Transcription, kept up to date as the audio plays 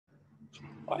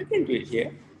Oh, I can do it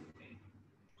here.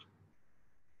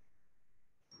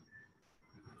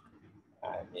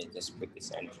 I may just put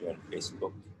this entry on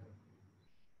Facebook.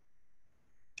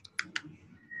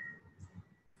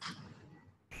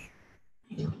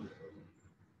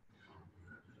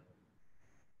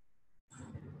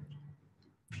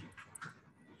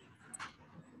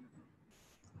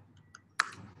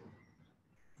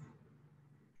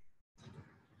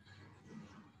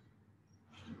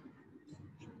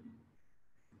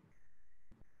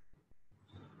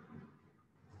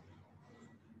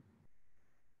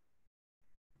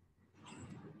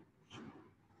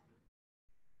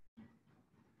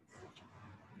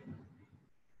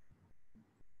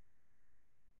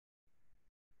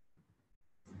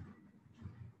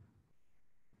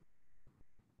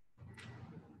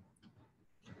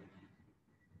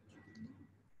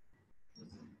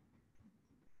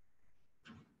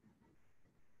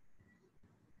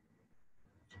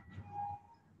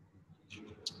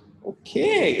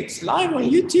 Okay, it's live on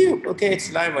YouTube. Okay,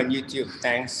 it's live on YouTube.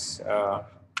 Thanks.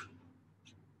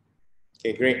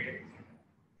 Okay, great.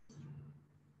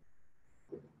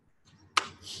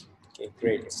 Okay,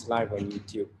 great. It's live on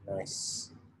YouTube.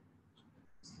 Nice.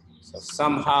 So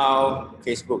somehow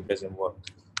Facebook doesn't work.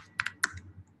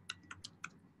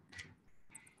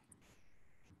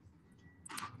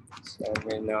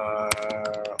 Seminar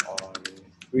on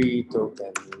free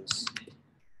tokens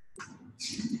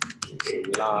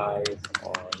live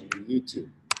on YouTube.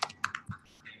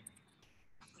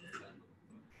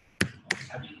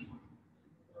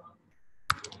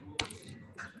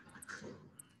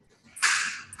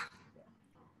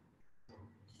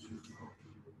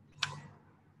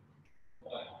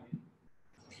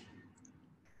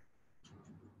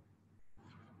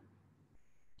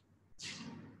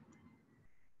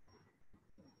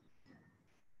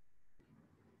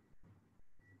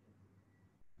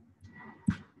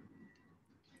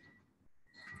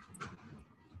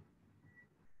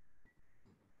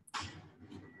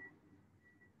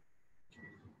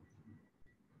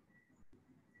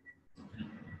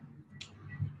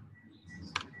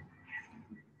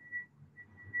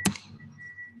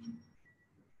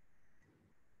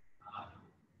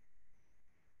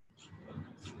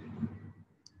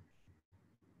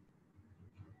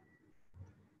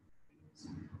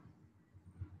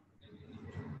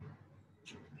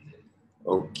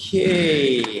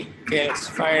 Okay, let's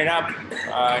fire it up.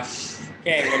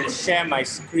 Okay, I'm going to share my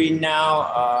screen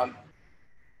now.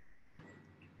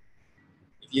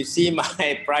 If you see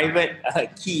my private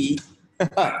key,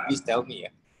 please tell me.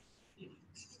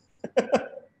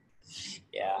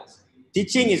 Yeah,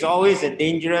 teaching is always a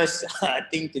dangerous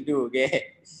thing to do.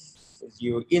 Okay,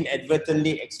 you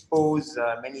inadvertently expose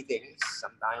many things.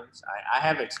 Sometimes I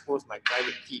have exposed my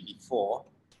private key before.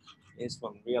 It's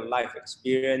from real life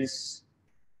experience.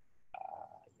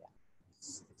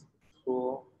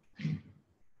 Cool.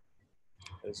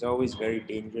 It's always very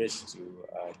dangerous to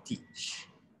teach.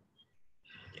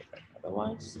 Okay, but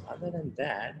otherwise, other than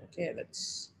that, okay, let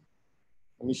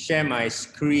me share my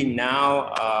screen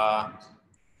now.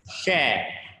 Share.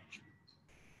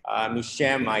 Let me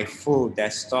share my full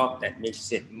desktop. That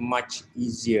makes it much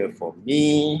easier for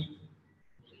me.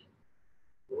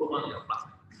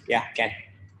 Yeah, can.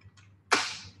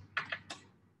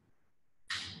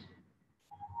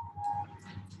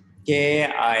 Okay,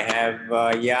 I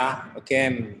have, yeah, okay,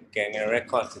 I'm getting a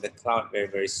record to the cloud very,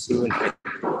 very soon. I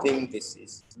think this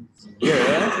is easier.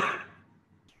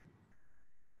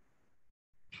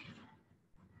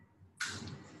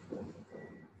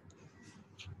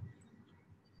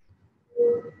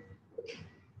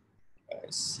 I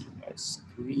see my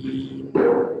screen.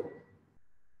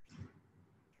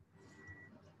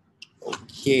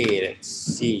 Okay, let's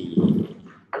see.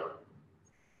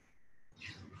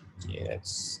 Okay,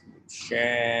 let's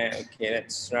share. Okay,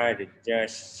 let's try to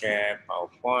just share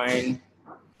PowerPoint.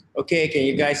 Okay, can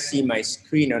you guys see my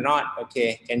screen or not?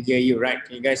 Okay, can hear you, right?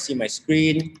 Can you guys see my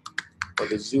screen? For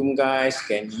the Zoom guys,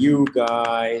 can you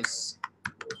guys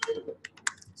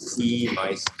see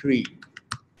my screen?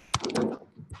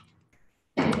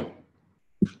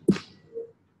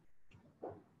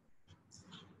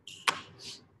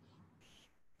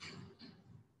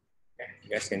 You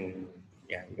guys can,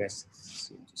 yeah, you guys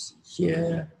seem to see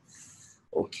here.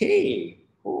 Okay,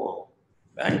 cool,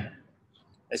 right?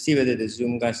 Let's see whether the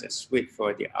Zoom guys, let's wait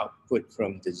for the output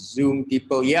from the Zoom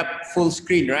people. Yep, full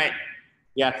screen, right?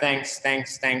 Yeah, thanks.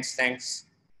 As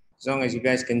long as you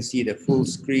guys can see the full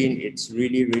screen, it's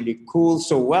really, really cool.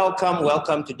 So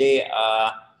welcome today.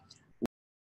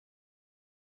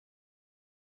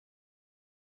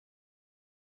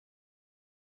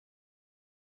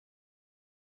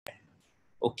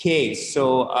 Okay,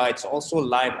 so it's also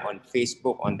live on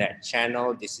Facebook on that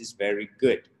channel. This is very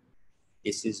good.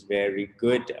 This is very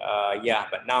good. Yeah,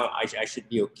 but now I should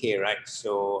be okay, right?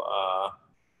 So,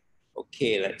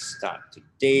 okay, let's start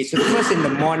today. So the first in the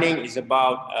morning is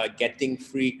about getting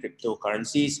free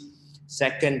cryptocurrencies.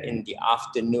 Second in the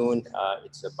afternoon,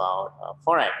 it's about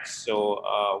Forex.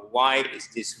 So why is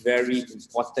this very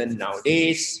important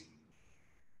nowadays?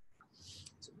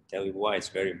 So I'll tell you why it's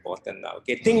very important now.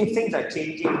 Okay, things are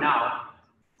changing now.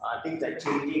 Things are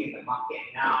changing in the market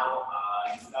now.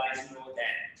 You guys know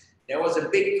that there was a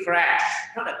big crash.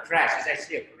 Not a crash, it's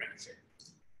actually a correction.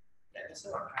 That's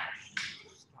not a crash.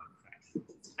 It's not a crash.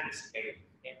 It's kind of scary.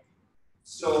 Okay?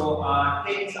 So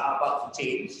things are about to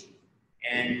change.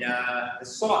 And the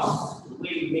source, the way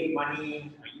you make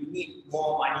money, you need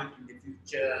more money in the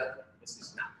future. This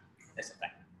is not. That's a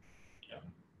fact. You know,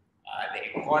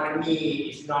 the economy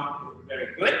is not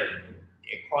very good. The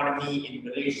economy in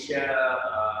Malaysia,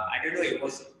 I don't know, it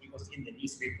was in the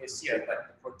newspapers here, but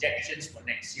the projections for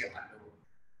next year are low.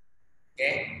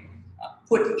 Okay,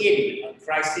 put in a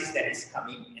crisis that is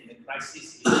coming, and the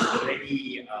crisis is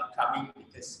already coming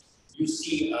because you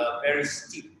see a very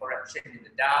steep correction in the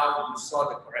Dow. You saw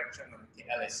the correction on the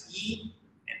LSE,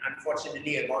 and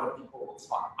unfortunately, a lot of people were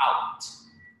caught out.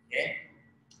 Okay.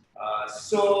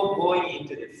 So going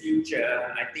into the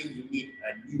future, I think you need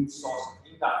a new source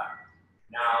of income.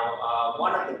 Now,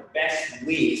 one of the best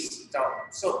ways,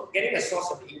 so getting a source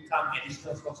of income,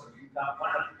 additional source of income,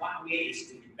 one way is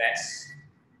to invest.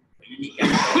 You need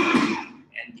capital,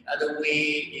 and the other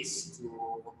way is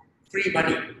to free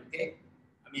money. Okay,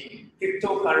 I mean,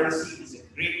 cryptocurrency is a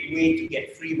great way to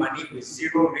get free money with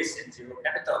zero risk and zero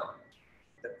capital.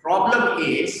 The problem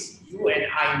is, you and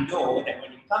I know that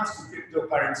when it comes to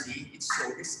cryptocurrency, it's so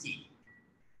risky.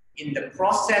 In the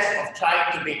process of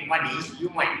trying to make money, you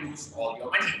might lose all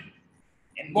your money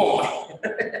and more,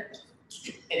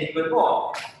 and even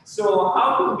more. So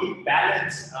how do we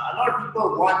balance? A lot of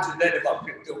people want to learn about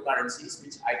cryptocurrencies,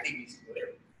 which I think is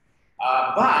good.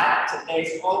 But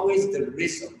there's always the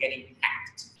risk of getting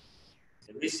hacked.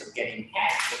 The risk of getting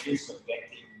hacked, the risk of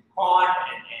getting caught,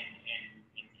 and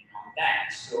all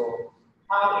that. So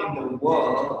how in the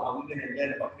world are we going to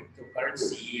learn about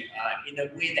cryptocurrency in a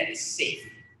way that is safe?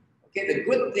 Okay, the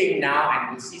good thing now,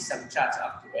 and we'll see some charts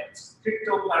afterwards,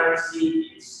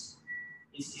 cryptocurrency is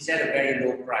at a very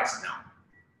low price now.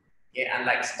 Okay,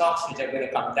 unlike stocks, which are going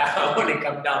to come down and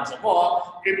come down some more,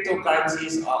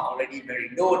 cryptocurrencies are already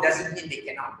very low. Doesn't mean they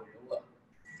cannot go lower.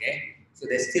 Okay, so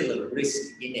there's still a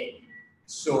risk in it.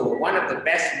 So one of the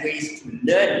best ways to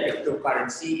learn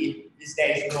cryptocurrency is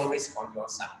there is no risk on your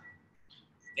side.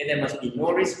 Okay, there must be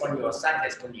no risk on your side.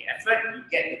 There's only effort. You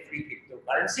get the free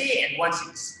cryptocurrency, and once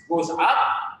it goes up,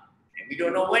 and we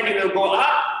don't know when it will go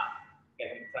up, you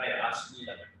can try to ask me,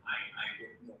 like, I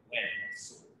don't know when.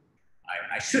 So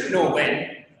I should know when.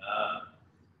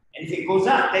 And if it goes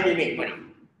up, then you make money.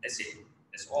 That's it.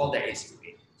 That's all there is to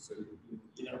it. So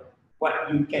you know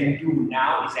what you can do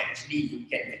now is actually you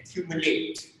can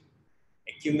accumulate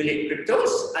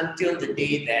cryptos until the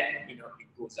day that it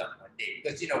goes up one day.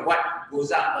 Because what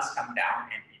goes up must come down,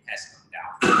 and it has come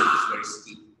down. It's very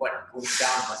steep. What goes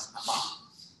down must come up.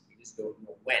 We just don't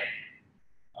know when.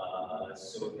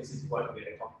 So this is what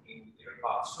we're talking here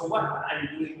about. So what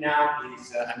I'm doing now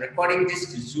is I'm recording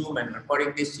this to Zoom and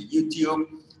recording this to YouTube.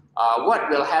 What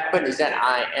will happen is that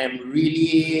I am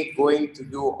really going to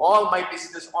do all my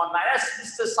business online. That's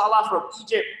Mr. Salah from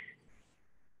Egypt.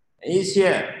 And he's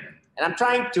here. And I'm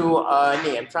trying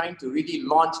to really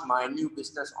launch my new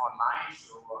business online.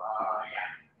 So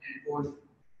yeah, and don't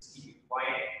keep it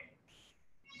quiet.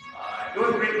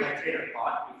 Don't break my train of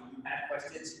thought. If you have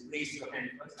questions, raise your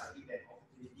hand first. I'll give that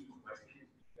opportunity for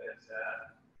questions because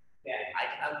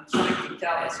I'm trying to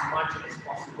tell as much as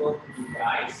possible to you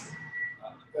guys.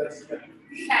 Because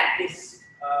we had this,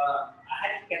 I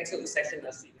had to cancel the session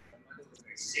last week. My mother was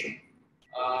very sick.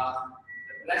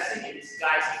 The blessing in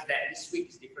disguise is that this week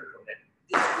is different from that.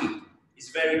 This week is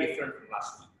very different from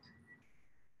last week.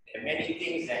 There are many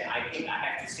things that I think I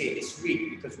have to say this week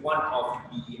because one of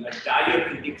the dire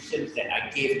predictions that I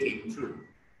gave came true.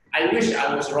 I wish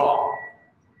I was wrong,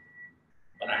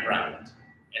 but I'm right.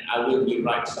 And I will be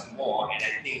right some more. And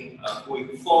I think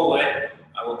going forward,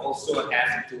 I will also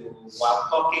have to, while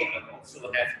talking, I will also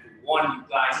have to warn you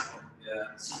guys of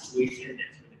the situation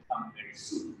that's going to come very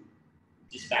soon,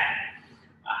 which is bad.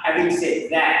 Having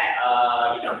said that,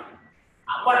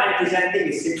 what I'm presenting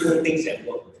is simple things that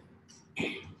work.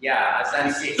 Yeah, as I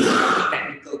said, I'm a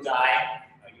technical guy,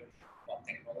 about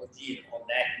technology and all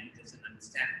that, he doesn't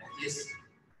understand all this.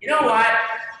 You know what?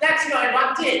 That's your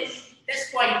advantage.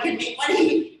 That's why you can make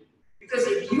money. Because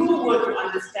if you were to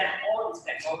understand all these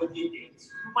technology things,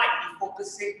 you might be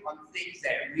focusing on things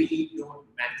that really don't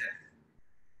matter.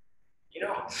 You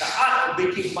know, the art of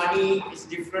making money is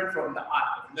different from the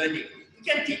art of learning. We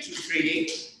can teach you trading,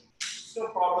 there's no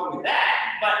problem with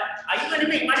that. But are you going to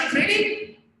make money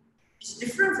trading? It's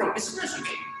different from business,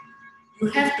 okay? You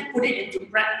have to put it into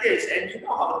practice, and you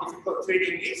know how difficult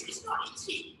trading is. It's not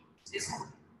easy. It's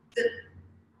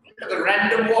the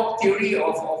random walk theory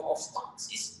of stocks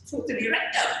is totally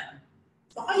random.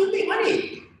 So how do you make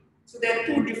money? So there are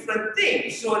two different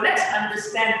things. So let's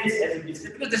understand this as a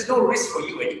business, because there's no risk for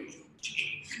you anyway.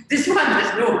 This one,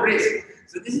 there's no risk.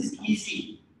 So this is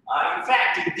easy. In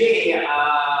fact, today, what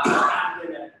I'm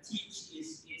going to teach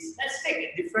is let's take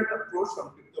a different approach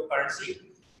from cryptocurrency.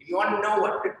 If you want to know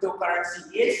what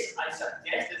cryptocurrency is, I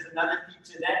suggest there's another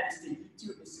feature there. It's the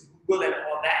YouTube, it's the Google and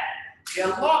all that. There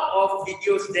are a lot of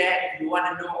videos there if you want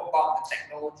to know about the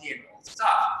technology and all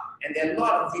stuff. And there are a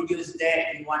lot of videos there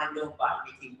if you want to know about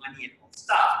making money and all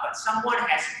stuff. But someone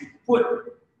has to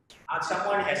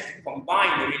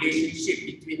combine the relationship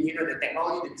between, you know, the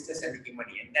technology, the business, and making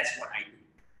money. And that's what I do.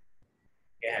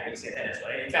 Yeah, having said that, that's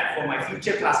what in fact, for my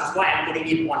future classes, why I'm putting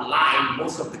it online,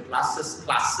 most of the classes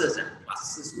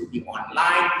will be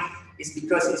online, is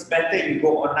because it's better you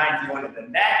go online if you want to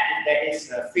learn that. If there is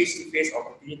a face-to-face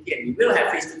opportunity, and we will have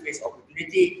face-to-face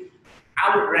opportunity,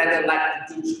 I would rather like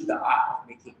to teach you the art of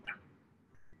making money.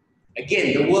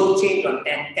 Again, the world changed on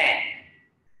 10/10.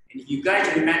 And if you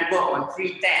guys remember on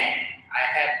 3/10, I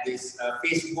had this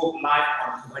Facebook Live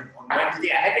on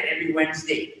Wednesday. I have it every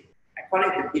Wednesday. I call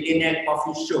it the Billionaire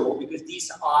Coffee Show because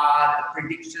these are the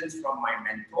predictions from my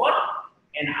mentor.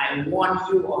 And I warn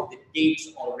you of the dates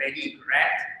already,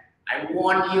 correct? I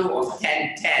warn you of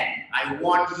 10/10. I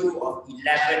warn you of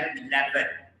 11/11.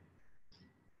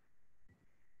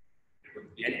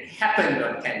 And it happened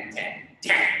on 10/10.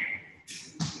 Damn.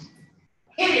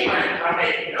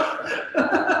 You know?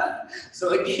 So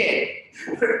again,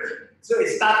 so it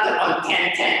started on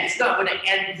 10/10. It's not going to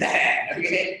end there,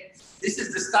 okay? This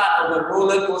is the start of a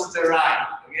roller coaster ride,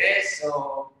 okay?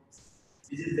 So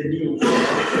this is the new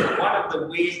world. One of the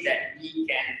ways that we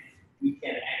can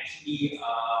actually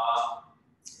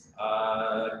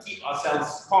keep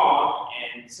ourselves calm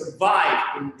and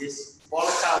survive in this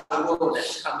volatile world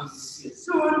that's coming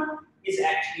soon is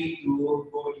actually to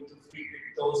go into free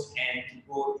cryptos and to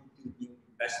go into new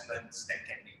investments that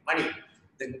can make money.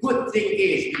 The good thing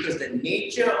is, because the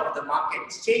nature of the market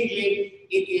is changing,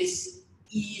 it is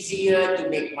easier to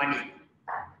make money,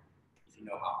 if you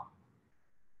know how.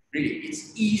 Really,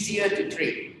 it's easier to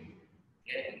trade.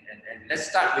 Okay? And let's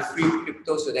start with free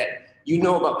crypto so that you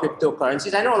know about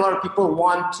cryptocurrencies. I know a lot of people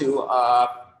want to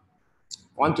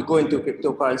go into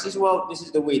cryptocurrencies. Well, this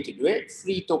is the way to do it.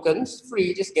 Free tokens,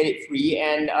 free, just get it free.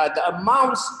 And the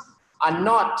amounts are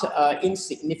not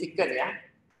insignificant. Yeah.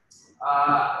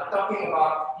 Talking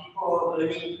about people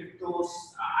earning cryptos,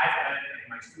 I've earned, and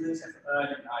my students have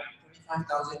earned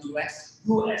 25,000 US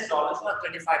dollars, not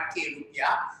 25K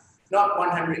rupiah, not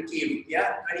 100K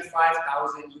rupiah,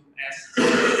 25,000 US,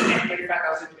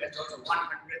 25,000 US dollars,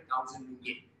 100,000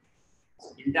 ringgit.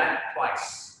 It's been done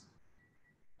twice.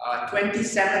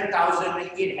 27,000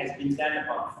 ringgit has been done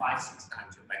about 5-6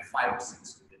 times by 5 or 6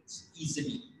 students,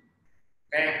 easily.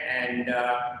 Okay, and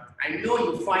I know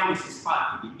you find this is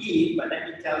hard to believe, but let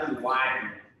me tell you why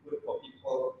I'm good for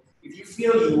people. If you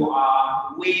feel you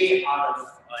are way out of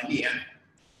here,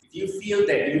 if you feel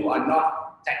that you are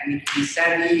not technically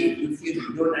savvy, if you feel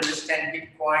you don't understand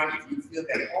Bitcoin, if you feel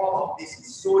that all of this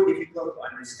is so difficult to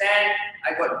understand,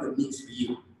 I got good news for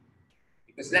you.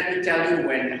 Because let me tell you,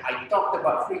 when I talked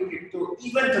about free crypto,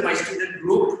 even to my student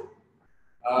group,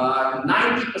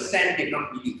 90% did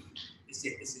not believe. They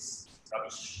said this is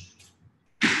rubbish.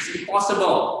 It's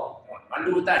impossible.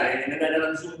 Malu tak?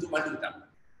 Dalam Zoom tu malu tak?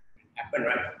 Happen,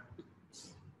 right?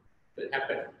 It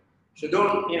happened. So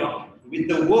don't, you know, with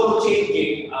the world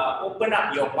changing, open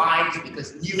up your minds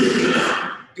because new things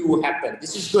do happen.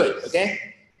 This is good,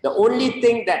 okay? The only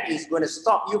thing that is going to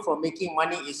stop you from making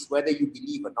money is whether you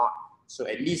believe or not. So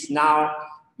at least now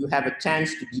you have a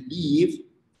chance to believe,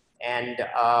 and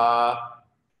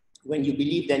when you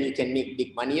believe, then you can make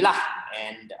big money lah.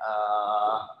 And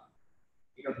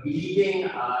you know, believing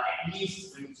at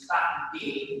least when you start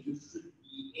today, you should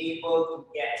be able to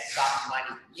get some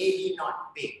money. Maybe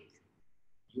not big.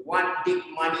 You want big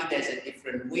money, there's a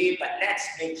different way, but let's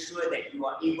make sure that you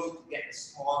are able to get the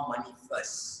small money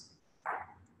first.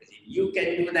 Because if you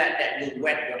can do that, that will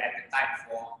whet your appetite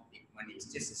for big money.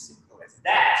 It's just as simple as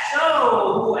that.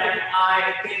 So, who am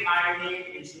I? Okay, my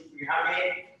name is Shukri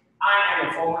Hamid. I am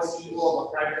a former CEO of a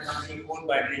private company owned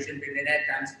by Malaysian billionaire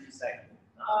Tan Sri Sai.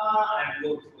 I'm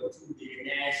going for 2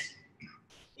 billionaires,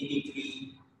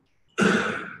 83. I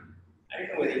don't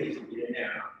know whether he's a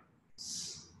billionaire or not.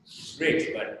 He's rich,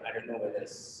 but I don't know whether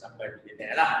somebody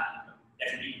billionaire.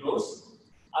 Definitely close.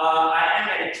 I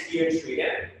am an experienced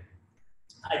trader.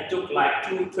 I took like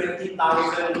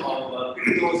 20,000 of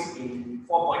cryptos in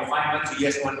 4.5 months to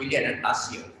just 1 million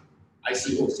last year.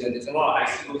 ICOs, and there's a lot of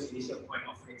ICOs, initial coin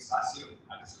offerings last year,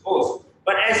 ICOs.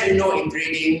 But as you know, in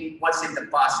trading, what's in the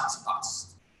past is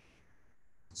past.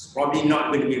 It's probably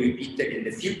not going to be repeated in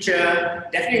the future.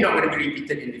 Definitely not going to be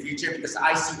repeated in the future because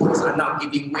ICOs are now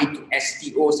giving way to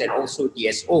STOs and also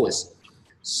DSOs.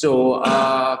 So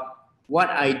what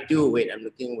I do, wait, I'm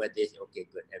looking where this, okay,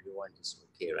 good, everyone is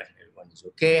okay, right? Everyone is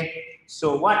okay.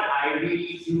 So what I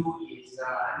really do is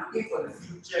I'm looking for the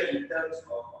future in terms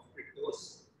of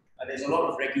cryptos. There's a lot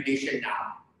of regulation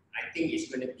now. I think it's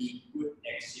going to be good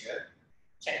next year.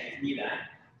 Check with me that.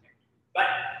 But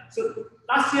so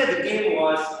last year the game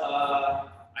was,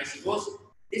 I suppose,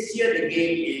 this year the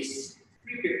game is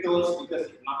free cryptos because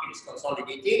the market is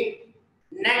consolidating.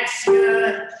 Next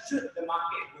year, should the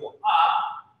market go up,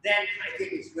 then I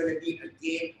think it's going to be a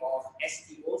game of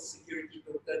STOs, security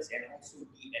tokens, and also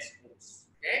DSOs.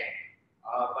 Okay,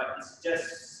 but it's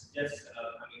just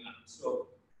coming up. So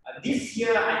this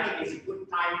year, I think is a good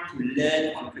time to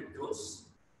learn on cryptos.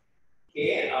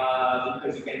 Okay,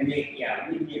 because you can make,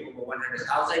 maybe over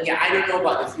 100,000. Yeah, I don't know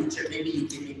about the future. Maybe you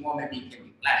can make more, maybe you can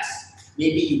make less.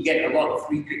 Maybe you get a lot of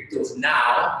free cryptos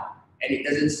now, and it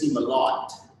doesn't seem a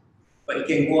lot, but it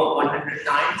can go up 100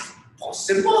 times.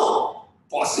 Possible,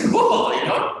 you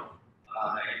know.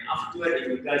 And afterward, if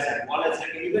you guys have wallets, I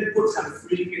can even put some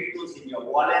free cryptos in your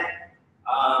wallet.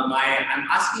 I'm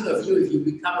asking of you, if you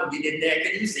become a billionaire,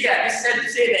 can you say, I just said to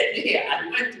say that, hey, I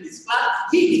went to his class,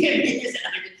 he gave me this, and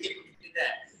I became a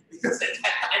billionaire. Because at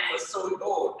that time it was so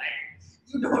low, like,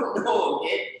 you don't know,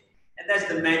 okay? And that's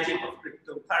the magic of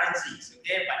cryptocurrencies,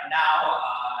 okay? But now,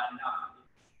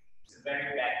 it's a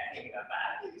very bad thing, but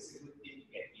I think it's a good thing to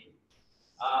get in.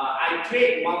 I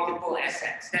trade multiple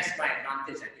assets. That's my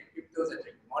advantage. I trade cryptos, I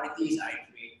trade commodities, I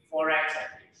trade forex, I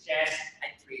trade shares,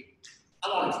 I trade a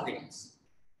lot of things.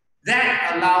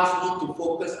 That allows me to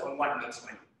focus on what makes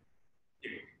money.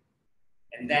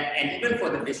 And even for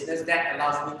the business, that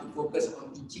allows me to focus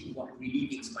on teaching what really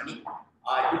makes money.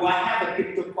 Do I have a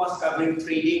crypto course covering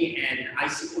trading and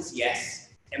ICOs? Yes.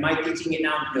 Am I teaching it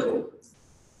now? No.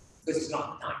 Because it's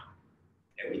not time.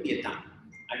 There will be a time.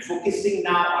 I'm focusing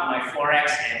now on my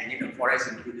forex and forex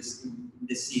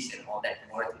indices and all that,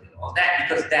 commodities and all that,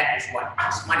 because that is what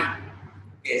makes money.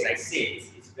 As I said,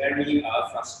 it's very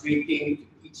frustrating to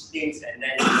teach things and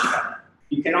then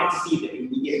you cannot see the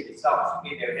immediate results.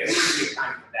 Okay, there will be a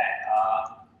time for that.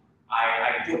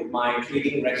 I put my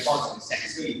trading records on the set,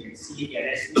 so you can see here.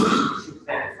 That's me. Shoot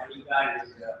that funny guy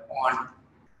with the on.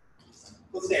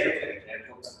 What's that?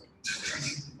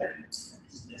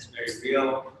 That's very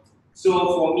real. So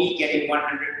for me, getting 100%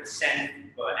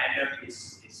 per annum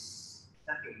is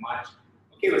nothing much.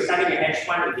 Okay, we're starting a hedge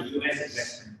fund with the US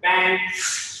Investment Bank.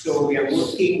 So we are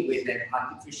working with an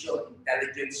artificial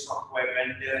intelligence software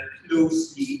vendor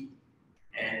closely,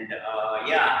 and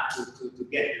to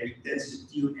get the returns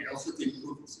to tune and also to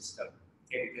improve the system.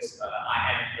 Okay, because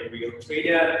I am a real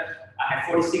trader. I have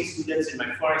 46 students in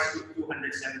my forex group,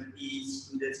 270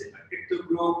 students in my crypto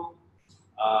group.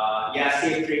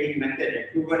 Safe trading method and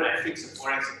proven. I fix a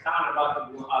forex account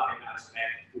about to go up and I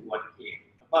expect to 1K,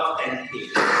 above 10K.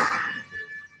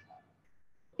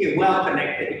 Okay, well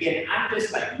connected. Again, I'm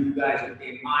just like you guys.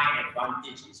 Okay, my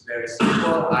advantage is very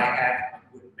simple. I have a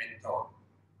good mentor.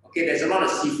 Okay, there's a lot of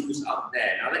CFUs out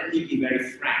there. Now let me be very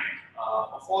frank.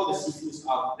 Of all the CFUs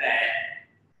out there,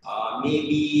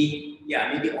 maybe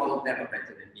all of them are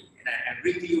better than me. And I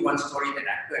bring to you one story that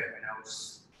I heard when I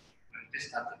just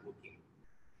started working.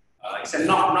 It's a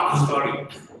knock story.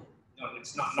 No,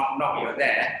 it's not knock. You're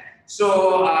there.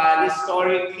 So this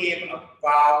story came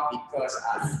about because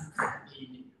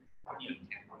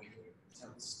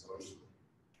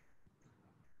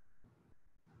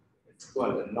let's go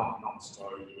on the knock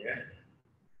story here.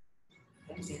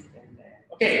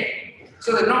 Okay,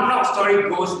 so the knock story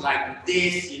goes like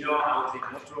this. I was in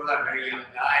Motorola, a very young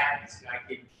guy, and this guy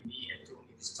came to me and told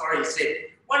me the story. He said,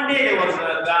 one day there was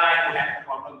a guy who had a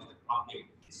problem with the plumbing.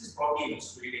 This is probably in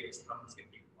Australia, this plumbing's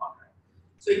getting big one, right?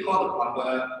 So he called the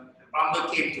plumber. The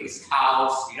plumber came to his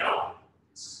house, here,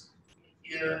 look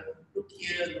there, look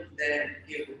here, look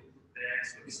there.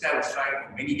 So this guy was trying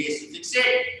for many days to fix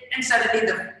it, and suddenly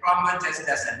the plumber just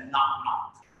does a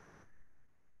knock.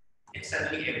 And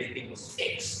suddenly everything was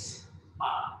fixed.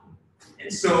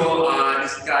 And so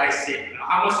this guy said,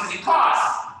 how much does it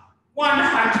cost?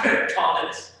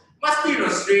 $100. Must be in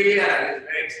Australia, it's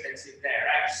very expensive there,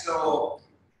 right? So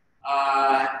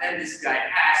then this guy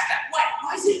asked, like, what?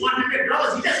 Why is it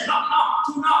 $100? He just knock,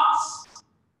 2 knocks.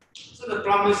 So the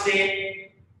plumber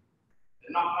said, the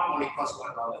knock only costs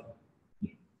 $1.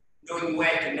 Knowing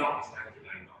where to knock is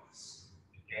 $99.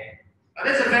 Okay? Now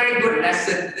that's a very good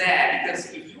lesson there,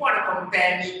 because if you want to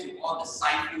compare me to all the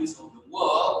Saifus of the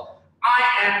world, I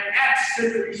am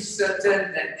absolutely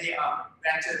certain that they are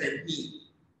better than me.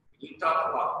 When you talk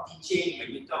about teaching,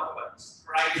 when you talk about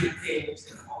describing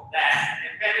things and all that,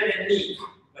 they're better than me.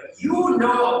 But you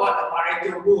know about the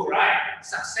Pareto rule, right?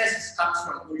 Success comes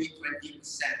from only 20%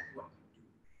 of what you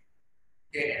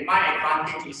do. Okay, and my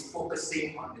advantage is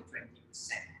focusing on the 20%.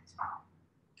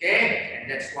 Okay,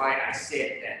 and that's why I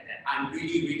said that I'm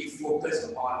really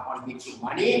focused on making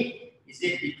money. Is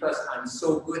it because I'm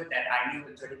so good that I knew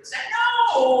the 20%?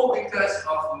 No, because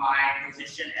of my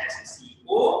position as a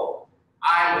CEO,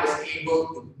 I was able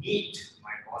to meet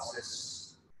my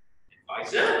boss's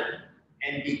advisor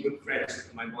and be good friends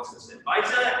with my boss's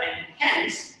advisor, and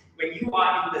hence, when you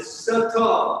are in the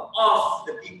circle of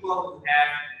the people who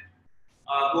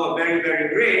have who are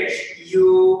very rich,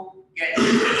 you get a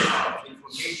lot of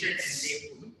information and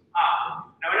they put it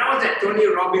up. Now, when I was at Tony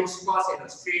Robbins' course in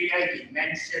Australia, he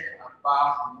mentioned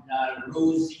about La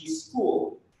Rosie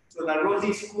School. So La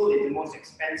Rosie School is the most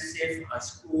expensive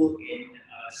school in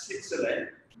Switzerland.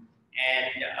 And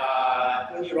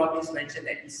Tony Robbins mentioned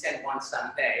that he sent one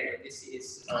son there. This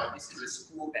is a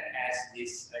school that has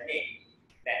this name,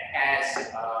 that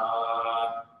has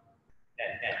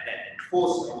that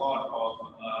hosts a lot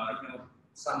of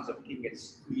sons of king and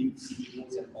queen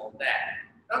CEOs and all that.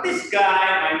 Now this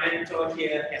guy, my mentor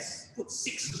here, has put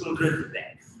 6 children to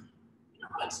death. You know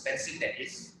how expensive that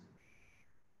is?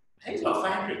 I think it's about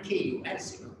 500K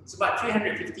US, you know. It's about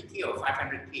 350K or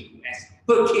 500K US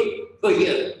per kid, per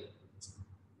year.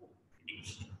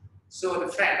 So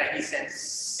the fact that he sent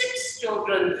 6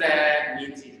 children there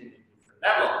means he's in a different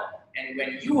level. And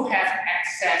when you have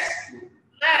access to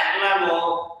that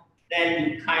level, then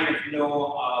you kind of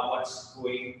know what's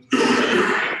going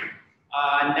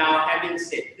on. Now, having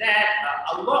said that,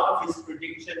 a lot of his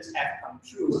predictions have come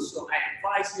true. So I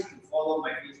advise you to follow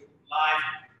my Facebook Live,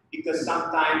 because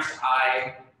sometimes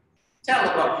I tell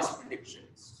about his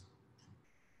predictions.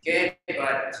 Okay,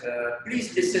 but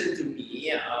please listen to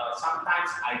me. Sometimes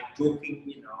I joking,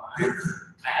 you know,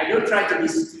 I don't try to be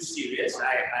too serious.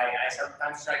 I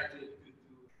sometimes try to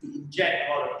inject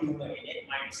a lot of humor in it,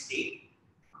 my mistake.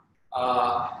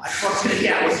 Unfortunately,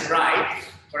 I was right.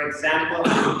 For example,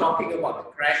 I've been talking about the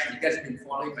crash. You guys have been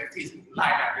following my Facebook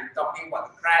Live. I've been talking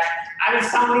about the crash. I've been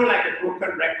sounding like a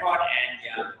broken record, and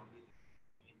yeah,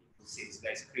 people say this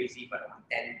guy's crazy, but on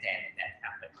 10/10 that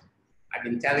happened. I've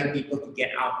been telling people to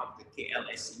get out of the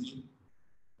KLSE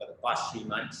for the past 3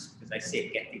 months, because I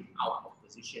said getting out of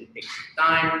position takes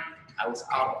time. I was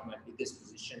out of my biggest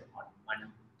position on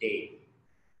Monday.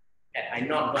 Had I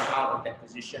not gone out of that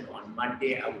position on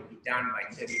Monday, I would be down by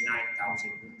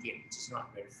 39,000 ringgit, which is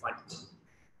not very funny.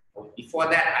 Before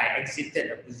that, I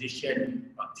exited a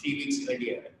position about 3 weeks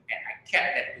earlier, and I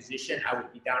kept that position. I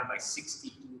would be down by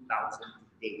 62,000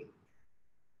 today.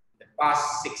 The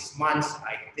past 6 months,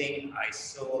 I think I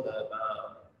sold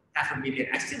 $500,000.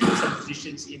 I still have some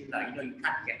positions in, you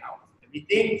can't get out of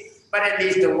everything, but at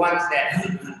least the ones that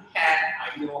have,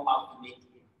 I know how to make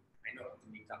it. I know how to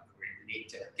make up for it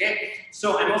later. Okay,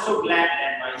 so I'm also glad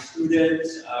that my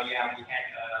students, we had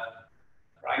a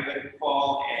private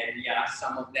call, and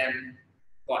some of them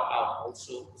got out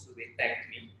also, so they thanked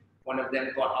me. One of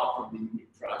them got out from the unit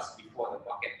trust before the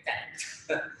market tanked.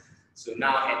 So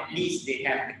now at least they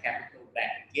have the capital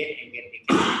back again, and then they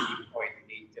can be deployed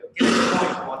later. Okay, that's more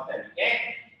important.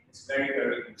 Okay, it's very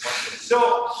important. So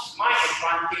my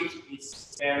advantage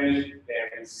is very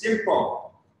simple.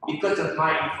 Because of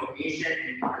my information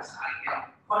and because I can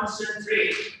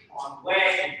concentrate on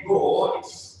where to go,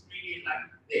 it's really like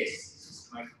this. This is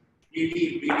my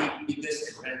really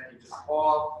biggest advantage of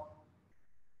all.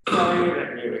 Sorry,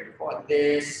 let me record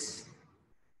this.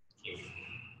 Okay.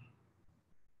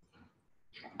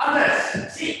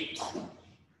 Others, see,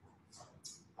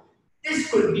 this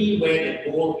could be where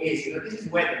the goal is. This is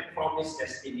where the promised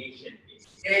destination is.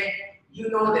 Okay, you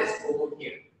know there's goal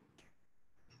here.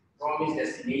 Promised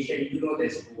destination, you know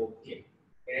there's goal here.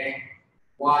 Okay,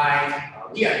 why?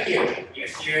 We are here. We are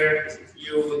here. This is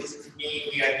you. This is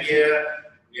me. We are here.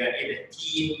 We are in a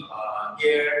team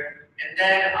here. And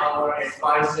then our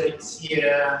advisor is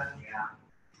here. Yeah,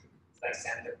 it's like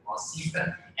Santa Claus.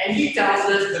 And he tells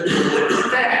us the goal is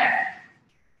there.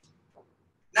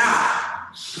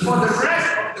 Now, for the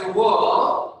rest of the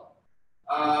world,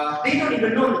 they don't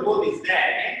even know the goal is there.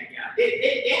 Eh? Yeah,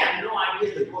 they have no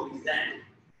idea the goal is there.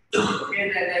 Okay,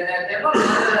 there are a lot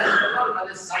of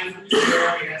other ciphers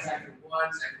here. They have cipher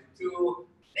 1, cipher 2.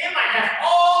 They might have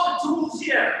all the tools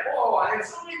here. Oh, I have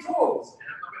so many tools. And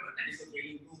I'm talking about technical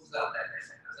trading tools that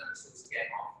I'm so scared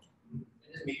of.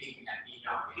 They're just making me happy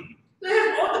now. They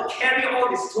have all to carry all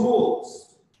these tools.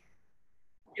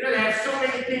 You know, they have so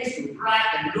many things to write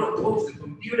and load those to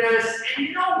computers. And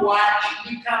you know what?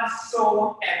 It becomes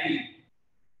so heavy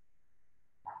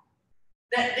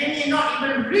that they may not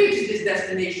even reach this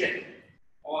destination.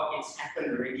 Or it's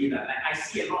happened already. Like I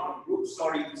see a lot of groups,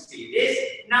 sorry to say this.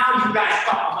 Now you guys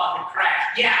talk about the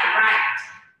crash. Yeah, right.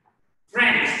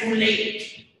 Friend, it's too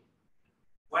late.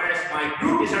 Whereas my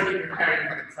group is already preparing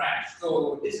for the crash.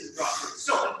 So this is not good.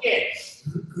 So again,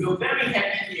 we're very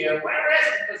happy here. Whereas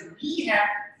because we have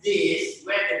this,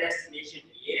 where the destination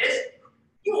is,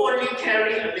 you only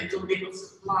carry a little bit of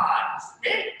supplies.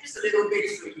 Okay? Just a little bit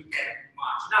so you can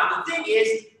march. Now the thing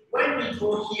is, when we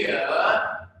go here,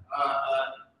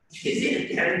 is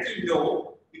it a guarantee?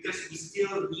 No, because we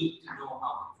still need to know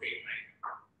how to trade, right?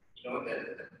 You know,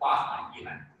 the path might be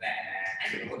like that,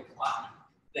 and the path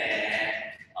there.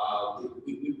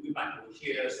 We might go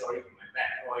here, sorry for my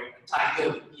bad boy, a tiger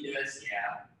would eat us,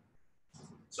 yeah.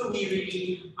 So we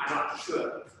really are not sure,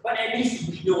 but at least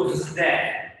we know it's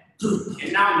there.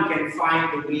 And now we can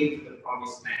find the way to the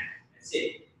promised land. That's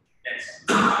it. That's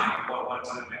one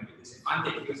of my biggest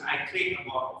advantages, because I trade a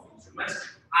lot of instruments.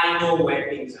 I know where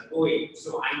things are going,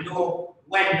 so I know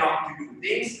when not to do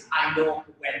things. I know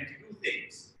when to do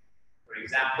things. For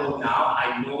example, now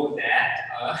I know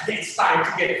that it's time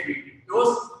to get free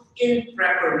cryptos in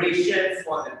preparation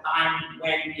for the time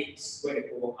when it's going to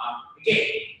go up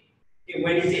again. Okay,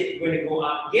 when is it going to go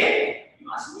up again?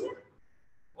 You ask me.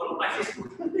 Follow my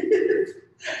Facebook.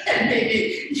 And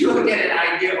maybe you'll get an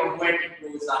idea of when it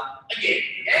goes up again.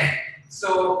 Okay?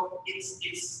 So it's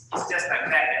just like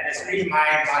that. That's really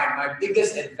my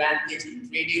biggest advantage in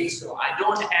trading. So I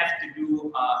don't have to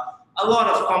do a lot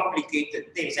of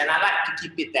complicated things, and I like to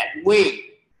keep it that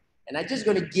way. And I'm just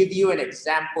going to give you an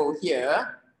example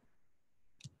here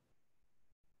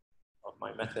of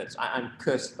my methods. I'm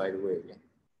cursed, by the way.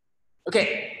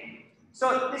 Okay,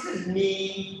 so this is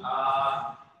me.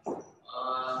 I'm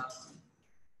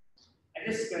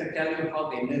just going to tell you how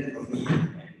they learn from me.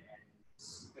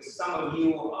 Because some of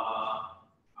you are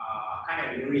kind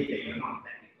of worried that you're not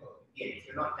technical. Again, if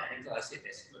you're not technical, I say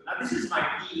that's good. Now, this is my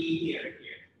PE here.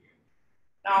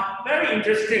 Now, very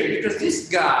interesting, because this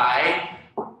guy,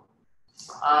 from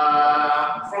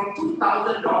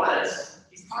 $2,000,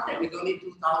 he started with only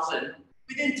 $2,000.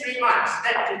 Within 3 months,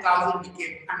 that 2,000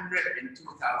 became 100 and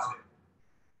 2,000.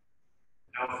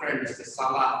 Our friend Mr.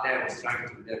 Salah there was trying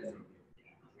to learn from him.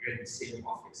 We're in the same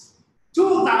office.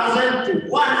 2,000 to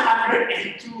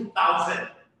 102,000. And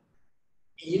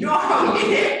you know how he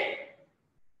did it?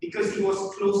 Because he was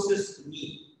closest to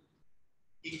me.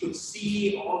 He could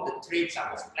see all the trades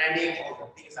I was planning, all the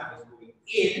things I was doing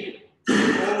in.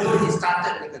 Although he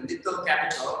started with a little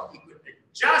capital, he could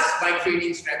adjust my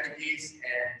trading strategies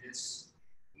and just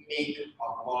make a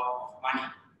lot of money.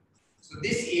 So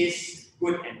this is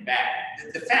good and bad.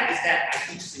 The fact is that I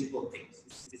teach simple things.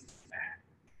 This is bad.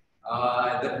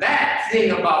 The bad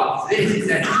thing about this is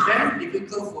that it's very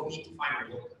difficult for me to find a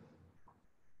worker.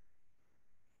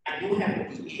 I do have a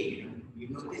PA. You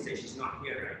notice that she's not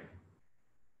here, right?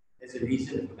 There's a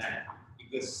reason for that.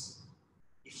 Because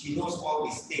if she knows all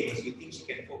these things, you think she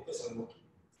can focus on working.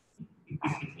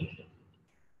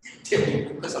 She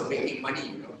can focus on making money,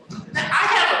 you know. I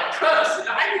have a curse, you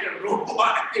know, I need a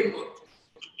robot.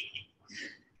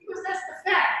 Because that's the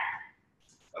fact.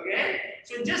 Okay?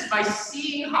 So just by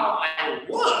seeing how I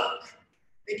work,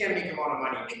 they can make a lot of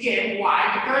money. Again,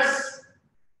 why? Because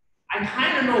I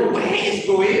kind of know where it's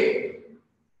going.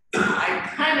 I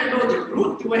kind of know the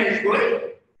route to where it's going.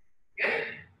 Okay?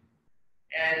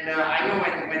 And I know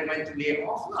when to lay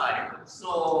off.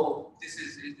 So this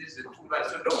is a tool.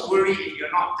 So don't worry if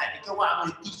you're not technical. What I'm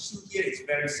going to teach you here is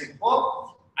very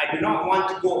simple. I do not want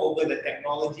to go over the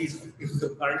technologies of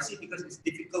cryptocurrency because it's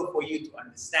difficult for you to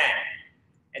understand.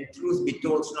 And truth be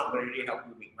told, it's not going to really help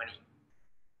you make money.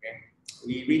 Okay?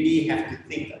 We really have to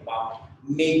think about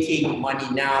making money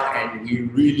now, and we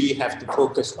really have to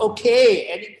focus. Okay,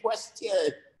 any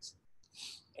questions?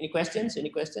 Any questions? Any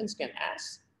questions? Can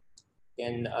ask.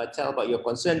 Can tell about your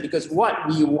concern, because what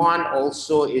we want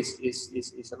also is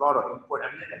a lot of input.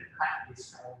 I'm going to cut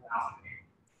this all down.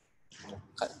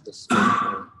 Cut this.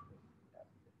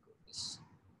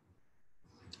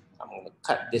 I'm going to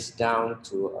cut this down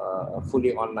to a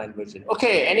fully online version.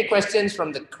 Okay, any questions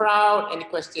from the crowd? Any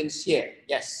questions here?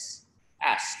 Yes.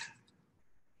 Ask.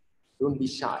 Don't be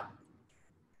shy.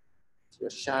 If you're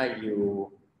shy,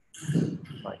 you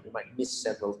might miss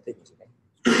several things. Okay?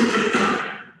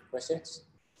 Questions?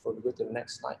 Before we go to the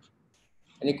next slide.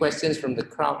 Any questions from the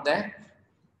crowd there?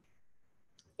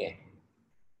 Okay.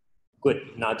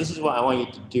 Good. Now, this is what I want you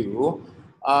to do.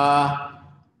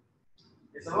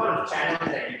 There's a lot of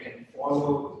channels that you can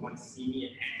follow if you want to see me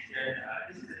in action.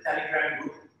 This is the Telegram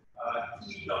group,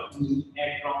 t.me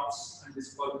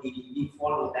airdrops_BD. You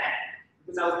follow that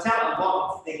because I'll tell a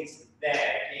lot of things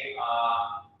there. Okay?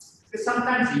 Because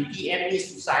sometimes you PM me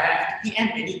to I have to PM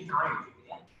anytime.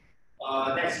 Okay?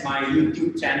 That's my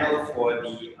YouTube channel for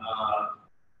the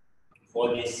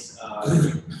for this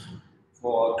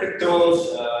for cryptos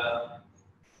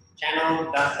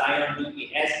channel. That's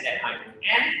Zion.es that I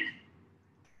am.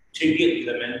 Tribute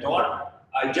to the mentor.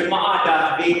 Jamaah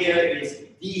Darth Vader is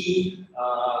the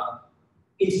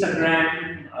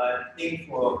Instagram thing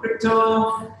for crypto.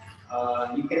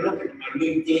 You can look at my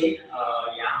LinkedIn.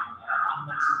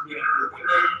 Ahmad Shukri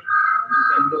Hamid. You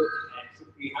can look at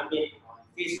Shukri Hamid on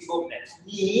Facebook. That's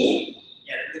me.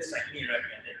 Yeah, that looks like me right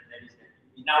here. That is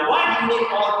me. Now, why do you need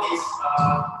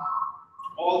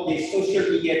all these social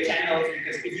media channels?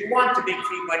 Because if you want to make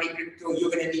free money crypto,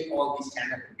 you're going to need all these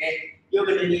channels. Okay. You're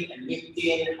going to need a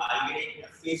LinkedIn, you're going to need a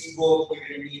Facebook, you're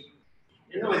going to need,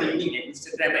 you know, whether you need an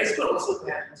Instagram. It's good also to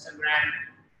have Instagram,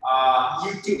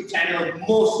 YouTube channel,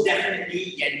 most definitely,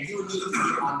 and you need to be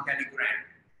on Telegram.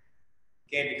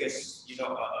 Okay, because, you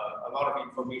know, a lot of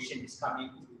information is coming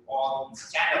through all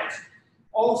these channels.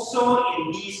 Also,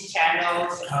 in these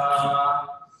channels,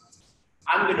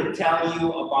 I'm going to tell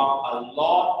you about a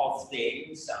lot of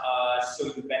things, so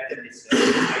you better listen.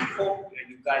 I hope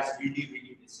you guys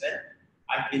really listen.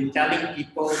 I've been telling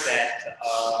people that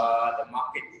the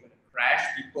market is going to crash.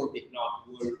 People did not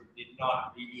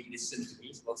really listen to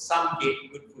me. Well, some did.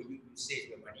 Good for you to save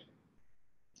your money.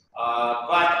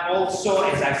 But also,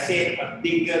 as I said, a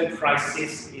bigger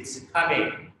crisis is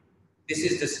coming. This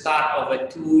is the start of a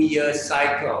 2-year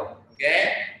cycle.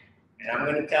 Okay, and I'm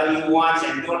going to tell you once,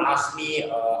 and don't ask me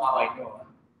how I know.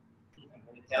 I'm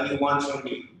going to tell you once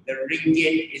only. The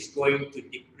ringgit is going to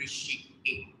depreciate.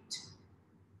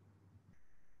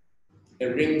 The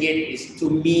ringgit is, to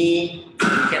me,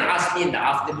 you can ask me in the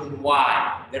afternoon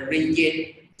why. The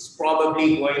ringgit is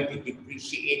probably going to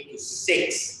depreciate to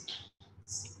 6.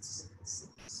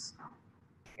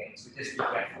 Okay, so just be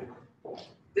careful.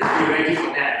 Just be ready for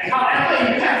that. However, if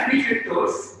you have free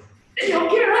cryptos, then you're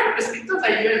okay, right? Because cryptos are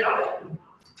US $.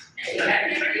 You're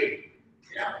happy, right?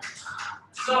 Yeah.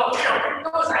 So, you know,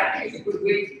 cryptos, I think, is a good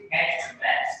way to hedge and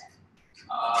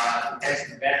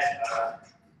bet.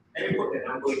 Let me put the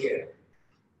number here.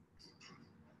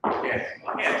 Okay,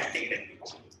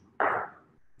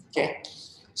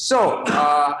 so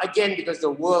again, because the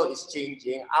world is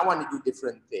changing, I want to do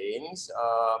different things.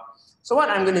 So what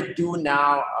I'm going to do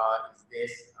now is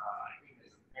this. I think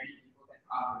there's many people that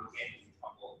are going to get in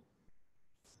trouble.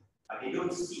 They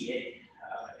don't see it.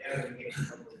 They're going to get in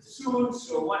trouble soon.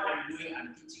 So what I'm doing,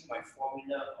 I'm teaching my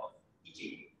formula of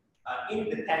teaching. In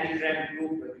the Telegram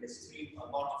group, we're going to stream a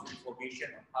lot of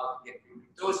information on how to get through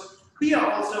those. We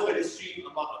are also going to stream a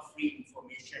lot of free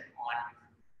information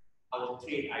on our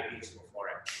trade ideas for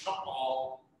Forex. Not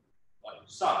all, but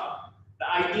some. The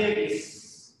idea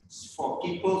is for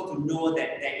people to know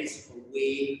that there is a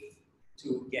way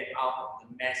to get out of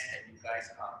the mess that you guys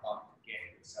are about to get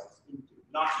yourselves into.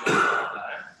 Not your world,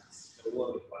 the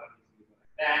world economy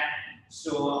like that.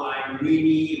 So I'm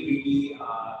really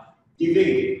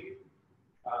giving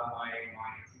my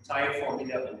entire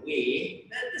formula away.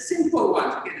 The simple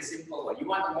ones, okay, the simple one. You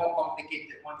want the more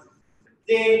complicated ones.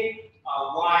 Then,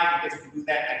 why? Because to do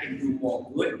that, I can do more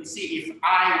good. You see, if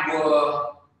I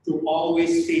were to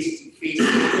always face-to-face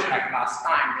like last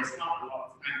time, there's not a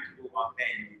lot of time to go out there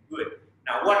and do good.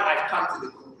 Now, what I've come to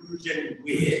the conclusion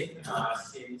with,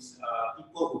 since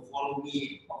people who follow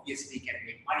me obviously can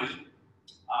make money,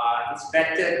 it's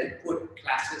better to put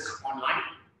classes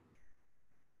online.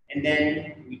 And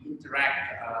then we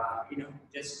interact, you know,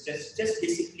 just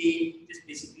basically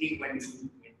when we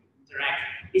interact,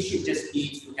 it should just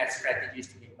be to have strategies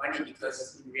to make money,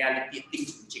 because in reality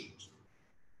things will change.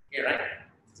 Okay, right?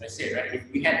 As I said, right?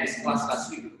 If we had this class last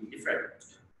week, it would be different.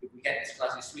 If we had this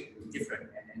class this week, it would be different.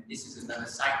 And this is another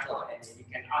cycle. And you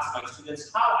can ask my students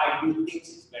how I do things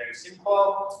is very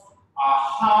simple.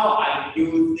 How I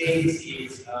do things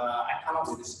is I come up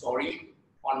with a story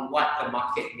on what the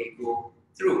market may go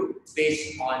through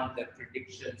based on the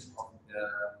predictions of the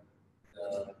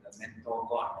mentor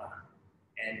God,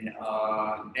 and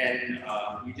then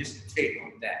you just trade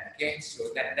on that. Okay, so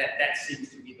that seems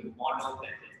to be the model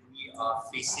that we are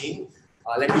facing.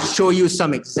 Let me show you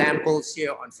some examples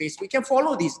here on Facebook. You can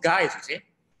follow these guys, you see.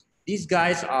 These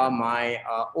guys are my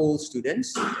old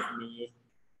students.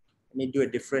 Let me do a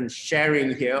different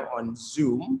sharing here on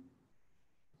Zoom.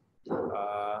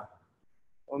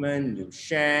 Woman, you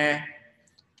share.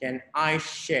 Can I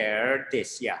share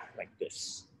this? Yeah, like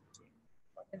this.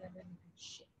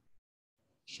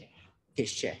 Share. Okay,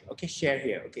 share. Okay, share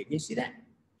here. Okay, can you see that?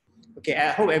 Okay,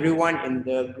 I hope everyone in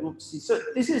the group sees. So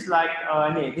this is like,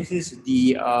 this is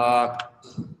the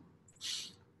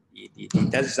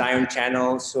that's Zion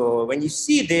channel. So when you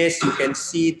see this, you can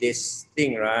see this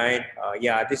thing, right?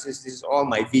 Yeah, this is all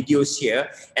my videos here,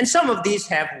 and some of these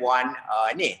have one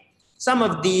name. Some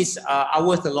of these are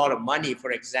worth a lot of money.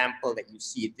 For example, that you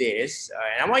see this,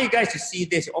 and I want you guys to see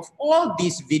this. Of all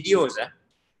these videos,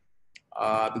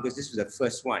 because this was the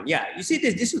first one. Yeah, you see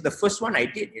this. This was the first one I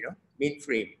did. You know,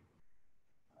 mainframe.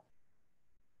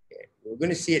 Okay, we're going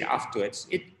to see it afterwards.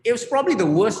 It was probably the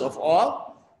worst of all.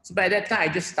 So by that time, I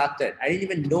just started. I didn't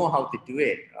even know how to do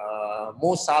it.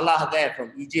 Mo Salah there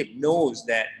from Egypt knows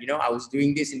that, you know, I was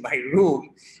doing this in my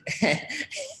room.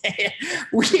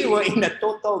 We were in a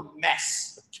total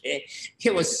mess. Okay,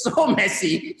 it was so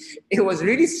messy. It was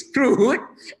really screwed,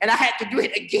 and I had to do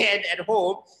it again at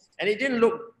home. And it didn't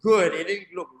look good. It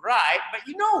didn't look right. But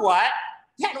you know what?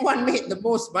 That one made the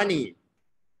most money.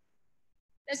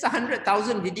 That's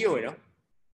 100,000 video, you know.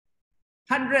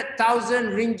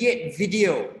 100,000 ringgit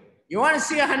video. You want to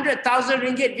see 100,000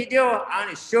 ringgit video? I want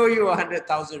to show you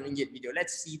 100,000 ringgit video.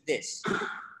 Let's see this.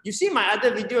 You see my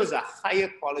other videos are higher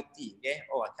quality. Okay?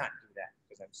 Oh, I can't do that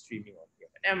because I'm streaming on here.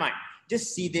 But never mind.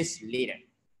 Just see this later.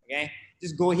 Okay?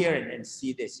 Just go here and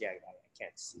see this. Yeah, I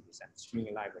can't see this. I'm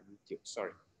streaming live on YouTube.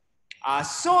 Sorry.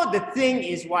 So the thing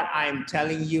is, what I'm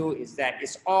telling you is that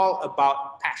it's all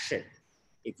about passion.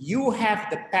 If you have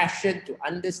the passion to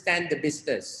understand the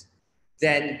business,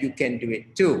 then you can do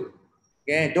it too.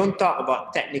 Okay, don't talk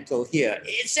about technical here.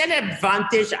 It's an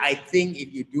advantage, I think,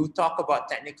 if you do talk about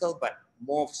technical, but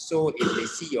more so if they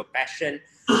see your passion,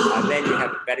 then you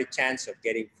have a better chance of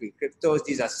getting free cryptos.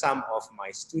 These are some of my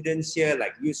students here,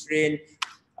 like Yusrin.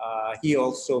 He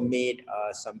also made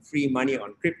some free money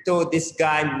on crypto. This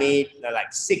guy made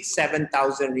like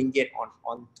 6,000–7,000 ringgit on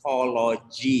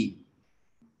Ontology.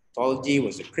 Ontology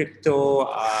was a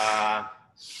crypto.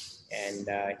 And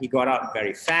he got out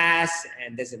very fast.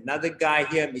 And there's another guy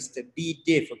here, Mr. B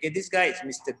Diff. Okay, this guy is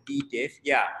Mr. B Diff.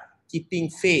 Yeah, keeping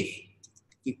faith.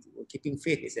 Keeping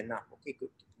faith is enough. Okay, good.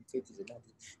 Keeping faith is enough.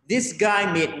 This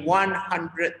guy made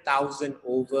 100,000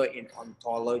 over in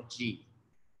Ontology.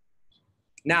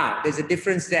 Now, there's a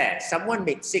difference there. Someone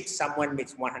makes 6, someone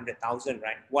makes 100,000,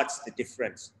 right? What's the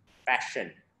difference?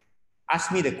 Passion.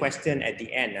 Ask me the question at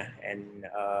the end, and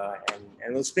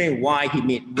we'll explain why he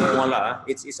made more.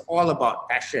 It's all about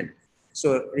passion.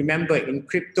 So remember, in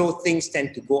crypto, things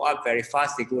tend to go up very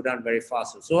fast, they go down very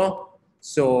fast also.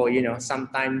 So, you know,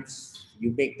 sometimes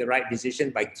you make the right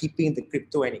decision by keeping the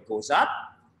crypto and it goes up,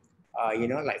 you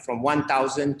know, like from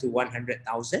 1,000 to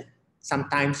 100,000.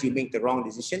 Sometimes you make the wrong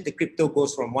decision. The crypto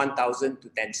goes from 1,000 to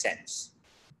 10 cents.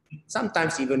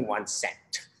 Sometimes even 1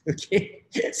 cent. Okay,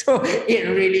 so it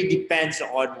really depends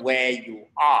on where you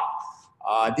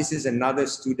are. This is another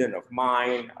student of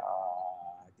mine.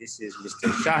 This is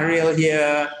Mr. Shahril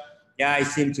here. Yeah, he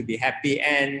seems to be happy,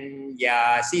 and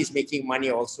yeah, see, he's making money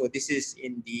also. This is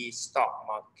in the stock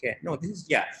market. No, this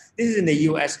is in the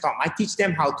US stock. I teach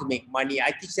them how to make money. I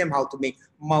teach them how to make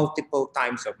multiple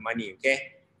times of money. Okay.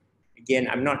 Again,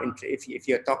 I'm not if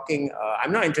you're talking.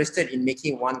 I'm not interested in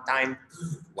making one time.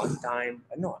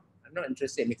 No. I'm not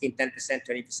interested in making 10%,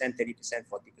 20%, 30%,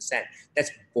 40%.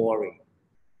 That's boring.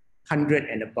 100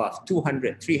 and above,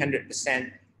 200,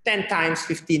 300%, 10 times,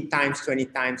 15 times, 20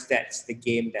 times. That's the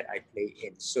game that I play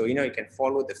in. So, you know, you can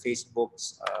follow the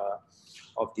Facebooks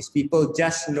of these people.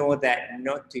 Just know that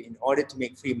in order to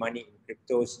make free money in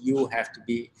cryptos, you have to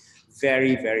be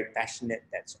very, very passionate.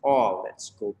 That's all. Let's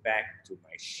go back to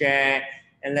my share,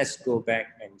 and let's go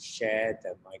back and share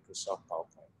the Microsoft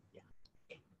PowerPoint.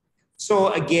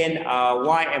 So again,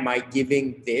 why am I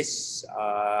giving this?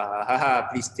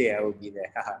 Please stay, I will be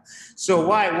there. So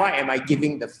why am I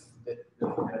giving the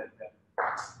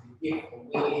gift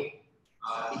away?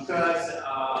 Because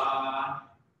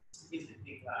here's the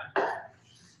thing,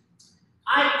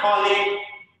 I call it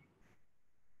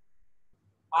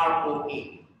ROA.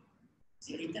 Is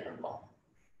it written on law?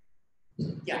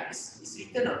 Yeah, it's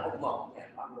written on law. Yeah,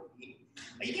 ROA.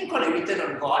 You can call it written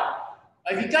on God.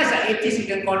 If you guys are atheists, you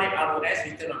can call it ROS,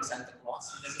 written on Santa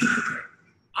Claus. It doesn't matter.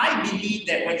 I believe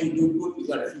that when you do good, you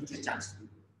got a future chance to do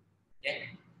good.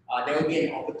 Okay? There will be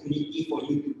an opportunity for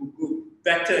you to do good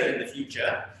better in the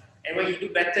future. And when you do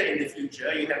better in the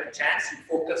future, you have a chance to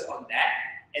focus on that.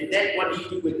 And then what do you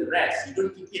do with the rest? You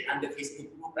don't keep it under Facebook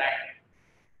group, right?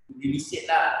 You release it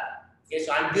lah. Okay,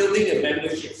 so I'm building a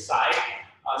membership site.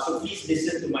 So please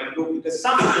listen to my group because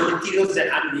some of the materials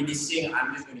that I'm releasing,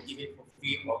 I'm just going to give it for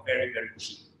free or very, very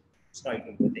cheap. It's not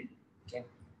even worth it. Okay.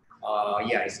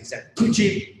 Yeah, it's exactly too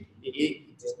cheap.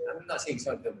 I'm not saying it's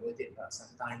not worth it.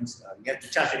 Sometimes you have to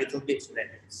charge a little bit so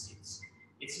that it's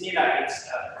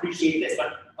appreciated.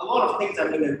 But a lot of things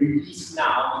I'm going to release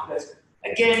now because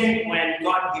again, when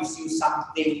God gives you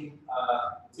something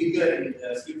bigger in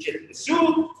the future to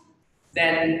pursue,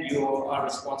 then you are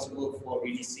responsible for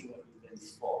releasing what you've done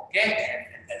before. Okay,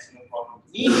 and that's no problem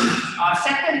to me.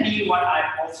 Secondly, what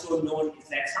I've also known is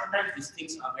that sometimes these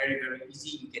things are very, very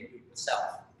easy. You can do it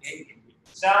yourself. Okay, you can do it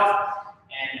yourself.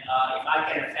 And if I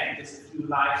can affect just a few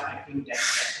lives, I think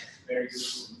that's very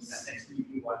useful. That's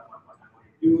really what I want to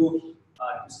do,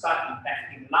 to start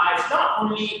impacting lives, not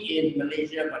only in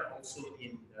Malaysia, but also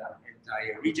in the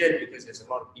entire region, because there's a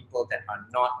lot of people that are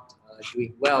not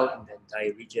doing well in the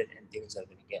entire region, and things are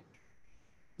going to get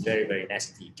very, very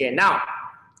nasty. Okay, now,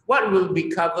 what will be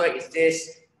covered is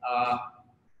this,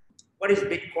 what is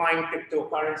Bitcoin,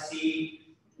 cryptocurrency,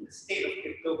 the state of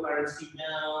cryptocurrency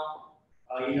now.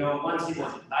 You know, once it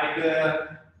was a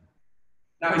tiger,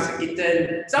 now it's a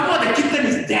kitten. Some of the kitten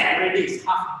is dead already, it's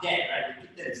half dead, right? The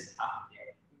kitten is half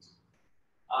dead.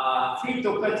 Free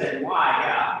tokens and why,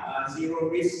 yeah. Zero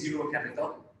risk, zero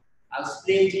capital. I'll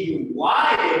explain to you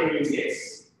why they're doing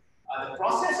this. The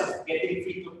process of getting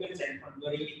free tokens and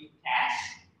converting it to cash.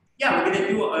 Yeah, we're going to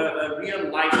do a real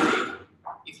life thing.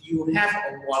 If you have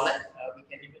a wallet, we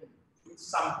can even put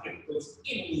some cryptos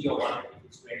in your wallet if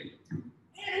it's ready.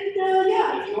 And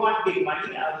yeah, if you want big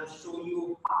money, I will show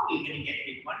you how you're going to get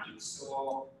big money.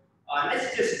 So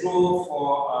let's just go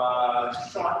for a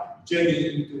short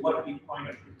journey into what Bitcoin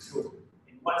or crypto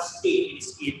and what state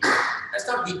it's in. Let's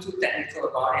not be too technical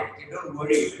about it. Okay, don't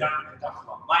worry, we're not going to talk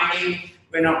about mining.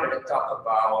 We're not going to talk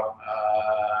about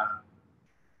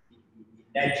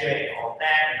ledger and all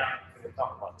that. We're not going to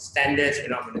talk about standards. We're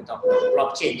not going to talk about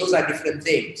blockchain. Those are different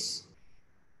things.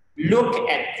 Look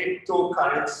at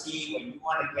cryptocurrency when you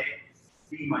want to get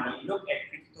free money. Look at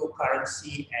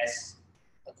cryptocurrency as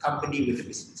a company with a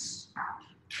business.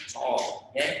 That's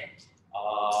all. Okay?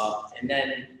 And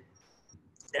then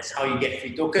that's how you get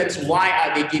free tokens. Why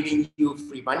are they giving you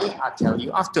free money? I'll tell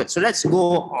you afterwards. So let's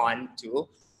go on to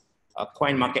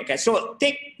CoinMarketCap. So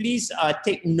please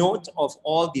take note of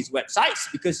all these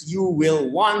websites because you will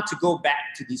want to go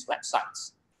back to these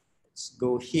websites. Let's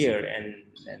go here and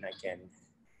then I can.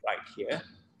 Right here,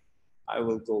 I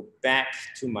will go back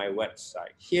to my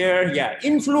website here. Yeah,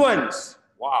 influence.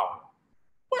 Wow,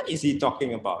 what is he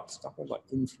talking about? He's talking about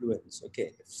influence.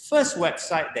 Okay, the first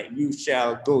website that you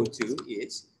shall go to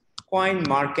is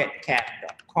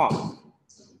coinmarketcap.com.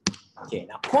 Okay,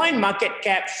 now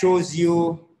CoinMarketCap shows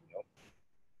you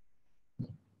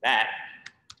that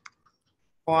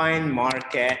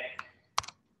CoinMarketCap.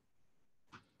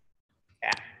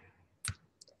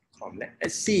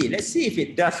 Let's see if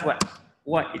it does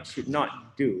what it should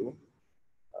not do.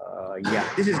 Yeah,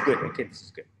 this is good. Okay, this is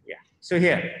good. Yeah. So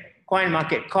here,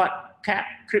 CoinMarketCap,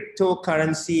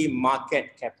 cryptocurrency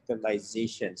market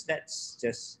capitalizations. Let's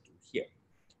just do here.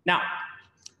 Now,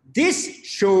 this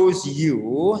shows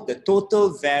you the total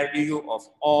value of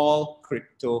all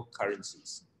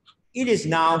cryptocurrencies. It is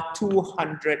now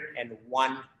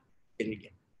 201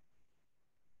 billion.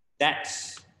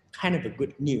 That's kind of a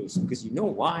good news because you know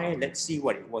why? Let's see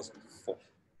what it was before.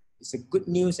 It's a good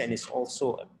news and it's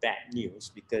also a bad news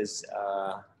because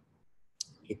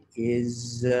it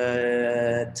is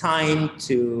time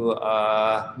to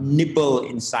nibble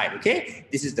inside, okay?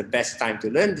 This is the best time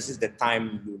to learn. This is the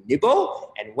time you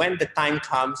nibble, and when the time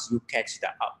comes, you catch the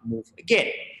up move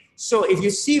again. So if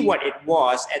you see what it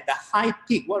was at the high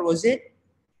peak, what was it?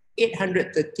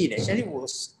 813. Actually, it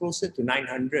was closer to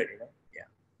 900, you know?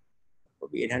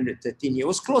 Probably 813. It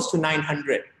was close to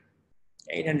 900.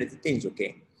 813 is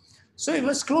okay. So it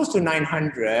was close to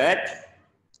 900.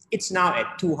 It's now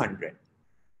at 200.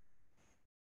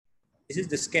 This is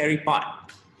the scary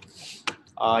part.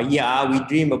 Yeah, we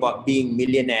dream about being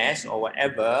millionaires or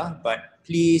whatever, but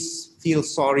please feel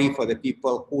sorry for the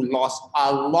people who lost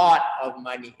a lot of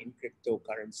money in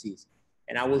cryptocurrencies.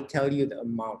 And I will tell you the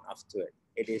amount after it.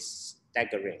 It is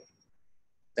staggering.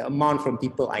 The amount from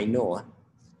people I know.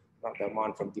 Not the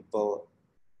amount from people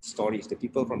stories. The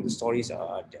people from the stories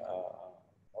have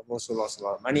also lost a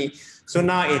lot of money. So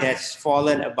now it has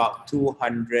fallen about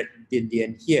 200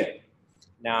 billion here.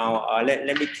 Now let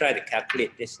me try to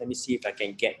calculate this. Let me see if I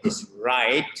can get this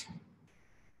right.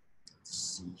 Let's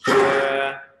see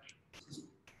here.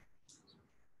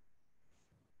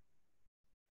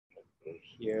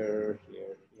 here.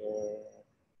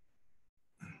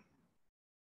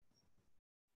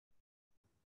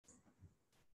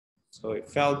 So it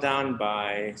fell down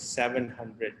by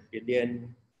 700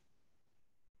 billion.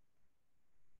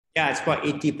 Yeah, it's about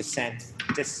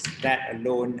 80%. Just that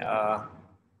alone,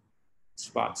 it's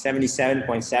about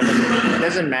 77.7. It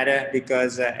doesn't matter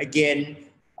because again,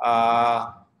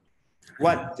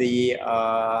 what the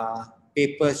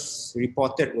papers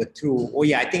reported were true. Oh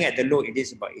yeah, I think at the low it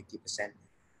is about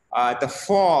 80%. The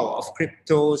fall of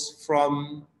cryptos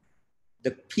from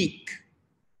the peak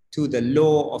to the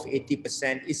low of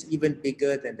 80% is even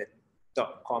bigger than the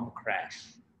 .com crash.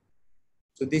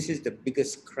 So this is the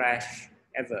biggest crash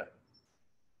ever.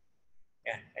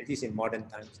 Yeah, at least in modern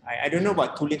times. I don't know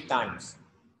about tulip times.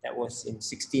 That was in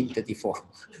 1634.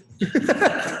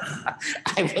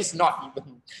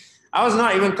 I was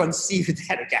not even conceived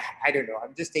that. Okay, I don't know.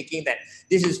 I'm just thinking that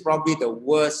this is probably the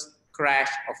worst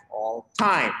crash of all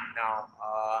time. Now,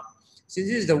 since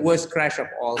this is the worst crash of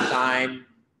all time,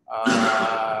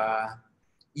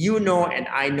 you know and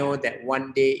I know that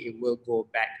one day it will go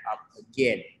back up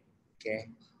again. Okay,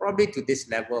 probably to this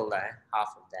level,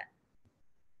 half of that.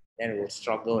 Then it will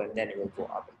struggle and then it will go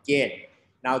up again.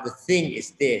 Now the thing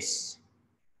is this,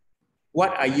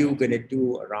 what are you gonna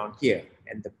do around here?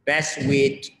 And the best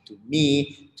way to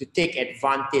me to take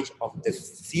advantage of the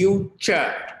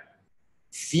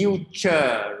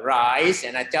future rise,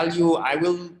 and I tell you, I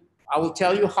will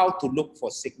tell you how to look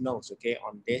for signals, okay,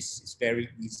 on this. It's very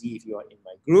easy if you are in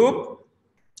my group.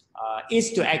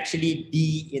 Is to actually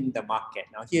be in the market.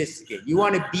 Now here's again, you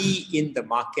want to be in the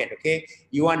market, okay?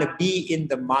 You want to be in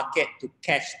the market to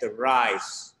catch the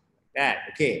rise. That,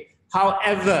 okay?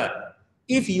 However,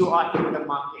 if you are in the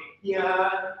market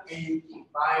here and you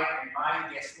keep buying and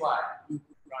buying, guess what? You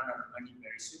could run out of money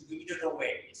very soon. You don't know where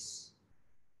it is.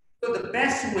 So the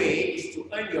best way is to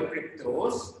earn your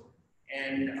cryptos,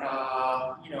 and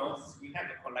you know, you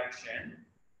have a collection.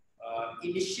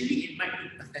 Initially, it might be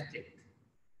pathetic.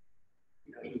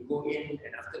 You know, you go in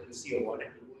and after you see a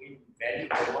wallet, you go in, value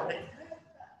the wallet.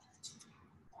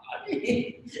 I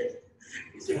mean,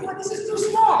 you say, oh, this is too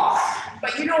small.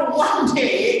 But you know, one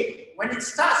day, when it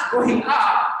starts going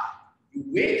up, you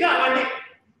wake up one day,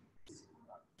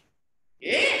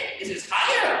 yeah, this is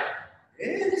higher.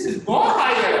 Yeah, this is more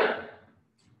higher.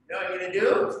 You know what you're going to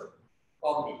do?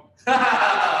 Call me.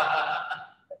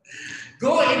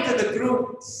 Go into the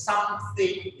group,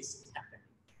 something is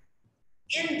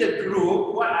in the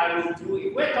group. What I will do,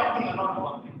 if we're talking a lot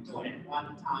about crypto at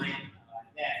one time,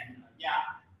 then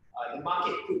the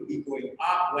market could be going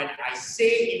up. When I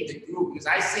say in the group, because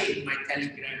I say in my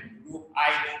Telegram group,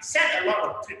 I send a lot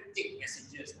of cryptic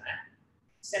messages.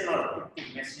 Send a lot of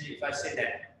cryptic messages. If I say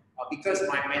that, because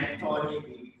my mentor,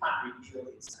 we can't reveal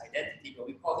his identity, but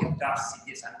we call him Darth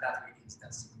Sidious. I'm not reading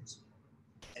Darth Sidious.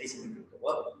 That is in the crypto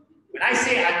world. When I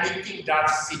say I'm meeting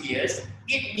Darth Sidious,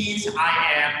 it means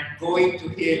I am going to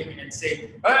him and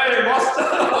saying, hey, Master,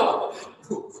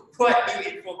 what new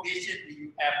information do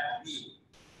you have for me?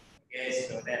 Okay,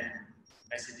 so then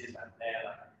messages are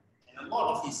there. And a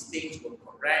lot of these things were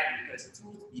correct because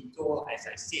truth be told, as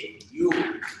I said to you,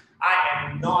 I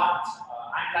am not,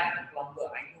 I'm like a plumber, I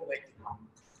know where to plumb.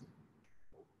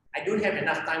 I don't have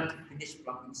enough time to finish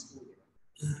plumbing school.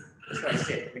 That's what I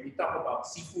said. When you talk about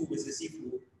seafood versus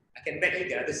seafood, I can bet you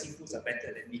the other seafoods are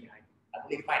better than me. I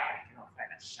only fight, I cannot fight,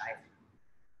 I'm shy.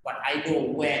 But I know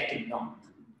where to knock.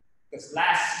 Because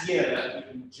last year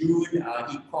in June,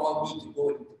 he called me to go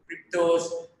into cryptos.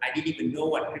 I didn't even know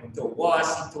what crypto was.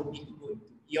 He told me to go into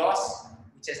EOS,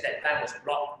 which at that time was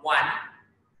block 1.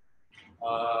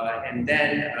 And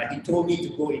then he told me to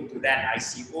go into that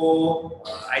ICO.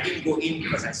 I didn't go in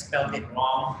because I spelled it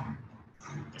wrong.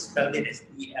 I spelled it as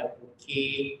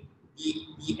DLOC1.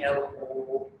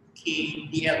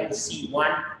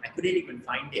 I couldn't even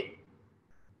find it.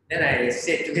 Then I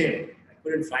said to him, I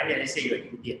couldn't find it. I said, you're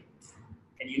an idiot.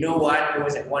 And you know what? It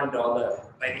was at $1.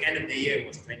 By the end of the year, it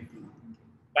was 20.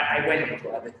 But I went into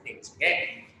other things,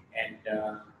 okay? And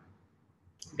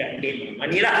got paid my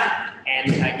money lah.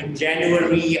 And in January,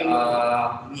 we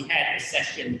had a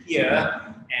session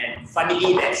here. And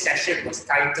funnily, that session was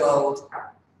titled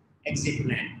Exit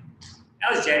Plan.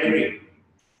 That was January.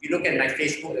 If you look at my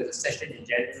Facebook, there's a session in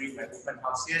January, my open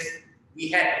houses. We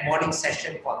had a morning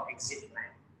session called Exit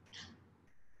Plan.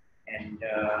 And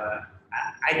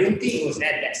I don't think it was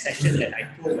at that session that I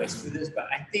told my students, but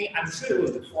I'm sure it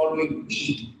was the following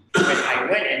week when I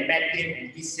went and met him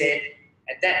and he said,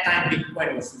 at that time,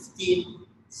 Bitcoin was 15,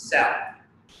 sell.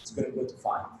 It's going to go to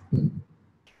 5.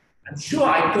 I'm sure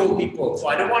I told people, so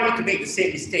I don't want you to make the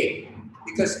same mistake.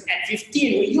 Because at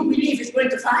 15, will you believe it's going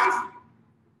to 5?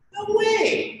 No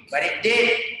way. But it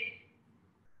did.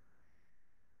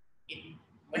 It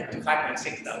went to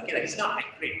 5.6 now. Okay, like it's not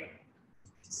like great, but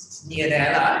it's near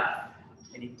there,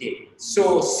 and it did.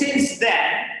 So since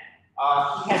then,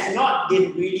 he has not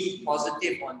been really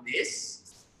positive on this.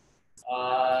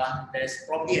 There's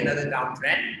probably another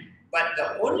downtrend. But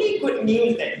the only good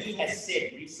news that he has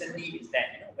said recently is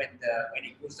that when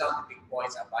it goes down, the big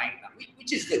boys are buying,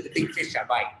 which is good. The big fish are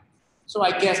buying. So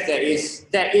I guess there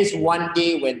is one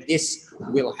day when this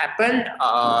will happen.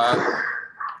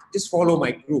 Just follow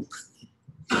my group.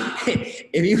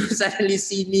 If you suddenly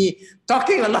see me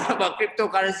talking a lot about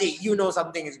cryptocurrency, you know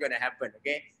something is going to happen.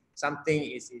 Okay, something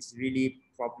is really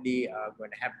probably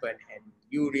going to happen, and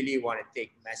you really want to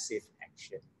take massive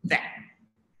action there.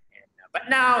 But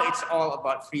now it's all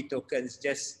about free tokens.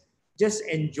 Just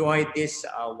enjoy this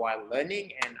while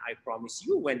learning, and I promise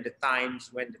you, when the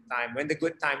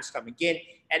good times come again,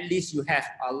 at least you have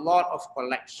a lot of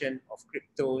collection of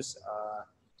cryptos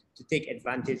to take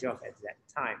advantage of at that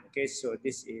time. Okay, so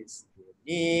this is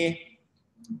the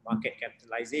market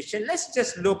capitalization. Let's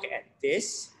just look at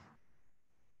this.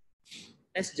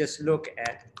 Let's just look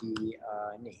at the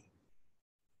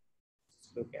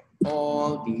look at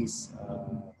all these,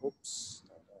 oops,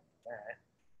 that.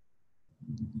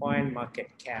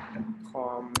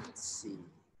 CoinMarketCap.com, let's see.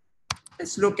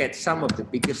 Let's look at some of the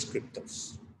biggest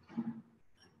cryptos.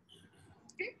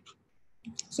 Okay.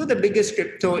 So the biggest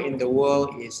crypto in the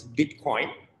world is Bitcoin.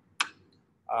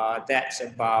 That's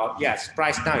about, its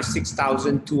price now is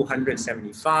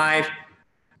 6,275.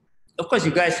 Of course,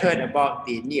 you guys heard about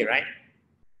the NIR, right?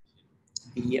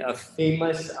 The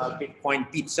famous Bitcoin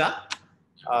pizza.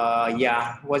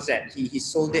 What's that? He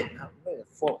sold it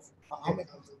for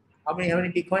how many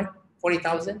Bitcoin?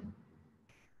 40,000?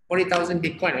 40,000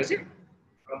 Bitcoin, was it?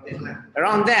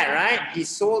 Around that, right? He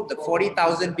sold the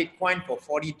 40,000 Bitcoin for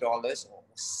 $40 or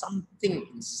something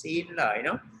insane, you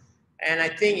know? And I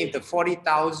think if the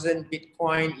 40,000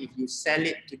 Bitcoin, if you sell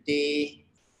it today,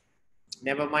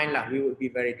 never mind lah, we would be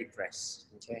very depressed,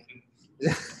 okay?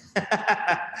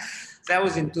 So that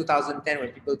was in 2010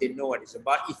 when people didn't know what it's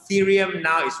about. Ethereum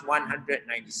now is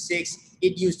 196.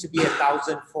 It used to be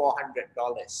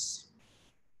 $1,400.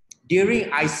 During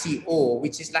ICO,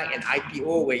 which is like an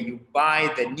IPO where you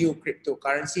buy the new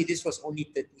cryptocurrency, this was only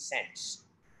 30 cents.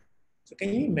 So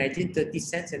can you imagine 30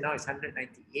 cents and now it's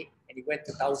 198 and it went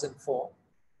to 1,004?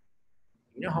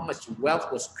 You know how much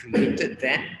wealth was created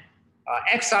then?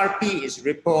 XRP is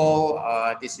Ripple.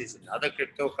 This is another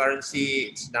cryptocurrency.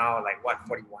 It's now like what,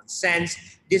 41 cents.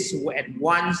 This at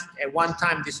one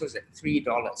time this was at $3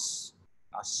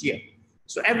 last year.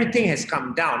 So everything has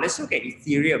come down. Let's look at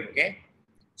Ethereum, okay?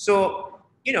 So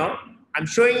you know, I'm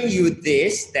showing you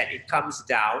this that it comes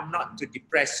down, not to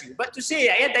depress you, but to say,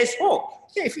 yeah, there's hope.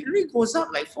 Yeah, if it really goes up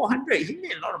like 400, he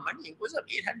made a lot of money. It goes up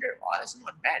 800. Oh, that's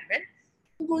not bad, man.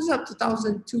 It goes up to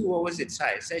 1,002. What was its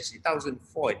size? It's actually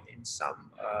 1,004 in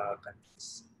some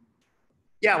countries.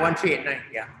 Yeah, 1,389.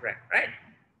 Yeah, right.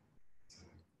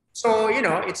 So you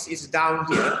know, it's down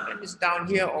here, and it's down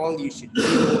here. All you should do,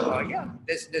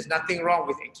 there's nothing wrong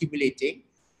with accumulating.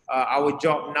 Our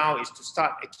job now is to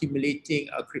start accumulating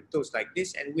cryptos like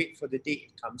this and wait for the day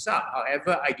it comes up.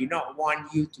 However, I do not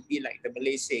want you to be like the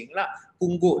Malay saying lah,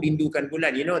 pungguk rindukan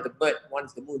bulan. You know, the bird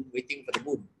wants the moon, waiting for the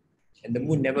moon, and the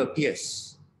moon never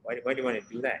appears. Why do you want to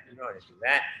do that? You don't want to do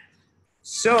that.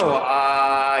 So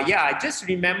just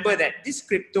remember that these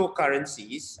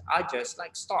cryptocurrencies are just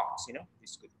like stocks. You know,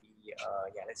 this could be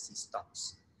let's see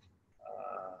stocks.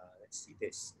 Let's see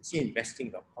this. Let's see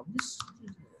investing.com.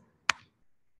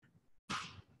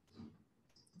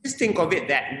 Just think of it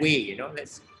that way, you know.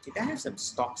 Did I have some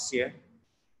stocks here?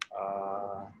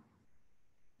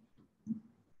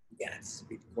 Yes,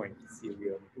 Bitcoin,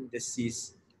 Ethereum,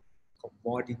 indices,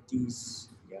 commodities,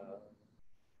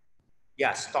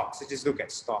 stocks. Let's just look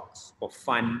at stocks for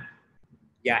fun.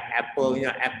 Yeah, Apple, you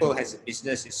know, Apple has a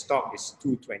business, its stock is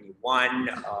 221.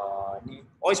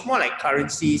 Or it's more like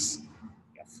currencies,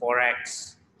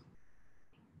 Forex.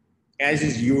 This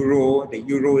is Euro, the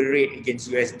Euro rate against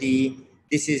USD.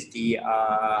 This is the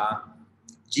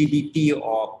GBP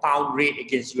or pound rate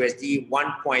against USD,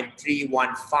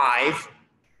 1.315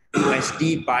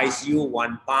 USD buys you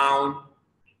 1 pound.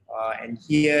 And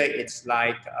here it's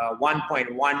like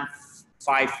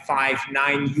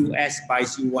 1.1559 US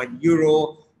buys you 1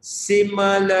 euro.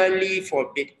 Similarly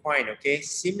for Bitcoin, okay?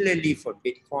 Similarly for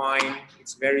Bitcoin,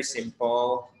 it's very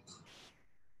simple.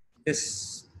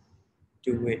 Just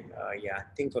do it,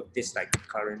 think of this like a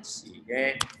currency,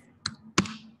 okay?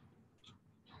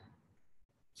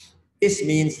 This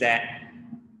means that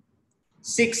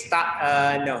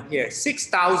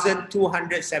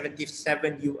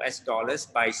 $6,277 US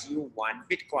buys you one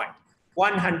Bitcoin.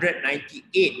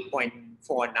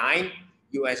 198.49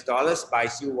 US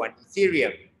buys you one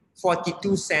Ethereum.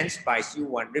 42 cents buys you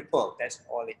one Ripple. That's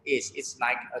all it is. It's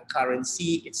like a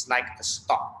currency. It's like a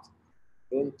stock.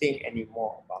 Don't think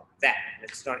anymore about that.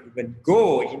 Let's not even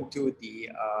go into the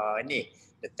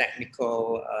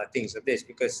technical things of this,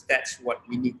 because that's what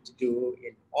we need to do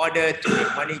in order to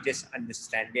make money. Just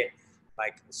understand it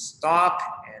like a stock.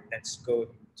 And let's go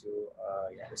into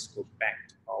let's go back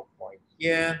to our point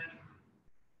here,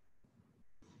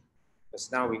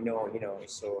 because now we know,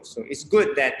 so it's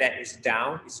good that that is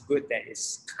down. It's good that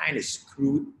it's kind of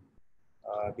screwed,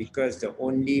 because the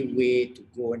only way to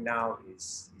go now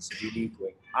is really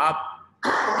going up.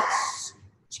 Let's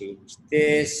change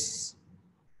this.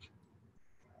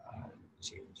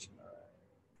 Change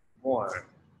more.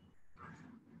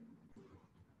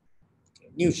 Okay,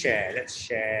 new share. Let's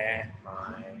share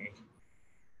my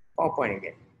PowerPoint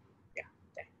again. Yeah,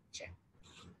 there, share.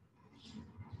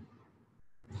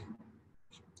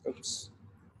 Oops.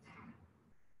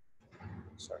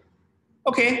 Sorry.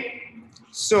 Okay.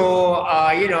 So,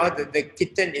 the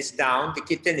kitten is down, the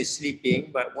kitten is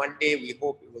sleeping, but one day we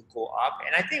hope it will go up.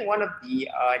 And I think one of the,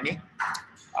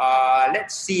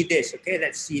 let's see this, okay?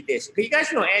 Let's see this. Okay, you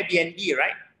guys know Airbnb,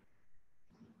 right?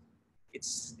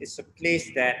 It's a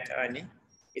place that,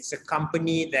 it's a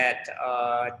company that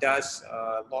does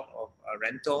a lot of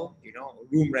rental,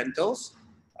 room rentals.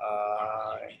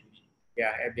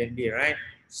 Yeah, Airbnb, right?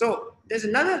 So there's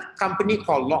another company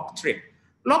called LockTrip.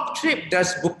 LockTrip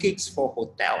does bookings for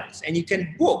hotels, and you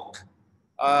can book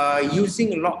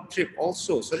using LockTrip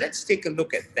also. So let's take a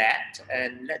look at that,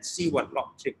 and let's see what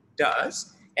LockTrip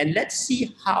does, and let's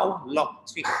see how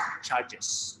LockTrip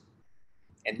charges.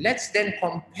 And let's then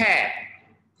compare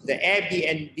the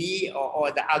Airbnb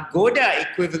or the Agoda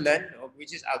equivalent,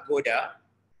 which is Agoda,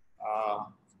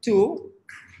 to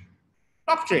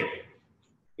LockTrip.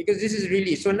 Because this is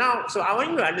really, so I want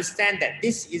you to understand that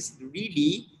this is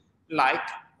really like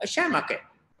a share market.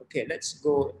 Okay, let's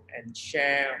go and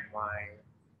share my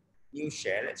new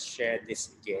share. Let's share this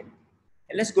again.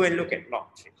 And let's go and look at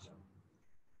LockTrip.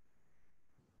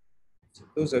 So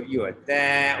those of you are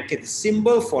there. Okay, the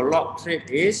symbol for LockTrip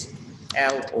is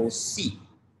LOC.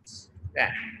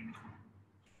 That.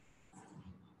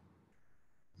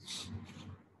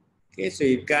 Okay, so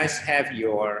you guys have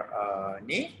your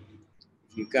name.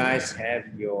 You guys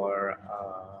have your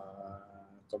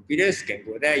computers can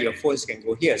go there, your phones can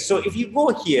go here. So if you go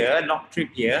here,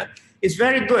 LockTrip here, it's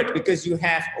very good because you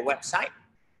have a website,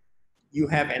 you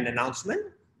have an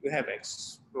announcement, you have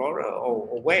Explorer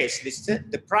or where it's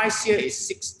listed. The price here is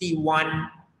 61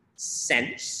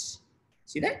 cents.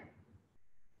 See that?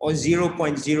 Or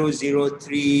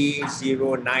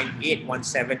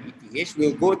 0.00309817 ETH.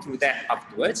 We'll go through that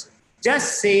afterwards.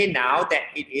 Just say now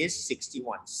that it is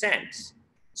 61 cents.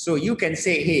 So you can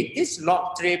say, hey, this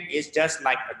LockTrip is just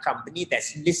like a company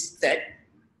that's listed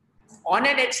on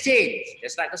an exchange,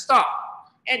 just like a stock,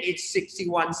 and it's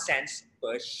 61 cents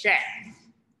per share.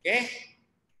 Okay?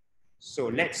 So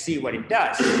let's see what it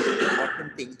does. The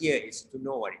important thing here is to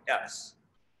know what it does.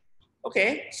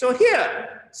 Okay, so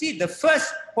here, see the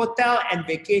first hotel and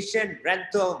vacation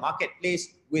rental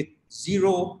marketplace with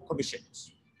 0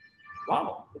 commissions.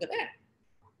 Wow, look at that.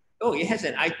 Oh, it has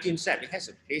an iTunes app, it has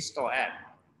a Play Store app.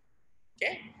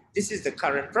 Okay, this is the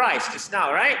current price just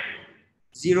now, right?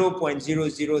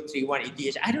 0.0031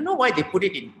 ETH. I don't know why they put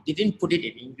it in. They didn't put it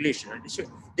in English. They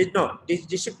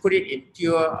should put it in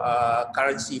pure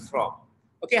currency from.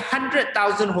 Okay,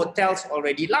 100,000 hotels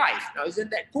already live. Now,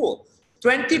 isn't that cool?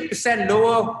 20%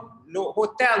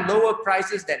 lower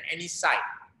prices than any site.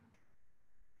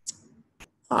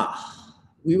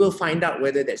 We will find out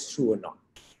whether that's true or not.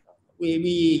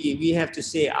 We have to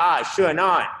say, sure or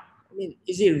not. I mean,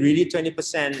 is it really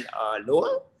 20%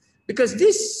 lower? Because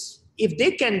this, if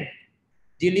they can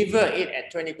deliver it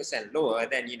at 20% lower,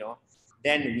 then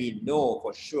then we know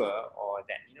for sure, or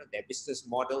that their business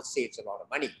model saves a lot of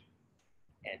money.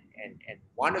 And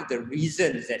one of the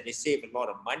reasons that they save a lot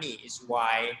of money is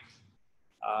why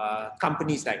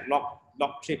companies like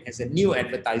LockTrip has a new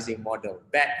advertising model.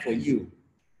 Bad for you.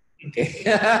 Okay.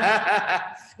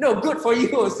 No, good for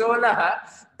you also lah.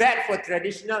 Bad for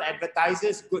traditional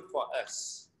advertisers, good for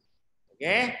us.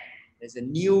 Okay. There's a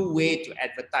new way to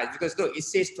advertise because look, it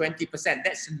says 20%.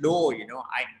 That's low,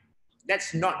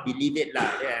 let's not believe it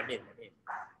lah. Yeah, I mean,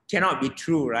 cannot be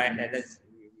true, right?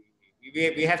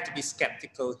 We have to be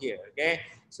skeptical here. Okay.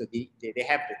 So they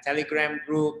have the Telegram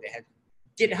group. They have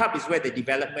GitHub is where the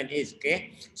development is,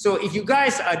 okay? So if you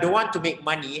guys don't want to make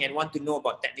money and want to know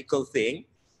about technical thing,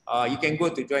 you can go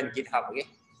to join GitHub, okay?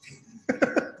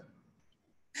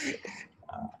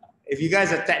 If you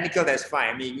guys are technical, that's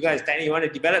fine. I mean, you guys you want to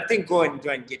develop things, go and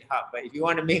join GitHub. But if you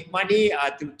want to make money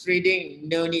through trading,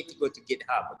 no need to go to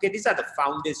GitHub. Okay, these are the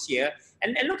founders here.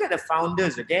 And look at the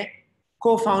founders, okay?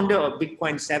 Co-founder of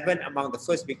Bitcoin 7 among the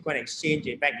first Bitcoin exchange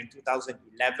back in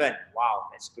 2011. Wow,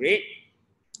 that's great.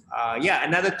 Yeah,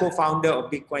 another co-founder of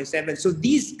Bitcoin 7. So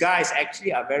these guys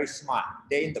actually are very smart.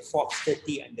 They're in the Forbes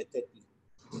 30 under 30.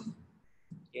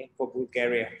 Okay, for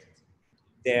Bulgaria.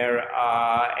 Their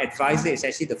advisor is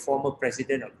actually the former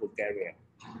president of Bulgaria.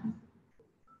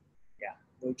 Yeah,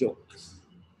 no joke.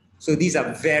 So these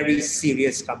are very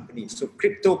serious companies. So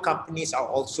crypto companies are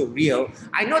also real.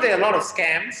 I know there are a lot of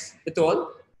scams,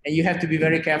 betul, and you have to be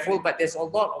very careful, but there's a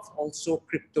lot of also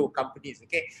crypto companies,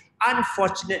 okay?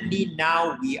 Unfortunately,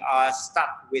 now we are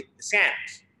stuck with the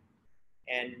scams.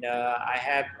 And I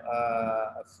have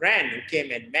a friend who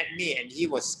came and met me and he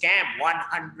was scammed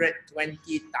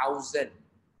 $120,000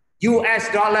 US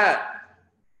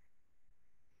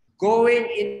going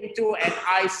into an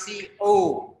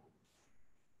ICO.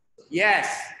 Yes,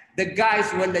 the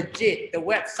guys were legit. The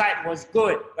website was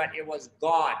good, but it was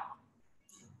gone.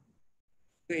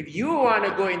 So if you want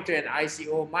to go into an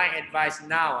ICO, my advice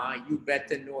now, you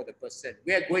better know the person.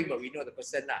 We are going, but we know the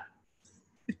person now.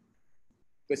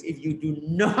 Because if you do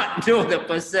not know the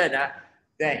person,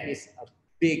 there is a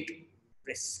big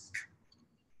risk.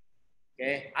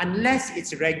 Okay? Unless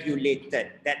it's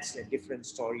regulated, that's a different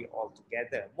story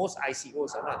altogether. Most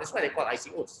ICOs are not. That's why they call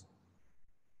ICOs.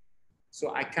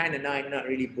 So I kind of I'm not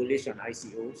really bullish on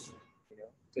ICOs, you know,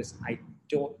 because I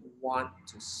don't want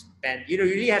to spend. You know,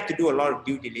 you really have to do a lot of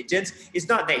due diligence. It's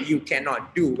not that you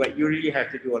cannot do, but you really have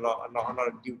to do a lot of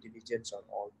due diligence on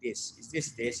all this. Is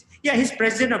this? Yeah, he's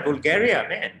president of Bulgaria,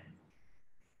 man.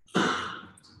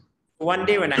 One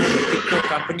day when I have a crypto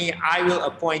company, I will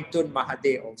appoint Tun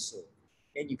Mahathir also.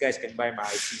 Then you guys can buy my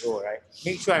ICO, right?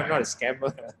 Make sure I'm not a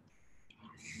scammer.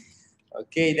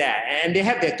 Okay, there. And they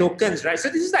have their tokens, right? So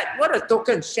this is like, what are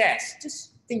tokens? Shares.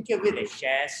 Just think of it as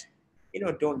shares. You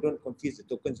know, don't confuse the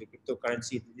tokens with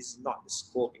cryptocurrency. This is not the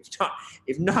scope.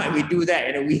 If not, we do that.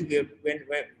 You know,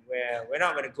 we're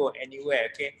not going to go anywhere.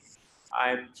 Okay,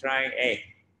 I'm trying. Hey,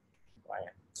 why?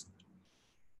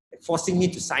 They're forcing me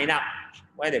to sign up.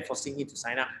 Why are they forcing me to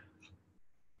sign up?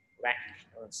 Right,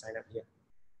 I want to sign up here.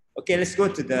 Okay, let's go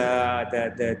to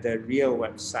the real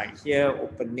website here.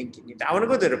 Open link. I want to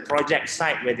go to the project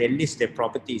site where they list their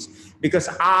properties because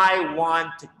I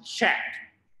want to check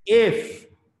if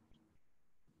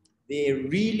they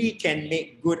really can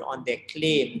make good on their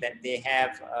claim that they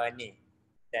have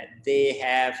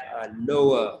a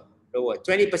lower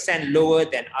 20% lower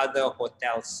than other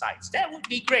hotel sites. That would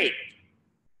be great.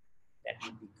 That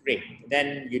would be great.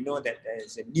 Then you know that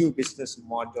there's a new business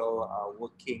model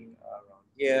working around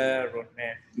here.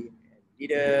 Roadmap, team, and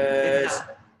leaders.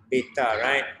 Beta,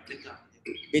 right?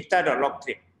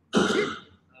 Beta.locktrade.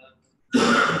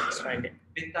 Let's find it.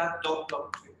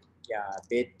 Beta.locktrade. Yeah,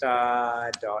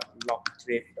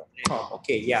 beta.locktrade.com.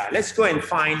 Okay, yeah, let's go and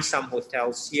find some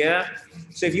hotels here.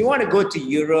 So if you want to go to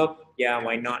Europe, yeah,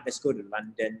 why not? Let's go to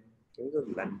London. Can we go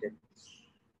to London?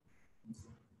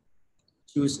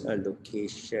 Choose a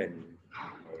location.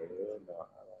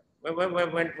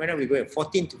 When are we going?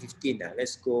 14 to 15.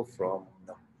 Let's go from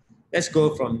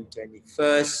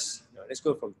 21st. No, let's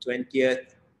go from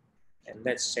 20th. And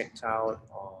let's check out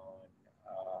on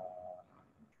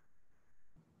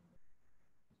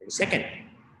 22nd.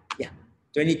 Yeah,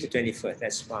 20 to 21st.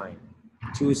 That's fine.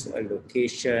 Choose a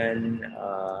location.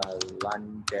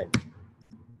 London.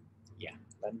 Yeah,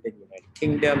 London, United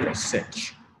Kingdom. Let's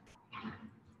search.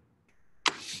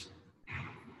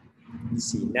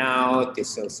 See now,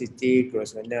 Thistle City,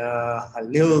 Grosvenor,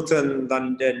 Hilton,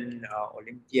 London,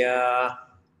 Olympia,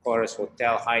 Chorus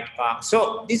Hotel, Hyde Park.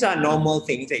 So these are normal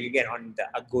things that you get on the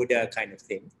Agoda kind of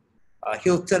thing.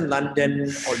 Hilton,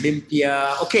 London,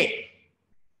 Olympia. Okay.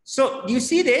 So do you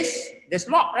see this? There's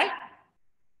LOC, right?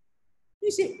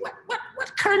 You see,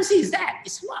 what currency is that?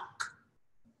 It's LOC.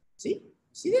 See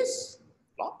this?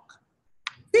 LOC.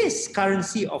 This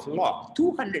currency of LOC,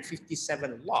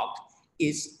 257 LOC,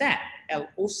 is that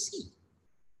LOC.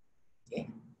 Okay.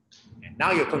 And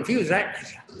now you're confused, right?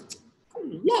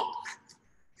 LOC.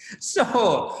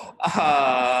 So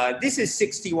this is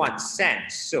 61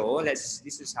 cents. So this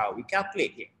is how we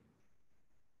calculate here.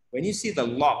 When you see the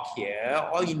LOC here,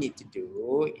 all you need to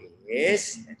do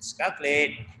is, let's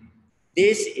calculate.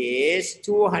 This is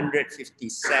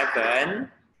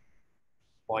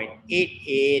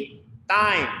 257.88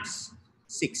 times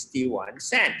 61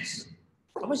 cents.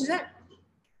 How much is that?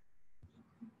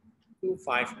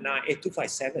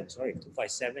 257, sorry,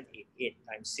 257.88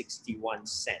 times 61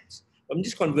 cents. I'm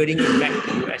just converting it back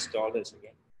to US dollars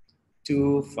again.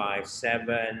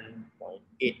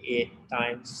 257.88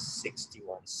 times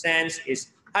 61 cents is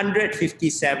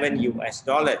 157 US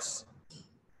dollars.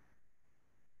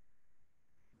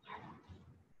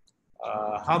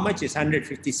 How much is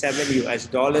 157 US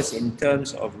dollars in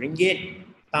terms of ringgit?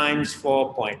 Times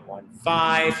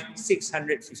 4.15,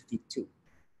 652.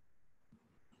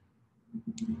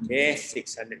 Okay,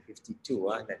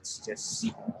 652. That's just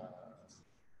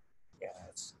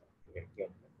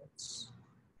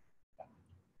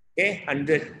okay,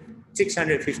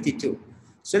 652.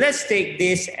 So let's take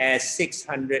this as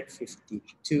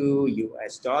 652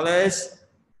 US dollars,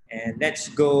 and let's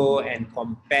go and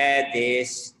compare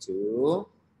this to.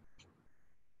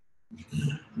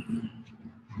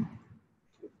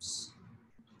 Oops.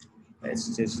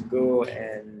 Let's just go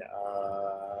and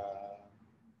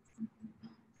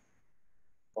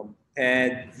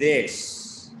compare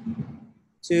this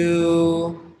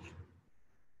to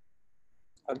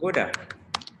Agoda.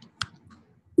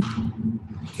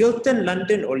 Hilton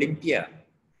London Olympia.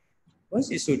 Why is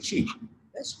it so cheap?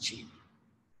 That's cheap.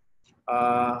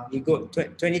 We go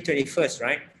 2021st,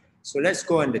 right? So let's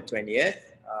go on the 20th.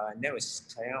 And that was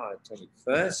trying out on the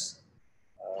 21st.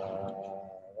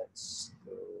 Let's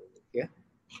go here.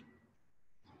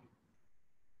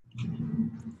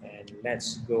 And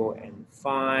let's go and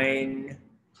find,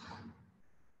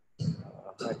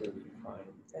 how do we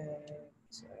find that?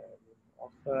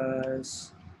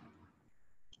 Offers.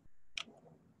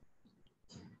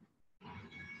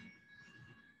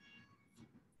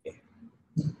 Okay.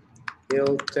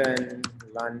 Hilton,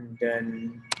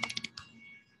 London,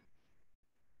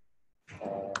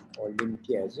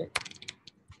 Olympia, is it?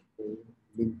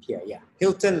 Olympia, yeah.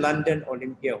 Hilton, London,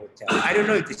 Olympia Hotel. I don't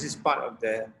know if this is part of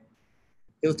the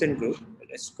Hilton group, but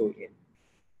let's go in.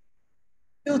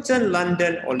 Hilton,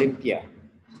 London, Olympia.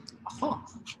 Aha.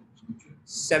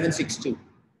 762.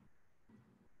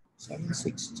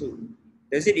 762.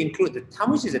 Does it include the, how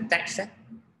much is the tax then?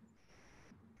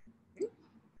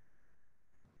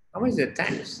 How much is the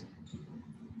tax?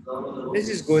 Let's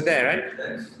just go there, right?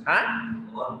 Huh?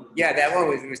 Yeah, that one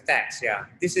was with tax, yeah.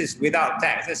 This is without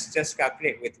tax. Let's just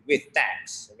calculate with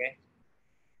tax, okay?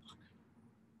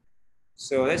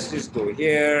 So let's just go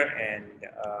here and,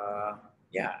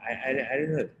 yeah, I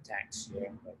don't know the tax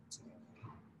here, but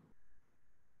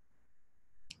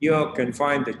you can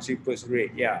find the cheapest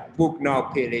rate. Yeah, book now,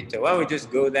 pay later. Why don't we just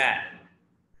go there?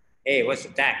 Hey, what's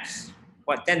the tax?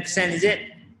 What, 10% is it?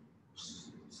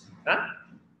 Huh?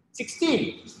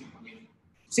 16.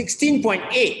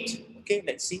 16.8. Okay,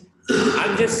 let's see.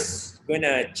 I'm just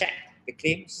gonna check the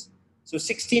claims. So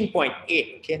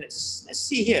 16.8. Okay, let's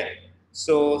see here.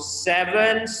 So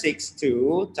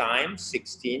 762 times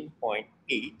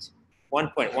 16.8,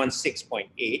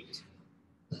 1.16.8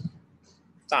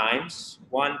 times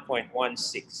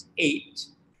 1.168.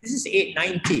 This is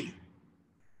 890.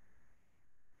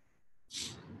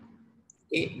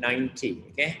 890,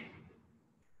 okay?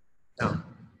 Now,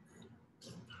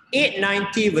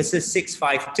 890 versus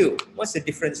 652. What's the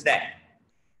difference there?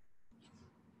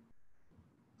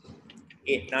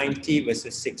 890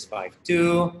 versus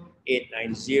 652.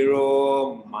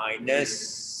 890 minus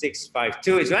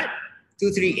 652 is what?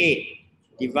 238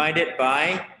 divided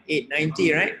by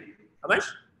 890, right? How much?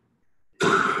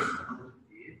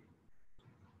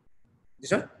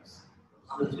 This one?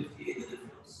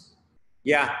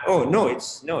 Yeah. Oh no,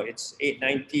 it's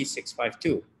 890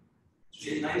 652.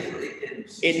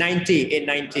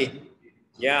 890.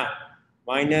 Yeah.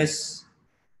 Minus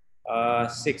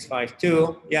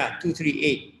 652. Yeah,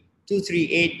 238.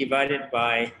 238 divided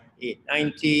by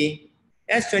 890.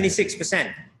 That's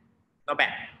 26%. Not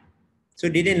bad. So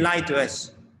they didn't lie to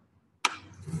us.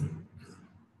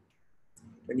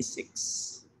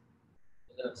 26.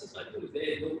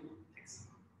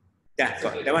 Yeah,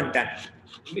 got that one done.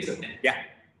 Yeah,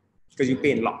 because you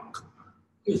pay in lock.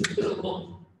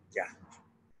 Yeah.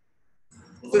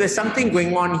 So there's something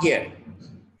going on here.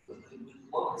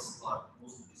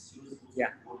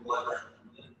 Yeah.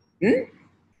 Hmm?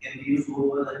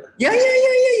 Yeah,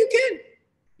 you can.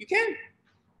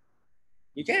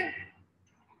 You can.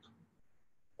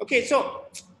 Okay, so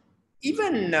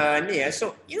even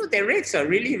so their rates are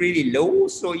really, really low.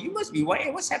 So you must be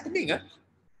wondering what's happening. Huh?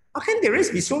 How can the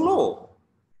rates be so low?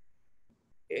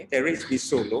 Okay, the rates be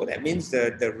so low. That means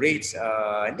the rates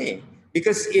are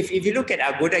because if you look at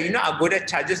Agoda, Agoda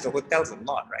charges the hotels a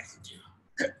lot, right?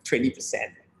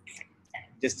 20%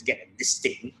 just to get a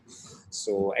listing.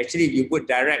 So actually, if you put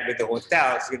direct with the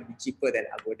hotel, it's going to be cheaper than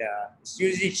Agoda. It's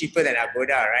usually cheaper than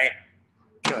Agoda, right?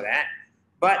 You know that.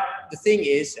 But the thing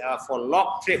is, for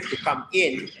LogTrip to come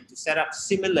in and to set up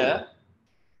similar,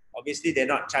 obviously they're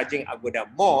not charging Agoda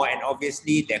more, and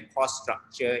obviously their cost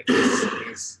structure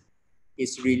is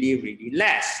really, really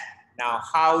less. Now,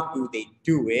 how do they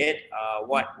do it?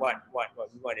 What we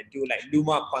want to do, like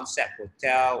Luma Concept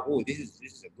Hotel. Oh, this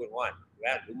is a good one. We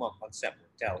have Luma Concept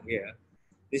Hotel here.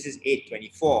 This is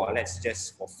 824. Let's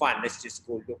just, for fun, let's just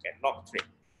go look at LogTrip.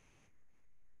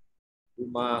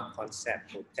 Luma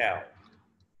Concept Hotel.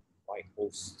 White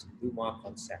host, Luma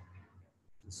Concept.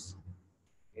 It's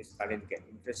starting to get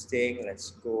interesting.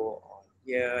 Let's go on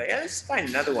here. Yeah, let's find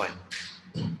another one.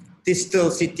 Tistel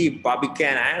City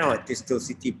Barbican. I don't know what Tistel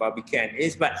City Barbican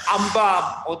is, but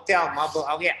Amba Hotel Marble.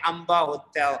 Okay, Amba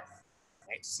Hotel,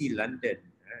 Moxie London.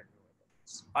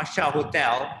 Pasha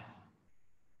Hotel,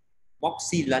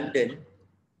 Moxie London.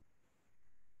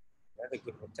 Another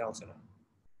good hotels,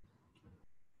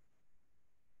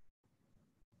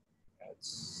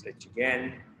 Let's search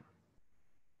again.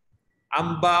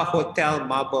 Amba Hotel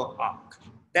Marble Arc.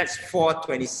 That's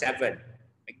 427.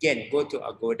 Again, go to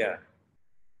Agoda.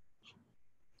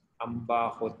 Amba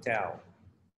Hotel.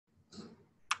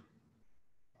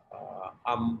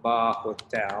 Amba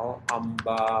Hotel.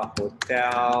 Amba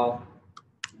Hotel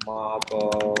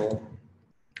Marble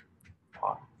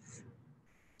Arc.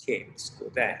 Okay, let's go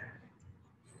there.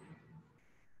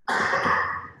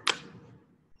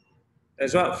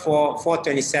 That's what,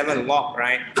 427 lock,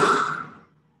 right?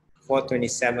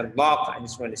 427 lock. I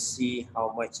just want to see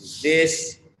how much is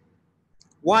this.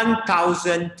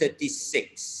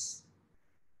 1,036.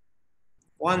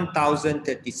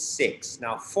 1,036.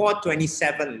 Now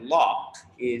 427 lock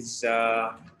is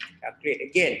calculate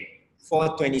again.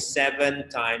 427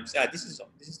 times. This is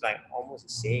like almost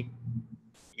the same.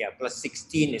 Yeah, plus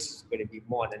 16 is going to be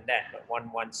more than that. But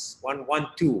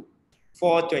 112.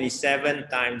 427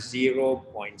 times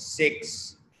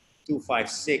 0.6.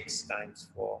 256 times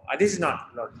 4. This is not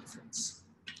a lot of difference.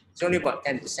 It's only about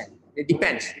 10%. It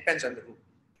depends on the room.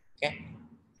 Okay.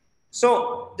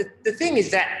 So the thing is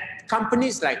that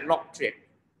companies like LogTrip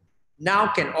now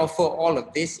can offer all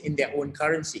of this in their own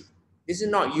currency. This is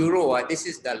not euro. This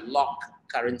is the Log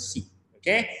currency.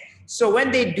 Okay. So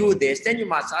when they do this, then you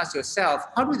must ask yourself,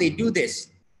 how do they do this?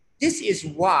 This is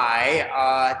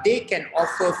why they can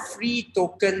offer free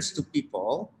tokens to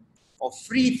people, or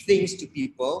free things to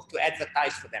people to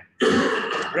advertise for them.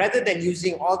 Rather than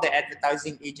using all the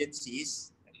advertising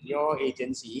agencies, like your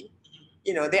agency,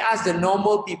 they ask the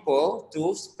normal people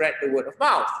to spread the word of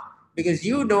mouth. Because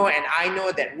you know and I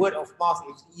know that word of mouth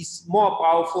is more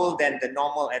powerful than the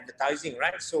normal advertising,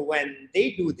 right? So when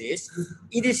they do this,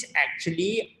 it is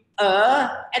actually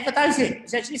advertising.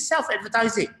 It's actually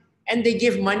self-advertising. And they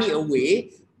give money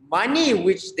away, money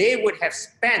which they would have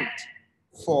spent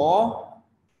for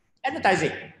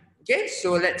advertising. Okay,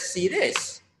 so let's see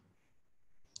this.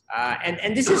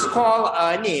 And this is called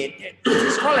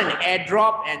it's called an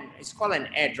airdrop, and it's called an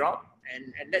airdrop.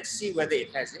 And let's see whether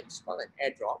it has it. It's called an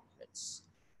airdrop. Let's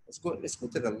go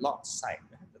to the log site.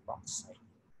 The log site.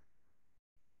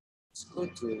 Let's go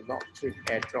to LogTrip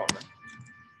airdrop.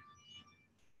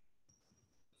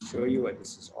 Show you what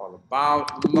this is all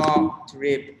about.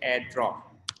 LogTrip airdrop.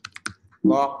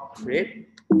 LogTrip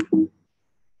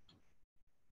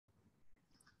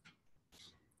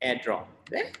airdrop.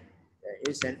 There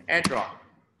is an airdrop.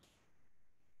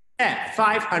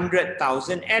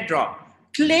 500,000 airdrop.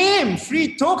 Claim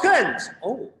free tokens.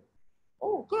 Oh,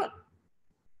 good.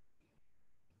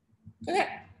 Okay.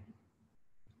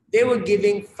 They were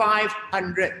giving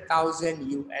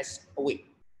 500,000 US away.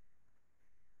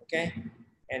 Okay.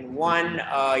 And one,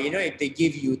 if they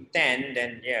give you 10,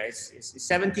 then yeah, it's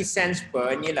 70 cents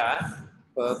per nila.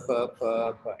 Per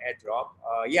airdrop.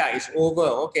 Yeah, it's over.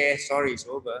 Okay, sorry, it's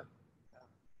over.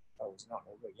 Oh, it's not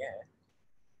over yet.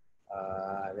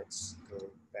 Let's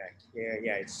go back here.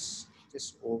 Yeah, it's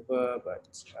just over, but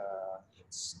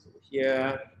let's go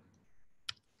here.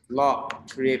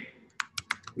 LogTrip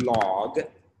log.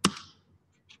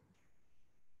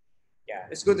 Yeah,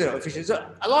 let's go to the official.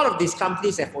 So a lot of these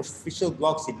companies have official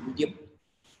blogs in Medium.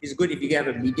 It's good if you have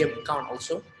a Medium account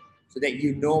also, so that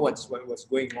you know what's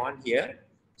going on here.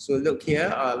 So look here,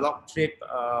 LogTrip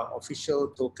official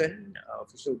token,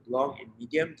 official blog in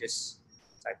Medium. Just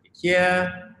type it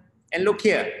here. And look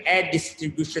here, ad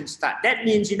distribution start. That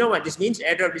means, you know what this means?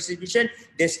 Airdrop distribution,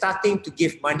 they're starting to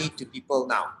give money to people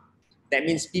now. That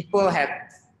means people have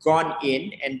gone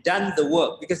in and done the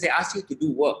work because they ask you to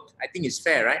do work. I think it's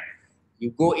fair, right? You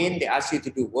go in, they ask you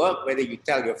to do work, whether you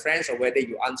tell your friends or whether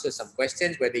you answer some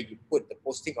questions, whether you put the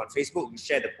posting on Facebook, you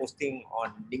share the posting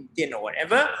on LinkedIn or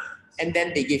whatever, and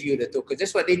then they give you the token.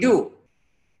 That's what they do.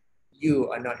 You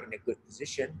are not in a good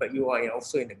position, but you are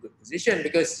also in a good position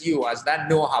because you, Azlan,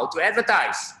 know how to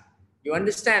advertise. You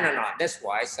understand or not? That's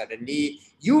why suddenly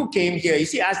you came here. You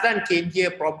see, Azlan came here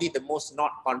probably the most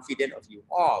not confident of you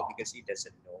all because he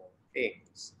doesn't know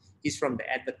things. He's from the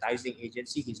advertising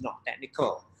agency. He's not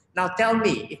technical. Now tell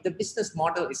me, if the business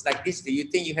model is like this, do you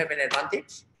think you have an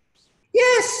advantage?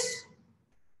 Yes.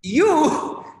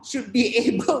 You should be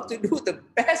able to do the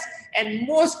best and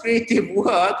most creative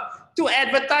work to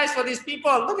advertise for these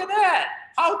people. Look at that.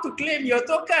 How to claim your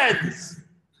tokens.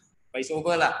 But it's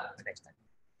over lah. Next time.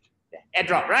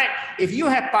 AirDrop, right? If you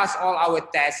have passed all our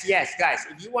tests, yes, guys,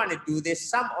 if you want to do this,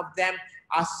 some of them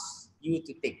ask you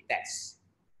to take tests.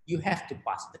 You have to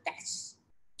pass the tests.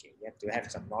 Okay, you have to have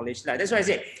some knowledge. That's why I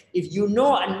said, if you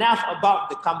know enough about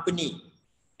the company,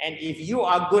 and if you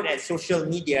are good at social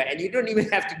media, and you don't even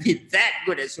have to be that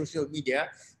good at social media,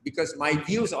 because my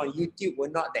views on YouTube were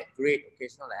not that great. Okay,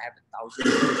 it's not like I have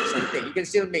 1,000 views or something. You can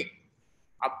still make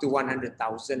up to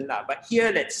 100,000 lah. But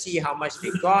here, let's see how much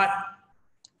they got.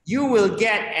 You will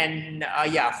get an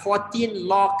 14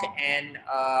 lock and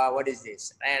what is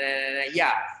this? And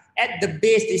yeah, at the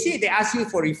base, they say they ask you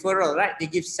for referral, right? They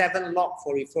give 7 lock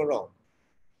for referral,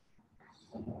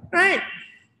 right?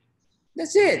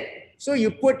 That's it. So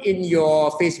you put in your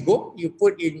Facebook, you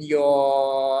put in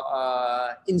your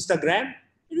Instagram,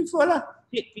 referral,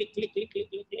 click,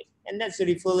 and that's the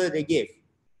referral they give.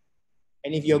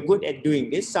 And if you're good at doing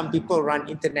this, some people run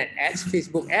internet ads,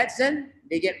 Facebook ads, and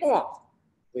they get more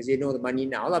because they know the money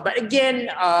now. But again,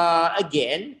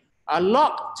 a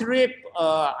lock trip,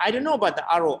 I don't know about the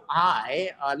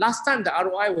ROI. Last time the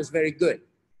ROI was very good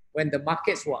when the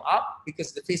markets were up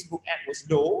because the Facebook ad was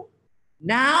low.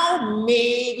 Now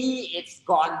maybe it's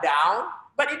gone down,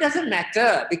 but it doesn't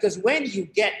matter because when you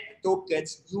get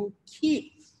tokens, you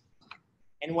keep.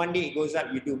 And one day it goes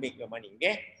up, you do make your money,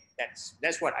 okay?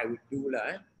 That's what I would do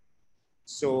lah.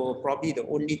 So probably the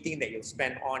only thing that you'll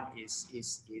spend on is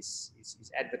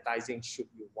advertising should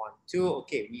you want to.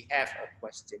 Okay, we have a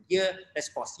question here. Let's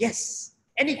pause. Yes.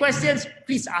 Any questions?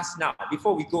 Please ask now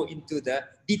before we go into the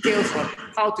details on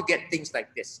how to get things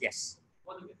like this. Yes.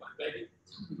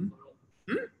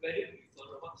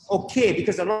 Okay,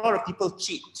 because a lot of people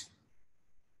cheat.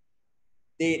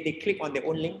 They click on their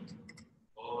own link.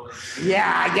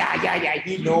 Yeah.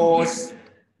 He knows.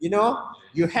 You know,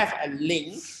 you have a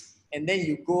link, and then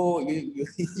you go, you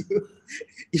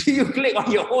click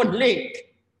on your own link.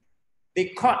 They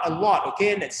caught a lot.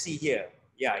 Okay, let's see here.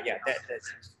 Yeah. That's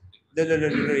no.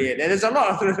 Yeah, there's a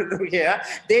lot of here.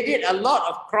 They did a lot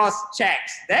of cross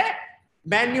checks. There,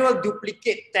 manual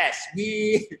duplicate tests.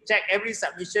 We check every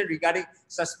submission regarding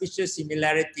suspicious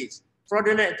similarities.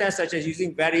 Fraudulent attempts such as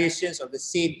using variations of the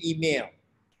same email.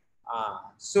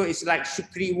 So it's like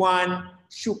Shukri one,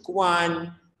 Shuk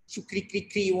one,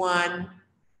 Shukri one.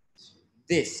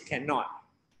 This cannot.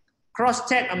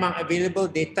 Cross-check among available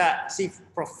data, see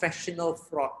professional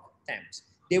fraud attempts.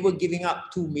 They were giving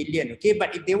up 2 million, okay?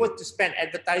 But if they were to spend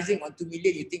advertising on 2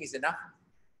 million, you think it's enough?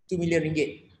 2 million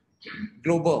ringgit.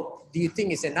 Global. Do you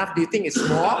think it's enough? Do you think it's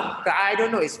small? I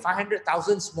don't know. Is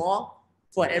 500,000 small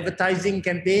for an advertising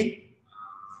campaign?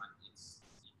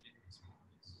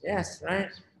 Yes, right?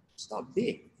 It's not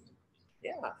big.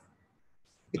 Yeah.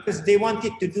 Because they want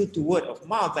it to do to word of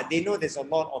mouth, but they know there's a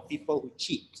lot of people who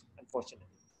cheat, unfortunately.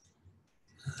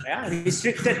 Yeah.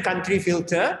 Restricted country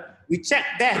filter. We check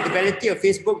there the validity of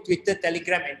Facebook, Twitter,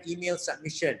 Telegram, and email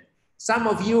submission. Some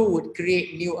of you would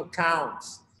create new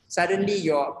accounts. Suddenly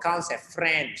your accounts have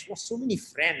friends. Oh, so many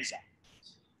friends.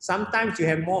 Sometimes you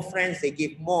have more friends, they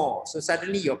give more. So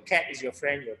suddenly your cat is your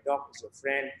friend, your dog is your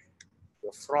friend,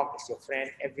 your frog is your friend,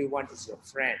 everyone is your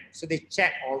friend. So they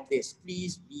check all this.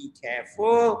 Please be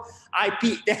careful.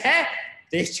 IP there,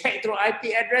 they check through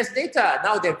IP address data.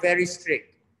 Now they're very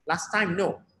strict. Last time,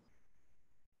 no.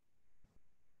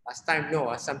 Last time,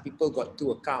 no. Some people got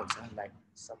 2 accounts. Like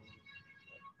some.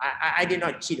 I did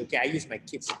not cheat, okay? I used my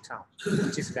kid's account,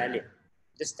 which is valid.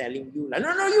 Just telling you. Like,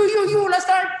 no, you last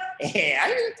time. Hey,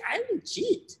 I didn't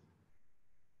cheat.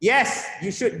 Yes,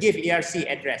 you should give ERC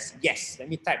address. Yes, let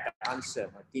me type the answer.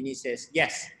 Martini says,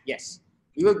 yes.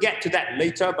 We will get to that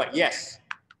later, but yes.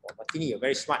 Oh, Martini, you're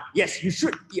very smart. Yes, you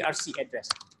should ERC address.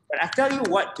 But I tell you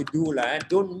what to do.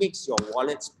 Don't mix your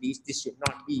wallets, please. This should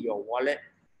not be your wallet.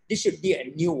 This should be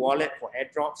a new wallet for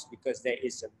airdrops because there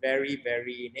is a very,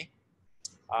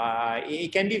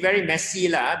 it can be very messy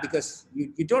because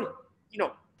you don't,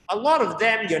 a lot of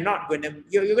them you're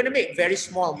going to make very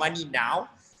small money now.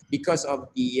 because of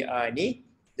the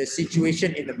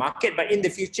situation in the market. But in the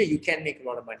future, you can make a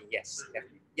lot of money. Yes.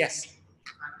 Yes.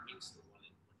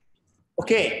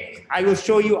 Okay, I will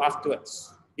show you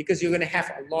afterwards because you're going to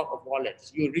have a lot of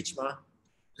wallets. You're rich, ma.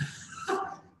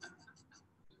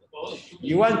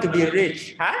 You want to be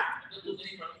rich, huh?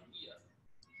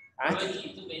 Huh?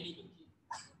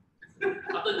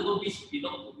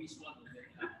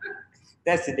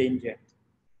 That's the danger.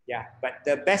 Yeah, but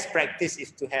the best practice is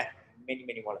to have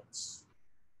many wallets.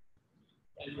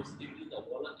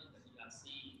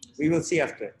 We will see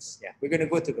afterwards. Yeah, we're going to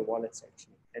go to the wallets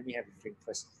actually. Let me have a drink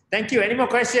first. Thank you. Any more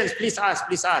questions? Please ask.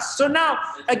 Please ask. So now,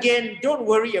 again, don't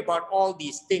worry about all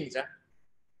these things.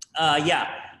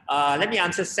 Let me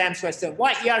answer Sam's question.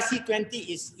 Why ERC20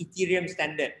 is Ethereum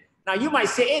standard? Now, you might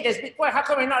say, hey, there's Bitcoin. How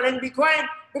come we're not learning Bitcoin?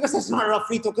 Because there's not a lot of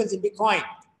free tokens in Bitcoin.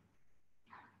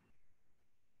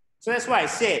 So that's why I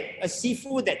said a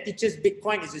seafood that teaches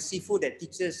Bitcoin is a seafood that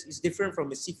is different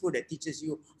from a seafood that teaches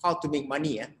you how to make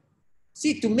money. Eh?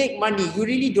 See, to make money, you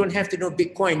really don't have to know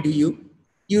Bitcoin, do you?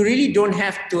 You really don't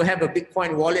have to have a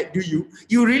Bitcoin wallet, do you?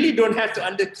 You really don't have to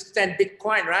understand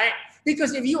Bitcoin, right?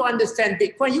 Because if you understand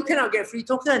Bitcoin, you cannot get free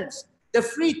tokens. The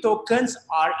free tokens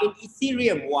are in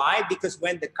Ethereum. Why? Because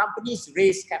when the companies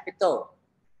raise capital,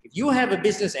 if you have a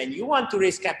business and you want to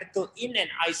raise capital in an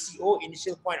ICO,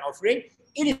 initial coin offering,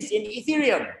 it is in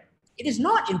Ethereum. It is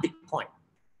not in Bitcoin.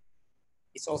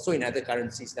 It's also in other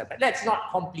currencies, but let's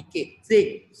not complicate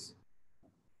things.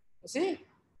 You see?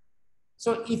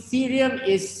 So Ethereum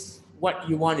is what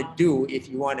you want to do if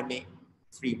you want to make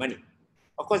free money.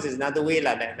 Of course, there's another way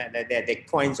like there are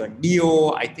coins on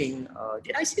Neo. I think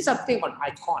did I see something on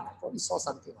Icon? I probably saw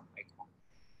something on Icon.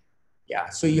 Yeah,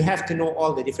 so you have to know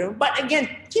all the different. But again,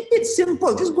 keep it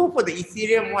simple. Just go for the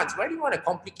Ethereum ones. Why do you want to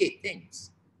complicate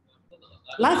things?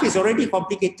 Life is already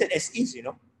complicated as is, you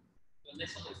know.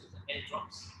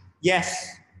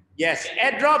 Yes, yes.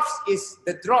 Airdrops is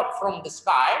the drop from the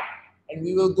sky, and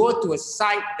we will go to a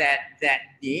site that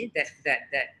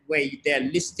where there are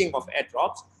listing of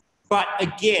airdrops. But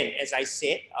again, as I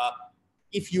said,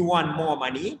 if you want more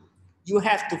money, you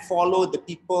have to follow the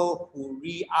people who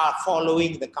are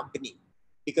following the company,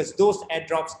 because those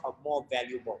airdrops are more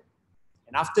valuable.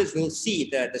 And afterwards, we'll see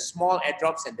the small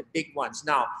airdrops and the big ones.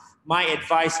 Now, my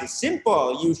advice is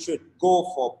simple. You should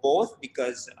go for both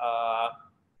because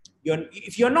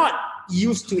if you're not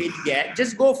used to it yet,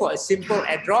 just go for a simple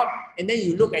airdrop and then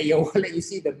you look at your wallet, you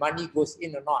see the money goes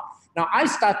in or not. Now, I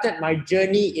started my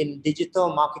journey in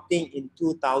digital marketing in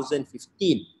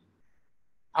 2015.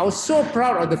 I was so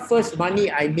proud of the first money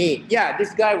I made. Yeah,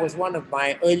 this guy was one of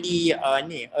my one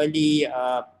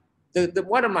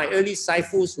of my early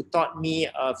saifus who taught me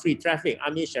free traffic,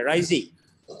 Amir Sharizi.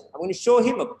 I'm going to show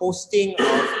him a posting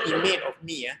he made of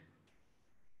me.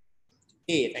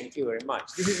 Hey, thank you very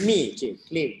much. This is me,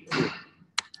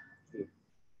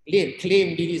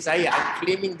 claim diri saya. I'm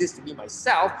claiming this to be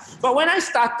myself. But when I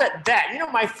started that, you know,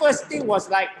 my first thing was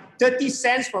like 30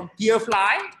 cents from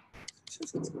Peerfly.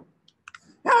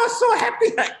 I was so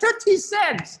happy, like 30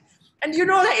 cents. And you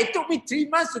know that it took me 3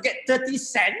 months to get 30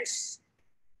 cents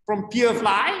from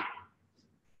Peerfly.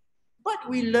 But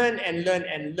we learn and learn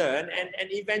and learn,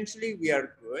 and eventually we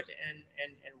are good. And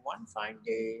one fine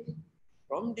day,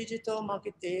 from digital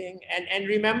marketing, and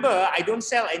remember, I don't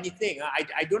sell anything.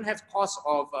 I don't have cost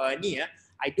of I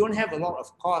don't have a lot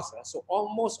of cost. So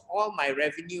almost all my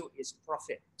revenue is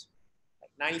profit,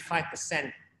 like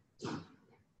 95%.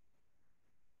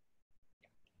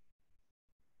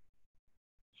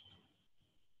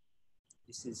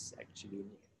 This is actually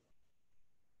Nia.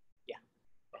 Yeah.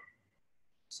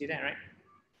 See that, right?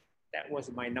 That was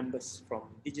my numbers from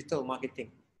digital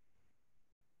marketing.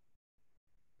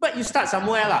 But you start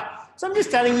somewhere lah. So I'm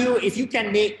just telling you, if you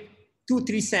can make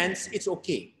 2-3 cents, it's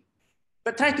okay.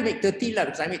 But try to make 30 lah,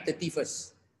 because I made 30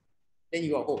 first. Then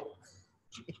you are home.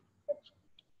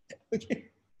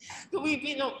 Okay. So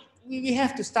we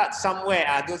have to start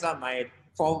somewhere. Those are my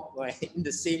in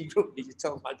the same group,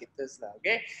 digital marketers lah.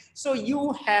 Okay. So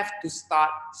you have to start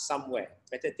somewhere.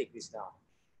 Better take this down.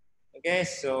 Okay.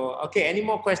 So any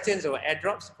more questions or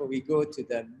airdrops before we go to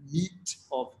the meat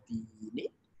of the need?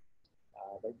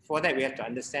 But before that, we have to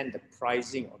understand the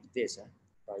pricing of this.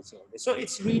 So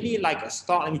it's really like a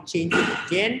stock. Let me change it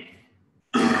again.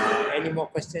 Any more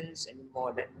questions? Any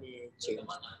more? Let me change.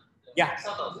 Yeah.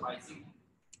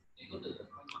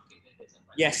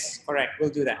 Yes, correct. We'll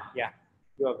do that. Yeah.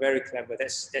 You are very clever.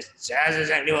 That's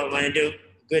exactly what I want to do.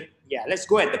 Good. Yeah, let's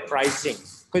go at the pricing.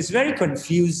 Because it's very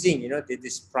confusing, you know,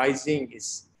 this pricing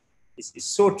is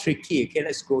so tricky. Okay,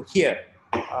 let's go here.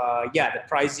 Yeah, the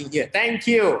pricing here. Thank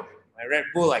you. my Red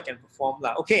Bull, I can perform.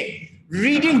 Okay,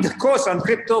 reading the course on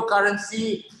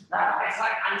cryptocurrency. It's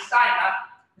like Einstein.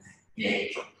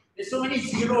 Okay. There's so many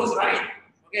zeros, right?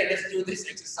 Okay, let's do this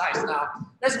exercise now.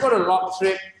 Let's go to log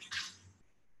trip.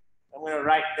 I'm going to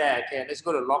write there. Okay, let's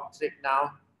go to log trip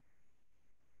now.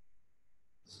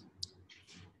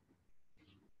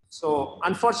 So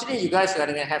unfortunately, you guys are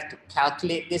going to have to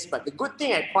calculate this, but the good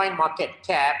thing at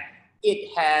CoinMarketCap,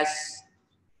 it has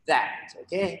that,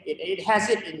 okay? It has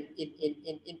it in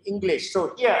English.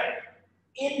 So here,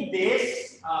 in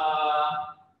this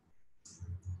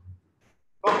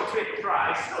log trade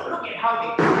price, so look at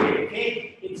how they trade,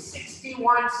 okay? It's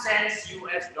 61 cents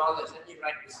US dollars. Let me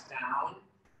write this down.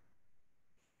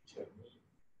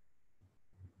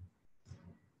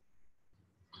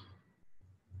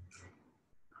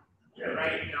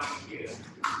 Write it down here.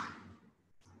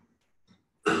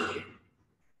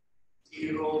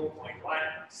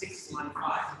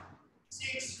 0.1615.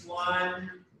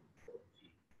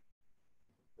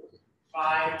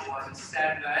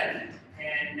 61517.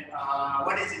 And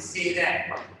what does it say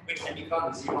there? Wait, let me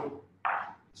count the zero.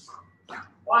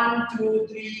 1, 2,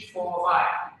 3, 4, 5.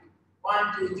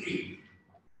 1, 2, 3.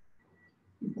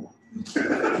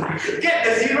 Get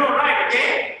the zero right,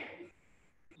 okay?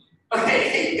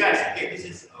 Okay, guys, okay, this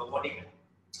is what it is.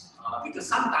 Because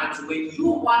sometimes when you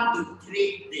want to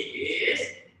trade this,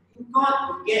 you got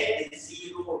to get the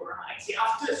zero right. See,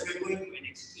 afterwards we're going to an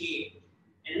exchange.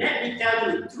 And let me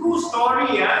tell you, true story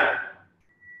here.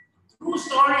 True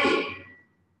story.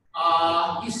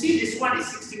 You see this one is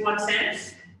 61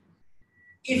 cents.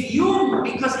 If you,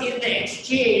 because in the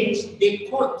exchange, they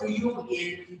quote to you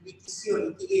in BTC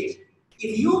or ETH.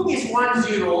 If you miss 1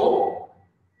 0,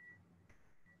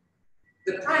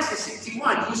 the price is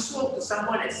 61. You sold to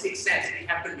someone at 6 cents. It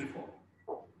happened before.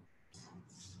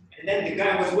 And then the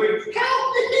guy was going,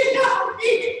 help me, help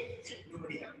me.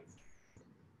 Nobody helped me.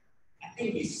 I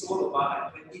think he sold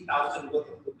about 20,000 worth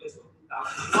of tokens for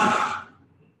 2,000.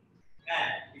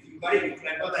 And if you got it in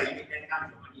clever, you get 10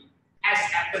 times your money. Has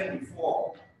happened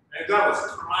before. The guy was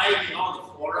crying in all the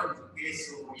forums. Okay,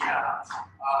 so yeah.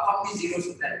 How many zeros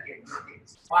is that again? Okay.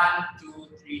 1, 2,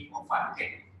 3, 4, 5.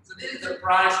 Okay. So this is the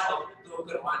price of the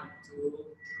token 1, 2,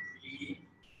 3.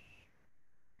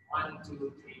 1,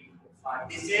 2, 3, 4, 5.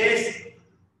 This is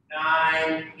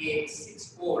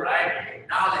 9864, right? Okay,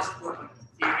 now let's put on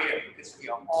Ethereum because we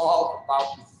are all about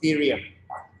Ethereum.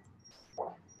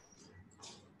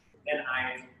 Then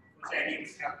I put any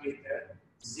calculator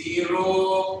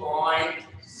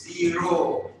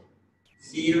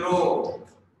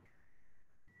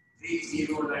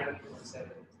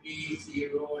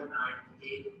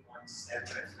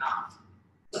Now,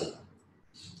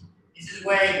 this is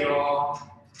where your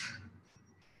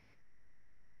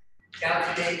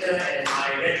calculator and my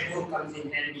Red Bull comes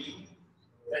in handy.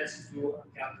 Let's do a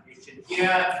calculation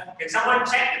here. Can someone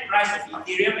check the price of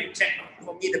Ethereum and check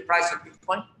for me the price of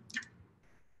Bitcoin?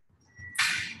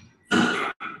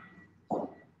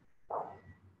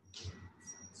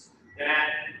 Then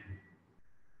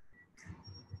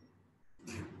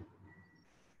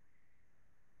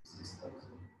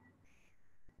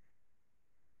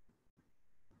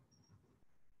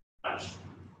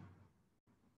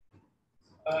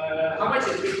how much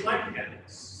is Bitcoin?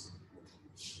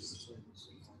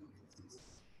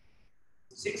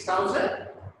 6,000?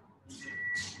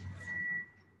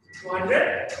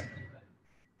 200?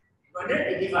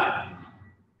 285?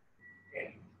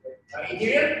 Okay.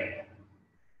 Ethereum?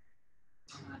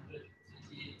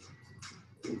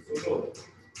 So low.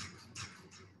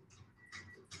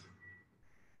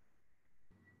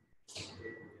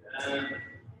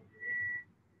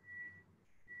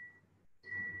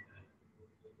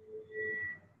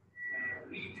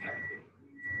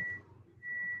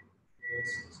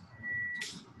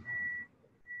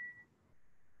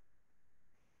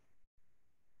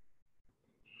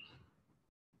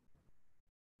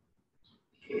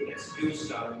 Okay, let's do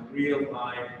some real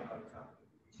life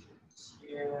calculations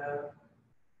here.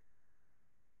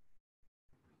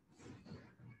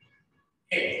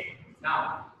 Okay,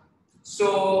 now,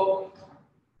 so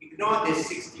ignore this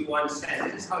 61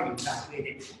 cents. This is how you calculate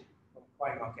it from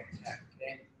CoinMarketCap,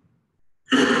 okay?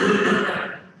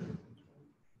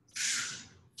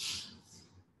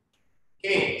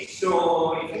 Okay,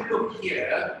 so if you look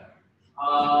here,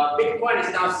 Bitcoin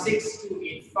is now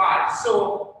 6285.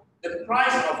 So the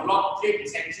price of log trade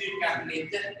is actually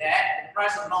calculated that the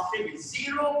price of log trade is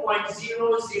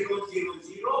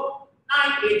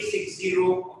 0.00009860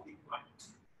 of Bitcoin.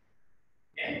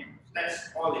 Okay, that's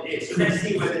all it is. So let's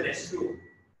see whether that's true.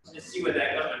 Let's see whether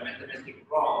I got my mathematics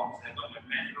wrong. If I got my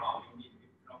math wrong, you need to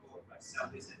trouble if I sell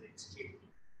this at the exchange.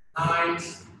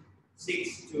 Times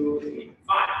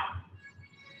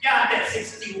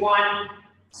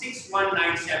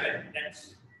 6197.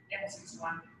 That's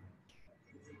 61.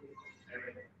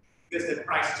 Because the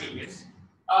price changes.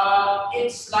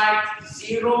 It's like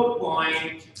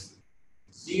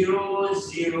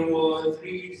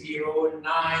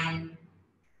 0.0030987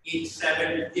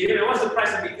 Ethereum. What's the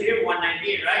price of Ethereum?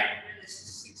 198, right? And this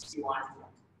is 61.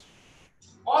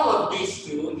 All of these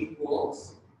two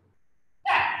equals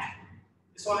that.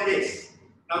 That's all it is.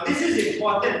 Now this is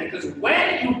important because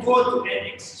when you go to an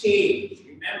exchange,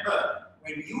 remember,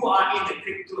 when you are in the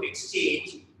crypto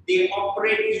exchange, they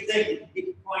operate either in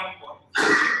Bitcoin or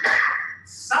Ethereum.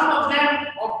 Some of them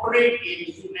operate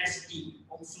in USD,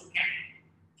 also can.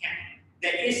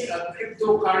 There is a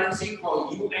cryptocurrency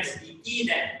called USDT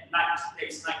that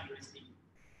is like USD.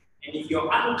 And if you're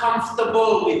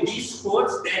uncomfortable with these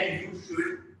codes, then you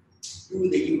should do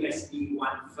the USD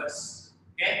one first.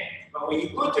 Okay? But when you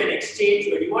go to an exchange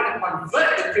where you want to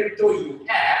convert the crypto you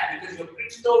have, because your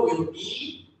crypto will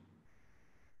be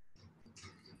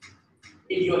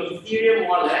in your Ethereum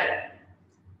wallet,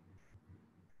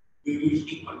 you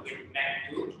usually convert back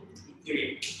to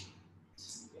Ethereum.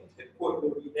 The code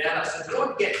will be there. So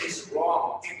don't get this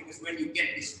wrong, okay? Because when you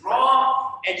get this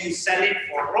wrong and you sell it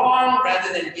for wrong,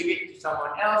 rather than give it to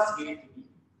someone else, give it to me.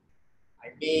 I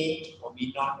may or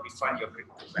may not refund your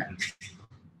crypto back.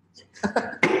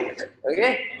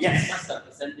 Okay? Yes. What's the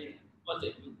percentage? What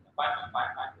does it mean?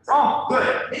 5.55%. Oh,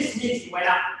 good. This means it went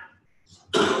up.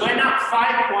 It went up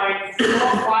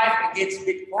 5.45 against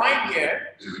Bitcoin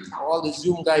here. All the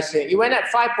Zoom guys say it went up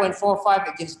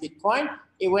 5.45 against Bitcoin.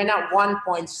 It went up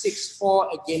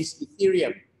 1.64 against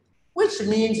Ethereum, which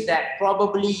means that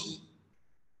probably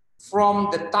from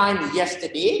the time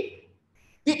yesterday,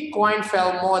 Bitcoin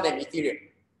fell more than Ethereum.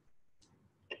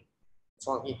 That's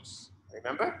all it means.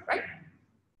 Remember, right?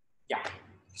 Yeah.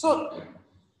 So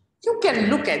you can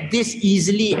look at this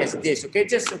easily as this, okay?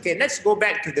 Let's go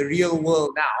back to the real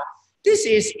world now. This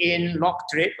is in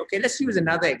Locktrade. Okay, let's use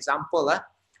another example.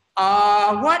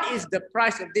 What is the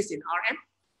price of this in RM?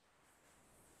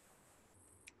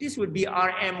 This would be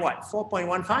RM what?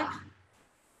 4.15?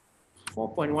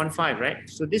 4.15, right?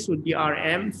 So this would be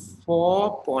RM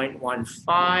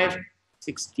 4.15,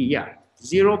 60, yeah.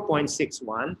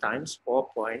 0.61 times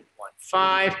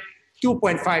 4.15,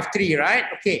 2.53, right?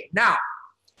 Okay, now,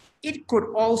 it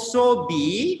could also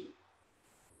be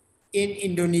in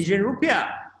Indonesian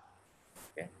rupiah,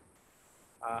 okay.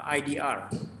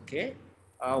 IDR, okay.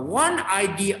 One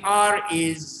IDR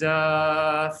is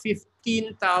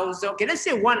 15,000. Okay, let's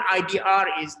say one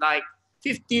IDR is like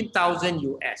 15,000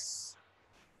 US.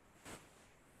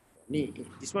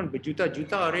 This one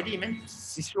berjuta-juta already, man.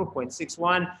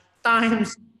 0.61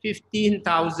 times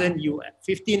 15,000 US,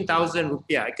 15,000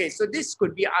 rupiah. Okay, so this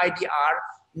could be IDR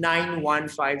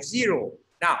 9150.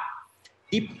 Now,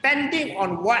 depending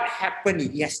on what happened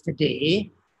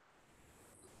yesterday,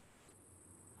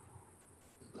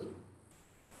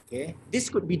 okay, this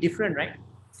could be different, right?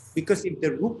 Because if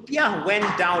the rupiah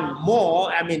went down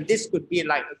more, I mean, this could be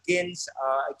like against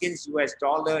US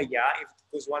dollar, yeah, if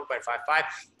it goes 1.55.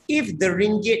 If the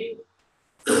ringgit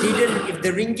if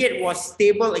the ringgit was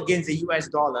stable against the US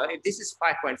dollar, if this is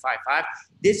 5.55,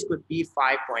 this could be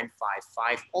 5.55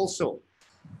 also.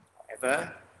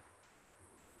 However,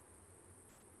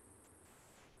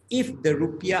 if the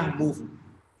rupiah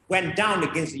went down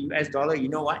against the US dollar, you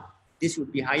know what? This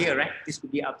would be higher, right? This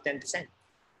would be up 10%.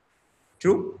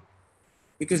 True?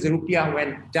 Because the rupiah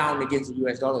went down against the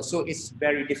US dollar. So it's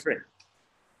very different.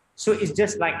 So it's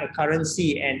just like a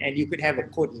currency, and you could have a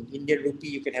code in Indian rupee,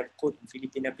 you could have a code in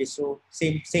Filipino peso,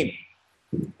 same.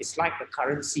 It's like a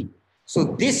currency.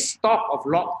 So this stock of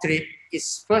Locktrade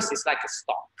is like a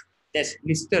stock that's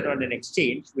listed on an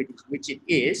exchange, which it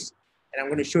is. And I'm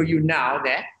going to show you now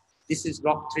that this is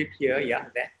Locktrade here, yeah,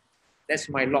 that's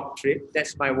my Locktrade,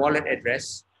 that's my wallet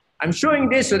address. I'm showing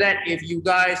this so that if you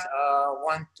guys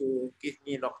want to give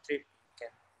me Locktrade, you can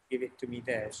give it to me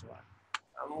there as well.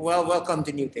 Well, welcome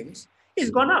to new things.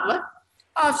 It's gone up,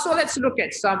 huh? So let's look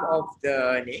at some of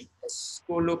the names. Let's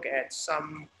go look at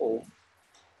some home.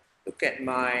 Look at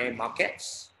my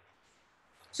markets.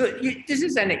 So this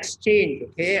is an exchange,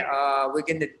 okay? We're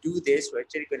going to do this. We're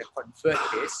actually going to convert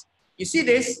this. You see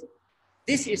this?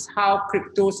 This is how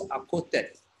cryptos are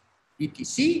quoted.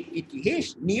 BTC,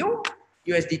 ETH, NEO,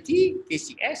 USDT,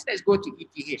 KCS. Let's go to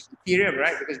ETH, Ethereum,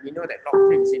 right? Because we know that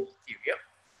Locktrade is in Ethereum.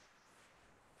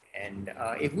 And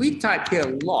if we type here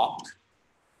lock,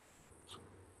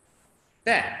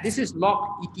 this is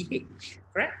lock ETH,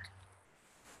 correct?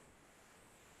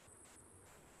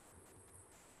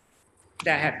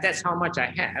 That's how much I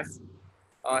have.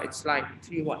 It's like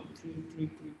 3 what? 3.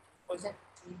 What is that?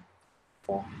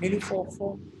 Nearly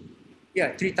four.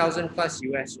 Yeah, 3,000 plus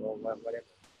US or whatever.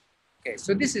 Okay,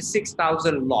 so this is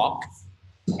 6,000 lock.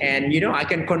 And I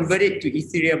can convert it to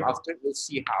Ethereum after, we'll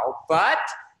see how. But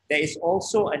there is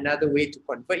also another way to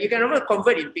convert. You can also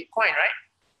convert in Bitcoin, right?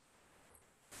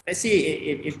 Let's see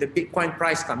if the Bitcoin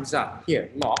price comes up.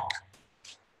 Here, lock.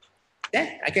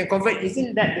 Then I can convert.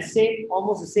 Isn't that the same,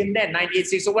 almost the same there,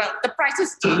 986? So well, the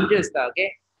prices changes,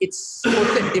 okay? It's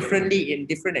quoted differently in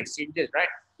different exchanges, right?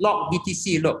 Lock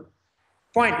BTC, look.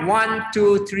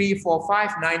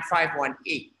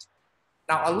 0.123459518.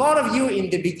 Now, a lot of you in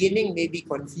the beginning may be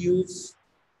confused,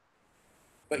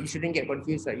 but you shouldn't get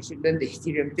confused. Right? You should learn the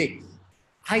Ethereum thing.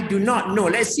 I do not know.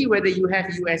 Let's see whether you have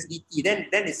USDT. Then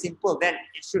it's simple. Then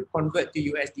it should convert to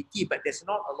USDT, but there's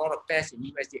not a lot of pairs in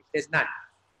USDT. There's none.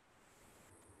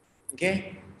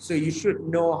 Okay, so you should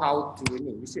know how to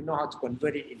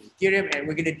convert it in Ethereum, and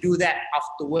we're going to do that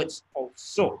afterwards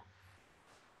also.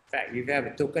 In fact, if you have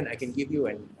a token, I can give you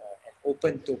an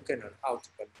open token on how to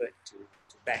convert to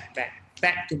back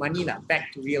to money,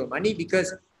 back to real money,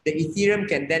 because the Ethereum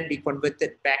can then be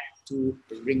converted back to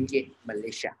the Ringgit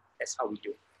Malaysia. That's how we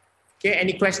do it. Okay,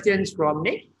 any questions from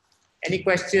Nick? Any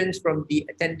questions from the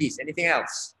attendees? Anything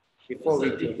else before we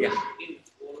do? Yeah.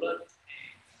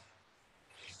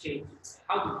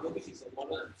 How to which is a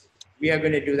wallet? We are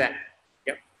going to do that.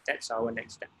 Yep, that's our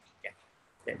next step. Yeah.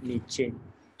 Let me change.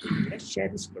 Let's share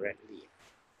this correctly.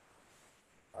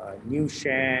 New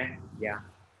share. Yeah.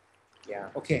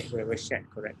 Okay, we're shared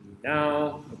correctly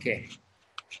now. Okay.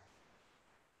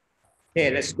 Okay,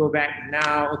 let's go back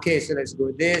now. Okay, so let's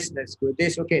go this.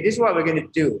 Okay, this is what we're going to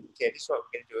do. Okay, this is what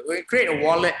we're going to do. We're going to create a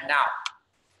wallet now.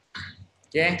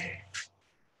 Okay.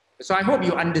 So I hope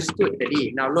you understood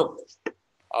that. Now look.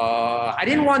 I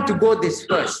didn't want to go this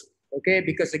first, okay?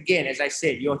 Because again, as I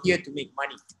said, you're here to make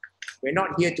money. We're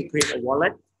not here to create a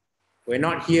wallet. We're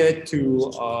not here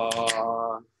to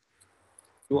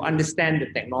understand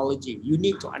the technology. You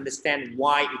need to understand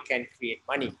why it can create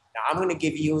money. Now, I'm going to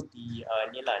give you the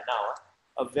Nila now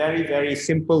a very, very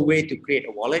simple way to create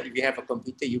a wallet. If you have a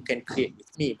computer, you can create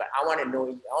with me. But I want to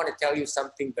tell you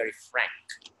something very frank.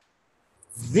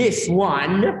 This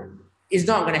one is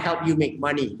not going to help you make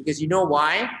money, because you know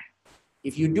why?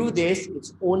 If you do this,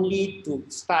 it's only to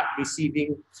start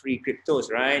receiving free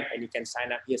cryptos, right? And you can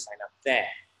sign up here, sign up there.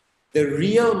 The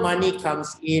real money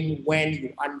comes in when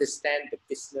you understand the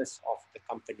business of the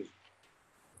company.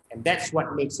 And that's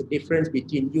what makes a difference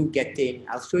between you getting,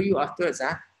 I'll show you afterwards,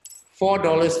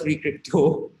 $4 free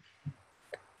crypto,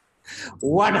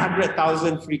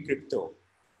 100,000 free crypto,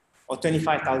 or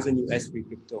 25,000 US free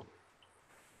crypto.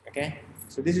 Okay?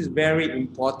 So this is very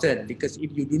important, because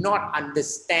if you do not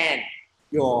understand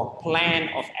your plan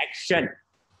of action,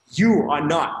 you are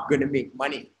not going to make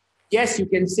money. Yes, you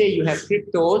can say you have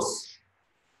cryptos,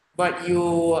 but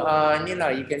you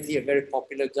can be a very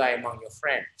popular guy among your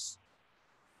friends,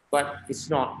 but it's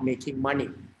not making money.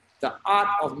 The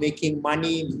art of making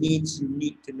money means you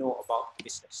need to know about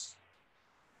business.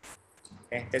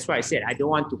 Okay? That's why I said I don't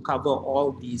want to cover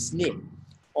all these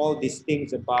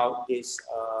things about this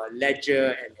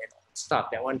ledger and stuff.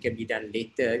 That one can be done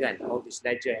later, again. All this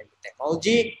ledger and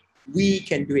technology, we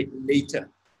can do it later.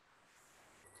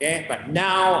 Okay, but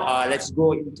now let's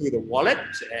go into the wallet,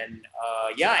 and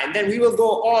and then we will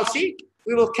go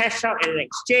we will cash out in an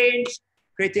exchange,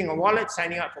 creating a wallet,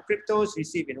 signing up for cryptos,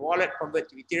 receive in wallet, convert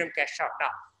to Ethereum, cash out. Now,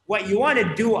 what you want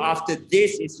to do after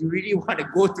this is you really want to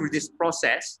go through this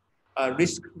process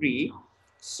risk-free.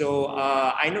 So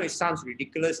I know it sounds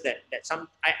ridiculous that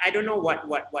I don't know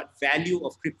what value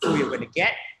of crypto you're going to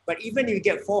get, but even if you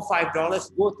get $4 or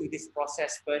 $5, go through this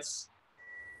process first.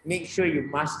 Make sure you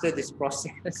master this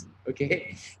process,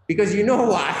 okay? Because you know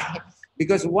why?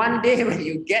 Because one day when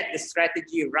you get the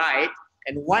strategy right,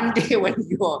 and one day when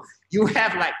you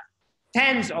have like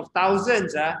tens of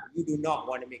thousands, you do not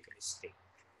want to make a mistake.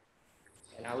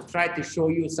 And I will try to show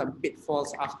you some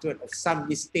pitfalls afterward of some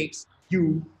mistakes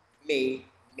you may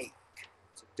make.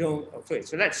 So don't avoid.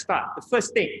 So let's start. The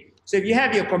first thing. So if you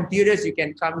have your computers, you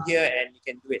can come here and you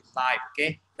can do it live,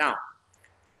 okay? Now,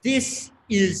 this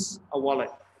is a wallet.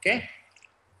 Okay,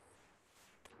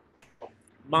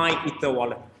 my Ether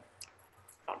wallet,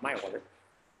 not my wallet.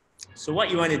 So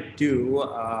what you want to do?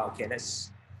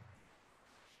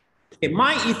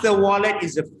 My Ether wallet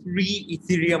is a free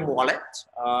Ethereum wallet.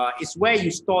 It's where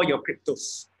you store your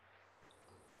cryptos.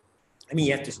 I mean,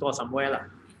 you have to store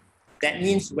somewhere. That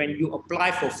means when you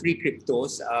apply for free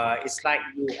cryptos, it's like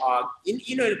you are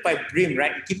by Brim,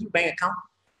 right? Give you a bank account.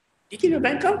 Do you give you a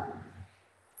bank account?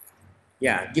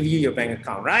 Yeah, give you your bank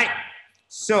account, right?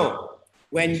 So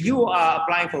When you are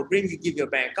applying for BRIM, you give your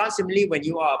bank account. Similarly, when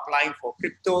you are applying for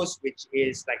cryptos, which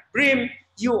is like BRIM,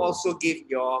 you also give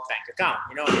your bank account.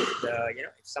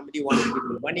 If somebody wants to give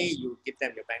you money, you give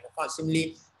them your bank account.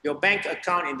 Similarly, your bank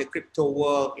account in the crypto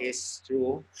world is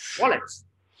through wallets.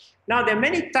 Now, there are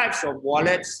many types of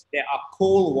wallets. There are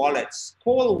cold wallets.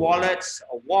 Cold wallets,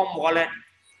 a warm wallet,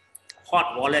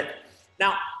 hot wallet.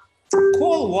 Now,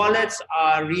 cold wallets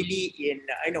are really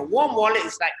warm wallet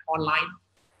is like online.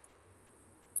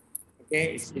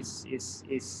 Okay, it's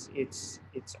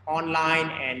online,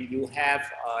 and you have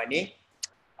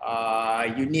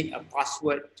you need a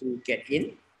password to get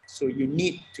in. So you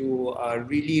need to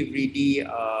really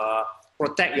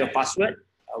protect your password.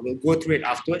 We'll go through it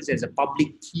afterwards. There's a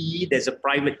public key. There's a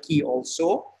private key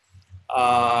also.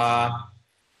 When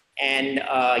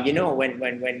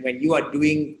you are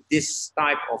doing this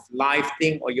type of live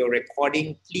thing or you're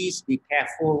recording, please be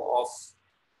careful of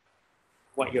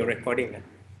what you're recording.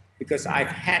 Because I've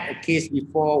had a case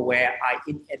before where I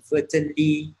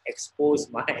inadvertently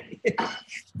exposed my,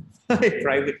 my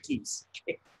private keys.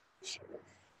 Okay.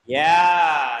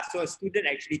 Yeah, so a student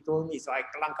actually told me, so I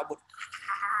kelang kabut,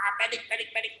 panic.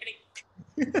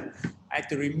 I had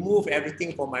to remove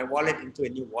everything from my wallet into a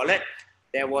new wallet.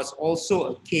 There was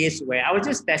also a case where I was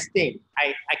just testing.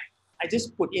 I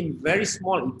just put in very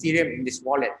small Ethereum in this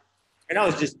wallet. And I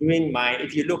was just doing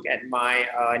if you look at my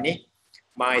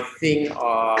thing,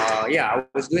 I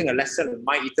was doing a lesson on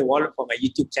my Ether wallet for my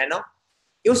YouTube channel.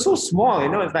 It was so small,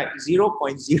 it's like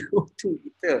 0.02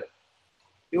 Ether.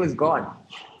 It was gone.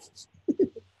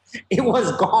 It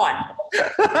was gone.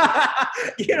 I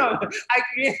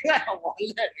created a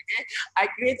wallet, okay? I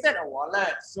created a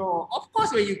wallet. So, of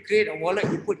course, when you create a wallet,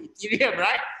 you put Ethereum,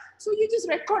 right? So, you just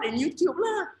record in YouTube.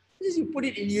 Just you put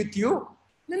it in YouTube.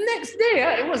 The next day,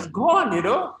 it was gone,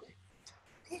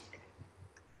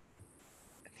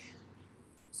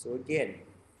 So, again,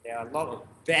 there are a lot of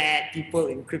bad people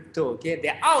in crypto, okay?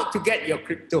 They're out to get your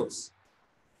cryptos.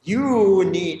 You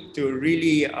need to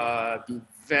really be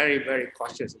very, very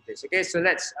cautious of this. Okay, so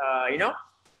let's,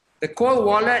 the cold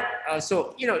wallet.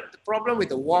 The problem with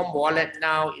the warm wallet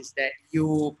now is that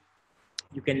you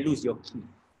can lose your key.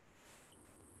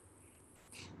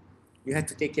 You have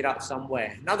to take it out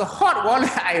somewhere. Now, the hot wallet,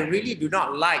 I really do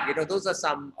not like. Those are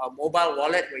some mobile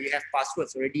wallet where you have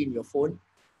passwords already in your phone.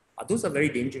 Those are very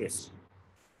dangerous.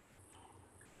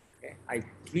 Okay, I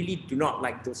really do not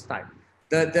like those type.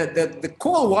 The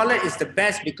cold wallet is the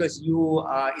best because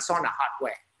it's on a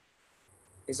hardware.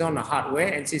 It's on a hardware,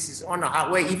 and since it's on a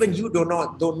hardware, even you don't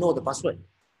know the password.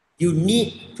 You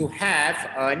need to have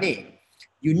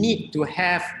You need to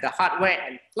have the hardware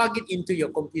and plug it into your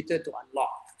computer to unlock.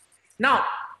 Now,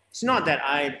 it's not that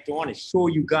I don't want to show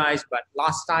you guys, but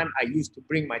last time I used to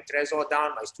bring my Trezor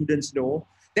down. My students know.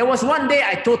 There was one day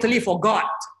I totally forgot.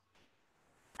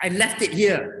 I left it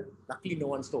here. Luckily, no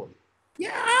one stole.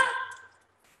 Yeah.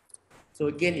 So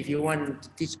again, if you want to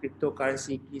teach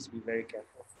cryptocurrency, please be very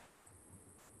careful.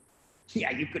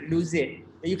 Yeah, you could lose it.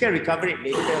 You can recover it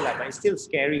later, but it's still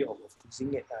scary of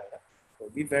losing it. So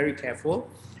be very careful.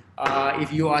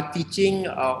 If you are teaching,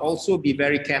 also be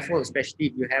very careful, especially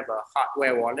if you have a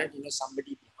hardware wallet.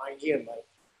 Somebody behind here might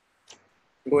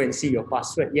go and see your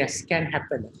password. Yes, can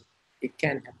happen. It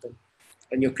can happen.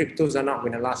 And your cryptos are not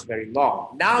going to last very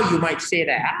long. Now you might say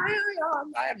that,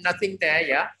 I have nothing there,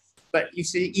 yeah. But you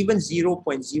see, even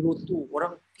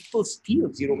 0.02, people steal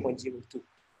 0.02.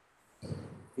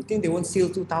 You think they won't steal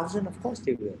 2,000? Of course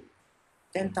they will.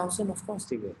 10,000? Of course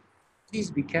they will.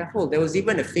 Please be careful. There was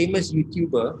even a famous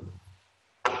YouTuber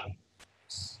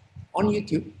on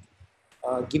YouTube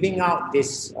giving out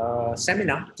this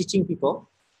seminar, teaching people.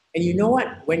 And you know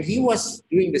what? When he was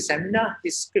doing the seminar,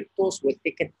 his cryptos were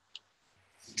taken.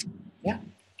 Yeah.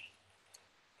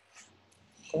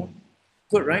 Okay.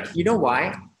 Good, right? You know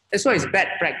why? That's why it's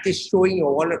bad practice showing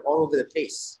your wallet all over the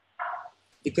place.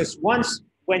 Because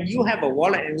when you have a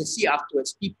wallet, and we'll see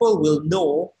afterwards, people will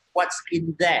know what's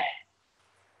in there.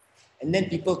 And then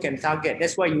people can target.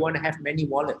 That's why you want to have many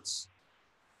wallets.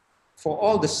 For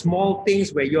all the small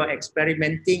things where you're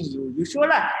experimenting, you show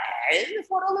 $4,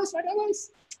 $5,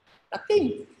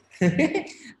 nothing.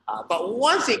 But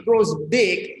once it grows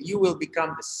big, you will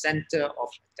become the center of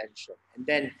attention. And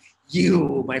then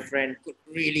you, my friend, could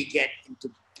really get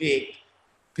into big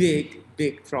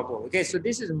trouble. Okay, so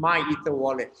this is my Ether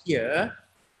wallet here.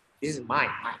 This is my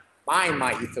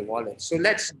Ether wallet. So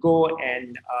let's go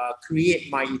and create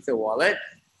my Ether wallet.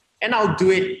 And I'll do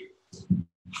it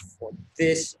for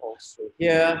this also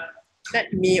here.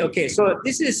 Okay, so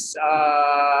this is,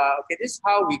 this is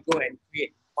how we go and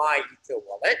create my Ether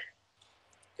wallet.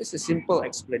 Just a simple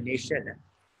explanation.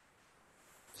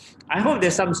 I hope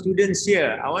there's some students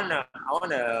here. I wanna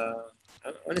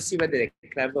see whether they're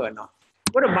clever or not.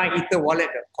 Go to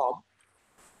myetherwallet.com.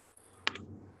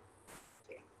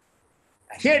 Okay.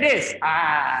 Here it is.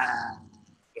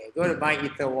 Okay, go to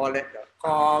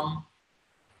myetherwallet.com.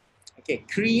 Okay,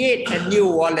 create a new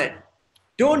wallet.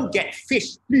 Don't get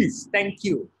fished, please. Thank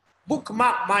you.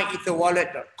 Bookmark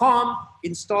myetherwallet.com,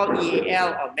 install EAL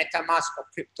or MetaMask or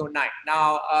Cryptonite.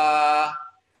 Now,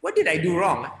 what did I do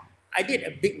wrong? I did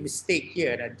a big mistake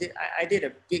here. I did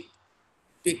a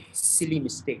big silly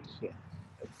mistake here.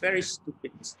 A very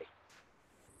stupid mistake.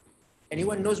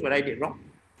 Anyone knows what I did wrong?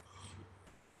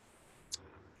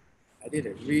 I did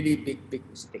a really big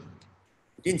mistake.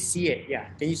 You didn't see it. Yeah,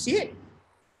 can you see it?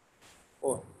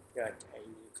 Oh, yeah,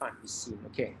 you can't be seen.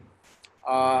 Okay.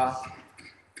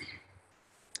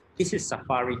 This is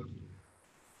Safari.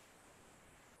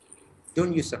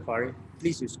 Don't use Safari.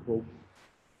 Please use Chrome.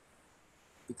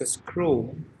 Because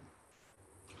Chrome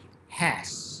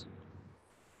has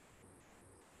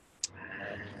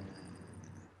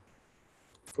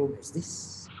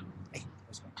this. Hey,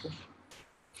 where's my Chrome?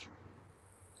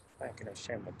 Why can I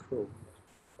share my Chrome?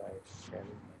 By sharing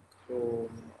my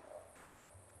Chrome.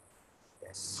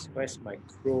 Yes, where's my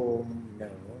Chrome? No.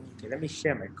 Okay, let me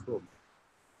share my Chrome.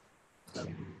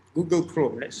 Google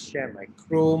Chrome. Let's share my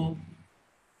Chrome.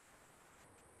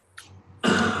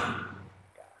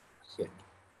 Here.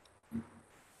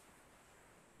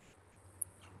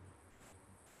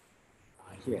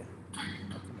 Here.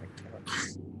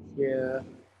 Here.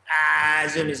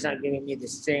 Zoom is not giving me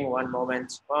this thing. One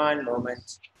moment.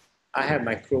 I have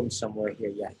my Chrome somewhere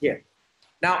here. Yeah, here.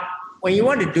 Now, when you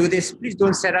want to do this, please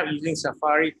don't set up using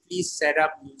Safari. Please set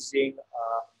up using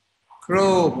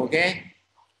Chrome, okay?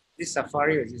 This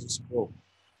Safari or this is Chrome.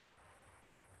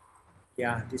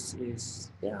 Yeah, this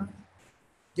is, yeah.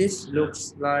 This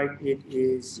looks like it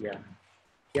is, yeah.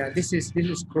 Yeah, this is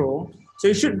Chrome. So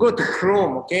you should go to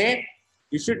Chrome, okay?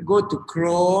 You should go to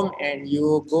Chrome and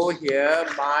you go here,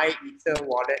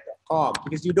 myetherwallet.com,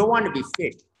 because you don't want to be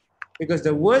fished. Because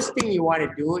the worst thing you want to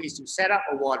do is to set up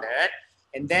a wallet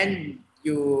and then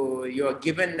you're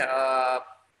given a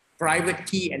private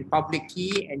key and public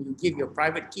key, and you give your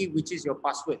private key, which is your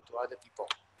password, to other people.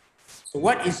 So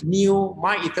what is new?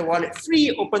 MyEtherWallet,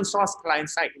 free open source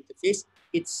client-side interface.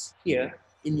 It's here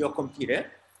in your computer,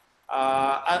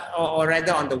 or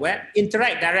rather on the web.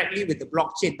 Interact directly with the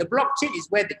blockchain. The blockchain is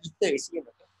where the Ether is in.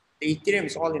 The Ethereum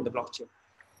is all in the blockchain.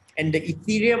 And the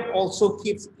Ethereum also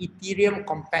keeps Ethereum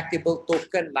compatible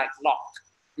token like Lock.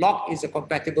 Lock is a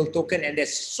compatible token, and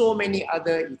there's so many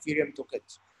other Ethereum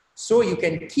tokens. So you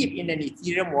can keep in an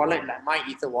Ethereum wallet like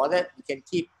MyEtherWallet, you can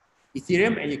keep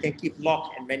Ethereum and you can keep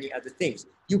Lock and many other things.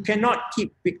 You cannot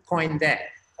keep Bitcoin there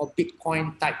or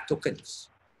Bitcoin type tokens.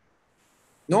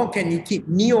 Nor can you keep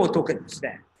NEO tokens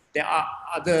there. There are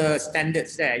other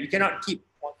standards there. You cannot keep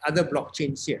other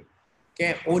blockchains here.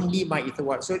 Okay, only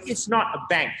MyEtherWallet. So it's not a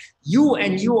bank. You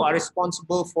are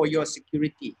responsible for your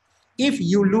security. If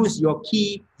you lose your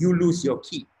key, you lose your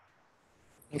key.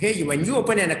 Okay, when you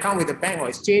open an account with a bank or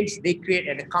exchange, they create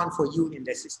an account for you in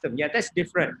the system. Yeah, that's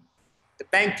different. The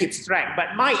bank keeps track, but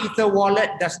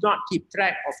MyEtherWallet does not keep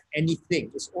track of anything.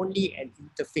 It's only an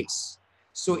interface.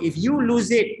 So if you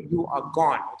lose it, you are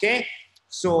gone, okay?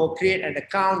 So create an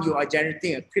account, you are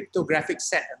generating a cryptographic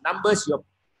set of numbers, your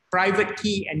private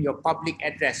key and your public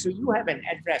address. So you have an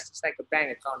address, it's like a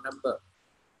bank account number.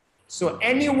 So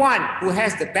anyone who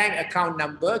has the bank account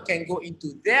number can go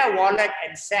into their wallet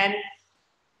and send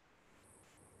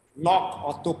Lock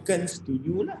or tokens to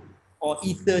you or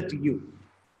Ether to you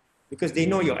because they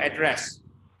know your address.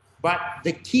 But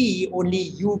the key only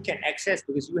you can access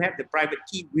because you have the private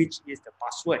key, which is the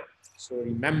password. So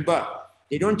remember,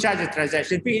 they don't charge a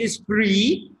transaction fee. It is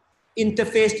free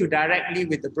interface to directly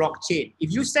with the blockchain.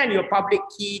 If you send your public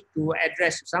key to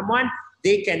address to someone,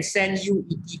 they can send you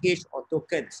ETH or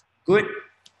tokens. Good.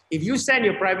 If you send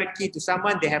your private key to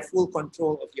someone, they have full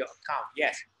control of your account.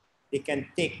 Yes, they can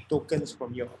take tokens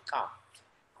from your account.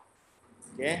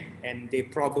 Okay, and they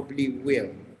probably will.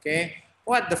 Okay,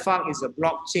 what the fuck is a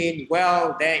blockchain?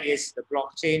 Well, there is the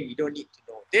blockchain. You don't need to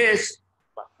know this,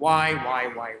 but why?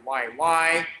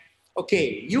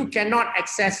 Okay, you cannot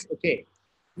access. Okay,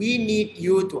 we need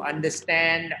you to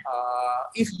understand.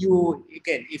 If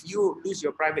you lose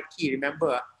your private key,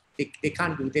 remember they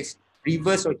can't do this.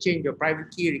 Reverse or change your private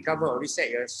key, recover or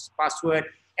reset your password,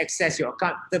 access your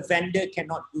account. The vendor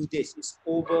cannot do this. It's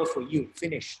over for you.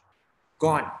 Finished.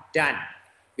 Gone. Done.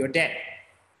 You're dead.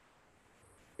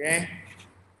 Okay?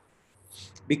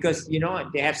 Because, you know,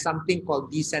 they have something called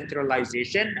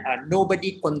decentralization.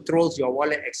 Nobody controls your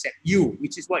wallet except you,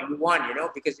 which is what you want, you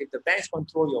know, because if the banks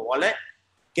control your wallet,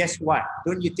 guess what?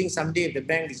 Don't you think someday if the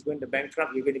bank is going to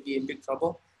bankrupt, you're going to be in big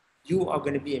trouble? You are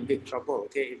going to be in big trouble,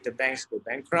 okay, if the banks go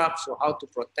bankrupt. So how to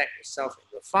protect yourself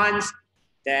and your funds?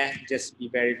 Then just be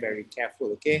very, very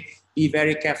careful, okay? Be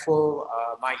very careful.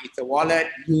 My Ether wallet,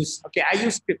 I use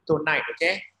Kryptonite,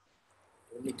 okay?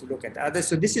 We need to look at the others.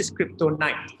 So this is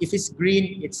Kryptonite. If it's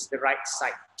green, it's the right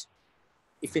side.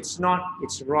 If it's not,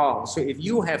 it's wrong. So if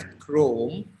you have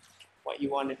Chrome, what you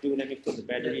want to do, let me put the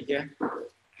battery here.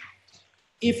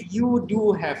 If you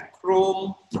do have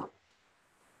Chrome,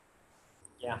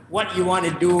 yeah, what you want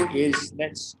to do is,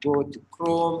 let's go to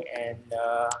Chrome, and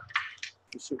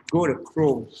you should go to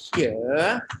Chrome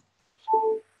here.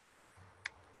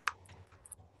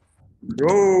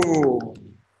 Chrome.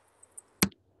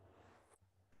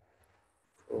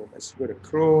 Let's go to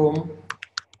Chrome.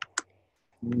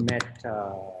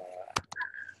 Meta.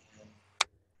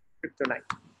 Kryptonite.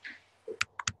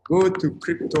 Go to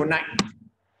Kryptonite.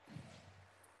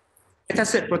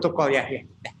 Metacert protocol, yeah.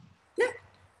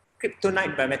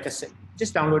 Kryptonite by Metacert.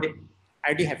 Just download it. I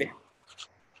already have it.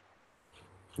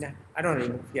 Yeah, I don't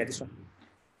remove. Yeah, this one.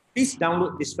 Please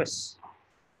download this first.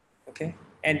 Okay.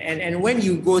 And when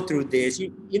you go through this,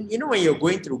 you know when you're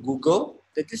going through Google,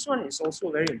 that this one is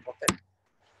also very important.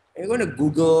 You're going to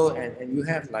Google and you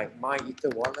have like My Ether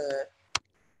Wallet.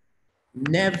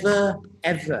 Never,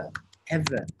 ever,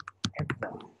 ever,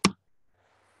 ever.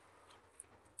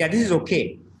 Yeah, this is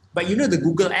okay. But you know the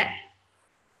Google ad?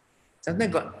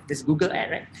 Sometimes got this Google ad,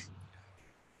 right?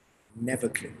 Never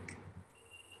click.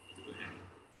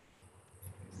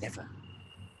 Never.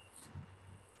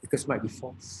 Because might be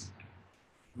false.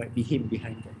 Might be him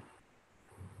behind them.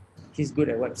 He's good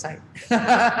at website.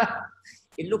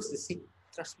 It looks the same.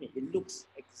 Trust me, it looks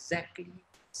exactly the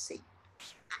same.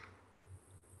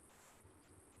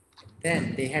 And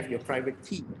then they have your private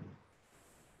key.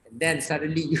 And then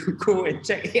suddenly you go and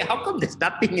check, hey, how come there's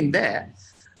nothing in there?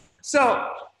 So,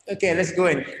 okay, let's go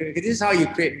and create. This is how you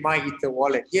create My Ether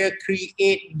Wallet. Here,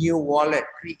 create new wallet,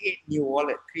 create new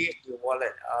wallet, create new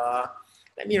wallet.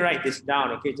 Let me write this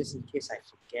down, okay, just in case I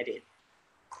forget it.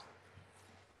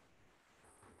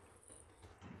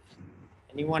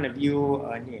 Any one of you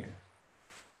near?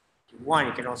 If you want,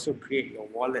 you can also create your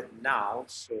wallet now.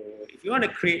 So if you want to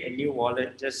create a new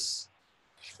wallet, just,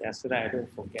 yeah, so that I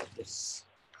don't forget this.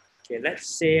 Okay, let's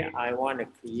say I want to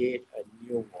create a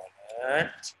new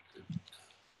wallet.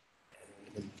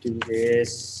 Do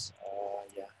this,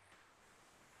 yeah.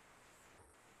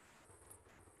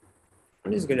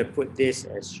 I'm just going to put this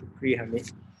as Shukri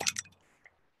Hamid.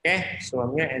 Okay, so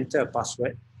I'm going to enter a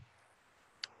password.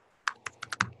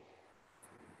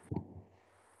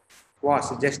 Wow,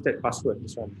 suggested password,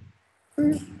 this one.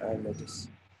 Notice.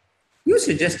 Use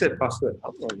suggested password.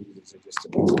 I'm not using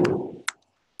suggested password.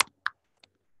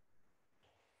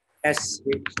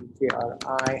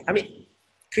 SHKRI. I mean,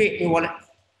 create new wallet.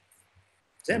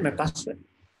 Is that my password?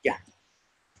 Yeah.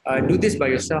 Do this by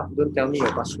yourself. Don't tell me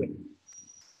your password.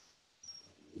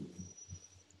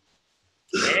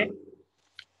 Okay.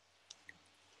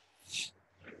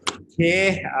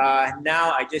 Okay.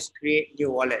 Now I just create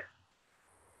new wallet.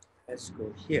 Let's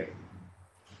go here.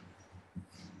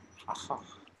 Aha.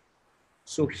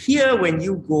 So here, when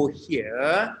you go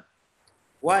here,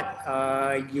 what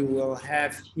you will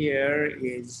have here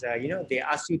is, you know, they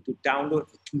ask you to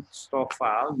download the key store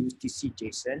file, UTC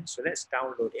JSON. So let's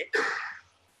download it.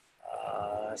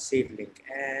 Save link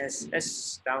as.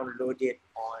 Let's download it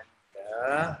on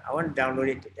the, I want to download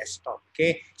it to desktop.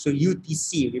 Okay. So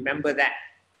UTC, remember that.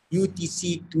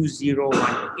 UTC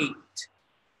 2018.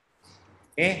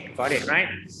 Okay, got it, right?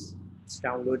 It's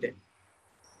downloaded.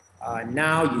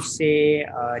 Now you say,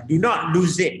 do not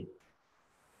lose it.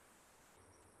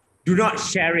 Do not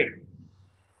share it.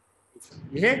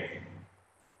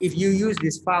 If you use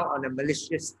this file on a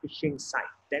malicious phishing site,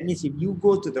 that means if you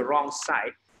go to the wrong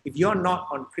site, if you're not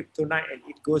on Kryptonite and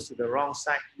it goes to the wrong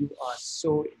site, you are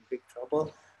so in big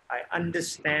trouble. I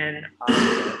understand.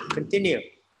 Continue.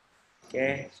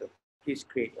 Okay, so please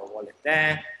create your wallet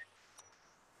there.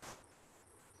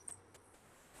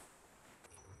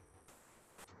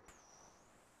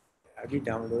 Have you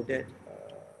downloaded?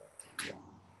 Yeah.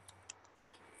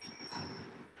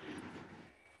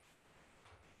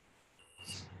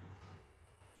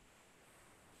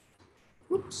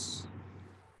 Oops.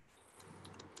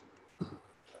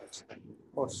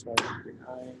 Oh, sorry,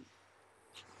 behind.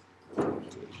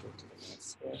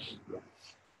 Yeah.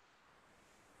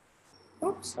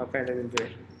 Oops, how can I even do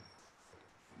it?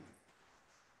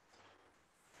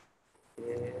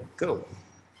 Yeah, go.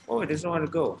 Oh, it doesn't want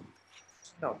to go.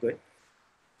 It's not good.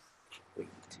 Wait.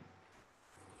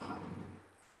 Oh,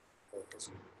 it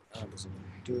doesn't want to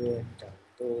do it.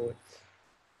 Download.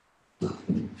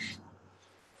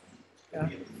 Yeah.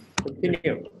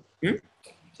 Continue. Hmm?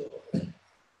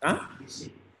 Huh?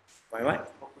 My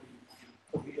what?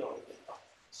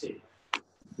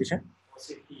 Which one?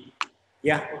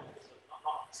 Yeah.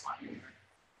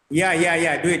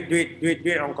 Yeah. Do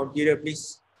it on computer,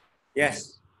 please.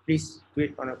 Yes, please do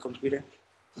it on a computer.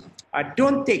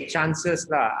 Don't take chances,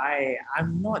 lah.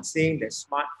 I'm not saying that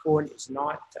smartphone is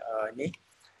not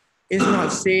it's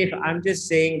not safe. I'm just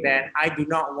saying that I do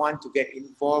not want to get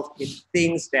involved in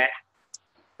things that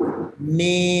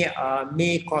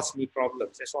may cause me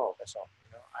problems. That's all. That's all.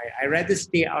 You know, I rather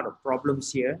stay out of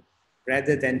problems here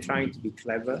rather than trying to be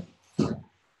clever.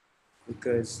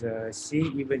 Because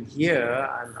see, even here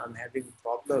I'm having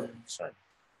problems.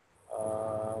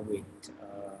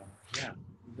 Yeah,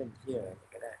 even here,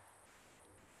 look at that.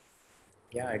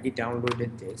 Yeah, I did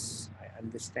downloaded this. I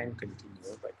understand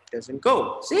continue, but it doesn't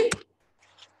go. See?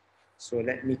 So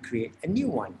let me create a new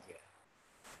one here.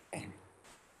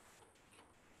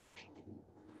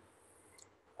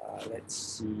 Let's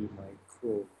see my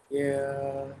code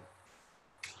here.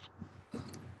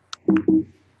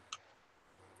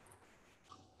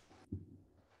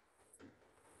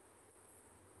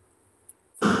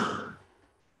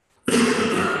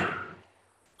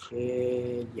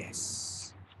 Okay,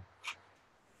 yes.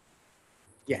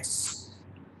 Yes.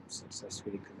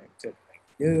 Successfully connected. Thank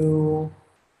you.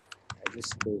 I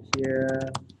just go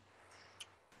here.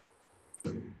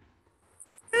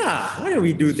 Yeah, why don't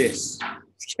we do this?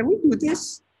 Can we do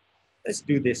this? Let's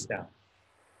do this now.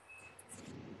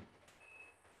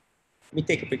 Let me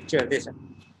take a picture of this.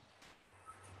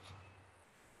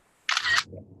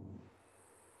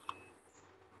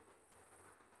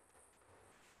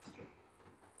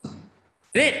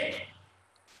 Great.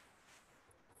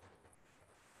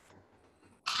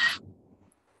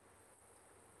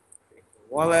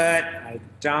 Wallet, I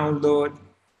download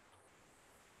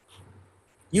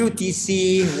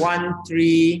UTC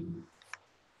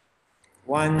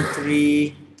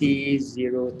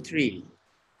 13T03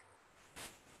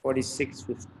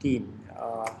 4615.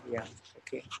 Yeah,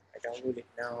 okay. I download it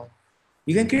now.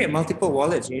 You can create multiple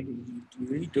wallets. You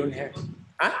really don't have.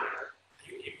 Huh?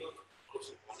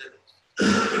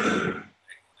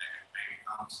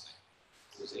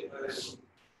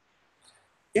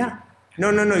 Yeah.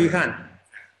 No, you can't.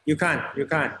 You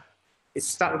can't. It's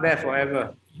stuck there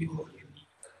forever.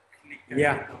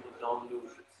 Yeah.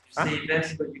 Huh?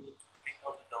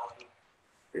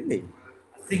 Really?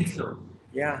 I think so.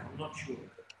 Yeah. I'm not sure.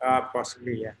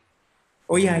 Possibly, yeah.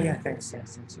 Oh, yeah. Thanks.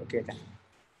 Okay, then.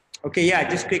 Okay, yeah,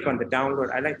 just click on the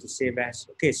download. I like to save as.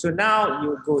 Okay, so now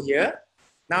you go here.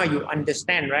 Now you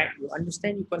understand, right? You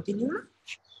understand, you continue.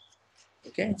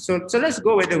 Okay, so let's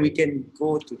go whether we can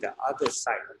go to the other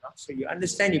side or not. So you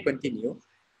understand, you continue.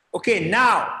 Okay,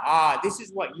 now, this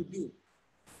is what you do.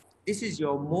 This is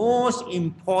your most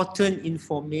important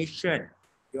information,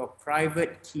 your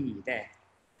private key there.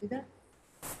 See that?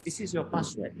 This is your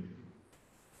password.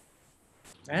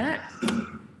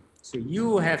 So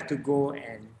you have to go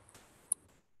and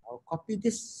I'll copy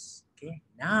this. Okay,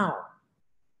 now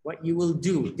what you will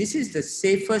do, this is the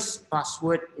safest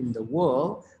password in the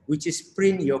world, which is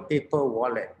print your paper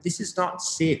wallet. This is not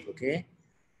safe, okay?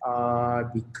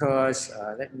 Because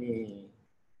let me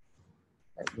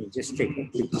just take a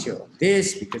picture of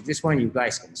this, because this one you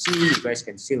guys can see. You guys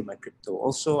can steal my crypto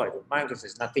also. I don't mind because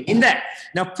there's nothing in there.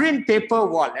 Now print paper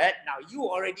wallet. Now you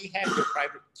already have your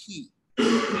private key.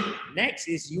 Next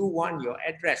is you want your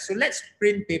address. So let's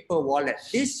print paper wallet.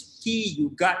 This key you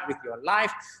got with your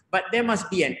life, but there must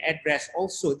be an address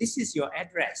also. This is your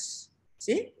address.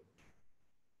 See?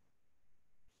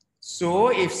 So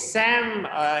if Sam,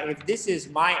 if this is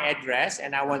my address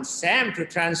and I want Sam to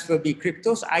transfer me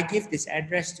cryptos, I give this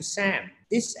address to Sam.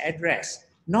 This address,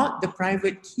 not the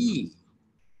private key.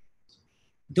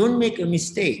 Don't make a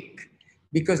mistake,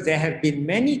 because there have been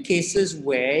many cases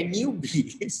where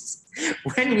newbies,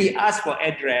 when we ask for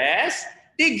address,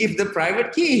 they give the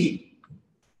private key.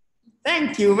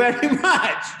 Thank you very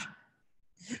much.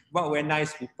 But we're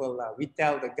nice people. We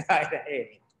tell the guy that,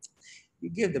 hey, you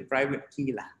give the private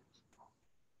key.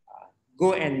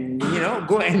 Go and,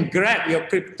 go and grab your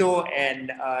crypto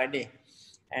and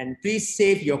please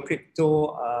save your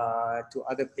crypto to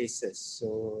other places.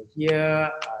 So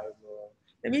here I will,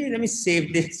 let me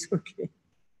save this, okay.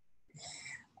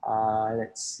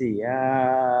 Let's see.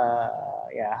 Yeah,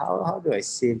 how do I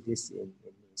save this in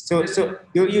so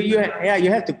you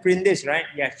have to print this, right?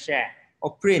 Yeah, share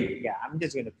or print. Yeah, I'm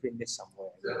just going to print this somewhere.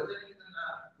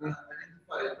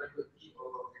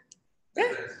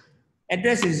 Yeah.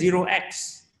 Address is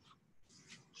 0x.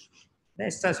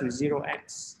 That starts with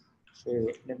 0x. So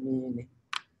let me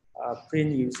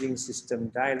Print using system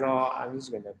dialog. I'm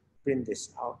just going to print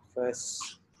this out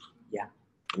first. Yeah,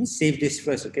 let me save this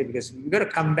first, okay? Because we've got to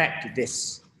come back to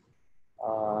this.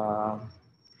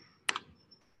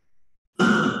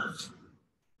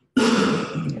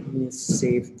 Let me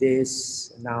save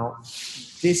this. Now,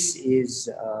 this is,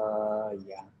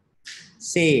 yeah,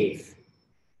 save.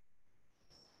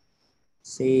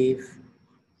 Save.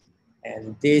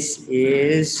 And this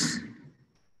is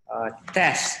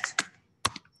test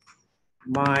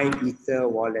my Ether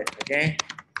wallet, okay?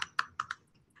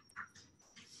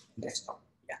 Desktop,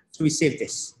 yeah. So we save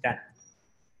this, done.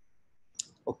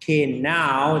 Okay,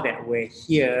 now that we're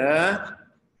here,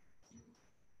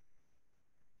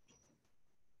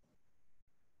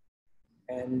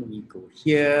 and we go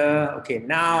here. Okay,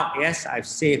 now, yes, I've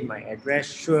saved my address.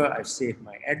 Sure, I've saved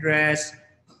my address.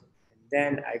 And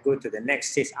then I go to the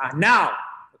next stage. Now,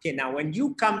 okay, now when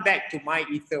you come back to my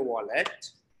Ether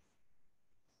wallet,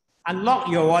 unlock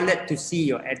your wallet to see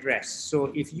your address.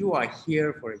 So if you are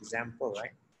here, for example,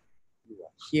 right? You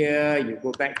are here, you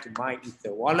go back to my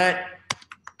Ether wallet.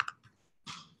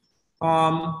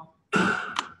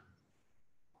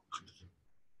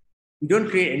 You don't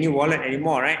create a new wallet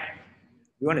anymore, right?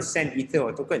 You want to send Ether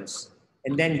or tokens.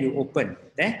 And then you open.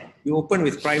 There, you open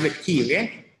with private key,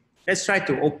 okay? Let's try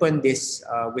to open this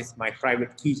with my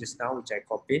private key just now, which I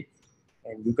copied.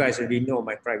 And you guys already know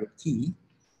my private key.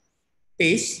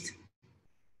 Paste,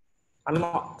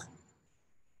 unlock.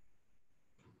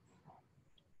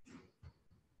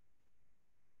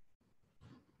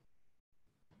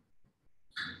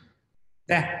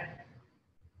 There.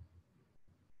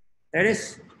 There it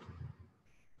is.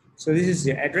 So this is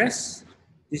your address.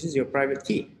 This is your private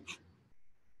key.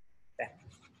 There.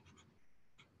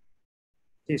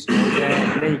 This over there,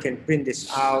 and then you can print this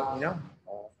out, you know.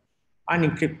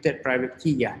 Unencrypted private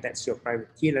key, yeah, that's your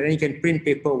private key. And then you can print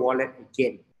paper wallet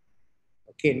again.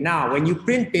 Okay, now when you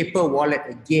print paper wallet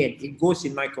again, it goes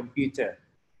in my computer.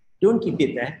 Don't keep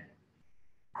it there.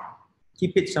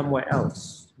 Keep it somewhere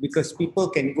else, because people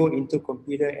can go into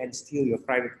computer and steal your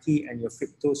private key and your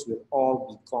cryptos will all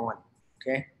be gone,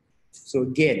 okay? So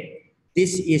again,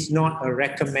 this is not a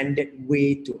recommended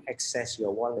way to access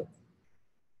your wallet.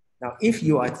 Now, if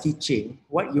you are teaching,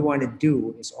 what you want to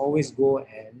do is always go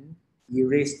and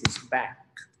erase this back.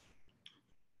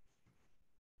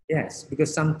 Yes,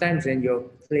 because sometimes when you're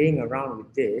playing around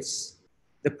with this,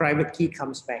 the private key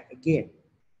comes back again.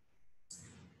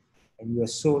 And you're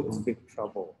so in big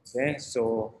trouble. Okay,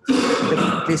 so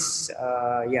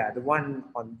yeah, the one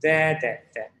on there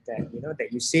that you know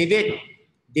that you save it,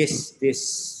 this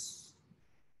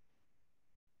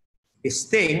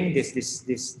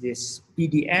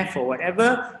PDF or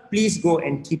whatever, please go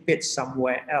and keep it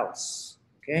somewhere else.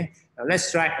 Okay, now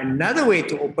let's try another way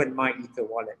to open my Ether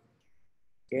wallet.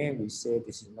 Okay, we say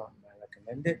this is not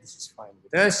recommended. This is fine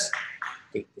with us.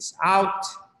 Take this out.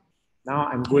 Now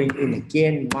I'm going in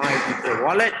again, my Ether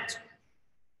wallet.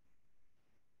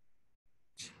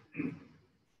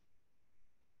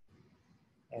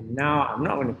 And now I'm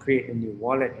not going to create a new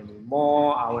wallet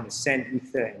anymore. I want to send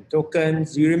Ether and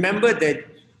tokens. You remember the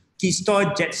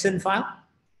Keystore Jetson file?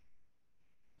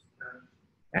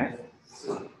 Yeah.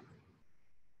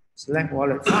 Select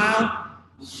wallet file.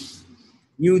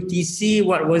 UTC,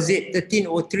 what was it?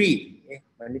 1303.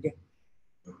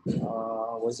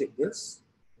 Was it this?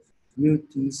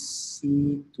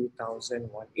 UTC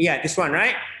 2001. Yeah, this one,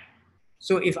 right?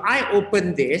 So if I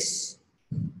open this,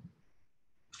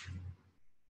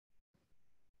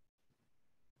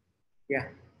 yeah.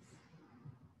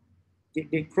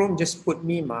 Did Chrome just put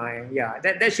me my, yeah,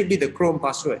 that should be the Chrome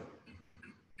password.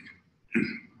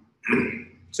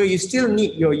 So you still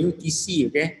need your UTC,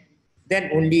 okay?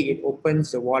 Then only it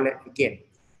opens the wallet again.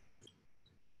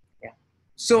 Yeah.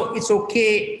 So it's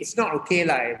okay, it's not okay,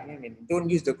 like, I mean, don't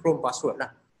use the Chrome password, lah,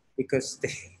 because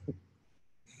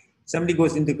somebody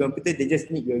goes into the computer, they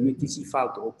just need your UTC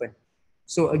file to open.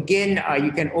 So again,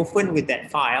 you can open with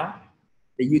that file,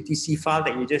 the UTC file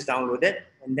that you just downloaded,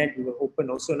 and then it will open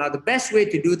also. Now, the best way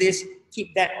to do this,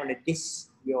 keep that on a disk,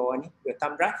 your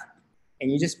thumb drive,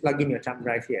 and you just plug in your thumb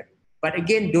drive here. But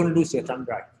again, don't lose your thumb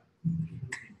drive.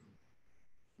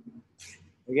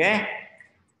 Okay?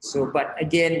 So, but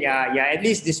again, yeah, at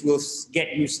least this will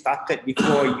get you started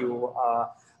before you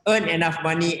earn enough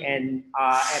money and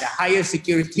at a higher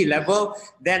security level.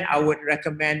 Then I would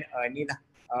recommend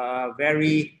a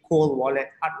very cold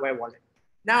wallet, hardware wallet.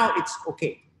 Now it's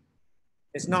okay.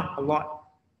 There's not a lot,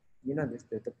 you know,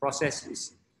 the process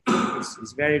is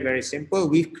very, very simple.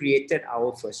 We've created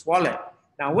our first wallet.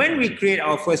 Now, when we create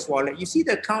our first wallet, you see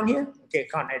the account here? Okay,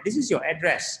 account, this is your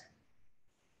address.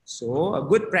 So a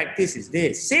good practice is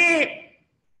this. Say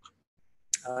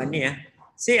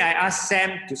Say I ask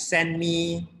Sam to send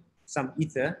me some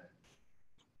ether.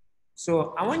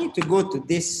 So I want you to go to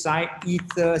this site,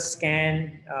 etherscan.io.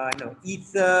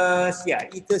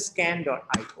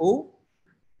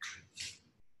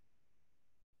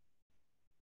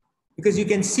 Because you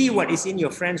can see what is in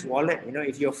your friend's wallet. You know,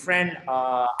 if your friend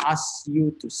asks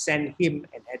you to send him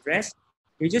an address,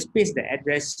 you just paste the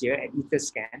address here at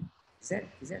Etherscan. Is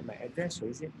that my address or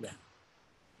is it? Yeah.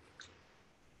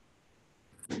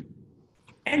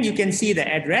 And you can see the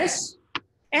address,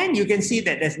 and you can see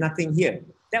that there's nothing here.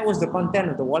 That was the content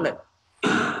of the wallet.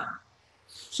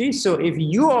 See, so if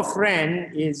your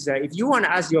friend is, if you want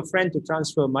to ask your friend to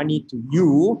transfer money to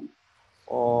you,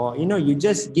 or you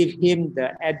just give him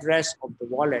the address of the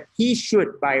wallet, he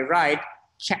should by right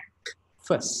check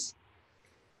first.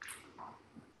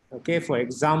 Okay, for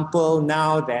example,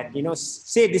 now that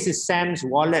say this is Sam's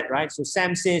wallet, right? So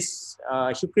Sam says,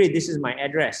 Shukri, this is my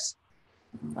address.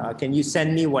 Can you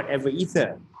send me whatever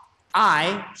ether?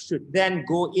 I should then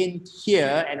go in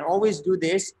here and always do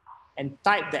this and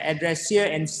type the address here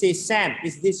and say, Sam,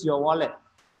 is this your wallet?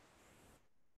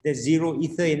 There's 0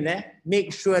 ether in there.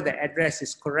 Make sure the address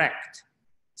is correct.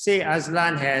 Say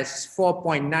Azlan has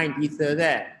 4.9 ether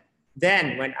there.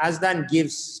 Then when Azlan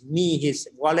gives me his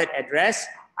wallet address,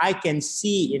 I can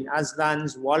see in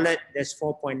Azlan's wallet there's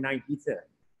 4.9 ether.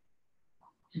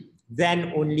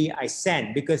 Then only I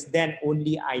send, because then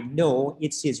only I know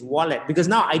it's his wallet. Because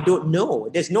now I don't know.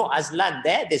 There's no Azlan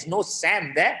there. There's no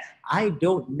Sam there. I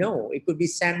don't know. It could be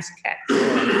Sam's cat.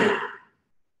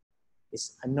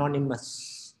 It's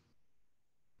anonymous.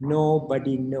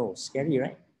 Nobody knows. Scary,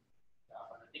 right?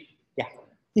 Yeah.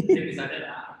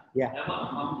 Yeah.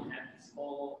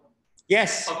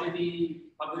 Yes.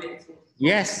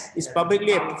 Yes, it's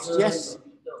publicly. Yes.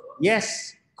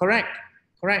 Yes. Correct.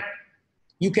 Correct.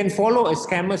 You can follow a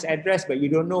scammer's address, but you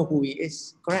don't know who he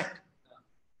is. Correct.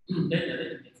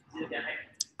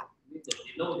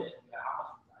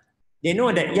 They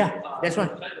know that, yeah, that's why.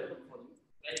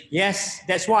 Yes,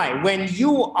 that's why. When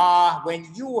you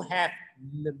have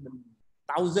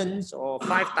thousands or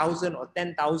 5,000 or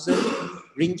 10,000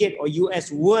 ringgit or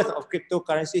US worth of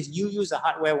cryptocurrencies, you use a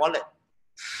hardware wallet.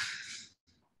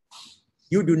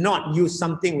 You do not use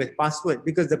something with password,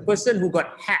 because the person who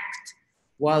got hacked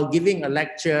while giving a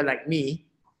lecture like me,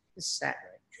 it's sad,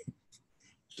 right?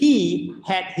 He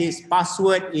had his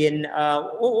password in,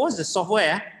 what was the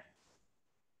software?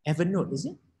 Evernote, is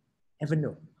it?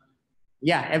 Evernote.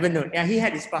 Yeah, Evernote. Yeah, he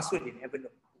had his password in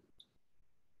Evernote.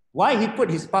 Why he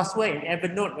put his password in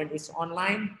Evernote when it's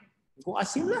online? Go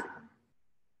ask him lah.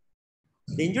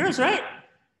 Dangerous, right?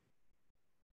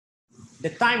 The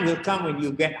time will come when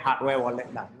you get hardware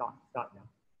wallet lah, not now.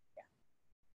 Yeah.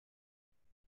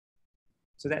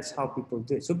 So that's how people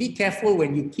do it. So be careful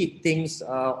when you keep things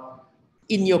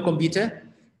in your computer.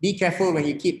 Be careful when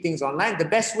you keep things online. The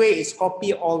best way is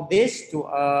copy all this to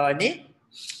a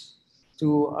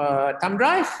thumb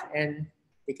drive and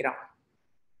take it out.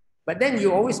 But then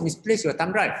you always misplace your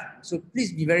thumb drive. So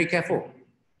please be very careful.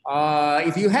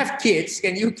 If you have kids,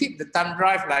 can you keep the thumb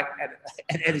drive like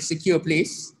at a secure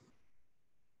place?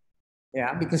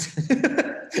 Yeah, because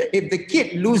if the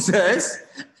kid loses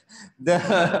the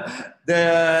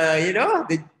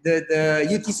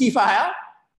UTC file,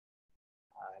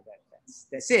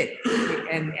 that's it.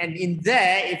 And in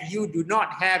there, if you do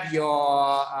not have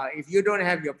your if you don't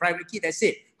have your private key, that's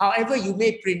it. However, you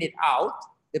may print it out,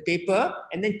 the paper,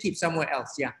 and then keep somewhere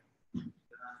else. Yeah.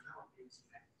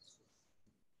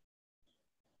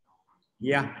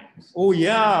 Yeah. Oh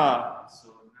yeah.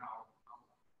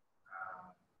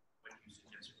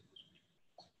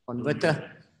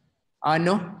 Converter.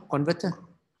 No, converter.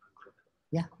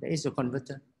 Yeah, there is a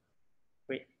converter.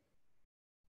 Wait.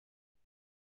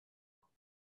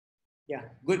 Yeah,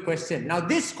 good question. Now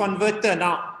this converter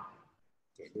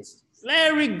this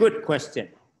very good question.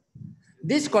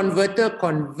 This converter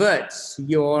converts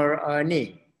your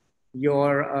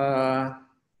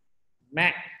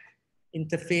Mac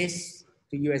interface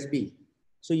to USB.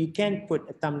 So you can put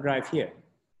a thumb drive here.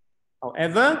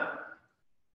 However,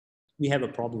 we have a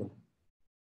problem.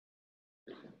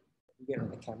 Get on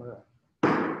the camera.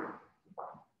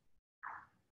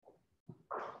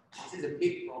 This is a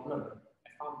big problem. I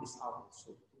found this out,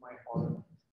 so to my horror.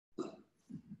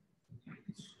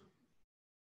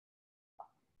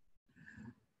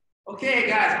 Okay,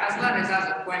 guys, Aslan has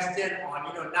asked a question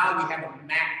on, now we have a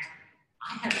Mac.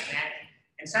 I have a Mac,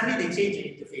 and suddenly they change the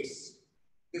interface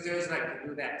because they always like to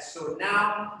do that. So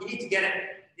now you need to get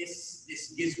this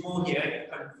gizmo here.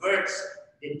 It converts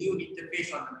the new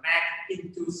interface on the Mac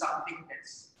into something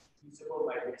that's usable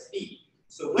by USB.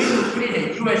 So when you put in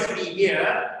a USB here,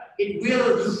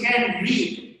 you can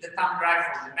read the thumb drive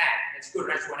from the Mac. That's good,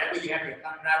 right? So whatever you have your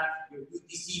thumb drive, your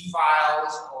UTC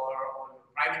files or your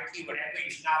private key, whatever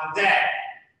is now there.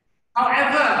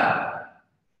 However,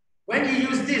 when you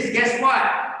use this, guess what?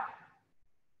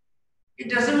 It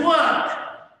doesn't work.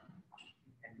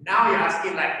 And now you're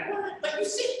asking like, what? But you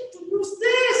said to use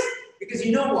this. Because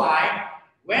you know why?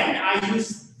 When I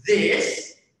use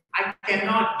this, I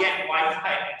cannot get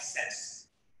Wi-Fi access.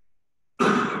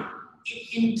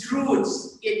 It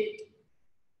intrudes.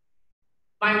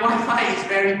 My Wi-Fi is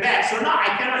very bad. So now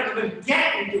I cannot even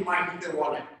get into my Ether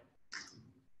wallet.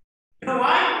 You know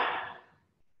why?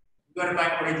 You gotta buy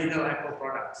original Apple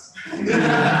products.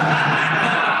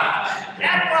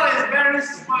 Apple is very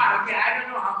smart. Okay, I don't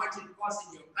know how much it costs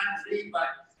in your country, but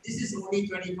this is only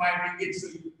 25 ringgit, so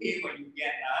you pay what you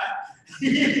get.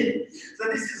 So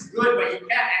this is good, but you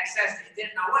can't access the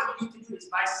internet. Now what you need to do is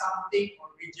buy something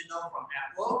original from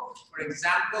Apple. For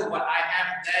example, what I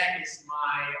have there is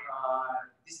my,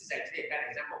 this is actually a bad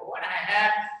example. What I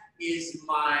have is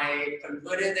my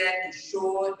converter there to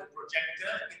show the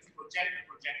projector, to project the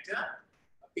projector,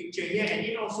 a picture here, and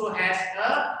it also has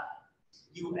a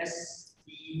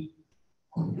USB,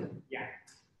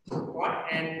 port,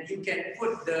 and you can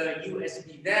put the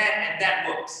USB there, and that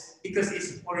works because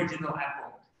it's original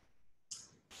Apple.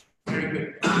 Very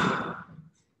good.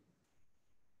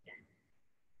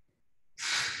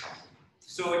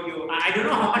 So I don't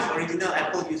know how much original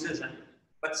Apple uses,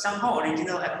 but somehow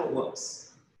original Apple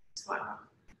works. It's fun.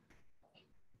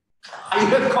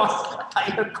 Higher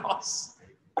cost.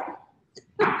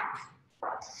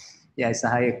 Yeah, it's a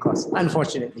higher cost,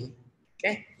 unfortunately.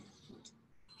 Okay.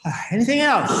 Anything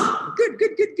else? Good.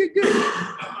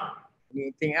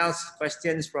 Anything else?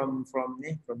 Questions from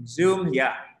Zoom?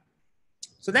 Yeah.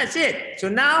 So that's it. So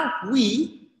now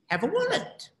we have a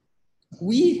wallet.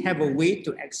 We have a way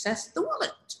to access the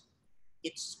wallet.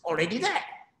 It's already there.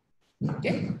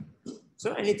 Okay.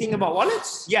 So anything about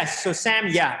wallets? Yes. So Sam,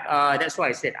 yeah, that's why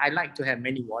I said I like to have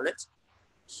many wallets.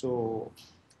 So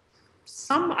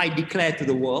some I declare to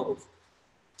the world,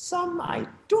 some I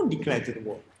don't declare to the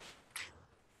world.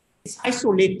 It's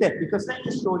isolated because let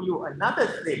me show you another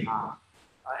thing.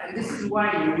 And this is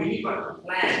why you really got to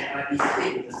plan these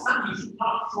things. Some you should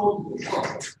not show to the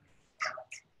world.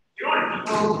 You don't want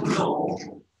people to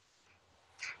know.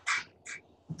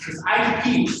 It's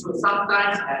IT, so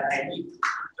sometimes I need to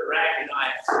interact. I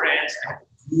have friends, I have a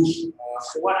group.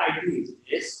 So what I do is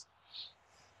this.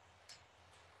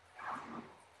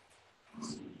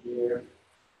 Here.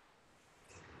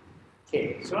 Okay,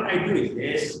 so what I do is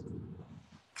this.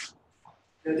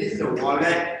 So this is the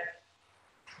wallet,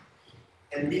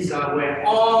 and these are where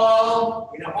all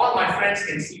my friends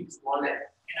can see this wallet.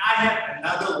 And I have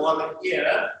another wallet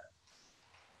here,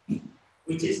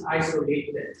 which is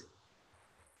isolated.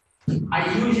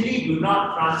 I usually do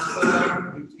not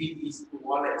transfer between these two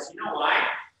wallets. You know why?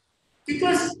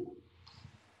 Because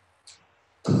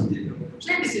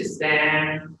this is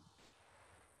Sam,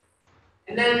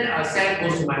 and then Sam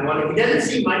goes to my wallet. He doesn't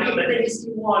see money, but then he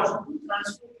sees more. So we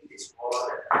transfer to this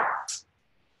wallet.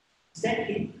 Is that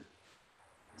it?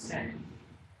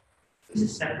 This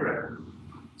is separate.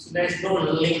 So there's no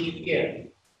link here.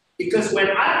 Because when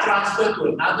I transfer to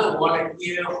another wallet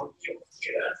here or here or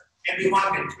here, everyone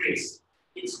can trace.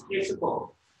 It's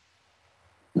traceable.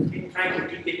 You can try to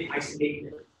keep it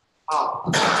isolated.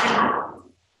 How?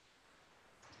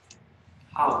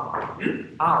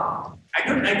 How? I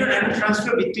don't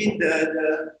transfer between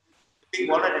the big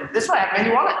wallet and this one. I have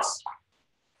many wallets.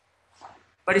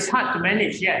 But it's hard to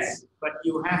manage, yes. But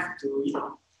you have to,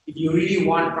 if you really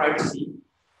want privacy,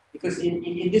 because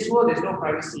in this world there's no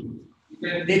privacy.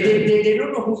 They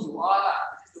don't know who you are.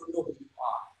 They just don't know who you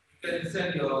are. You can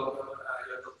send your token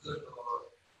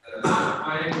or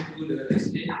file to the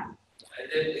exchange, and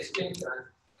then exchange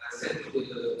send to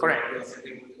the correct.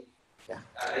 Yeah.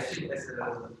 Exchange as a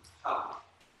hub.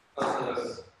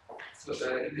 So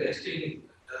the exchange.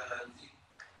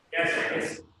 Yes.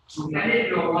 Send it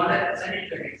to a wallet, send it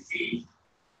to an exchange.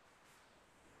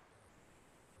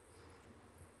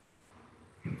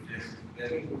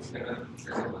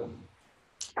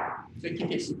 So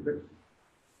keep it secret.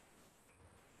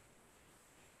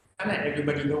 Can't let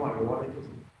everybody know what your wallet is.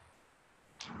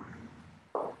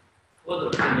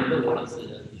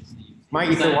 My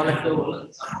Ether wallet.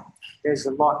 There's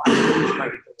a lot. I don't use my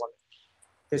Ether wallet.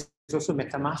 There's also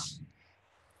MetaMask.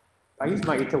 I use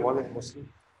my Ether wallet mostly.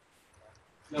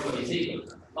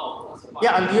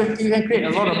 Yeah, you can create a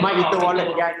lot of my Ether wallet.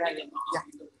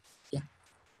 Yeah.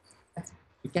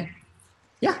 You can.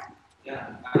 Yeah.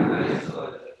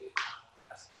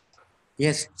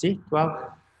 Yes, see,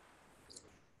 12.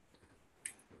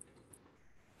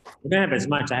 I don't have as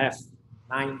much. I have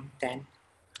 9, 10.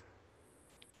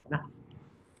 Nah.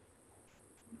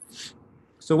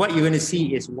 So what you're going to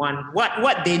see is one.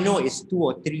 What they know is 2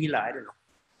 or 3 lah. I don't know.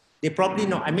 They probably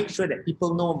know. I make sure that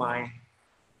people know my.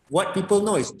 What people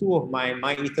know is 2 of my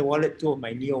Ether wallet, 2 of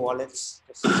my Neo wallets,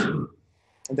 and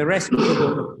the rest people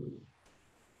don't know.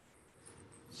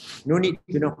 No need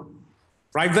to know.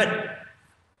 Private.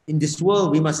 In this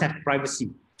world, we must have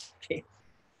privacy. Okay.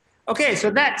 Okay. So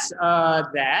that's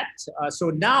that. So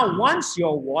now, once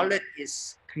your wallet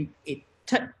is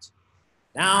created,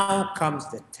 now comes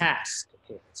the task.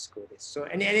 Okay, let's go this. So,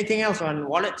 anything else on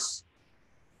wallets?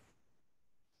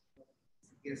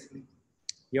 Yes,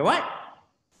 Your what?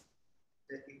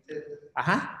 the Ether,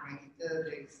 Uh-huh. my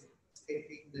Ether is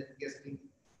stating the gas link.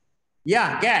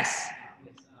 Yeah, gas.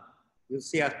 You'll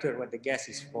see after what the gas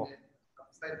is for.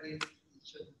 Outside this, it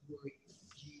should do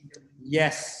GW.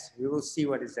 Yes, we will see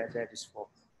what is that is for.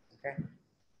 Okay.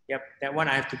 Yep, that one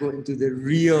I have to go into the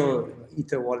real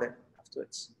Ether wallet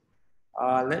afterwards.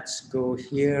 Let's go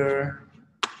here.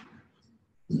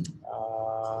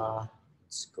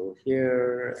 Let's go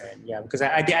here, and yeah, because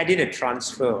I did a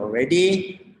transfer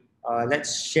already.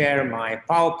 Let's share my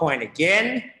PowerPoint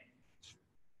again.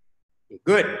 Okay,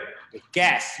 good. The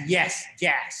gas, yes,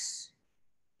 gas.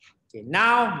 Okay,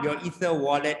 now your Ether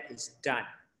wallet is done.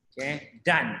 Okay,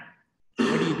 done.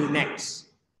 What do you do next?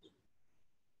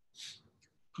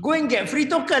 Go and get free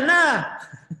token lah.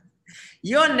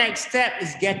 Your next step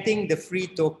is getting the free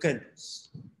tokens.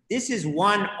 This is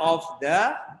one of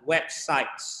the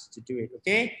websites to do it,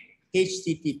 okay?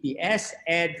 https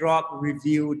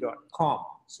airdropreview.com.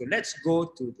 So let's go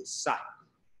to the site.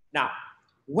 Now,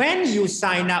 when you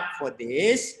sign up for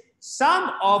this,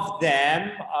 some of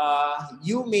them,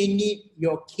 you may need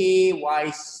your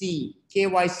KYC.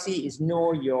 KYC is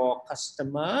know your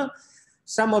customer.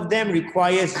 Some of them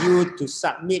requires you to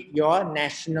submit your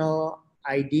national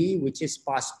ID, which is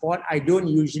passport. I don't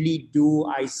usually do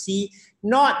IC.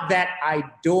 Not that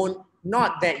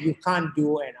you can't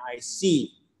do an IC.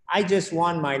 I just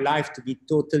want my life to be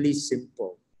totally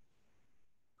simple.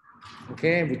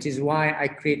 Okay, which is why I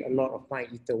create a lot of my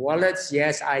Ether wallets.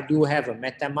 Yes, I do have a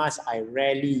MetaMask. I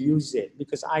rarely use it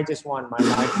because I just want my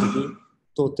life to be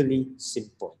totally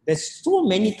simple. There's so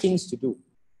many things to do.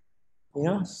 You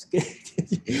know,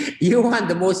 you want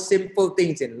the most simple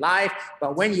things in life,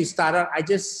 but when you start out, I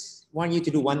just want you to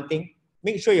do one thing.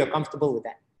 Make sure you're comfortable with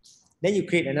that. Then you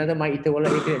create another My Ether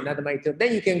wallet, you create another My Ether.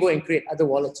 Then you can go and create other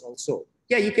wallets also.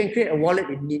 Yeah, you can create a wallet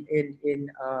in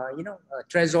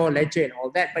Trezor, Ledger, and all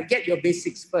that, but get your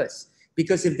basics first.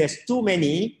 Because if there's too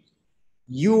many,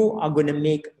 you are going to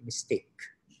make a mistake.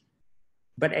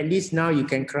 But at least now you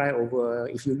can cry over,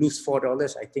 if you lose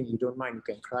 $4, I think you don't mind, you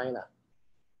can cry lah.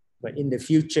 But in the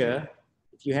future,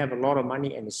 if you have a lot of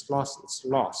money and it's lost, it's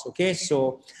lost. Okay,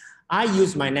 so I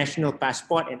use my national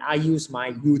passport and I use my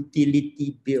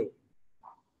utility bill.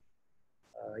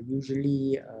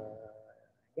 Usually,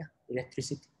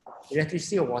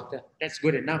 electricity or water. That's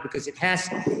good enough because it has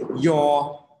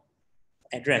your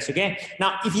address. Okay.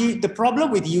 Now, the problem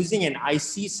with using an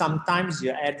IC, sometimes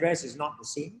your address is not the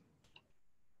same.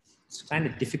 It's kind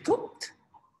of difficult.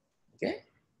 Okay.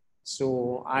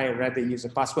 So I rather use a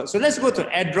password. So let's go to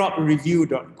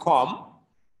airdropreview.com.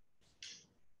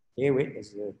 Okay, wait,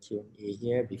 there's a Q&A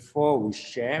here. Before we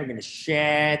share, we're going to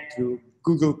share through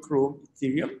Google Chrome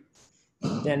Ethereum.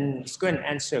 Then let's go and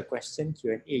answer a question,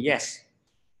 Q&A. Yes.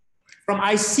 From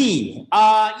IC,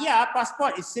 yeah,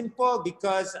 passport is simple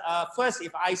because first,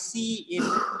 if I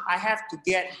have to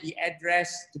get the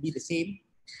address to be the same.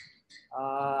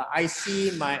 Now you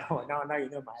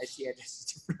know my IC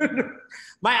address.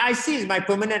 My IC is my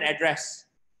permanent address.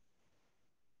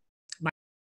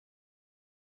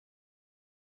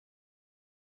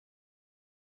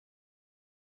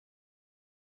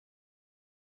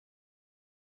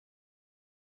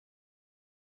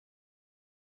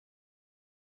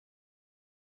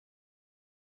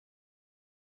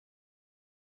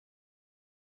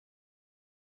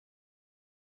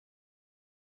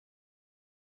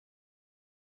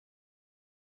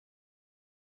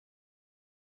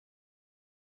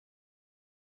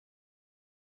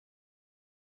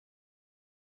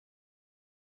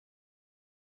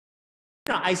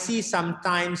 I see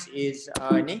sometimes is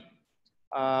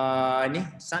I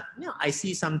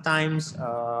see sometimes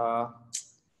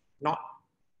not,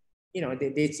 you know,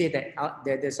 they say that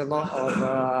there's a lot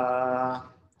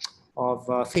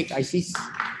of fake ICs.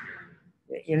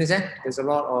 You understand? There's a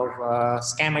lot of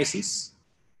scam ICs.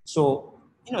 So,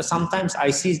 you know, sometimes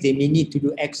ICs, they may need to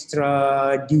do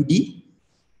extra duty.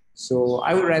 So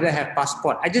I would rather have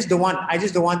passport. I just don't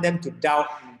want them to doubt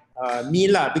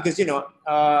Mila, because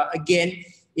again,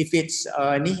 if it's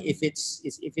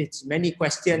many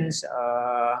questions,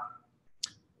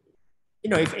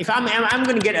 if I'm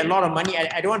going to get a lot of money,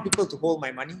 I don't want people to hold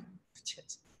my money.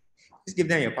 Just give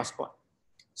them your passport.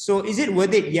 So is it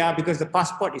worth it? Yeah, because the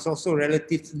passport is also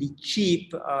relatively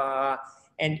cheap,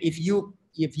 and if you're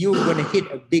going to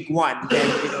hit a big one, then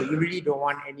you really don't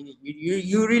want any.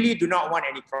 You really do not want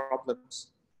any problems.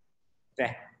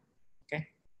 There, okay.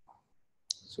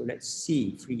 So let's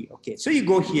see, free. Okay, so you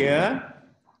go here.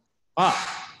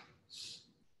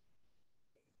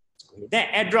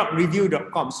 That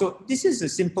airdropreview.com. So this is a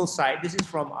simple site. This is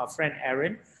from our friend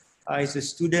Aaron. He's a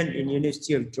student in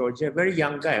University of Georgia, very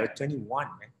young guy, 21,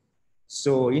 man.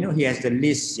 So, he has the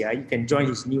list. Yeah, you can join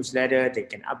his newsletter. They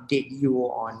can update you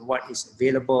on what is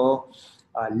available.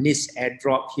 List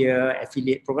airdrop here,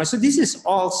 affiliate program. So this is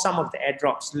all some of the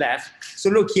airdrops left. So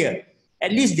look here.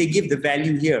 At least they give the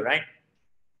value here, right?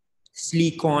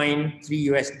 Sleecoin, 3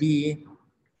 USD.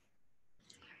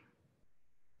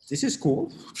 This is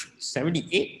cool.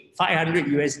 78, 500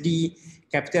 USD.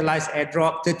 Capitalized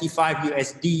airdrop, 35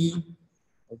 USD.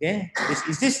 Okay.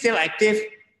 Is this still active?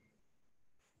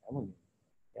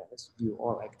 Yeah, let's view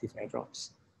all active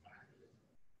airdrops.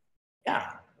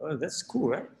 Yeah, well, that's cool,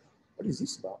 right? What is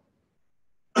this about?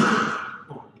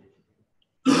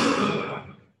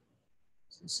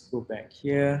 Let's go back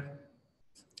here.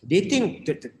 Dating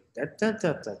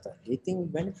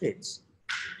benefits.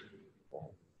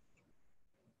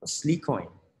 Sleecoin.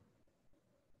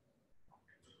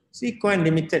 Sleecoin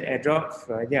limited airdrop.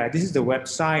 Yeah, this is the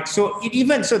website. So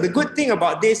the good thing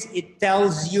about this, it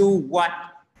tells you what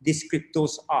these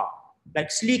cryptos are. Like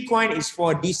Sleecoin is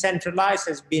for decentralized,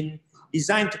 has been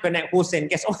designed to connect hosts and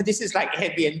guests. Oh, this is like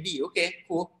Airbnb. Okay,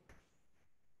 cool.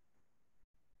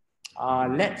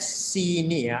 Let's see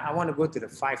Nia. I want to go to the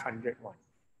 500 one.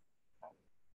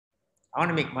 I want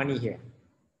to make money here.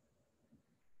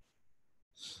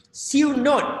 Seal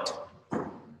note.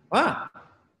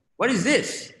 What is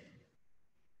this?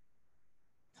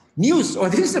 News. Oh,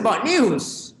 this is about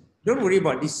news. Don't worry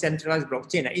about decentralized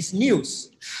blockchain. It's news.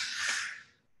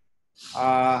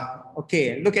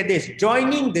 Okay, look at this.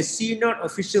 Joining the C-Note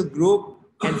official group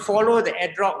and follow the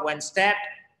airdrop when step.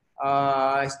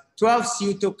 12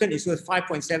 CU token is worth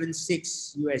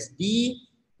 5.76 USD.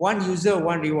 One user,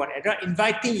 one reward airdrop.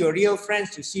 Inviting your real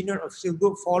friends to C-Note official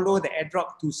group. Follow the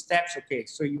airdrop 2 steps. Okay,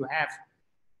 so you have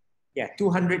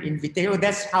 200 invitations. Oh,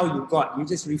 that's how you got. You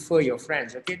just refer your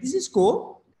friends. Okay, this is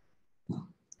cool.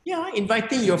 Yeah,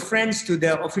 inviting your friends to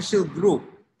the official group.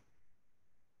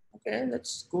 Okay,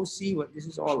 let's go see what this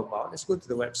is all about. Let's go to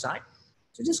the website.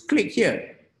 So just click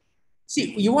here.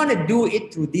 See, you want to do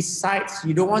it through these sites.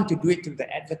 You don't want to do it through the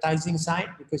advertising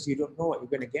site because you don't know what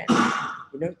you're going to get.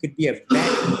 It could be a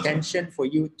bad intention for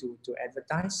you to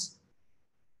advertise.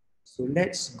 So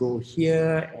let's go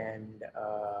here and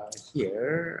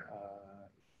here.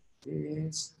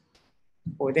 This.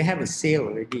 Oh, they have a sale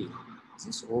already. Is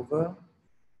this over?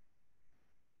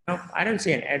 No, I don't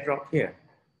see an airdrop here.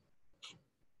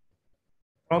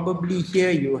 Probably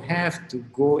here you have to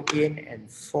go in and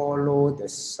follow the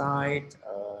site.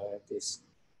 This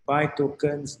buy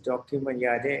tokens document.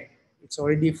 Yeah, it's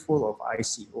already full of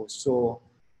ICO. So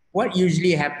what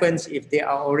usually happens if they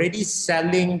are already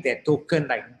selling their token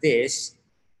like this,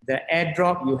 the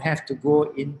airdrop, you have to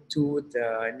go into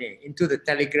the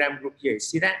Telegram group here. You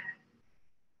see that?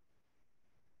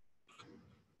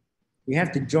 You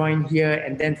have to join here,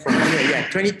 and then from here,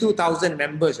 22,000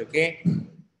 members, okay?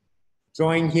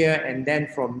 Join here, and then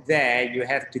from there, you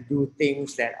have to do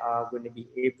things that are going to be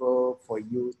able for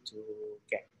you to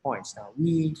get points. Now,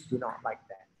 we do not like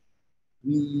that.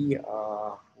 We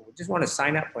just want to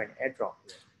sign up for an airdrop.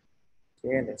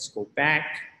 Okay, let's go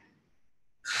back.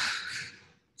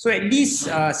 So at least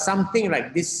something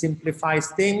like this simplifies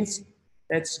things.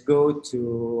 Let's go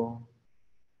to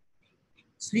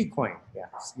Sleecoin. Yeah,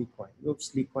 Sleecoin. Look,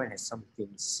 Sleecoin has something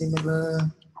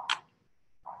similar.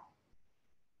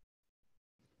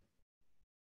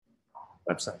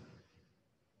 Website.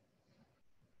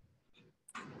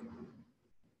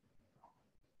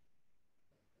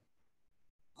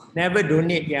 Never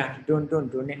donate, yeah. Don't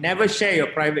donate. Never share your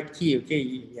private key, okay?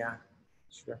 Yeah,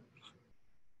 sure.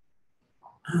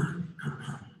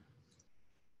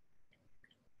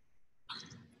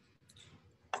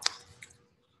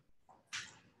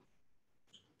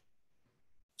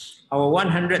 Our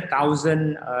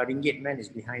 100,000 ringgit man is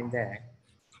behind there.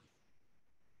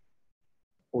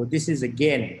 Oh, this is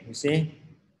again, you see?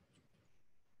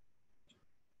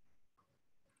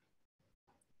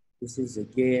 This is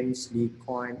again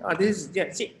Sleecoin. Oh, this is,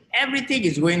 yeah, see, everything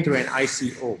is going through an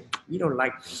ICO. We don't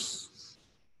like this.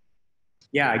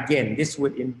 Yeah, again, this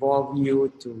would involve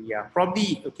you to, yeah,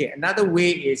 probably, okay, another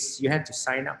way is you have to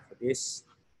sign up for this.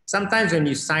 Sometimes when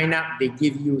you sign up, they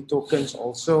give you tokens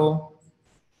also.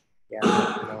 Yeah,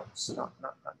 but, no, it's not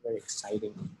very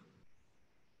exciting.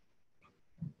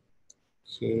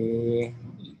 Okay.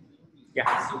 Yeah.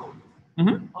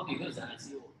 Mm-hmm. How do you use an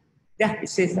ICO? Yeah, it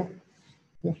says that.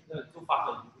 Yeah. Too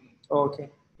far. Oh, okay.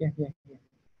 Yeah.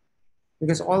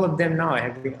 Because all of them now are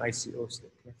having ICOs.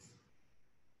 Yeah.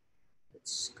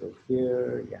 Let's go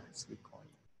here. Yeah, it's the coin.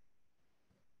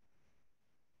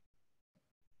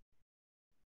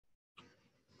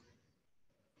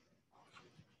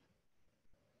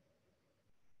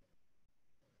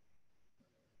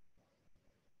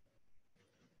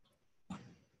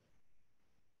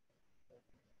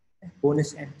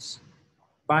 Bonus ends.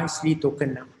 Buy 3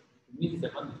 token now. Means the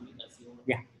one with ICO.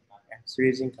 Yeah, it's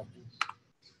raising companies.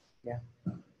 Yeah.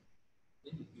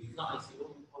 It's not ICO.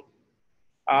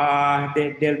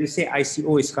 They'll say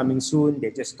ICO is coming soon. They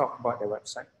just talk about their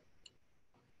website.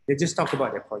 They just talk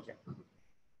about their project.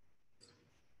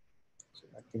 So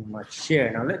nothing much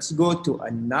here. Now let's go to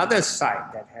another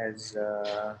site that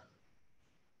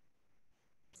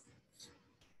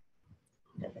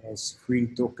has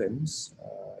free tokens.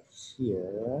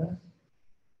 Here.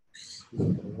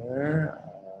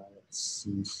 Let's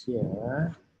see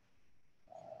here.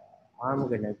 I'm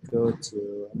gonna go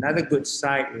to another good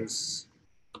site is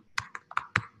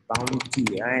Bounty,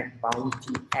 right?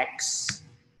 Bounty X.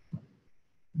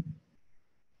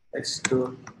 Let's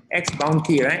do X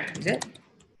Bounty, right? Is it?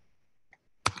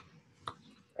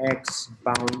 X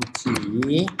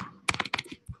Bounty.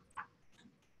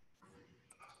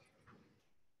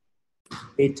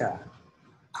 Beta.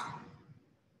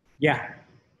 Yeah.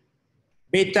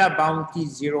 Beta Bounty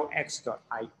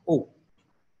 0x.io.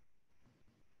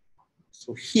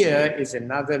 So here is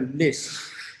another list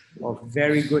of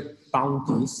very good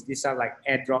bounties. These are like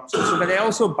airdrops, but they're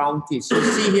also bounties. So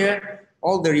you see here,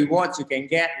 all the rewards you can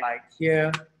get, like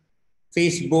here,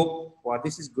 Facebook. Well,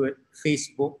 this is good.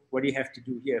 Facebook, what do you have to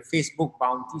do here? Facebook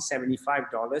bounty,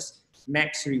 $75.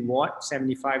 Max reward,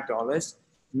 $75.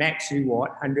 Max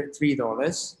reward,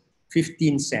 $103,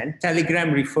 15 cents.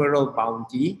 Telegram referral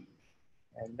bounty.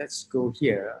 And let's go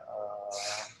here.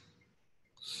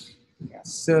 Yeah,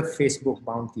 serve Facebook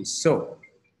bounties. So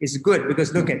it's good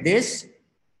because look at this.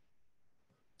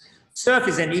 Surf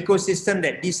is an ecosystem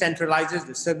that decentralizes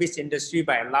the service industry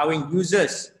by allowing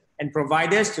users and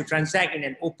providers to transact in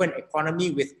an open economy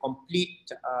with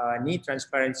complete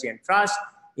transparency and trust.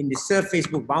 In the Surf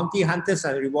Facebook bounty, hunters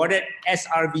are rewarded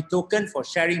SRV token for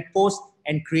sharing posts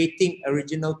and creating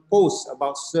original posts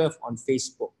about Surf on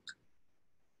Facebook.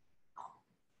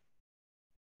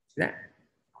 See that?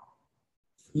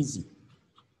 Easy.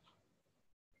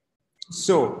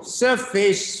 So Surf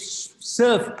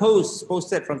posts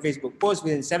posted from Facebook posts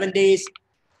within 7 days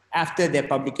after their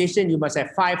publication. You must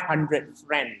have 500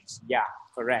 friends. Yeah,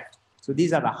 correct. So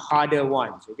these are the harder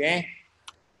ones, okay?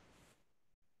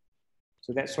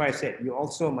 So that's why I said you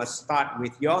also must start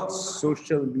with your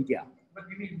social media. What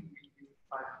do you mean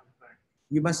 500?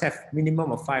 You must have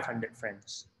minimum of 500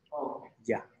 friends. Oh, okay.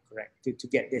 Yeah, correct. To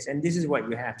get this. And this is what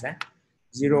you have, huh?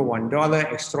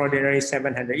 $1, extraordinary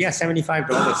 $700. Yeah, $75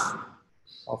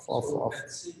 of.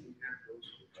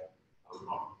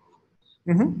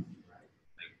 Mm-hmm.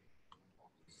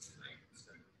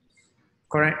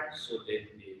 Correct. So they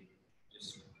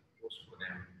just post for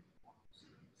them.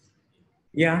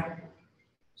 Yeah.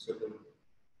 So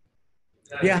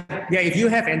Yeah. If you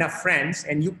have enough friends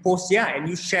and you post, and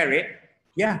you share it,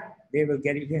 they will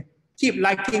get it here. Keep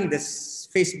liking this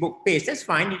Facebook page. That's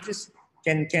fine. You just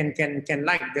can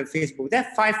like the Facebook. There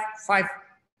are five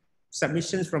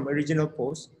submissions from original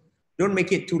posts. Don't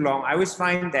make it too long. I always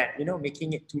find that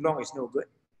making it too long is no good.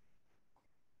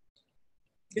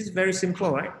 It's very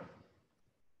simple, right?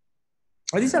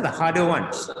 Oh, these are the harder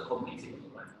ones.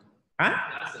 Huh?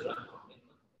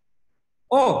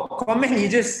 Oh, comment,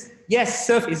 yes,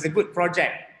 Surf is a good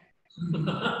project.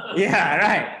 Yeah,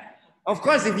 right. Of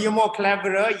course, if you're more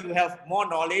cleverer, you have more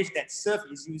knowledge that Surf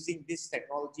is using this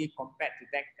technology compared to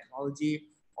that technology,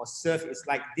 or Surf is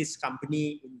like this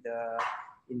company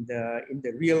in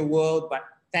the real world, but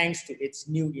thanks to its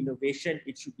new innovation,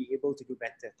 it should be able to do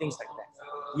better. Things like that.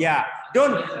 Yeah,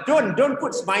 don't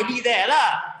put smiley there,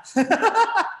 lah.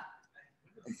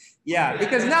 Yeah,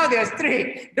 because now they're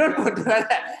strict. Don't put that.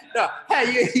 No,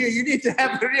 you need to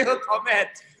have a real comment.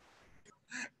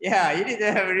 Yeah, you need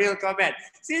to have a real comment.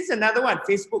 See, it's another one,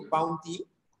 Facebook bounty.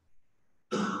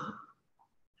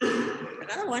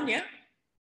 Another one, yeah.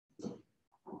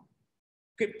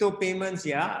 Crypto payments,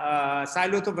 yeah.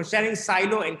 Silo for sharing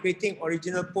Silo and creating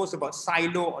original posts about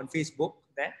Silo on Facebook.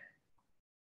 that.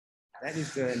 That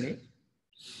is the name.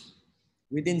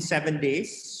 Within 7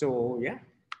 days. So yeah.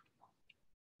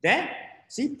 There.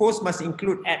 See, post must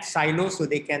include at silo so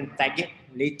they can tag it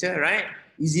later, right?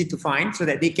 Easy to find so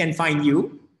that they can find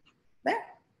you. There.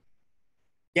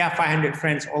 Yeah, 500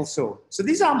 friends also. So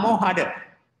these are more harder.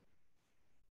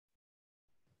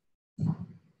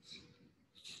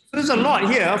 So there's a lot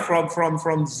here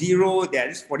from zero.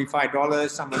 There's $45.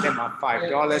 Some of them are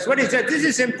 $5. What is that? This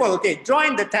is simple. Okay,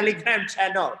 join the Telegram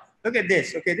channel. Look at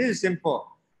this. Okay, this is simple.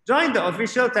 Join the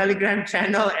official Telegram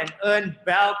channel and earn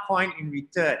Bell coin in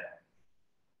return.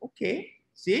 Okay,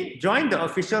 see, join the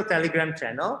official Telegram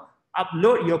channel.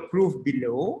 Upload your proof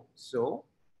below. So,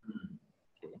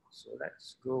 okay, so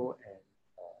let's go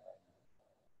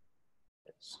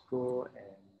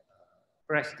and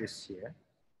press this here.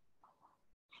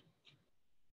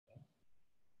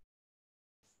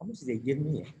 How much did they give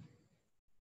me?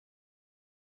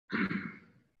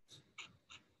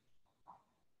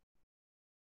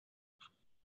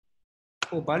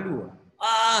 Oh, Balu.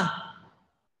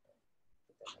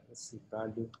 Let's see,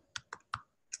 Balu.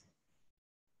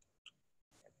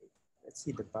 Let's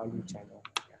see the Balu channel.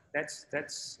 Yeah,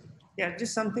 that's yeah,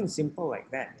 just something simple like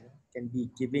that. You know? Can be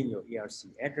giving your ERC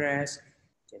address.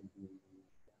 Can be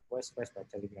where's my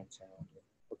Telegram channel?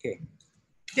 Okay.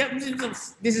 Yeah,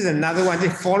 this is another one.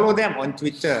 Just follow them on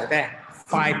Twitter. There,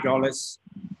 $5.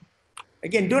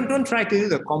 Again, don't try to do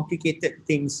the complicated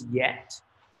things yet.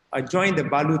 Join the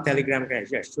Balu Telegram channel.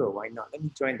 Yeah, sure, why not? Let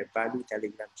me join the Balu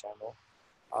Telegram channel.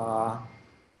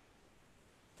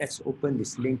 Let's open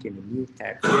this link in a new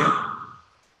tab here.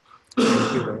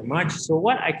 Thank you very much. So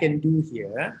what I can do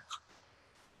here,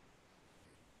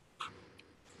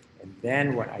 and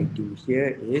then what I do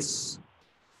here is,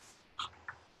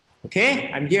 okay,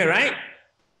 I'm here, right?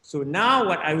 So now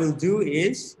what I will do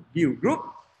is view group.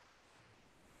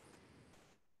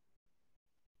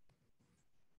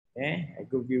 Okay, I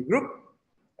go view group,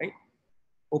 right?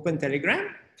 Open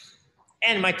Telegram.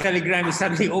 And my Telegram is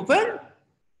suddenly open.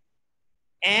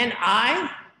 And I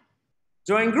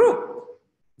join group.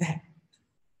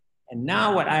 And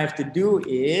now what I have to do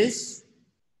is,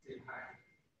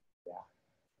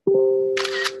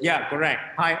 yeah,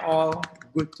 correct. Hi all,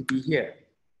 good to be here.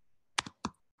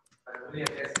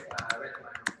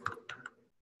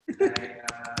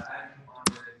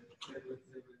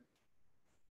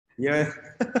 Yeah,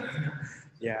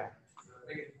 yeah.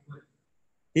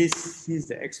 He's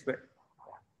the expert.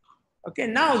 Okay,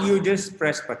 now you just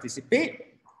press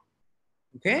participate.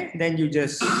 Okay, then you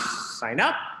just sign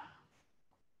up.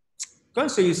 Okay,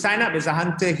 so you sign up as a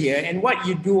hunter here, and what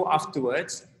you do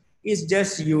afterwards is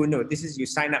just, you know, this is you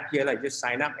sign up here, like just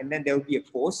sign up, and then there will be a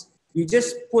post. You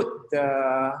just put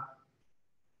the,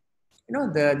 you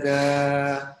know,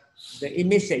 the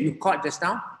image that you caught just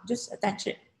now, just attach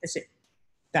it. That's it.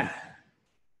 Done.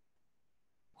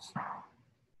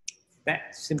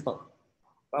 That's simple.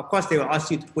 But of course, they will ask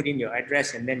you to put in your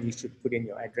address, and then you should put in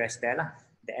your address there, lah,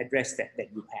 the address that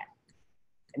you have.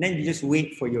 And then you just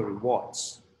wait for your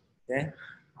rewards. Okay?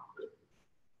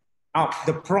 Now,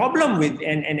 the problem with,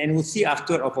 and we'll see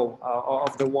after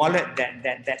of the wallet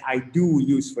that I do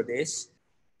use for this.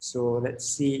 So let's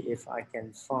see if I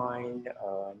can find,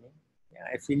 yeah,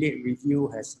 affiliate review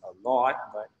has a lot,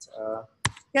 but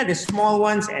yeah, the small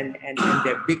ones and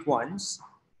the big ones.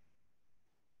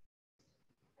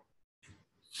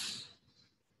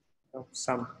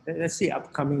 Some, let's see,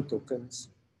 upcoming tokens.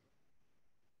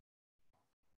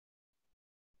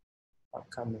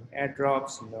 Upcoming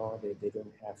airdrops, no, they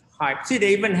don't have hype. See,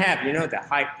 they even have, you know, the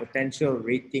hype potential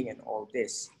rating and all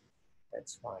this.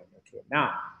 That's fine. Okay,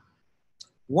 now,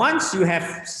 once you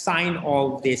have signed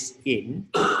all this in,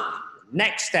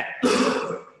 next step.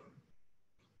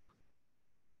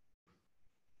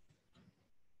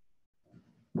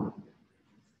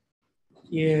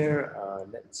 Here,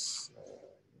 let's.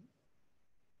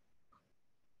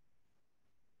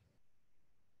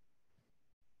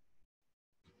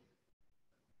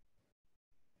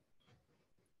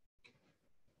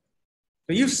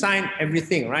 So you signed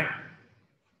everything, right?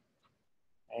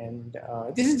 And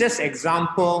this is just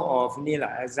example of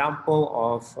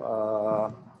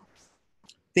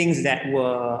things that were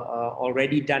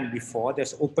already done before.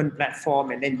 There's open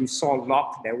platform, and then you saw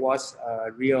lock. There was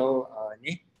a real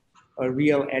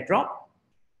airdrop.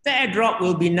 The airdrop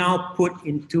will be now put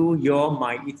into your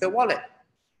MyEther wallet.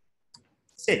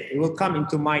 That's it. It will come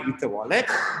into MyEther wallet.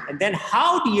 And then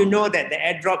how do you know that the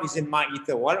airdrop is in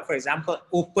MyEther wallet? For example,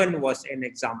 open was an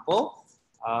example.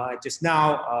 Just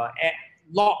now,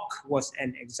 lock was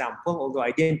an example, although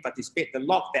I didn't participate. The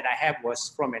lock that I have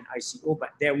was from an ICO, but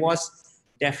there was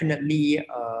definitely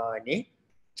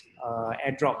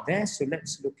airdrop there. So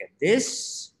let's look at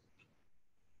this.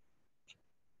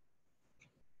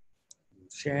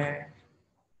 Share.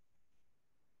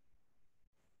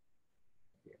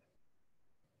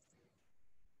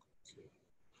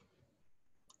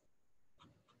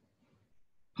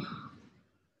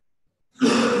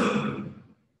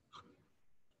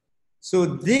 So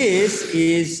this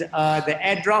is the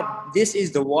airdrop. This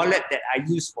is the wallet that I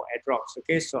use for airdrops.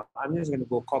 Okay, so I'm just going to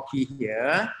go copy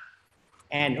here.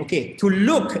 And okay, to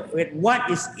look at what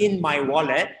is in my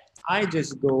wallet, I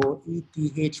just go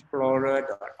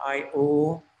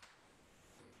ethxplorer.io.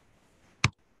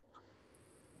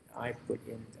 I put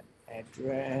in the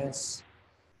address.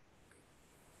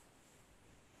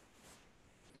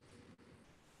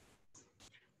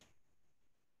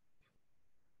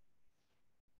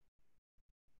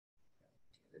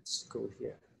 Let's go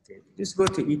here. Okay, just go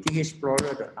to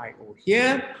ethxplorer.io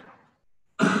here.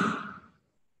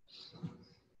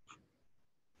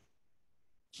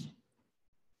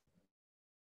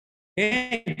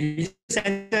 Okay, just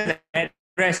enter the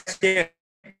address here.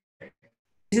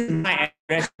 This is my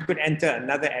address. You could enter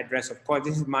another address, of course.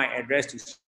 This is my address to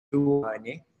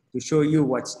show you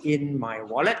what's in my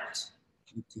wallet.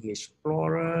 ETH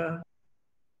Explorer.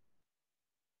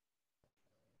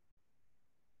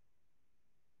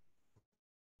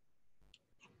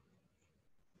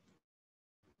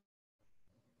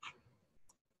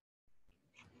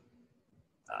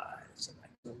 So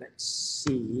let's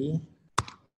see.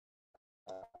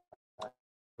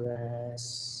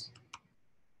 Address.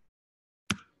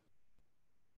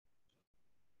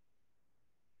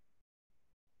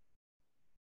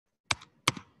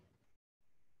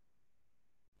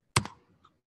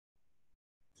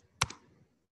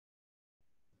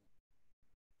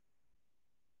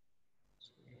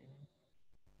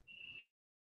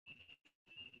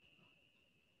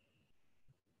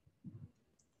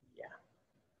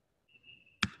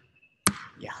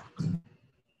 Yeah.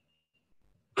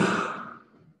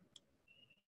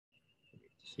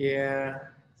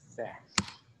 Here, there.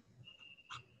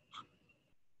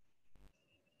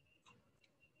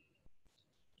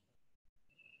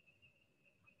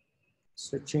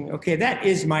 Searching. Okay, that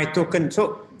is my token.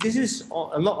 So this is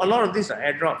a lot of these are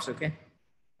airdrops. Okay.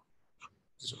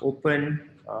 Just open.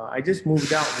 I just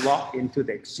moved out lock into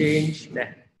the exchange.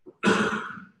 There.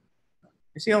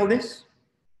 You see all this?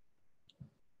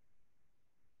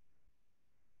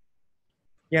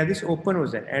 Yeah, this open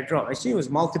was an airdrop. I see it was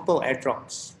multiple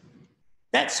airdrops.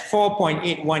 That's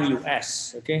 4.81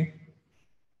 US, okay?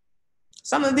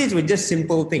 Some of these were just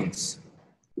simple things.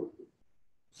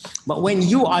 But when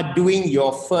you are doing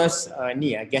your first,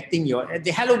 getting your,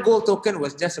 the Hello Gold token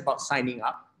was just about signing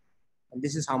up. And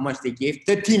this is how much they gave,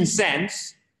 13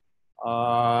 cents.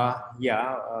 But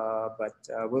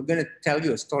we're gonna tell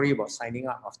you a story about signing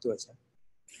up afterwards.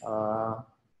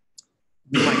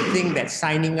 You might think that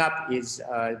signing up is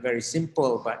very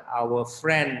simple, but our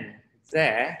friend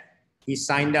there, he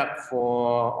signed up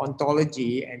for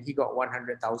ontology and he got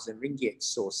 100,000 ringgit.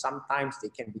 So sometimes they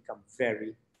can become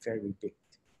very, very big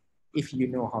if you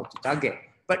know how to target.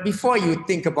 But before you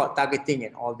think about targeting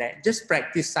and all that, just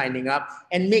practice signing up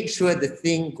and make sure the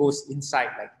thing goes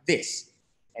inside like this.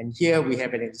 And here we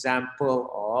have an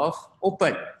example of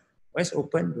open. Where's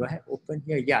open? Do I have open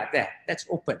here? Yeah, there. That's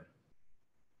open.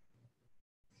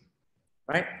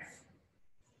 Right?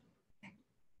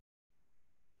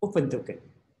 Open token.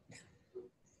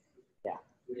 Yeah.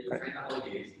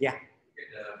 Yeah. Yeah.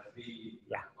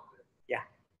 Yeah.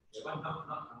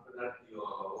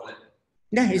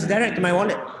 Yeah, it's direct to my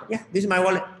wallet. Yeah, this is my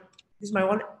wallet. This is my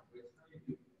wallet.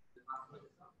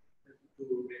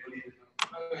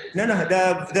 No,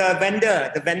 the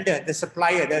vendor, the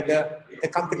supplier, the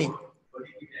company.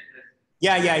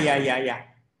 Yeah.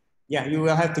 Yeah, you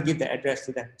will have to give the address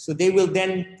to them. So they will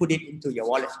then put it into your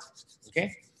wallet.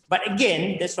 Okay. But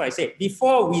again, that's why I say,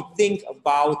 before we think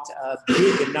about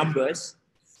big numbers,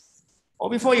 or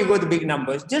before you go to big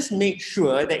numbers, just make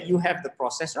sure that you have the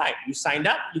process right. You signed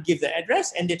up, you give the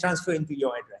address, and they transfer into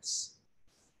your address.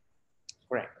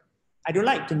 Correct. I don't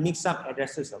like to mix up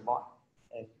addresses a lot.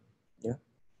 And, yeah.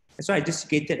 That's why I just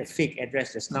created a fake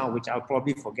address just now, which I'll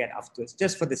probably forget afterwards,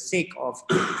 just for the sake of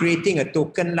creating a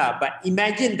token. But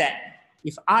imagine that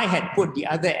if I had put the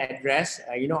other address,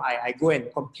 I go and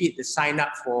complete the sign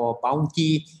up for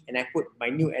Bounty and I put my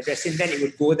new address in, then it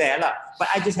would go there. But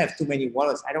I just have too many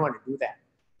wallets. I don't want to do that.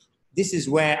 This is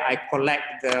where I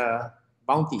collect the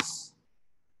bounties.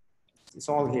 It's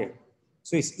all here.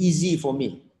 So it's easy for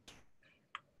me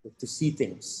to see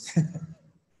things.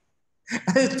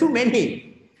 There's too many.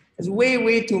 There's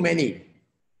way too many.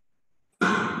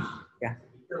 Yeah.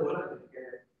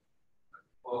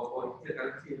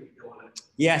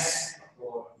 Yes.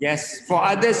 Yes. For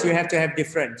others, you have to have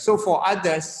different. So for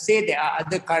others, say there are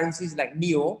other currencies like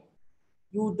NEO,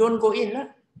 you don't go in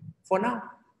for now.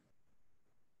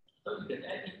 So you can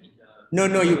add it in the. No,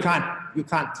 no, you can't. You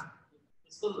can't.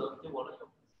 It's still the wallet.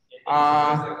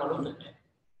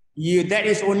 That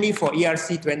is only for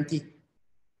ERC20.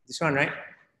 This one, right?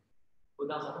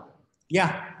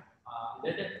 Yeah.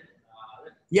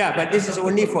 Yeah, but this is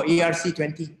only for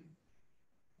ERC20.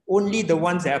 Only the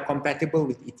ones that are compatible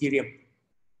with Ethereum.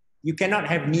 You cannot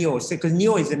have NEO, because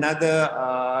NEO is another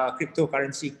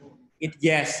cryptocurrency.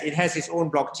 Yes, it has its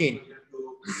own blockchain.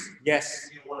 Yes.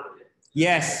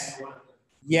 Yes.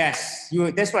 Yes.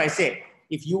 That's why I said,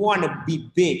 if you want to be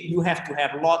big, you have to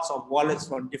have lots of wallets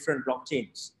from different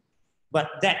blockchains. But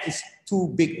that is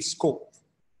too big a scope.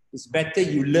 It's better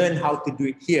you learn how to do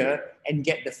it here and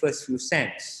get the first few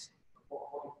cents.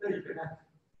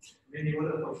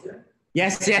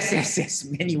 Yes.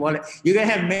 Many wallets. You're going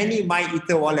to have many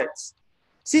MyEther wallets.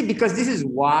 See, because this is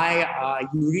why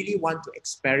you really want to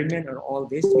experiment on all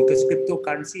this, because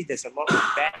cryptocurrency, there's a lot of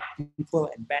bad people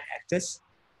and bad actors.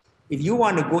 If you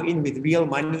want to go in with real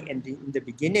money and in the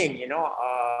beginning,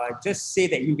 just say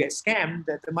that you get scammed,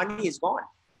 that the money is gone.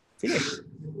 Finish.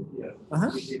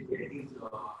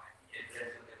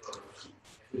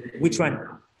 Which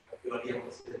one?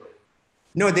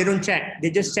 No, they don't check. They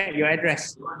just check your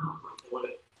address.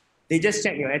 They just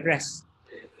check your address.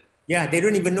 Yeah, they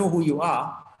don't even know who you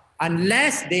are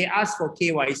unless they ask for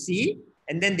KYC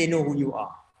and then they know who you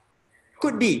are.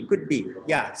 Could be.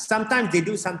 Yeah, sometimes they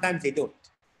do, sometimes they don't.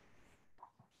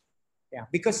 Yeah,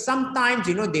 because sometimes,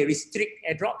 they restrict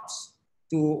airdrops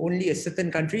to only a certain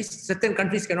countries. Certain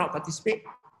countries cannot participate.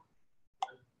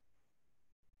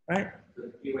 Right?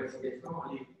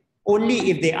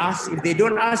 Only if they ask. If they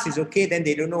don't ask, it's okay. Then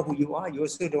they don't know who you are. You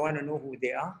also don't want to know who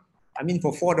they are. I mean,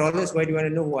 for $4, why do you want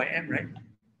to know who I am, right?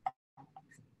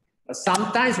 But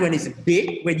sometimes when it's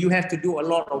big, when you have to do a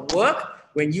lot of work,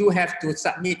 when you have to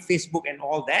submit Facebook and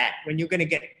all that, when you're going to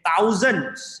get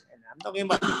thousands, and I'm talking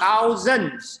about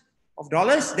thousands of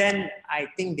dollars, then I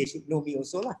think they should know me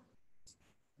also.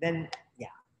 Then, yeah,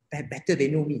 better they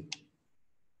know me.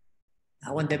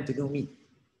 I want them to know me.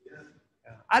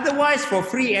 Otherwise, for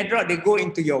free airdrop, they go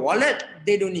into your wallet.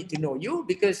 They don't need to know you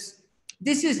because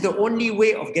this is the only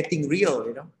way of getting real,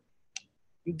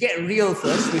 You get real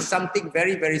first with something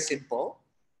very, very simple.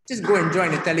 Just go and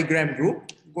join a Telegram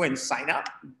group. Go and sign up.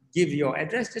 Give your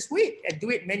address. Just wait and do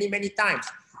it many, many times.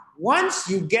 Once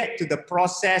you get to the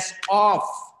process of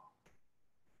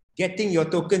getting your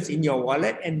tokens in your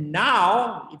wallet, and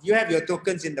now, if you have your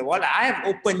tokens in the wallet, I have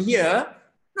opened here.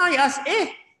 Now you ask,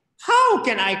 how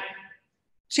can I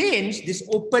change this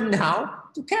open now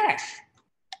to cash?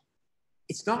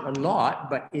 It's not a lot,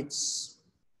 but it's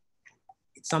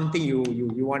something you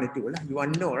want to do. You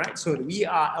want to know, right? So we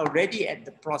are already at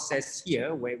the process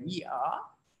here where we are.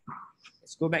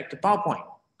 Let's go back to PowerPoint.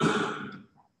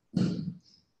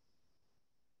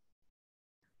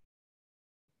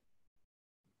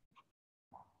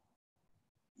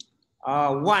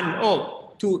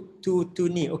 To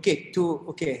Ni. Okay,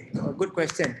 good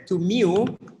question. To Mu,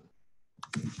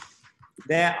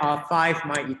 there are 5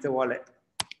 MyEther wallet.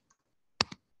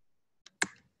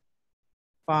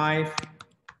 5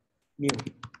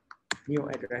 Mu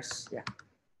address, yeah.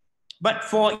 But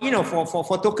for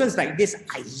for tokens like this,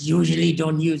 I usually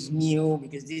don't use Mu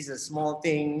because these are small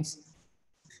things.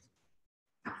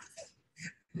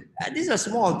 These are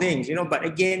small things, but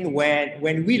again,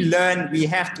 when we learn, we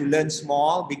have to learn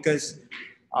small because,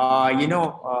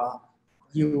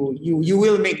 you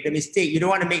will make the mistake. You don't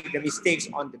want to make the mistakes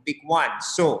on the big ones.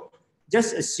 So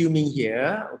just assuming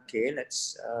here, okay,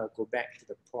 let's go back to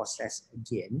the process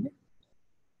again.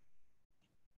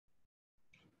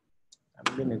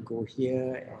 I'm going to go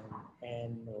here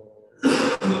and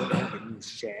have a new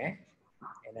share.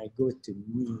 And I go to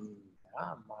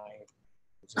my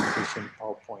presentation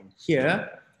PowerPoint here.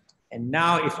 And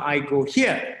now if I go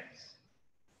here,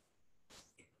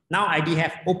 now I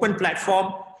have open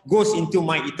platform, goes into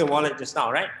MyEther wallet just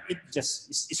now, right?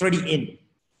 It's already in.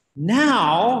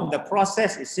 Now the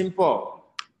process is simple.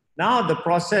 Now the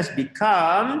process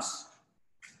becomes,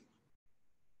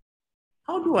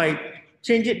 how do I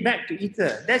change it back to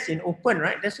Ether? That's in open,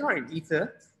 right? That's not in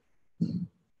Ether.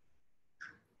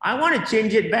 I want to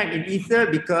change it back in Ether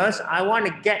because I want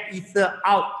to get Ether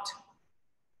out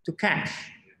to cash.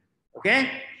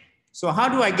 Okay? So how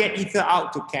do I get Ether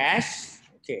out to cash?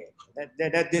 Okay,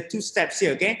 there are 2 steps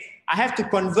here, okay? I have to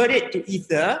convert it to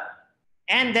Ether,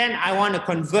 and then I want to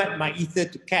convert my Ether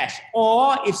to cash.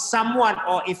 Or if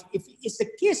it's a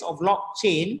case of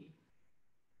blockchain,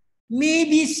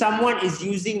 Maybe someone is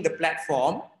using the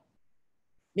platform.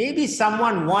 Maybe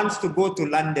someone wants to go to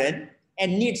London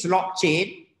and needs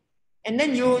blockchain. And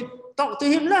then you talk to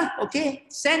him lah, okay?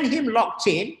 Send him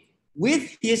blockchain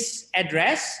with his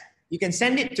address. You can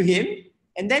send it to him.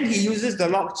 And then he uses the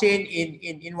blockchain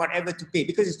in whatever to pay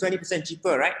because it's 20%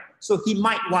 cheaper, right? So he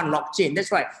might want blockchain.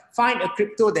 That's why find a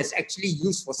crypto that's actually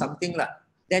used for something lah.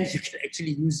 Then you can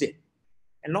actually use it.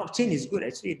 And blockchain is good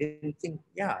actually. They think,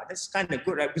 yeah, that's kind of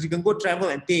good, right? Because you can go travel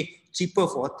and pay cheaper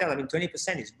for hotel. I mean,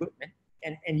 20% is good, man.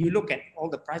 And you look at all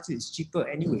the prices, it's cheaper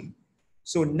anyway.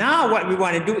 So now what we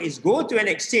want to do is go to an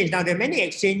exchange. Now there are many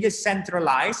exchanges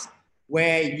centralized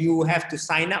where you have to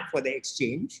sign up for the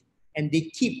exchange and they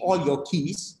keep all your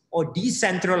keys, or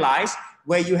decentralized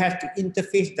where you have to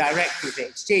interface direct to the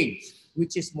exchange,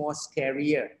 which is more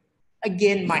scarier.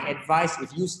 Again, my advice,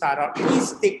 if you start out, please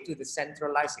stick to the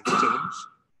centralized exchange.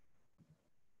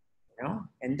 You know?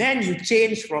 And then you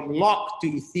change from lock to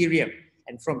Ethereum.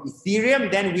 And from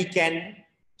Ethereum, then we can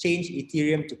change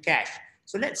Ethereum to cash.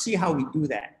 So let's see how we do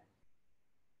that.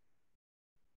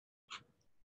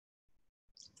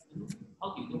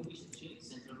 How do you know which exchange is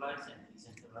centralized and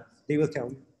decentralized? They will tell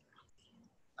you.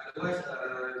 Otherwise,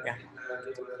 Yeah. they ask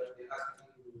you for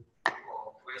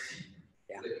KYC.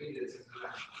 Yeah. That means it's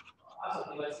centralized. Ask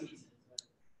for KYC is centralized.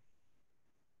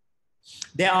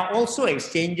 There are also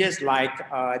exchanges like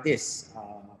this,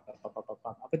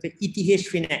 ETH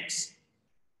Finex.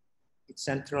 It's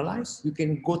centralized. You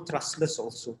can go trustless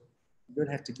also. You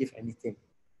don't have to give anything.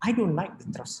 I don't like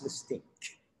the trustless thing.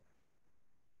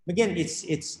 Again,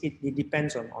 it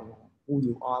depends on who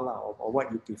you are or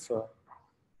what you prefer.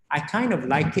 I kind of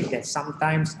like it that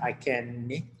sometimes I can,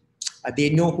 they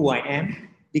know who I am,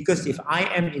 because if I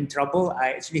am in trouble,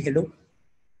 I actually, hello,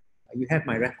 you have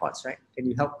my records, right? Can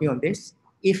you help me on this?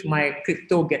 If my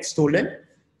crypto gets stolen,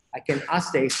 I can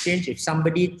ask the exchange, if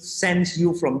somebody sends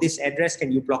you from this address,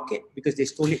 can you block it? Because they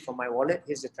stole it from my wallet,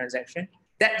 here's the transaction.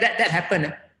 That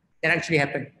happened, that actually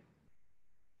happened.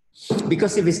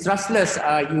 Because if it's trustless,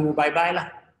 you bye-bye lah.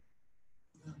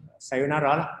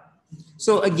 Sayonara lah.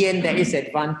 So again, there is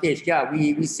advantage. Yeah,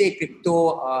 we say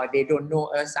crypto, they don't know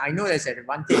us. I know there's an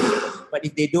advantage, but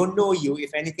if they don't know you,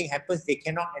 if anything happens, they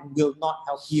cannot and will not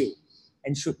help you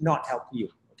and should not help you,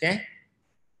 okay?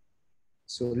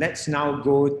 So let's now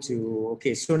go to,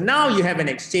 okay, so now you have an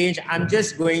exchange. I'm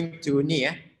just going to,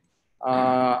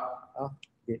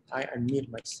 did I unmute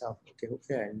myself? Okay,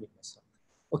 hopefully I unmute myself.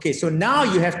 Okay, so now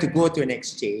you have to go to an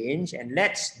exchange and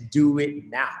let's do it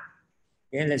now.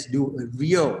 Okay, let's do a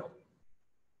real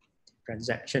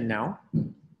transaction now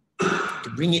to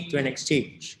bring it to an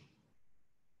exchange.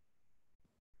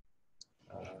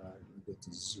 Go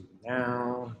to Zoom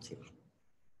now. Okay.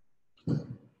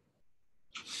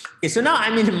 Okay, so now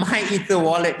I'm in my Ether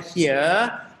wallet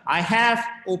here. I have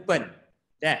open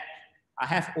that. I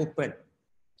have open.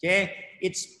 Okay,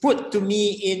 it's put to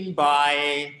me in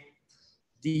by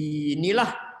the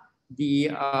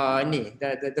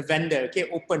the vendor. Okay,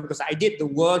 open because I did the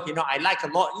work. You know, I like a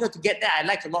lot. You know, to get that, I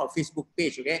like a lot of Facebook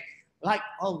page. Okay, like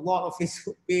a lot of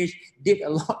Facebook page. Did a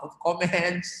lot of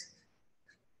comments.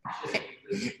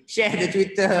 Share the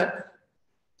Twitter.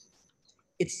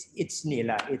 It's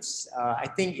Nila. It's I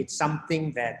think it's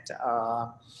something that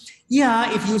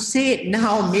yeah, if you say it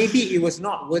now, maybe it was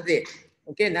not worth it.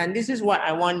 Okay, and this is what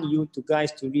I want you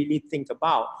guys to really think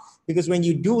about, because when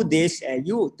you do this,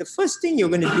 the first thing you're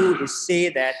going to do is say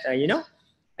that you know,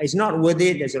 it's not worth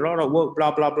it. There's a lot of work,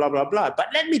 blah blah blah blah blah. But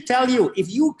let me tell you, if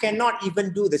you cannot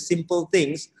even do the simple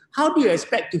things, how do you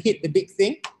expect to hit the big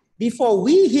thing? Before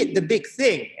we hit the big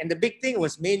thing, and the big thing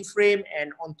was mainframe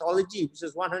and ontology, which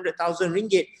is 100,000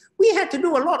 ringgit, we had to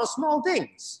do a lot of small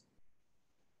things.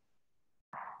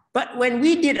 But when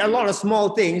we did a lot of small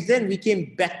things, then we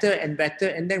came better and better,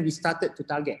 and then we started to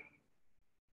target.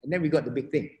 And then we got the big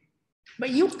thing.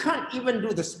 But you can't even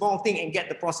do the small thing and get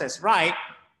the process right,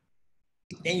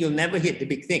 then you'll never hit the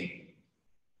big thing.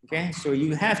 Okay, so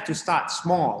you have to start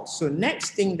small. So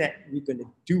next thing that we're going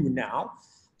to do now,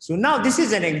 so now this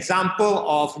is an example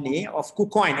of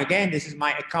KuCoin. Again, this is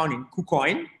my account in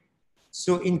KuCoin.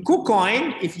 So in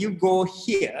KuCoin, if you go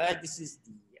here, this is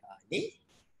the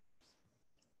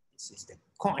this is the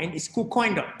coin. It's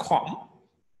KuCoin.com.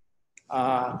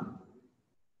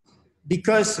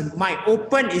 Because my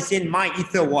open is in my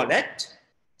Ether wallet.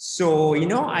 So, you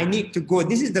know, I need to go.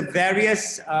 This is the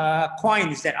various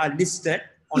coins that are listed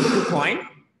on KuCoin.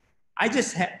 I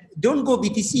just have, don't go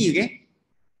BTC, okay?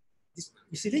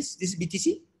 You see this? This is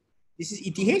BTC. This is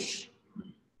ETH.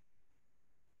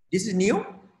 This is NEO.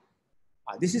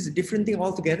 This is a different thing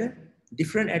altogether.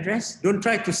 Different address. Don't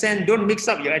try to send, don't mix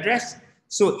up your address.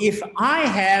 So if I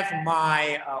have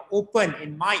my open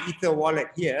in my Ether wallet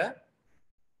here,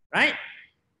 right?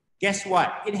 Guess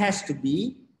what? It has to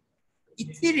be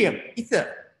Ethereum,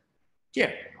 Ether,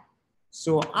 here.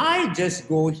 So I just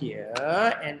go here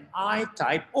and I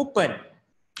type open.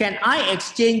 Can I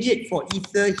exchange it for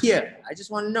Ether here? I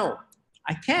just want to know.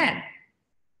 I can.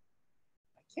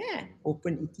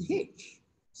 Open ETH.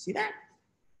 See that?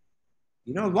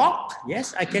 You know, lock.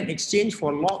 Yes, I can exchange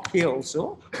for lock here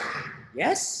also.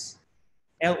 Yes.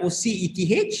 LOC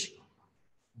ETH.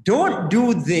 Don't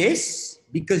do this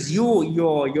because you're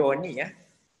yeah.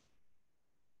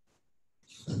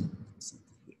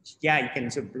 Yeah, you can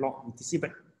also block ETC,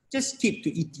 but just keep to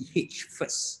ETH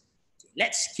first.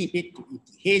 Let's keep it to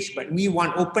ETH, but we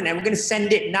want open and we're going to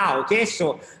send it now. Okay,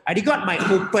 so I already got my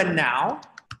open now,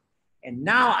 and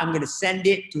now I'm going to send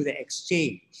it to the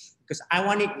exchange because I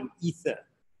want it in Ether.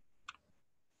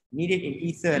 Need it in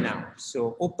Ether now.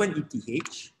 So open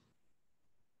ETH.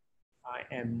 I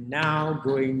am now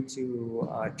going to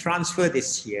transfer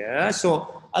this here.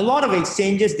 So a lot of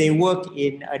exchanges, they work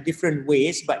in different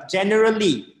ways, but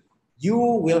generally you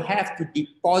will have to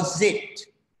deposit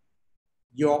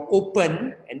your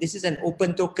open, and this is an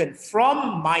open token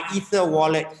from my Ether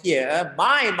wallet here,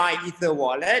 my Ether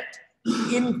wallet,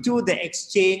 into the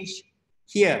exchange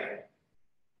here.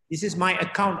 This is my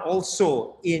account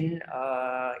also in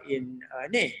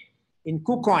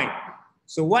KuCoin.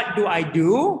 So what do? I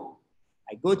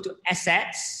go to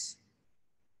assets.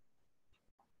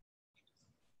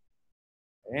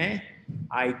 Okay.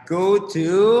 I go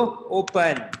to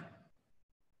open.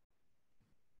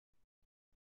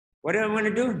 What do I want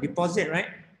to do? Deposit, right?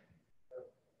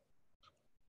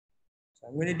 So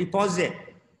I'm going to deposit.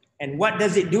 And what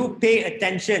does it do? Pay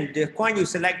attention. The coin you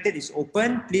selected is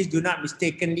open. Please do not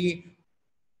mistakenly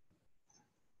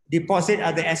deposit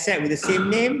other asset with the same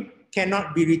name.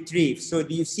 Cannot be retrieved. So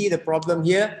do you see the problem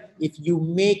here? If you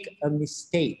make a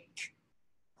mistake,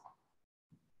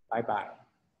 bye-bye.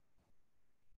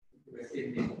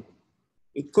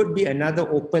 It could be another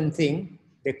open thing.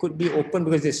 There could be open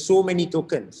because there's so many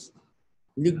tokens.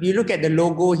 You look at the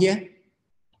logo here.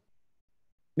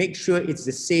 Make sure it's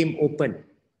the same open.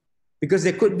 Because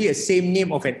there could be a same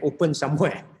name of an open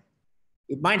somewhere.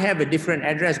 It might have a different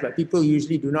address, but people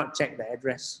usually do not check the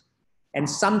address. And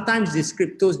sometimes these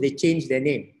cryptos, they change their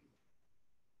name.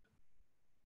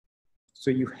 So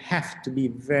you have to be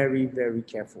very, very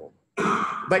careful.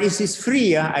 But if it's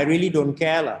free, I really don't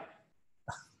care.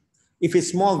 If it's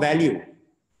small value.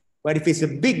 But if it's a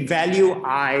big value,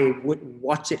 I would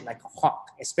watch it like a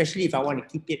hawk, especially if I want to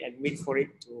keep it and wait for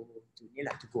it to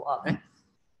go up.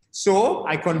 So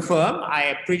I confirm,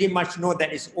 I pretty much know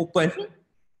that it's open.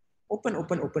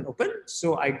 Open.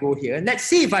 So I go here. And let's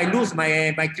see if I lose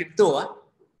my crypto.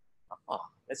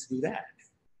 Let's do that.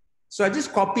 So I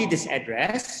just copy this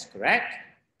address, correct?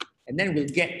 And then we'll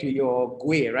get to your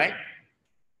GUI, right?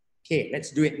 Okay,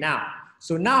 let's do it now.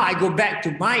 So now I go back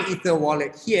to my Ether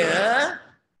wallet here.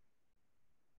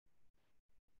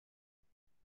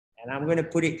 And I'm going to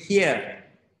put it here.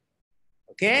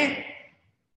 Okay?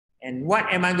 And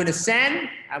what am I going to send?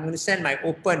 I'm going to send my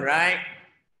open, right?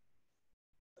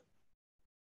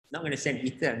 Not going to send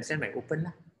Ether, I'm going to send my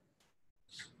open.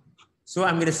 So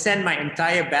I'm going to send my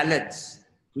entire balance,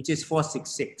 which is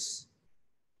 466.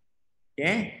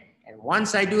 Okay? And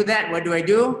once I do that, what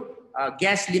do?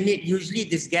 Gas limit, usually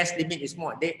this gas limit is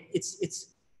more.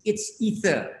 It's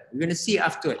Ether. You're going to see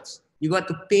afterwards. You got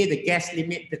to pay the gas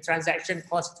limit, the transaction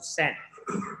cost to send.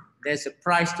 There's a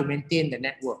price to maintain the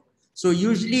network. So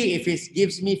usually if it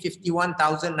gives me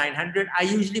 51,900, I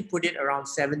usually put it around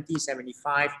 70,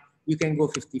 75. You can go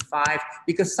 55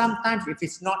 because sometimes if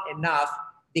it's not enough,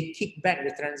 they kick back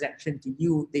the transaction to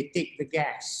you. They take the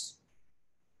gas.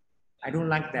 I don't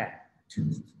like that.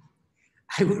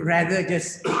 I would rather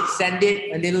just send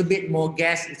it a little bit more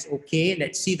gas. It's okay.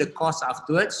 Let's see the cost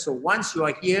afterwards. So once you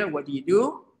are here, what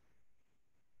do?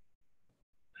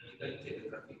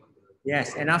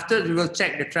 Yes, and after we will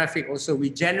check the traffic also.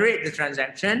 We generate the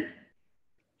transaction.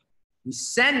 We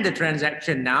send the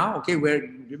transaction now. Okay,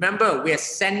 remember, we're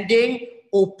sending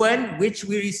open, which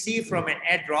we receive from an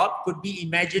airdrop. Could be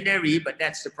imaginary, but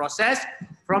that's the process.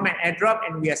 From an airdrop,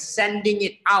 and we are sending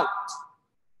it out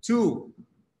to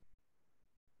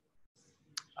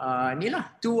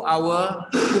our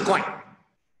KuCoin.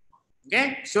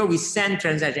 Okay, so we send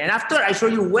transaction. And after I show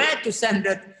you where to send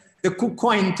the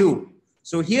KuCoin to.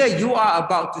 So here you are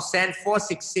about to send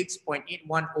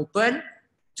 466.81 open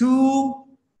to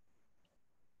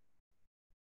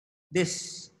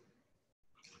this.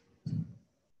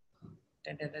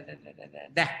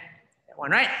 That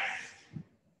one, right?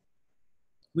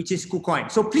 which is KuCoin.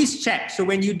 So please check. So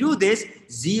when you do this,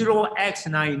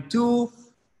 0x92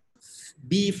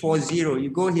 B40, you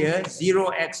go here,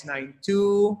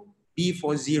 0x92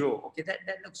 B40. Okay,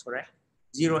 that looks correct.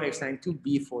 0x92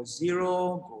 B40,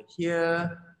 go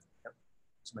here.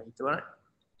 It's my internet.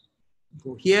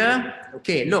 Go here.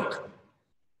 Okay, look.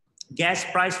 Gas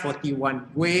price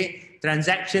 41 Gwei.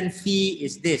 Transaction fee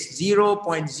is this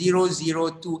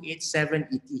 0.00287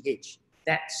 ETH.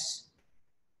 That's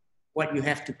what you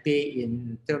have to pay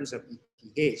in terms of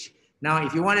ETH. Now,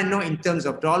 if you want to know in terms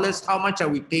of dollars, how much are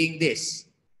we paying this?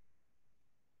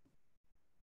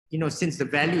 You know, since the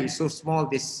value is so small,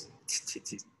 this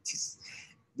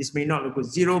may not look good.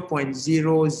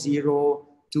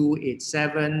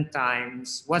 0.00287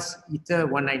 times, what's Ether?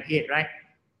 198, right?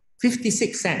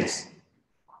 56 cents.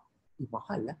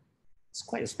 Mahal, it's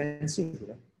quite expensive,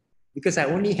 right? Because I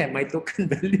only have my token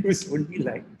values only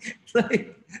like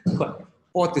what,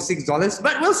 $4 to $6,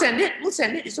 but we'll send it.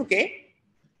 It's okay.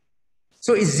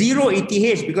 So it's 0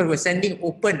 ETH because we're sending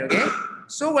open, okay?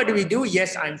 So what do we do?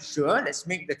 Yes, I'm sure. Let's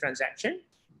make the transaction.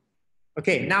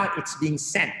 Okay, now it's being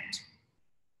sent.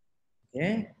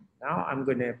 Okay, now I'm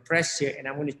going to press here and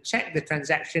I'm going to check the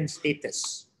transaction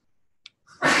status.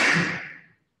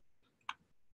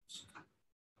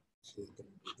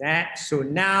 That, so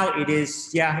now it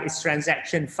is, yeah, it's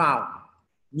transaction found.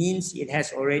 Means it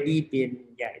has already been,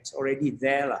 yeah, it's already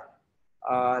there.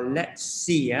 Let's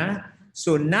see.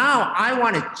 So now I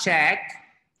want to check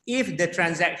if the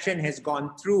transaction has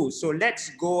gone through. So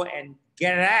let's go and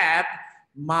grab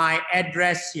my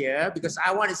address here because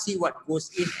I want to see what goes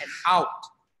in and out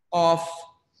of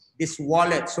this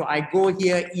wallet. So I go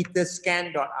here,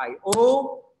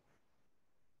 etherscan.io.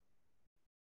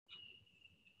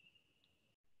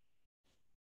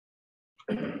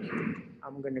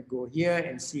 I'm going to go here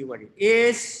and see what it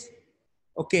is.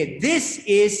 Okay, this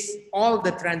is all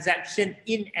the transaction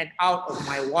in and out of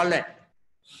my wallet.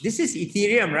 This is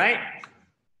Ethereum, right?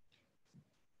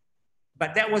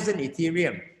 But that wasn't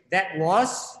Ethereum. That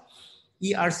was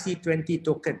ERC20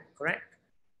 token, correct?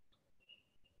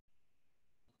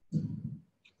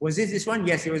 Was this one?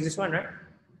 Yes, it was this one, right?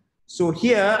 So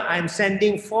here I'm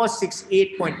sending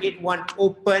 468.81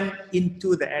 open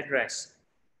into the address.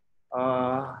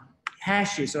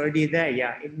 Hash is already there.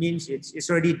 Yeah, it means it's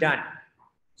already done.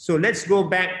 So let's go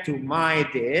back to my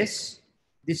this.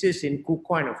 This is in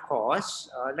KuCoin, of course.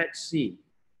 Let's see.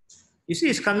 You see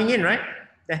it's coming in, right?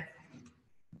 There.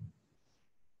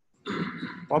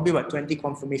 Probably about 20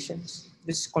 confirmations.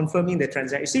 This is confirming the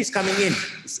transaction. You see it's coming in.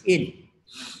 It's in.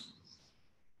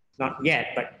 Not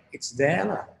yet, but it's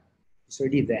there. It's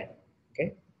already there.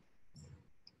 Okay.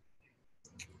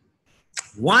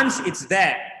 Once it's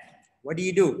there, what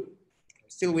do?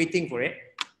 Still waiting for it.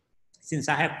 Since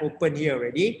I have open here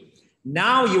already.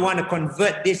 Now you want to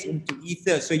convert this into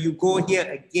Ether. So you go here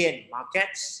again,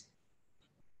 markets,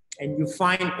 and you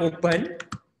find open.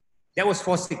 That was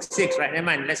 466, right? Never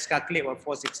mind, let's calculate what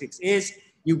 466 is.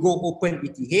 You go open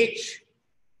ETH.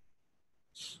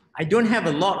 I don't have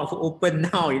a lot of open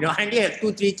now, you know, I only have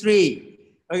 233.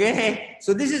 Okay,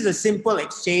 so this is a simple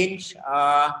exchange.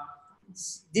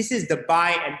 This is the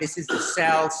buy and this is the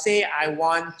sell. Say I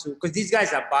want to, because these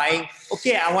guys are buying,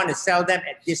 okay, I want to sell them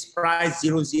at this price,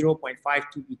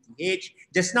 0.52 ETH.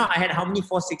 Just now I had how many?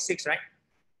 466, right?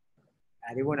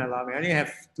 They won't allow me. I only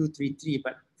have 233,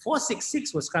 but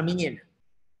 466 was coming in.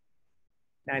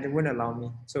 They won't allow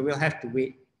me. So we'll have to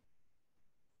wait.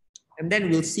 And then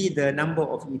we'll see the number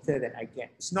of Ether that I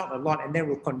get. It's not a lot, and then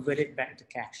we'll convert it back to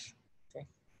cash. Okay.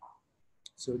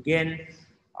 So again,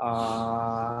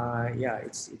 yeah,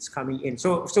 it's coming in.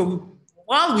 So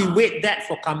while we wait that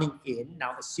for coming in,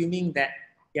 now assuming that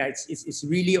yeah, it's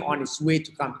really on its way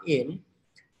to come in.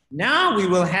 Now we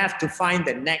will have to find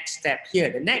the next step here.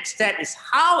 The next step is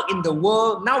how in the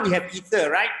world, now we have Ether,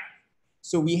 right?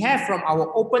 So we have from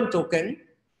our open token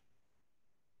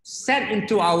sent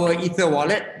into our Ether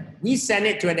wallet. We send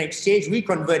it to an exchange, we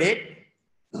convert it.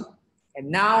 And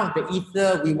now the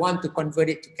Ether, we want to convert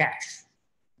it to cash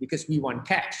because we want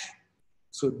cash.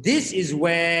 So this is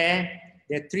where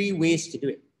there are three ways to do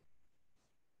it.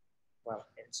 Well,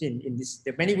 it's in this,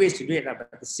 there are many ways to do it,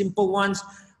 but the simple ones,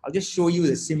 I'll just show you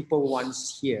the simple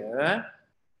ones here.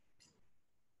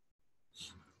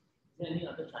 Is there any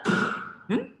other charges?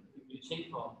 You change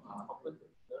from open to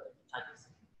charges?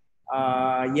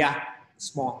 Yeah,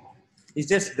 small. It's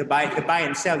just the buy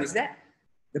and sell. Is that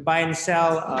the buy and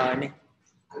sell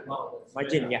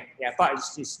margin? Yeah, yeah. Part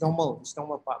it's normal. It's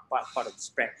normal part of the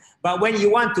spread. But when you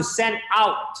want to send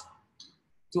out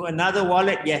to another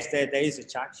wallet, yes, there is a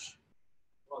charge.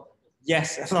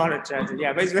 Yes, a lot of charges.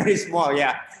 Yeah, but it's very small.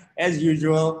 Yeah, as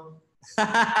usual.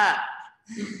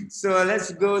 So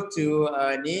let's go to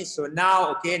so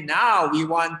now, okay, now we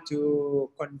want to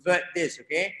convert this,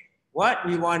 okay? What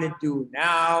we want to do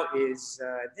now is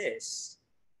this.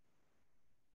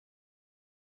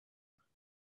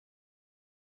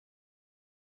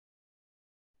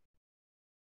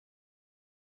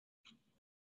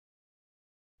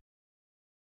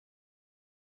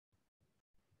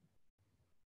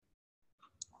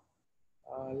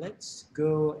 Let's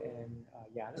go and,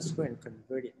 yeah, let's go and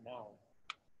convert it now.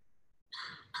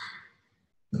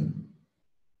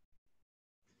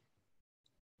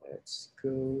 Let's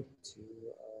go to,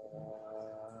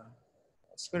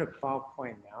 let's go to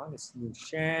PowerPoint now. Let's new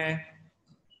share.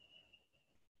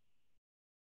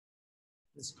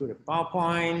 Let's go to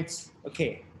PowerPoint.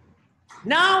 Okay.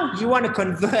 Now you want to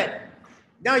convert.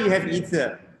 Now you have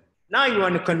Ether. Now you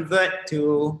want to convert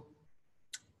to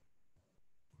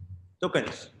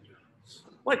tokens.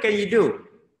 What can you do?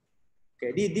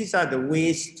 Okay, these are the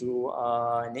ways to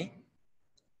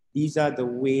these are the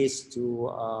ways to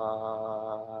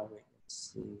wait,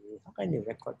 let's see. How can you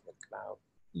record the cloud?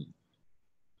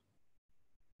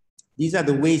 These are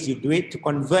the ways you do it to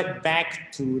convert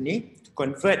back to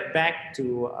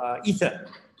Ether.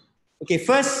 Okay,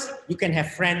 first you can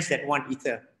have friends that want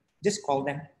Ether. Just call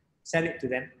them, sell it to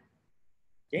them.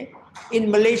 Okay.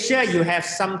 In Malaysia, you have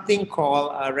something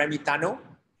called Remitano.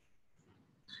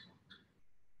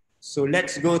 So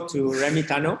let's go to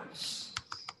Remitano.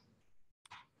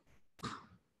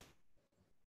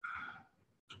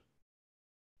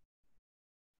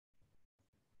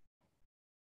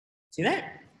 See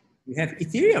that? You have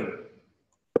Ethereum.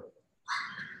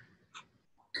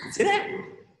 See that?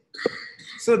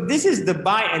 So this is the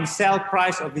buy and sell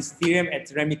price of Ethereum at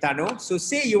Remitano. So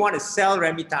say you want to sell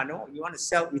Remitano, you want to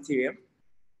sell Ethereum.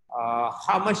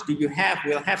 How much do you have?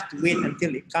 We'll have to wait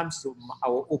until it comes to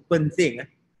our open thing.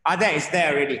 Is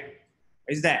there already?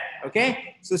 Is that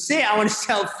okay? So say I want to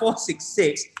sell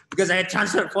 466 because I had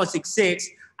transferred 466.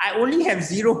 I only have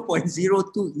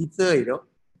 0.02 Ether, you know.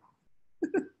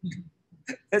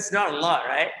 That's not a lot,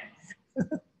 right?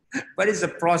 But it's a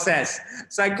process.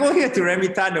 So I go here to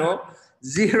Remitano,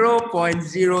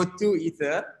 0.02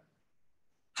 Ether.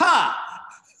 Ha!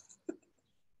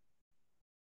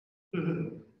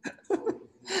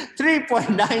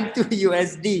 3.92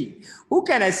 USD. Who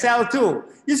can I sell to?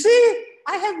 You see,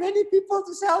 I have many people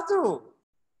to sell to.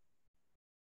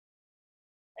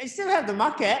 I still have the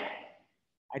market.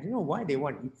 I don't know why they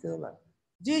want Ether.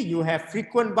 Gee, you have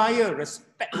frequent buyer,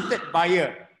 respected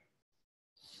buyer.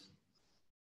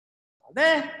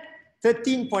 There,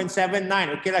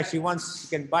 13.79. Okay, like she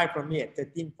can buy from me at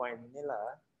 13.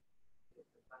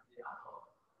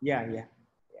 Yeah.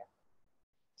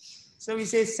 So we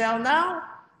say sell now.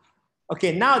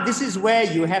 Okay, now this is where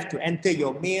you have to enter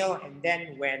your mail, and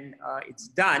then when it's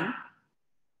done,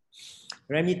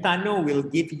 Remitano will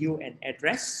give you an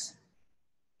address,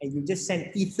 and you just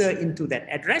send Ether into that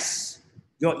address,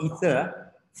 your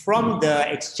Ether from the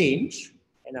exchange,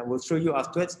 and I will show you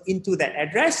afterwards, into that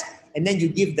address, and then you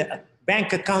give the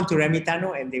bank account to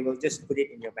Remitano, and they will just put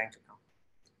it in your bank account.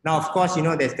 Now, of course, you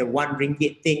know, there's the 1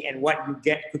 ringgit thing, and what you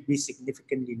get could be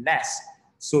significantly less.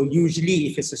 So usually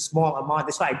if it's a small amount,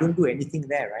 that's why I don't do anything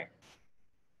there, right?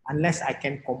 Unless I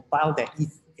can compile that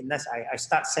Ether, unless I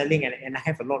start selling and I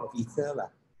have a lot of Ether.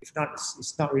 If not,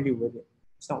 it's not really worth it.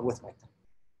 It's not worth my time.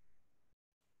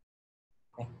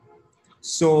 Okay.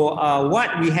 So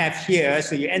what we have here,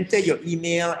 so you enter your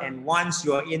email, and once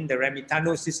you're in the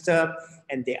Remitano system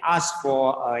and they ask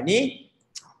for an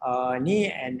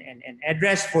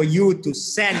address for you to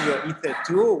send your Ether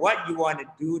to, what you want to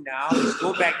do now is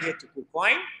go back here to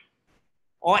KuCoin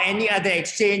or any other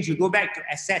exchange. You go back to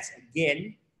assets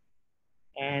again,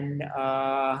 and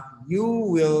you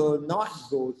will not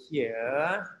go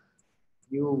here.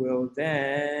 You will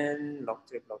then log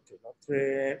trip.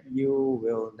 You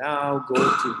will now go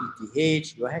to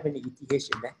ETH. Do I have any ETH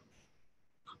in there?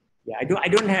 Yeah, I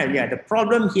don't have. Yeah, the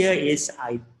problem here is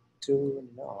I do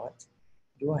not.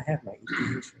 Do I have my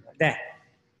ETH? There.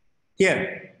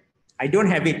 Here. I don't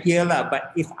have it here,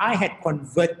 but if I had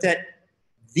converted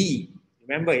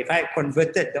remember, if I had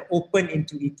converted the open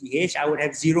into ETH, I would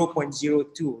have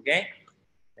 0.02, okay?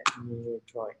 Let me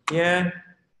draw it here.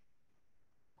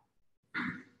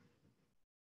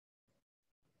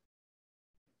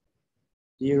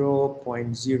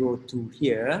 .02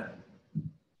 here,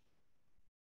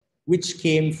 which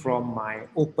came from my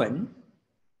open.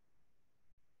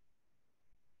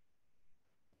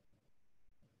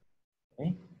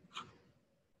 Okay.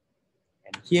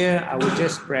 And here I will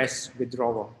just press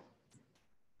withdrawal.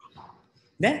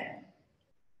 There.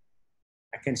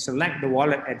 I can select the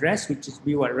wallet address, which is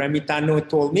what Remitano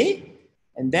told me.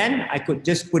 And then I could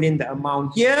just put in the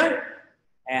amount here.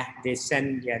 They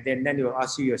send, then they will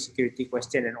ask you your security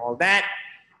question and all that.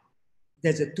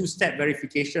 There's a two-step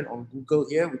verification on Google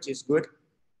here, which is good.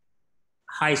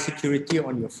 High security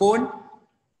on your phone.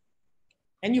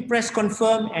 And you press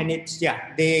confirm and it's,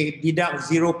 they deduct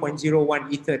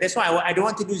 0.01 Ether. That's why I don't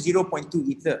want to do 0.2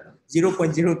 Ether,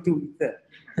 0.02 Ether.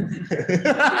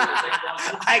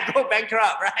 I go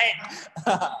bankrupt, right?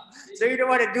 So you don't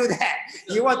want to do that.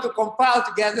 You want to compile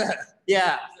together.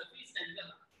 Yeah.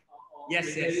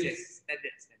 Yes. Standard.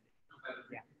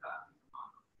 Yeah.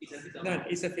 No,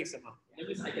 it's a fixed amount.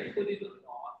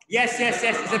 Yes. It's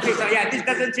a fixed amount. Yeah, this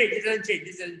doesn't change.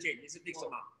 It's a fixed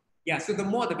amount. Yeah, so the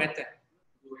more the better.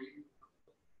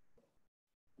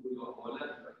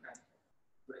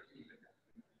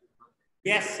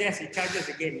 Yes, it charges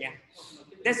again, yeah.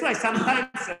 That's why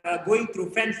sometimes going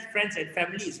through friends and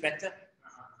family is better.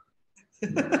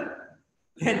 then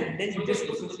you just...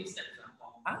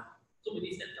 Huh?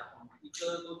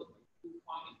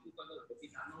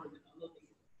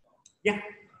 Yeah,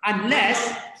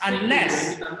 unless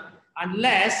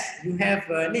you have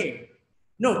a name.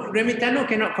 No, Remitano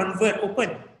cannot convert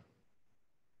open.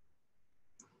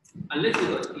 Unless you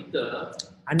got Ether.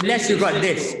 Unless you got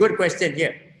this. Good question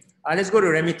here. Let's go to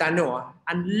Remitano.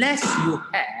 Unless you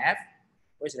have,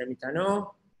 where's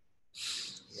Remitano?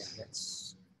 Yeah,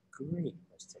 that's great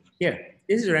question. Here,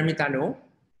 this is Remitano.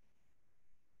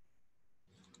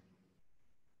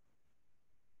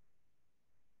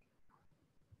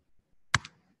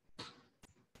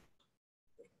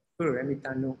 Go to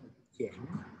Remitano again.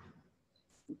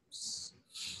 Oops.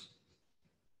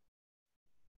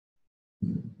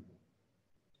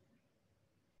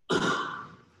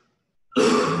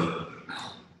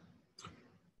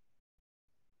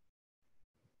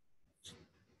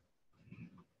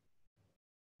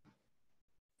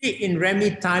 In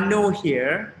Remitano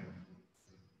here,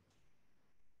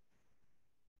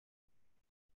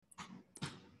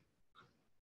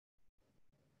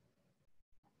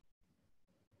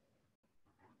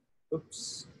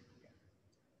 oops,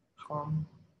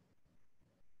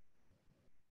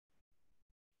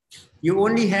 you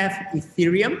only have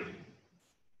Ethereum.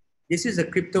 This is a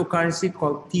cryptocurrency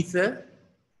called Tether.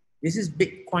 This is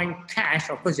Bitcoin Cash.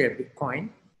 Of course, you have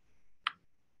Bitcoin.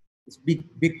 It's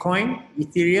Bitcoin,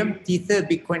 Ethereum, Tether,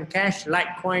 Bitcoin Cash,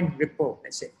 Litecoin, Ripple.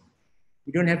 That's it.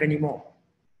 You don't have any more.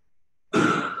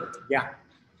 Yeah.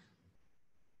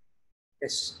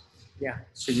 Yes. Yeah.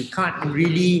 So you can't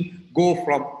really go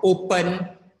from open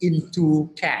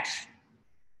into cash.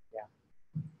 Yeah.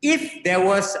 If there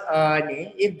was a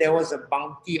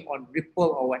bounty on Ripple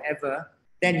or whatever,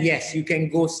 then yes, you can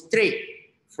go straight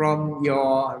from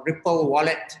your Ripple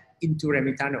wallet into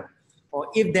Remitano. Or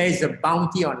if there is a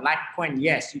bounty on Litecoin,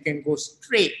 yes, you can go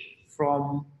straight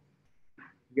from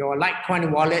your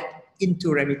Litecoin wallet into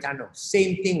Remitano.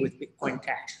 Same thing with Bitcoin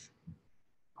Cash.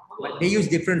 But they use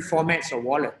different formats of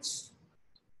wallets.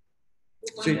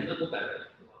 So, no.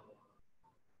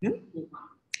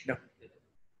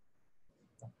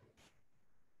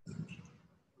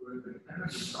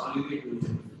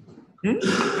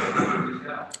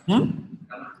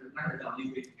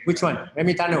 Which one?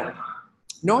 Remitano.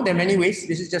 No, there are many ways.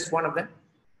 This is just one of them.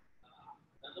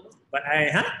 But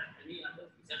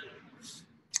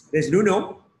there's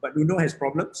Luno, but Luno has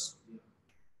problems.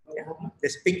 Yeah.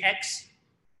 There's PingX.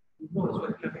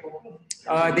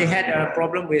 They had a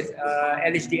problem with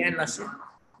LHDN last year.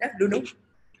 Yeah, Luno.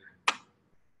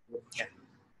 Yeah.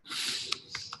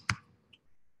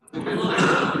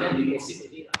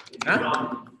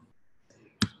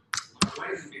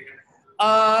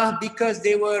 Huh? Because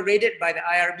they were raided by the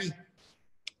IRB.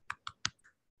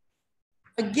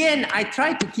 Again, I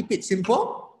try to keep it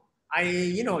simple.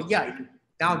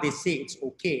 Now they say it's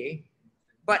okay.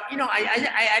 But,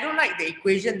 I don't like the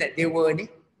equation that they were in.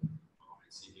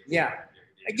 Yeah.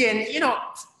 Again,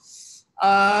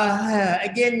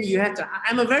 again, you have to,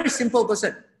 I'm a very simple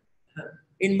person.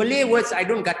 In Malay words, I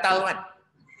don't gatal one.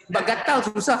 But gatal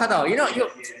susah tau.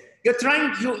 You're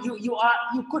trying,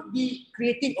 you could be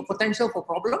creating a potential for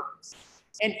problems.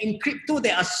 And in crypto,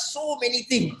 there are so many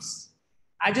things.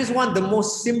 I just want the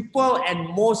most simple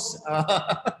and most,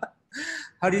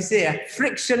 how do you say,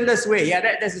 frictionless way. Yeah,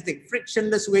 that's the thing,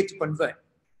 frictionless way to convert.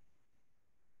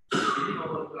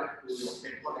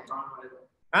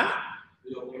 Huh?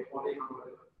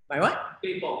 My what?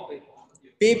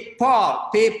 PayPal,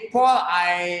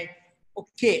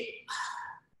 okay.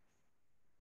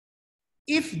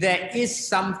 If there is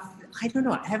some, I don't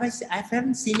know, I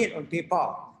haven't seen it on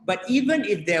PayPal. But even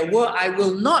if there were, I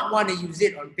will not want to use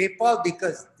it on PayPal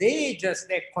because their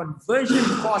conversion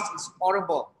cost is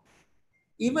horrible.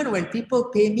 Even when people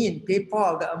pay me in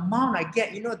PayPal, the amount I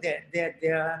get, you know,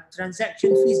 their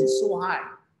transaction fees is so high.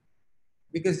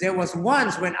 Because there was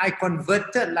once when I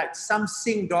converted like some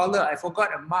Sing dollar, I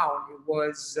forgot amount. It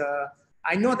was,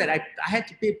 I know that I had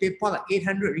to pay PayPal like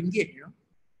 800 ringgit, you know.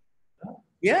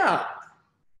 Yeah.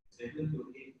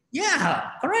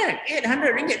 Yeah, correct.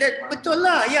 800 ringgit. That betul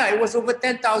lah. Yeah, it was over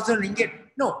 10,000 ringgit.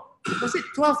 No, was it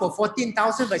 12 or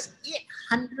 14,000? But it's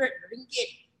 800 ringgit.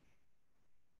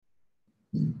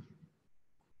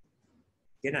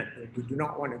 You do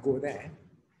not want to go there.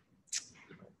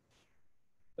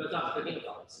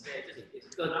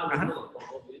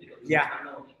 Yeah.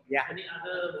 Yeah.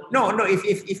 No, if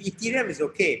Ethereum is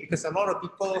okay, because a lot of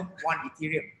people want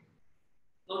Ethereum.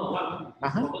 No, what?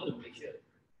 Convert to Malaysia.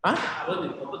 Huh? I want to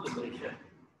convert to Malaysia.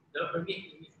 The permit,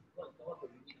 what to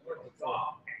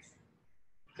withdraw.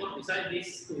 So besides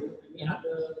these two, any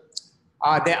other?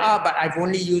 There are, but I've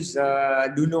only used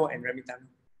Luno and Remitano.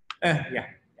 Yeah.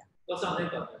 Because some of them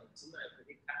got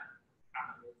credit card.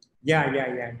 Yeah.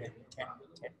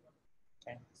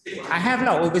 Can. I have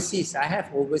now overseas. I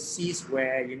have overseas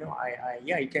where, you know,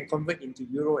 you can convert into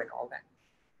euro and all that.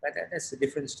 But that's a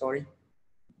different story.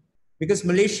 Because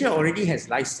Malaysia already has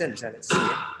license, let's see.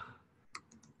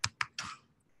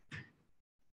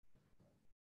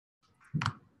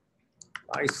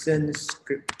 License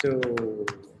crypto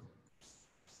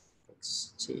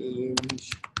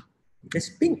exchange. There's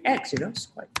PingX, you know, it's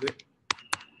quite good.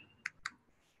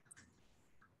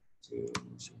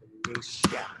 Exchange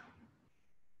Malaysia.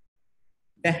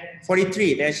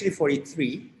 43, they're actually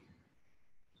 43.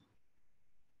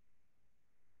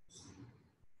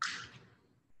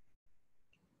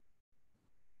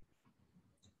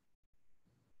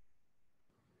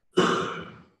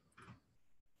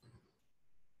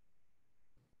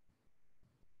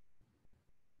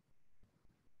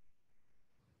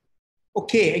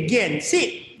 Okay, again,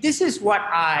 see, this is what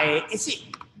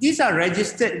these are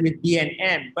registered with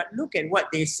BNM, but look at what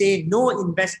they say, no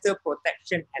investor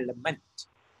protection element,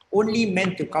 only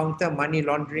meant to counter money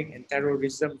laundering and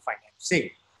terrorism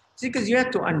financing. See, because you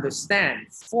have to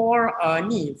understand, for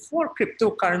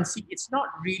cryptocurrency, it's not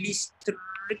really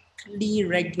strictly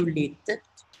regulated.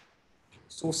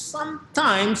 So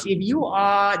sometimes if you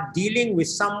are dealing with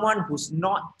someone who's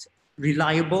not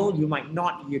reliable, you might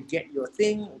not get your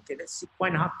thing. Okay, let's see,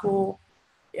 CoinHako.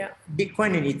 Yeah,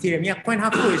 Bitcoin and Ethereum. Yeah,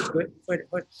 CoinHako is good. Heard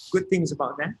good things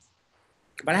about that.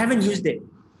 But I haven't used it.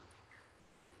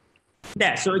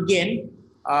 There, so again,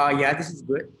 yeah, this is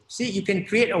good. See, you can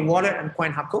create a wallet on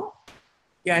CoinHako.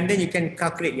 Yeah, and then you can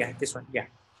calculate, yeah, this one, yeah.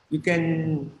 You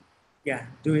can, yeah,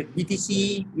 do it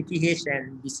BTC, ETH,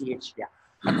 and BCH, yeah.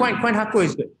 CoinHako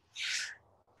is good.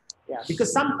 Yeah,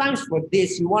 because sometimes for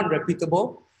this, you want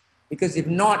reputable, because if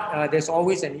not, there's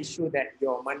always an issue that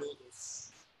your money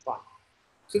is gone.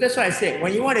 So that's why I said,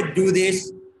 when you want to do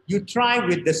this, you try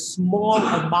with the small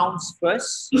amounts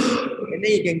first, and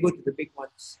then you can go to the big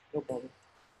ones, no problem.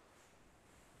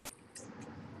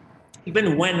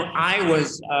 Even when I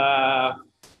was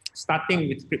starting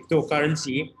with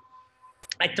cryptocurrency,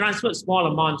 I transferred small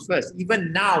amounts first.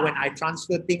 Even now, when I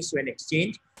transfer things to an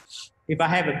exchange, if I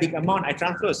have a big amount, I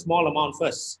transfer a small amount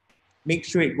first. Make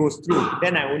sure it goes through.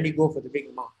 Then I only go for the big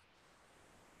amount.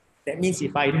 That means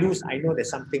if I lose, I know there's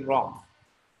something wrong.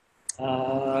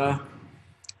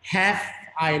 Have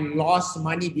I lost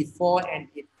money before and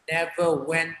it never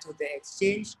went to the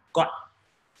exchange? Got.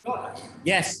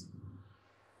 Yes.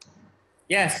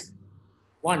 Yes.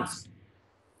 Once.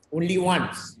 Only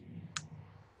once.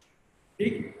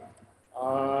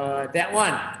 That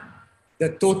one. The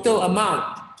total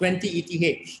amount, 20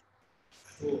 ETH.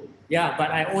 Yeah,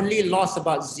 but I only lost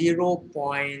about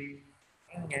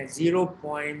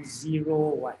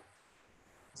 0.0 what?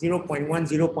 0.1,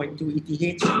 0.2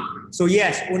 ETH. So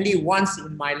yes, only once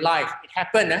in my life. It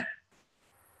happened.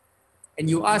 And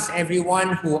you ask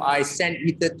everyone who I send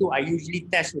Ether to, I usually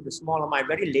test with a small amount,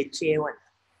 very leceh one.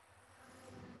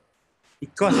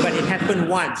 But it happened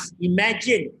once.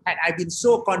 Imagine, had I been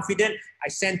so confident, I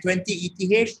sent 20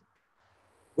 ETH,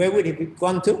 where would it have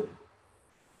gone to?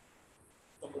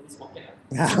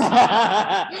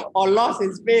 Or lost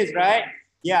in space, right?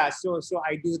 Yeah, so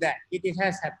I do that. It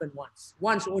has happened once.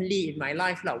 Once only in my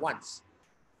life, once.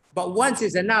 But once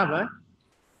is enough. Huh?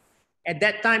 At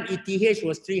that time, ETH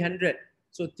was 300.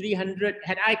 So 300,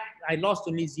 had I lost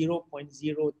only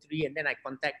 0.03, and then I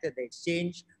contacted the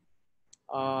exchange.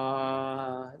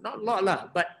 Not a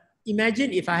lot, but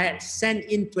imagine if I had sent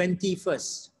in 20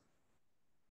 first.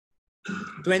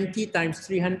 20 times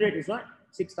 300 is what?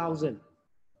 6,000.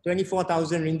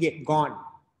 24,000 ringgit gone.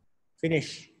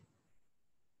 Finish.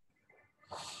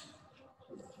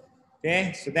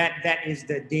 Okay, so that is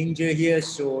the danger here.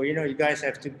 So, you know, you guys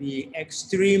have to be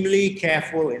extremely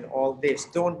careful in all this.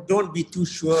 Don't be too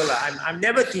sure. I'm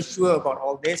never too sure about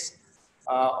all this.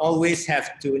 Always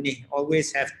have to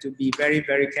be very,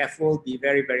 very careful, be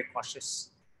very, very cautious.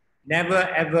 Never,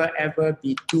 ever, ever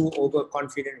be too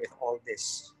overconfident with all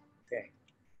this. Okay.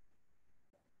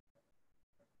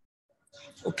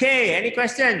 Okay, any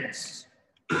questions?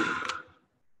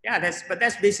 Yeah,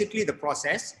 that's basically the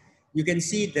process. You can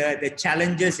see the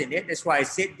challenges in it. That's why I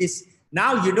said this.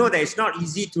 Now you know that it's not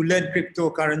easy to learn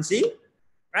cryptocurrency,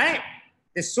 right?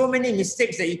 There's so many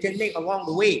mistakes that you can make along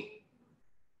the way.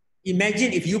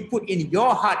 Imagine if you put in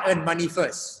your hard-earned money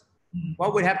first.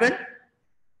 What would happen?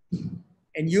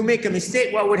 And you make a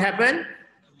mistake, what would happen?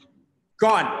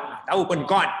 Gone. Open,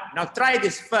 gone. Now try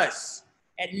this first.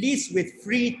 At least with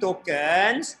free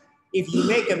tokens, if you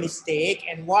make a mistake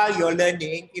and while you're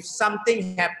learning, if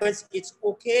something happens, it's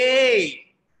okay.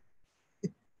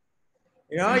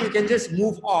 You know, you can just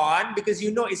move on because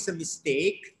you know it's a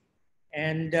mistake.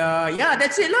 And yeah,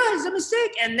 that's it. It's a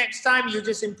mistake. And next time you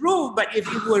just improve. But if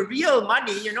it were real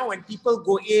money, you know, when people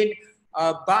go in,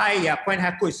 buy Coin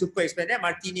Hako is super expensive.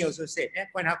 Martini also said,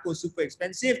 Coin Hako is super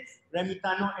expensive.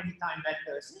 Remitano anytime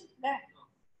better. See,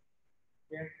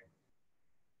 yeah.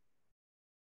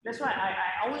 That's why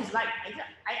I always like,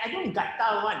 I don't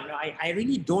gatal one, you know, I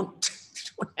really don't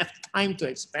have time to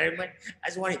experiment. I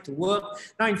just want it to work.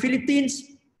 Now in Philippines,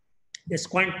 there's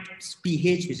Coin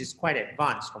PH, which is quite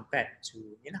advanced compared to,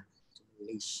 you know, to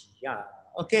Malaysia.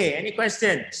 Okay, any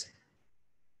questions?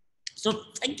 So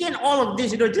again, all of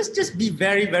this, you know, just be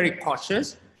very, very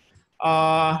cautious.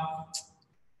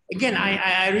 Again,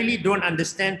 I really don't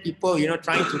understand people, you know,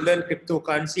 trying to learn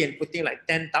cryptocurrency and putting like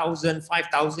 10,000,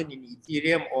 5,000 in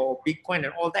Ethereum or Bitcoin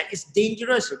and all that. It's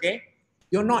dangerous, okay?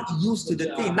 You're not used to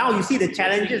the thing. Now you see the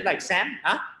challenges like Sam,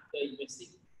 huh? The investing,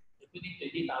 putting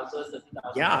 20,000,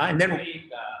 30,000. Yeah, and then,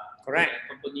 correct.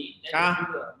 Company, then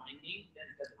mining, then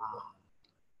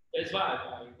that's why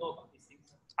I know about these things.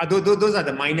 Those are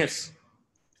the miners.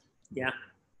 Yeah.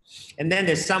 And then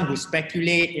there's some who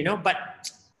speculate, you know, but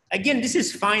again, this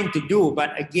is fine to do,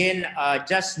 but again,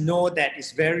 just know that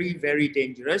it's very, very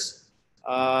dangerous.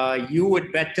 You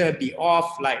would better be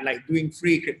off like doing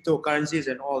free cryptocurrencies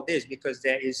and all this because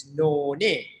there is no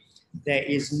name. There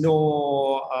is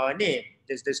no name.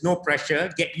 There's no pressure.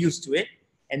 Get used to it.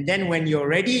 And then when you're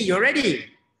ready, you're ready.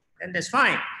 And that's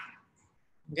fine.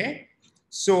 Okay?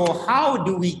 So how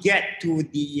do we get to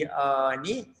the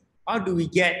how do we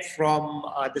get from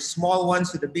the small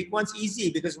ones to the big ones?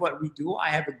 Easy, because what we do, I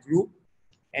have a group,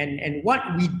 and what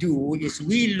we do is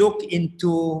we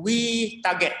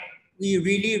target. We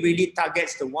really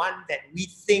target the one that we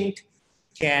think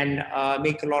can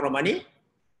make a lot of money.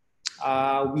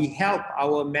 We help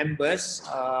our members.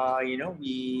 You know,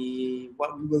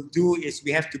 what we will do is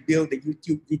we have to build the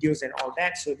YouTube videos and all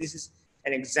that. So this is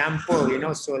an example, you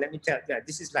know. So let me tell you,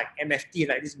 this is like MFT,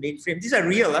 like this mainframe. These are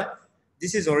real.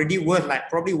 This is already worth like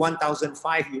probably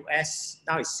 1,005 US.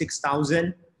 Now it's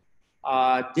 6,000.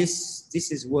 This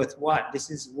is worth what?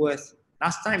 This is worth,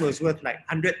 last time it was worth like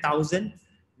 100,000.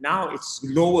 Now it's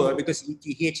lower because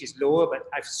ETH is lower, but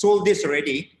I've sold this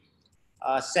already.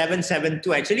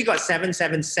 772, I actually got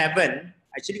 777.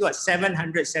 I actually got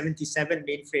 777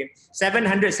 mainframe,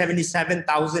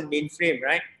 777,000 mainframe,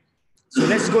 right? So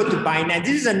let's go to Binance.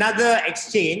 This is another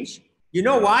exchange. You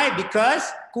know why? Because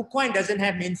KuCoin doesn't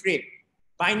have mainframe.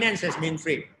 Binance has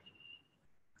mainframe.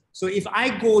 So if I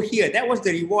go here, that was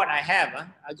the reward I have.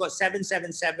 I got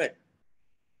 777.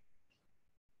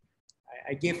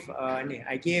 I gave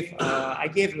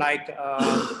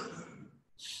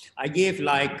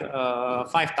like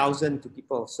 5,000 to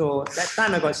people. So that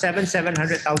time I got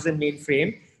 700,000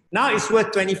 mainframe. Now it's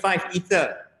worth 25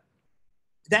 Ether.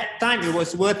 That time it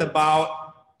was worth about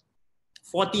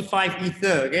 45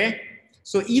 Ether, okay?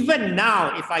 So even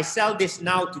now, if I sell this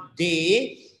now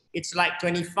today, it's like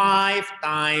 25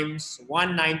 times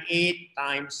 198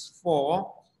 times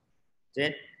 4. Is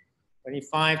it?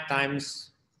 25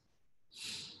 times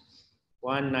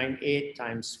 198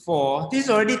 times 4. This is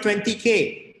already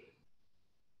 20K.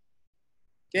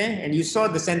 Okay, and you saw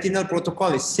the Sentinel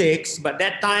protocol is 6, but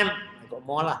that time I got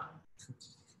more lah.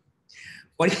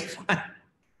 45.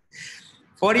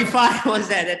 45 was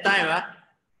that time,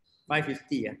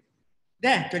 550.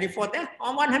 There, 24 there,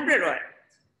 on 100, right?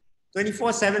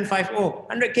 24,750,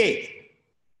 100K.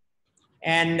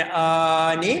 And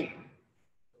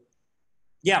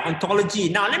yeah, ontology.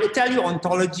 Now let me tell you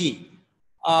ontology.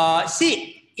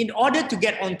 See, in order to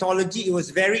get ontology, it was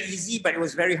very easy, but it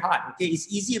was very hard. Okay, it's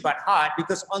easy but hard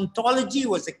because ontology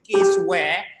was a case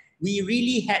where we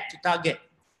really had to target.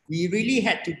 We really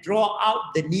had to draw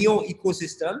out the NEO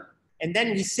ecosystem, and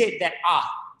then we said that,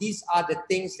 these are the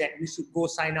things that we should go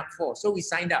sign up for. So we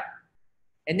signed up,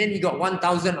 and then we got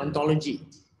 1,000 ontology.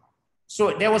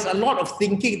 So there was a lot of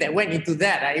thinking that went into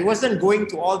that. It wasn't going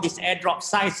to all these airdrop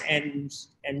sites and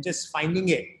just finding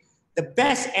it. The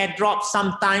best airdrops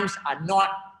sometimes are not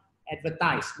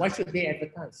advertised. Why should they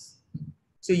advertise?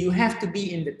 So you have to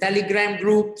be in the Telegram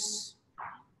groups.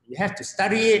 You have to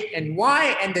study it. And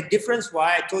why? And the difference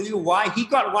why, I told you why he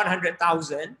got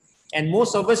 100,000 and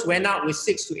most of us went out with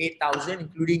 6,000 to 8,000,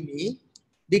 including me,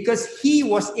 because he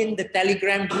was in the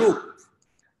Telegram group.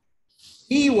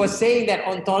 He was saying that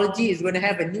ontology is going to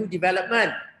have a new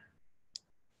development.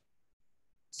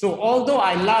 So although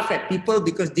I laugh at people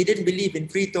because they didn't believe in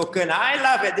free token, I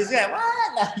laugh at this guy.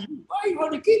 Why you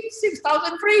want to keep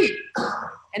 6,000 free?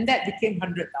 And that became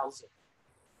 100,000.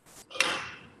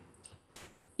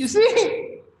 You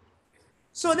see?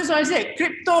 So that's why I say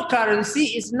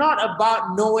cryptocurrency is not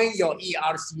about knowing your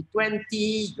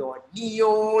ERC20, your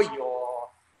NEO, your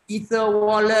Ether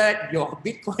wallet, your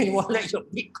Bitcoin wallet, your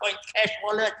Bitcoin Cash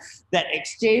wallet, that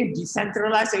exchange,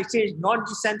 decentralized exchange,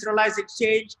 non-decentralized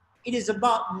exchange. It is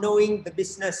about knowing the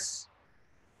business.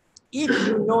 If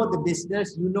you know the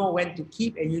business, you know when to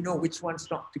keep and you know which ones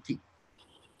not to keep.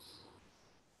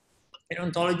 And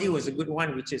ontology was a good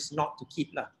one, which is not to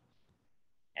keep.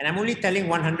 And I'm only telling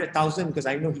 100,000 because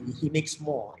I know he makes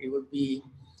more. It will be,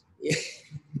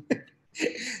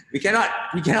 we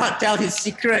cannot tell his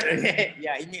secret. Okay?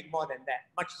 Yeah, he made more than that,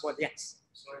 much more, yes.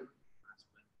 Sorry,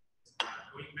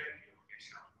 going back to your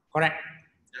cash out. Correct.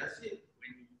 Does it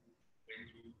when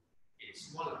you get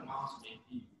small amounts, maybe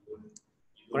you don't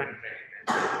Correct. track it,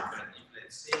 but if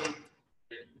let's say that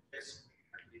you invest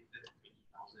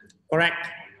 20,000. Correct.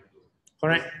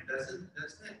 Correct. Does that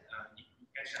if you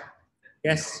cash out?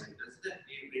 Yes. Does that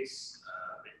raise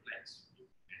red flags?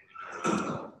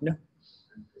 No.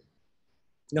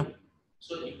 No.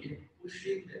 So you can push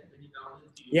in that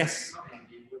 20,000 to your Yes. account and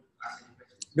they would ask any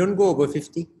questions. Don't go over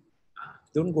 50.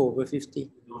 Don't go over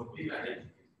 50.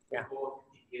 Yeah.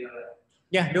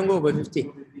 Yeah, don't go over 50.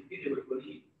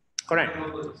 Correct.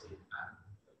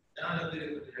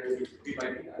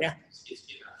 Yeah.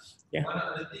 Yeah. One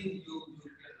other thing you can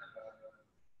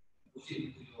push it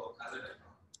into your current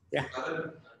account. Yeah.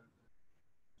 Current,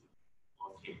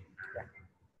 okay.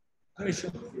 No issue.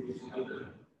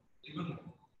 Even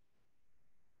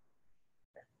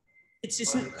It's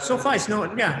so far it's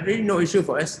no, yeah, really no issue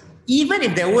for us. Even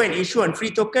if there were an issue on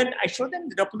free token, I show them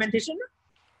the documentation.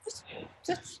 It's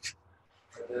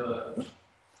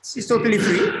totally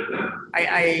free.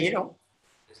 I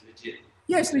it's legit.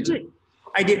 yeah, it's legit.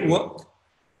 I did work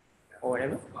or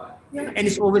whatever. Yeah, and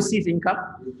it's overseas income.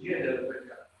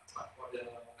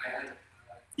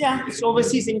 Yeah, it's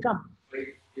overseas income.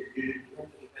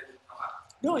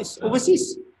 No, it's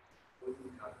overseas.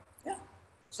 Yeah,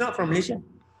 it's not from Malaysia.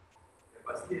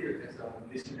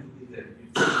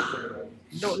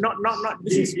 No, not.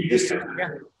 This is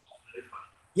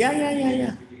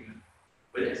yeah.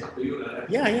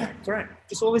 Yeah,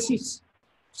 correct. It's overseas.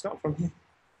 It's not from here.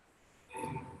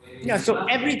 Yeah, so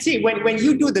everything, when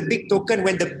you do the big token,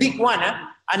 when the big one,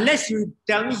 unless you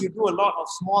tell me you do a lot of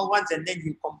small ones and then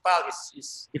you compile,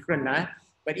 it's different.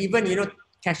 But even,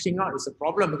 cashing out is a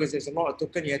problem because there's a lot of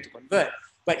token you have to convert.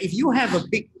 But if you have a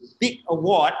big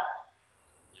award,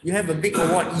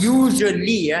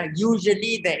 usually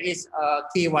there is a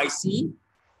KYC,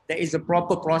 there is a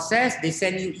proper process, they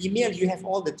send you email, you have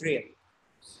all the trail.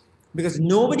 Because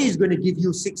nobody is going to give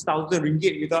you 6,000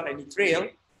 ringgit without any trail.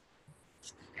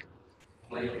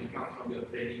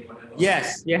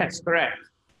 Yes, correct.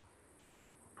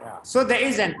 Yeah. So there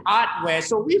is an art where,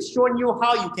 so we've shown you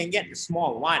how you can get the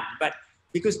small one, but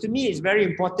because to me it's very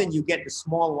important you get the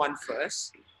small one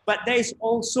first, but there is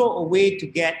also a way to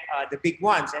get the big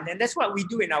ones. And then that's what we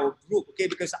do in our group, okay?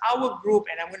 Because our group,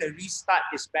 and I'm going to restart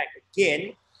this back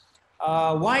again.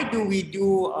 Why do we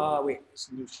do,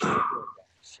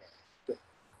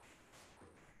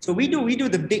 so we do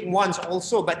the big ones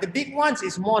also, but the big ones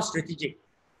is more strategic.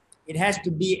 It has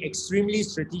to be extremely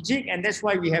strategic, and that's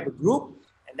why we have a group,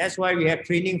 and that's why we have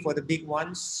training for the big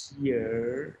ones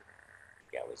here.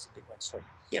 Yeah, where's the big one? Sorry,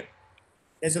 here.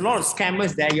 There's a lot of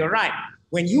scammers there, you're right.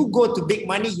 When you go to big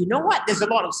money, you know what? There's a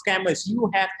lot of scammers. You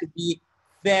have to be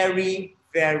very,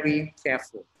 very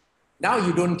careful. Now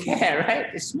you don't care, right?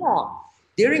 It's small.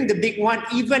 During the big one,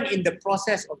 even in the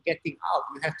process of getting out,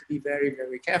 you have to be very,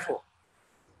 very careful.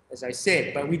 as I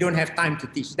said, but we don't have time to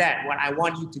teach that. What I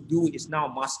want you to do is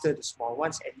now master the small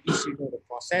ones. At least you know the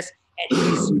process. At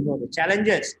least you know the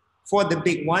challenges. For the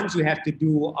big ones, you have to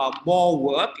do more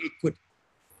work.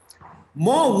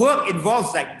 More work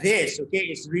involves like this, okay?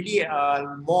 It's really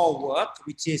more work,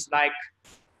 which is like,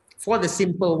 for the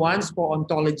simple ones, for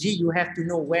ontology, you have to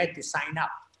know where to sign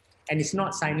up. And it's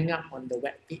not signing up on the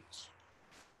web page.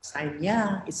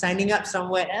 It's signing up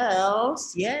somewhere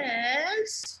else,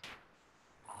 yes.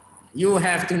 You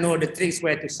have to know the tricks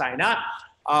where to sign up.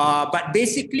 But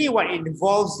basically what it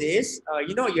involves is,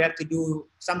 you know, you have to do,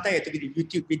 sometimes you have to do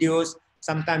YouTube videos,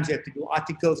 sometimes you have to do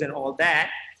articles and all that.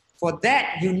 For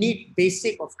that, you need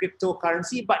basic of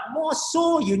cryptocurrency, but more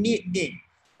so you need.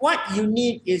 What you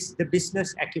need is the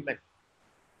business acumen.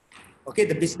 Okay,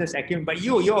 the business acumen. But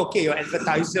you're okay, you're an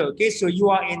advertiser, okay? So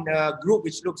you are in a group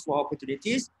which looks for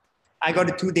opportunities. I got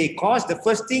a 2-day course. The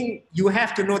first thing, you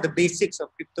have to know the basics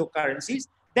of cryptocurrencies.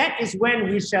 That is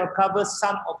when we shall cover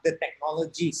some of the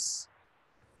technologies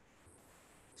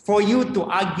for you to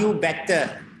argue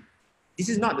better. This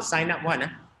is not the sign up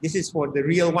one. This is for the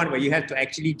real one where you have to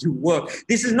actually do work.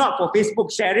 This is not for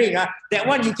Facebook sharing. That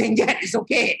one you can get, it's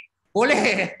okay.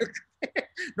 Boleh.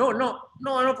 No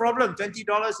problem. $20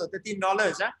 or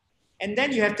 $13. And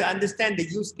then you have to understand the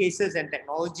use cases and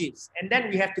technologies. And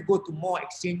then we have to go to more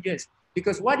exchanges.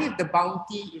 Because what if the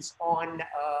bounty is on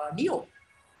Neo?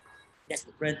 That's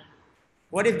different.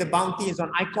 What if the bounty is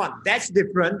on Icon? That's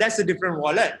different. That's a different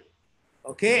wallet.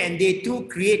 Okay, and they too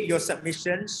create your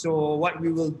submission. So what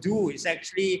we will do is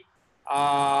actually,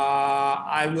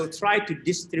 I will try to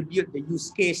distribute the use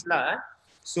case lah.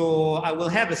 So I will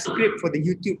have a script for the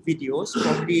YouTube videos.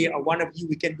 Probably one of you,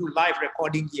 we can do live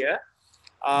recording here.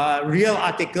 Real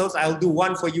articles, I'll do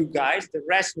one for you guys. The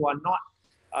rest who are not,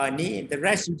 the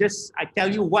rest you just, I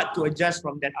tell you what to adjust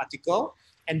from that article.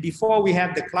 And before we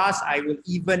have the class, I will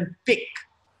even pick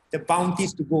the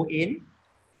bounties to go in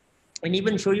and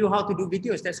even show you how to do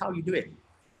videos. That's how you do it.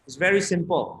 It's very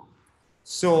simple.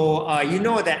 So you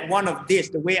know that one of this,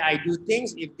 the way I do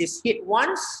things, if this hit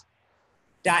once,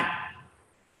 done.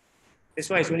 That's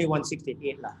why it's only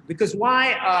 168 lah. Because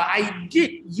why? I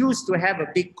did used to have a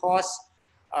big course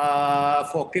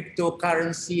for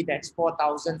cryptocurrency that's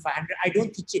 4,500. I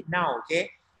don't teach it now, okay?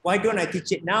 Why don't I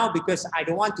teach it now? Because I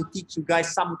don't want to teach you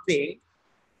guys something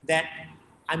that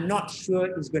I'm not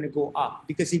sure is going to go up.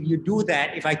 Because if you do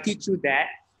that, if I teach you that,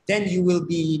 then you will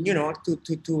be, you know, to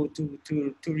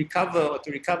recover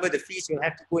the fees, you'll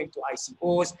have to go into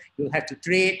ICOs, you'll have to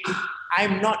trade.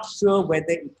 I'm not sure whether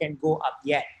it can go up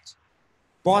yet.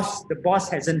 The boss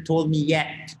hasn't told me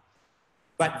yet.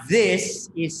 But this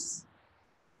is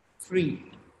free.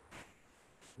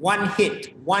 One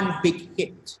hit, one big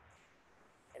hit.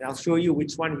 And I'll show you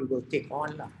which one we will take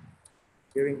on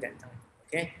during that time,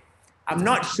 okay? I'm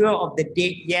not sure of the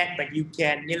date yet, but you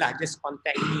can just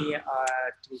contact me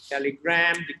through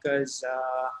Telegram because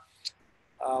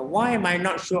why am I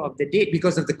not sure of the date?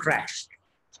 Because of the crash.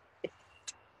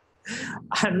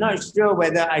 I'm not sure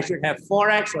whether I should have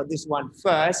Forex or this one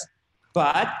first,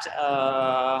 but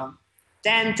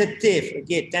tentative,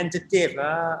 okay, tentative.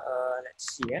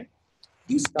 Let's see,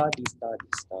 D-star.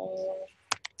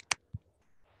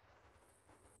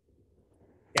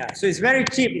 Yeah, so it's very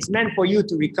cheap. It's meant for you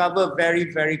to recover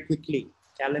very, very quickly.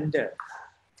 Calendar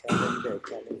October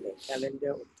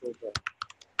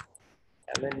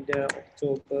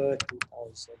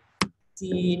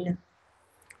 2018.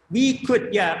 We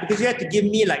could, because you have to give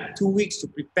me like 2 weeks to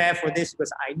prepare for this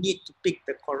because I need to pick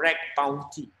the correct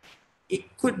bounty.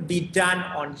 It could be done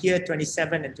on here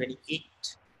 27 and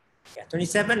 28. Yeah,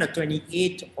 27 or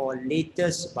 28 or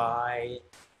latest by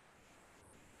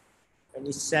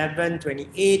 27,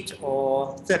 28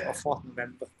 or 3rd or 4th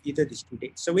November, either these 2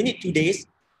 days. So we need 2 days.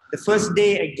 The first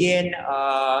day again,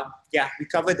 we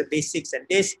cover the basics and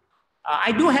this.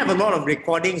 I do have a lot of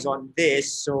recordings on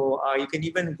this, so you can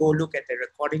even go look at the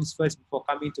recordings first before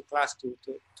coming to class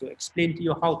to explain to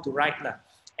you how to write.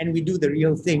 And we do the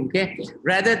real thing, okay?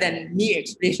 Rather than me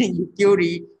explaining you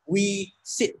theory, we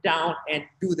sit down and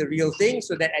do the real thing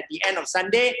so that at the end of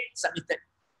Sunday, submitted,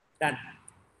 done.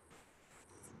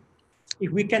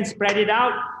 If we can spread it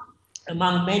out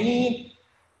among many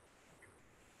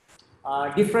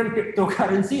different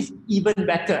cryptocurrencies, even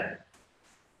better.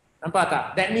 Nampak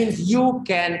tak? That means you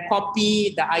can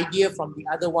copy the idea from the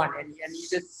other one and you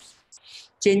just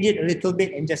change it a little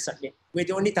bit and just submit. We're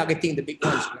only targeting the big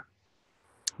ones.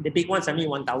 The big ones, I mean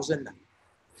 1,000.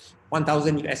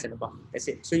 1,000 US and above. That's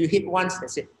it. So you hit once,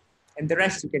 that's it. And the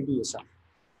rest you can do yourself.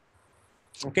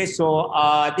 Okay, so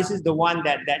this is the one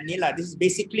that Nila, this is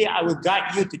basically, I will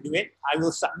guide you to do it. I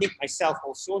will submit myself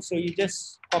also. So you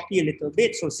just copy a little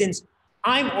bit. So since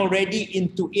I'm already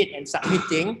into it and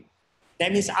submitting,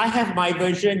 that means I have my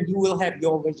version, you will have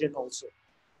your version also.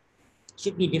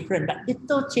 Should be different, but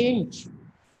little change.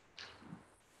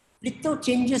 Little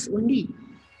changes only.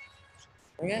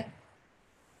 Okay?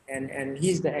 And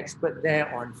he's the expert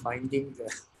there on finding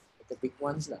the big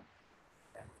ones.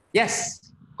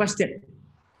 Yes, question.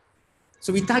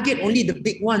 So we target only the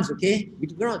big ones, okay? We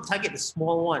do not target the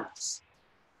small ones.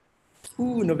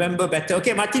 Ooh, November better.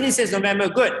 Okay, Martini says November,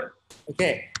 good.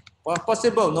 Okay, well,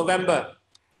 possible, November.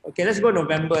 Okay, let's go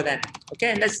November then.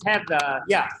 Okay, let's have the,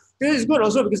 yeah. This is good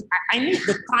also because I need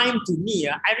the time to me.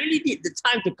 I really need the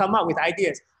time to come up with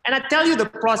ideas. And I tell you the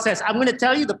process. I'm going to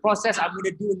tell you the process I'm going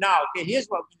to do now. Okay, here's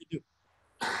what I'm going to do.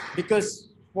 Because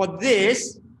for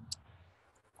this,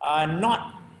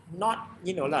 not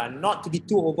to be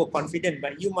too overconfident,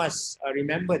 but you must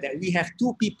remember that we have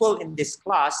 2 people in this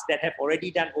class that have already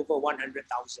done over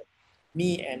 100,000,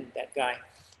 me and that guy.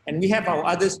 And we have our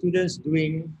other students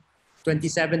doing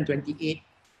 27, 28,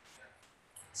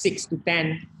 6 to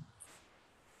 10.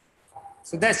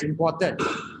 So that's important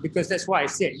because that's why I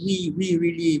said we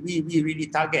really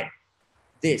target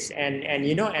this. And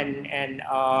you know,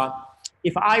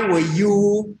 if I were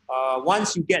you,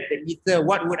 once you get the ether,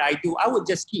 what would I do? I would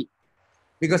just keep,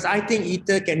 because I think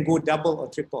ether can go double or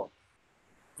triple.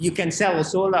 You can sell a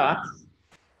solar,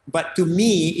 but to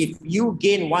me, if you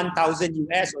gain 1,000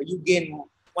 US or you gain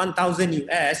 1,000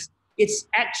 US, it's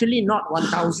actually not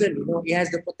 1,000. You know, it has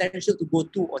the potential to go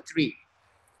 2 or 3.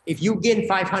 If you gain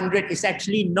 500, it's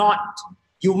actually not.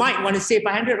 You might want to say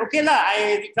 500. Okay lah,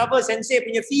 I recover sensei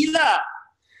punya fee lah.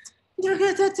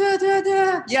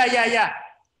 Yeah.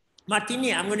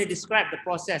 Martini, I'm going to describe the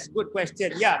process. Good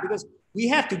question. Yeah, because we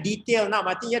have to detail now.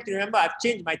 Martini, you have to remember, I've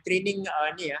changed my training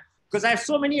because I have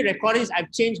so many recordings.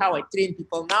 I've changed how I train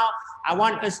people now. I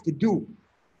want us to do.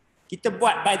 Kita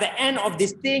buat, by the end of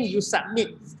this thing, you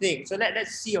submit this thing. So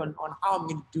let's see on how I'm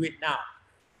going to do it now.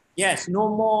 Yes, no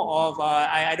more of,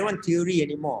 I don't want theory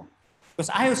anymore. Because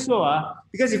I also,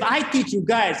 because if I teach you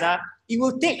guys, it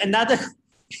will take another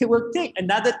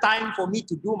time for me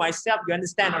to do myself, you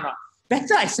understand or not?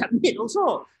 Better I submit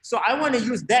also. So I want to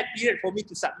use that period for me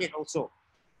to submit also.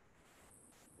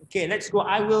 Okay, let's go.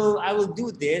 I will do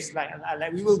this, like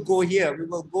we will go here. We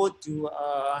will go to,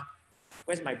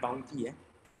 where's my bounty?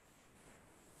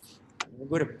 We'll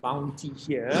go to bounty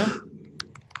here.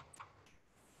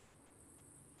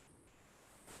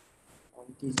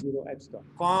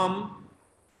 bounty0x.com.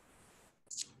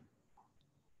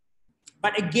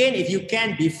 But again, if you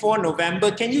can, before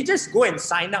November, can you just go and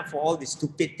sign up for all these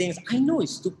stupid things? I know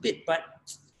it's stupid, but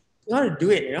you want to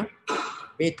do it, you know?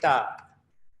 Beta,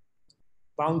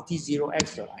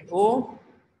 bounty0x.io.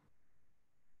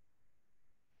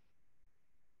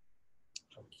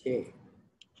 Okay.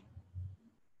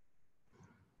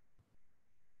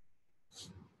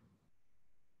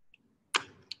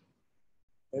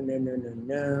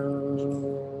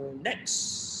 No.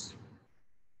 Next.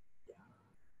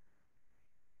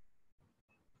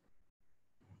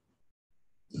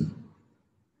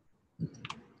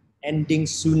 Ending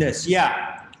soonest,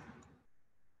 yeah.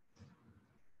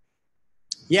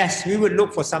 Yes, we would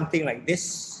look for something like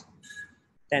this.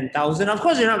 10,000. Of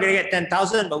course, you're not going to get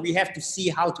 10,000, but we have to see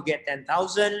how to get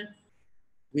 10,000.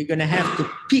 We're going to have to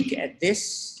peek at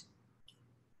this.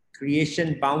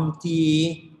 Creation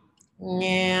bounty.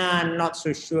 Yeah, I'm not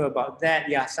so sure about that.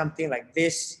 Yeah, something like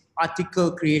this.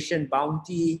 Article creation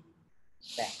bounty.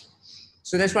 There.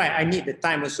 So that's why I need the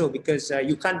time also, because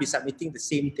you can't be submitting the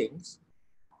same things.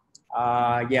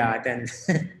 Yeah, then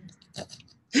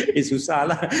it's susah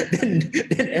lah.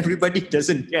 Then everybody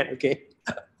doesn't get, okay?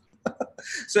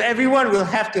 So everyone will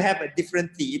have to have a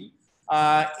different theme.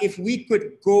 If we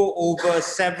could go over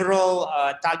several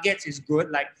targets is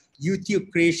good, like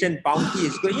YouTube creation bounty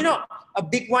is good. You know, a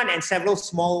big one and several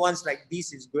small ones like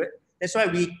this is good. That's why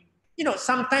we, you know,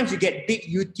 sometimes you get big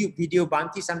YouTube video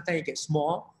bounty, sometimes you get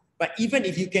small. But even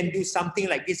if you can do something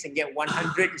like this and get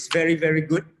 100, it's very, very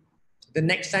good. The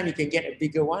next time you can get a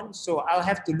bigger one. So I'll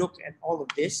have to look at all of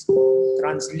this.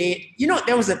 Translate. You know,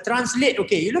 there was a translate.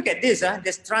 Okay, you look at this.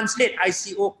 There's translate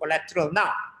ICO collateral.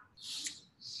 Now,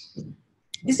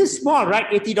 this is small, right?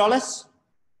 $80.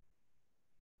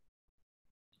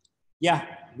 Yeah,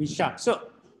 Visha.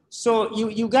 So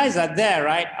you guys are there,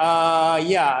 right?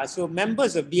 Yeah. So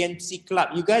members of BMC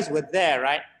Club, you guys were there,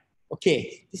 right?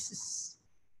 Okay.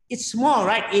 It's small,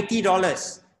 right?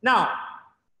 $80. Now,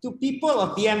 to people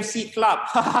of BMC Club,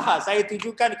 saya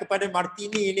tujukan kepada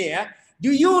Martini ini ya.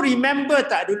 Do you remember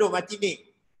tak dulu Martini?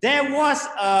 There was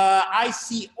a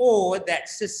ICO that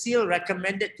Cecile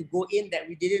recommended to go in that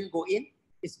we didn't go in.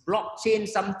 It's blockchain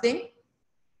something.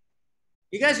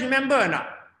 You guys remember or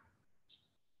not?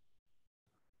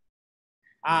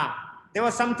 There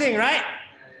was something, right?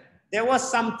 There was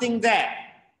something there.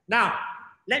 Now,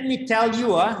 let me tell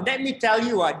you,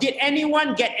 did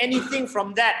anyone get anything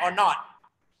from that or not?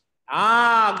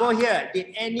 Go here.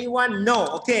 Did anyone know?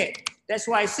 Okay, that's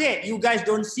why I said you guys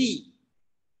don't see.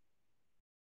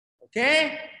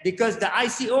 Okay, because the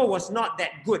ICO was not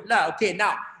that good. Okay,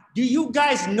 now, do you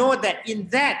guys know that in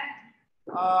that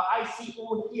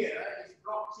ICO here, this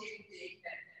blockchain thing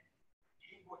that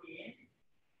you put in,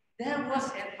 there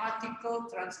was an article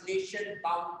translation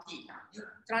bounty. You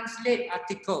translate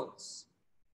articles.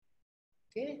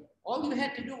 Okay, all you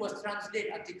had to do was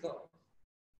translate articles.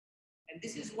 And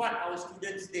this is what our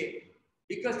students did.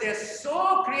 Because they're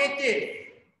so creative.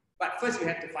 But first you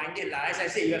have to find it. As I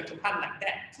said, you have to hunt like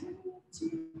that.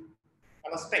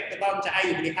 Kalau spek tebal macam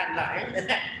air boleh hunt lah.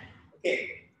 Okay.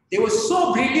 They were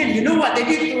so brilliant. You know what they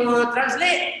did to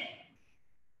translate?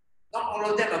 Not all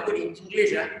of them are good in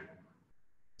English.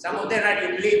 Some of them write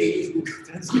in Malay, they use Google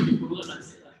Translate.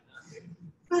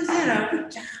 I said,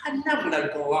 jahanam lah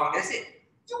kau orang. I said,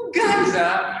 you guys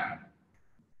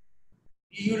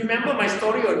you remember my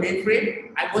story on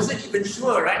mainframe? I wasn't even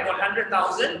sure, right?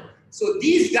 100,000. So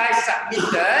these guys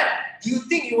submitted. Do you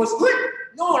think it was good?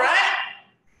 No, right?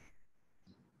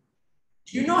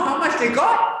 Do you know how much they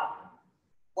got?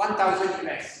 1,000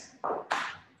 US.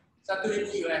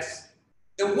 1,000 US.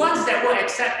 The ones that were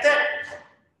accepted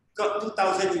got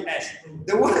 2,000 US.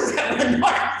 The ones that were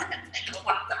not accepted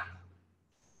got 1,000.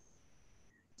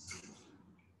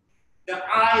 The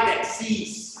eye that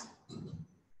sees.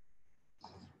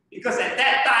 Because at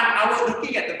that time, I was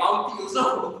looking at the bounty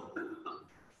also.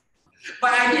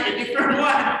 But I did a different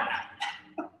one.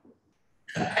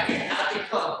 I did an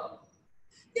article.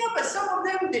 Yeah, but some of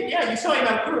them did. Yeah, you saw in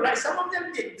our group, right? Some of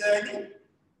them did the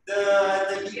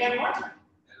EM one.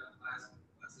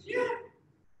 Yeah.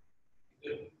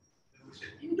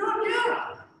 You don't,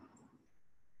 yeah.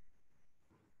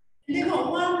 They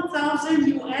got 1,000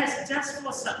 US just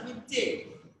for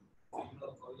submitting.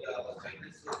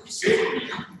 You see?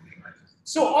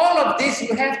 So all of this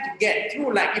you have to get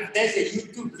through. Like if there's a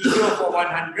YouTube video for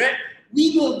 100,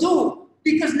 we will do.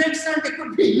 Because next time there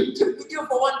could be a YouTube video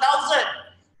for 1,000.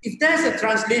 If there's a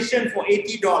translation for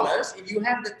 $80, if you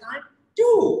have the time,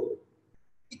 do.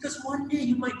 Because one day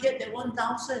you might get that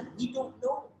 1,000. We don't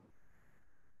know.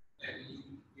 And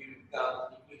you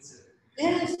become influencer.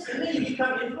 Yes, and then you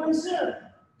become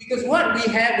influencer. Because what we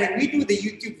have when we do the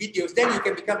YouTube videos, then you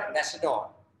can become ambassador.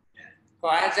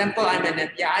 For example, I'm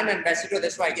an ambassador.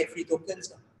 That's why I get free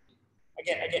tokens. I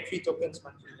get free tokens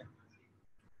monthly.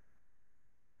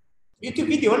 YouTube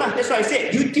video lah. That's why I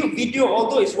said YouTube video.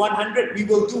 Although it's 100, we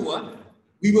will do.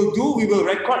 We will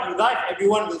record you live.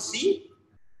 Everyone will see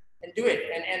and do it.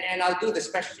 And I'll do the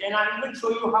special. And I'll even show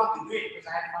you how to do it because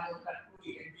I have Final Cut Pro.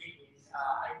 You can do it in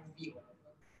iMovie.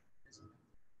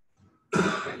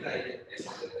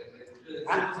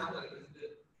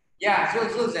 Yeah,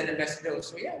 Zul's an ambassador.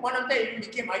 So yeah, one of them even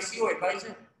became ICO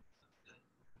advisor.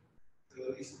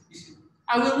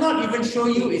 I will not even show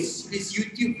you his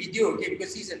YouTube video, okay,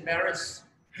 because he's embarrassed.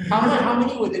 How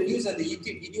many were the views on the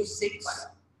YouTube video? 6.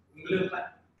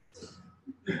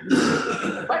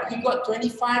 But he got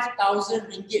 25,000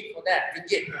 ringgit for that.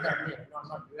 Ringgit, not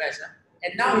US.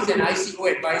 And now he's an ICO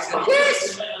advisor.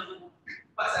 Yes!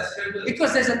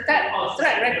 Because there's a track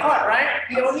record, right?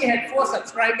 He only had 4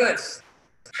 subscribers.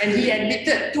 And he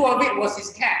admitted 2 of it was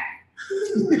his cat.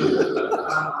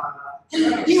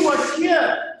 He was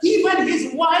here. Even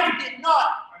his wife did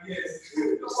not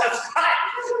subscribe.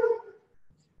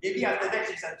 Maybe after that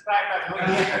she subscribed. I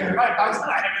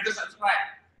have to subscribe.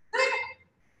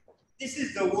 This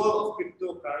is the world of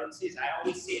cryptocurrencies. I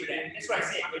always say that. That's why I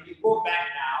say when you go back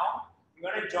now, you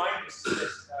want to join this,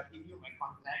 give you my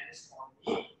contact, just call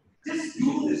me. Just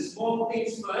do the small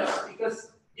things first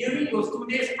because during those 2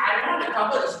 days, I don't want to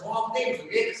cover the small things,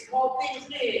 okay? The small things,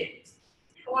 hey.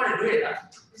 You don't want to do it.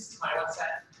 This is my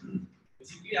WhatsApp.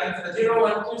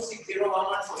 012601148.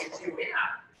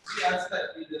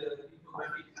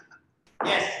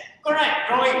 Yes, correct.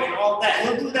 Drawing and all that.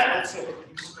 We'll do that also.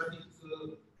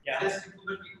 Yeah.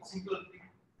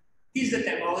 He's the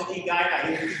technology guy.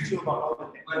 He will teach you about all the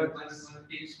technology.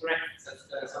 Correct. So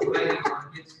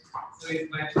it's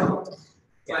my job.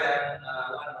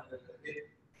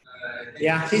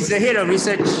 Yeah, he's the head of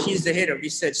research. He's the head of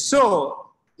research.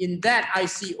 So in that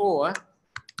ICO,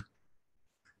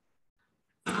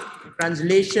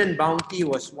 translation bounty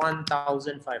was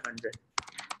 1,500.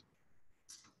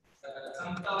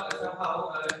 somehow,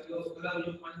 kalau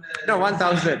you pandai. No,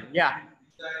 1,000. Yeah.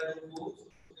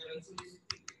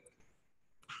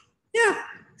 Yeah,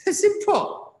 it's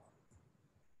simple.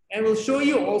 And we'll show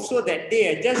you also that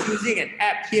they are just using an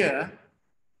app here.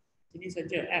 Ini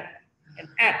saja an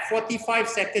app,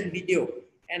 45-second video.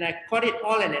 And I caught it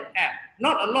all in an app.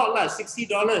 Not a lot lah, $60.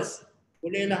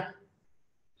 Boleh lah.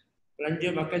 Belanja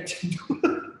makan cendol.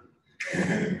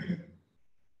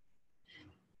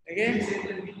 Okay?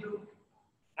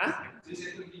 Huh?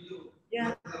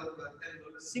 Yeah.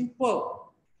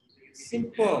 Simple.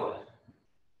 Simple.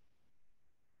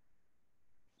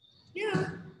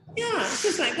 Yeah. Yeah, it's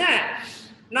just like that.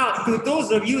 Now, to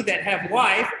those of you that have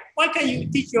wife, why can't you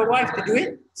teach your wife to do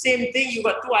it? Same thing, you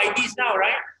got 2 IDs now,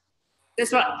 right?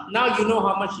 That's what, now you know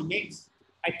how much he makes.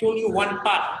 I told you one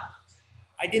part.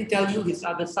 I didn't tell you his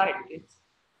other side. Okay?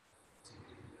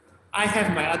 I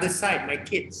have my other side, my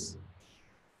kids.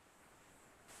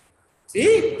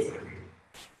 See?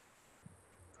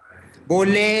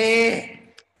 Boleh.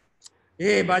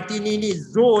 Hey, Batini ni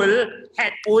Zul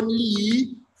had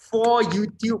only 4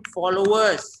 YouTube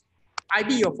followers. I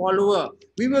be your follower.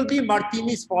 We will be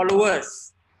Martini's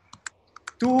followers.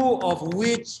 2 of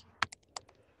which,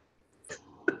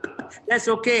 that's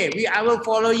okay. I will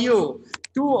follow you.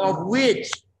 2 of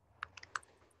which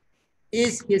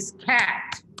is his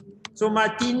cat. So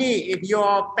Martini, if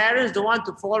your parents don't want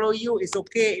to follow you, it's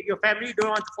okay. If your family don't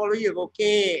want to follow you,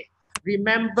 okay.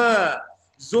 Remember,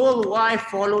 Zul's wife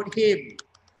followed him.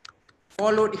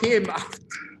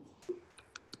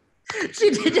 She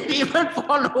didn't even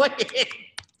follow him.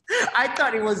 I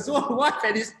thought it was Zul's wife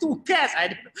and his 2 cats.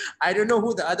 I don't know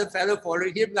who the other fellow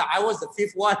followed him. I was the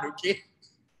 5th one, okay?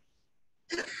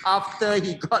 After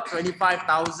he got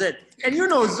 25,000. And you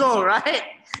know Zul, right?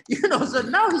 You know, so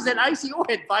now he's an ICO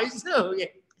advisor.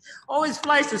 Okay? Always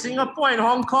flies to Singapore and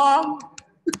Hong Kong.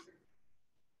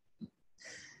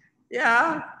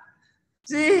 Yeah.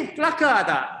 See, kelakar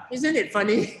tak? Isn't it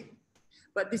funny?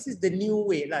 But this is the new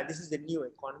way, lah. This is the new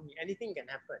economy. Anything can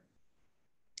happen.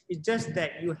 It's just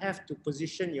that you have to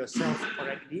position yourself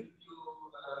correctly.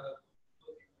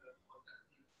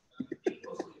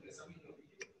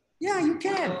 Yeah, you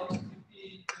can.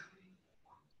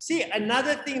 See,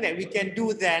 another thing that we can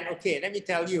do then, okay, let me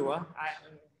tell you,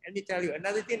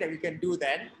 another thing that we can do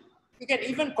then, we can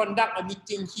even conduct a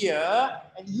meeting here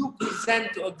and you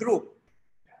present to a group.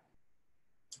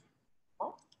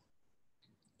 Oh.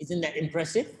 Isn't that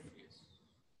impressive?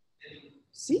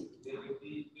 See?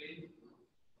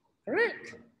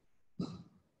 Correct.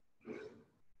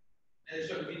 And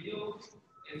short video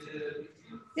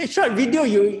yeah, short video,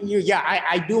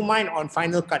 I do mine on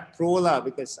Final Cut Pro lah,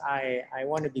 because I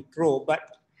want to be pro, but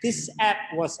this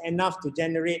app was enough to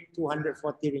generate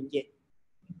 240 ringgit.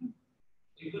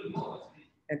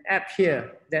 An app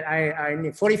here that I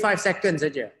need 45 seconds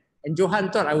aja. And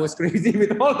Johan thought I was crazy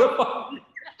with all the fun.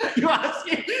 You ask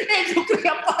him, hey, Zukri,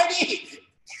 apa ni?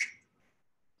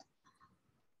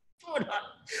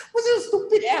 What's so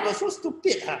stupid app? So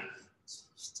stupid.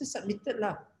 Just submitted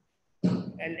lah.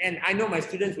 And I know my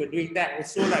students were doing that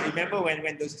also. Like, remember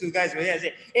when those 2 guys were here, I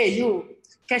said, hey, you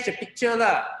catch a picture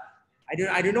lah.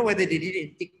 I don't know whether they did it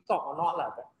in TikTok or not lah,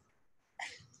 but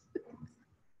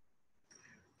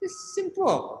it's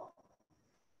simple.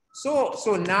 So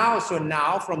now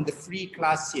from the free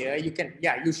class here, you can,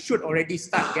 you should already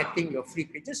start getting your free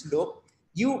credit. Just look,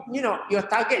 you know, your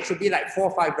target should be like $4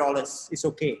 or $5. It's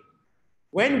okay.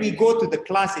 When we go to the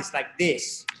class, it's like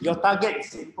this. Your target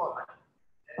is simple.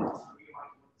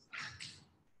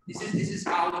 This is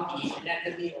how the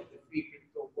anatomy of the free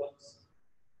crypto works.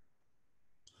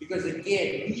 Because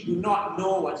again, we do not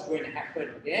know what's going to happen,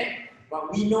 okay?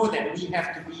 But we know that we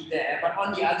have to be there. But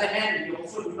on the other hand, we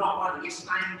also do not want to waste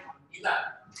time on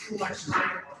too much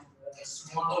time on the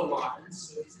smaller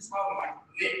ones. So this is how we want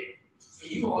to do it. So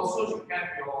you also should have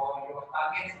your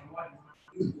targets on what you want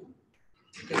to do.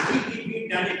 Because we've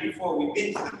done it before, we've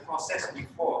been through the process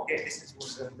before. Okay, this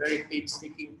was a very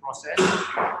painstaking process.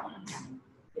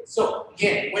 So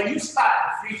again, when you start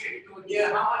a free crypto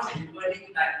here, how much are you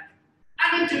earning? Like,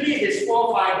 I mean, to me, this $4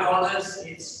 or $5,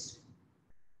 it's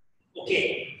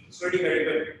okay. It's really very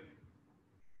good.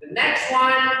 The next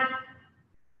one,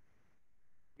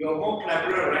 you're more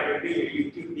clever, right? You're doing your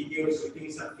YouTube videos, you're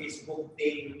doing some Facebook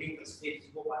thing, you're doing some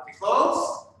Facebook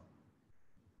articles.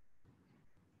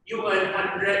 You earn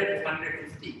 100 to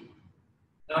 150.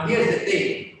 Now here's the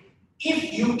thing.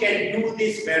 If you can do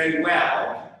this very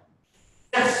well,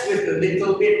 just with a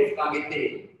little bit of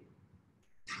targeting,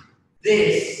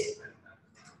 this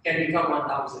can become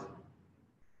 1,000.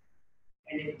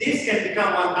 And if this can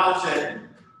become 1,000,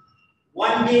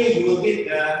 one day you will hit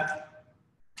the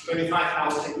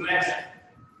 25,000 US,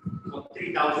 or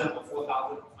 3,000 or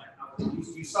 4,000 or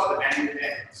 5,000. You saw the value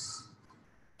there.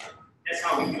 That's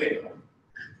how we do it.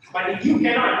 But if you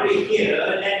cannot do it here,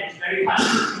 then it's very hard to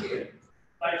do here.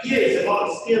 But here is a lot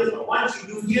of skills. But once you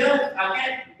do here,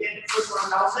 again, you get the first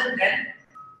 1,000, then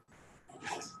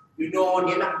you know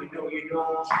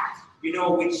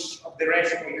which of the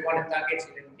rest you want to target, so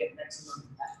then you get maximum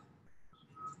impact.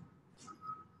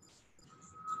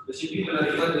 Basically, when I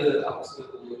got the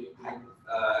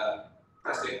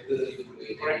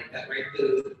writer,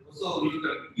 also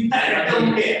you can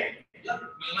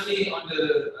money on the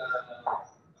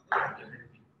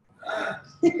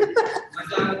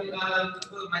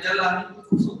majalah itu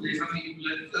also boleh sambil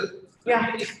implement. Yeah.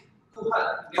 Too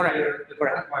hard. Correct.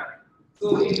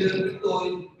 So in the it's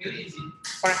very easy.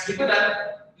 People that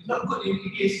is not good in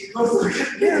English.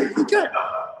 Yeah, good.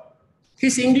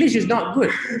 His English is not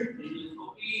good.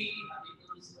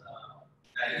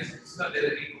 It's not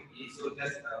directly copy, so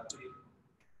just put it.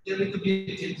 Just need to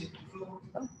be changed.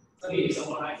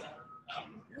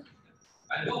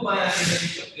 I do my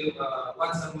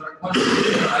once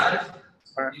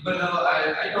even though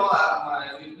I know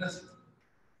my weakness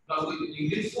not good in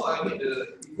English, so I made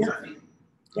the graphic.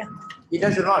 Yeah, he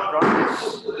does a lot, right? So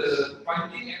put the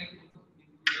finding and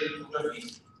the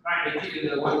graphic, make it in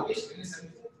the one page, and then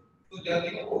so they are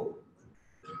thinking, oh,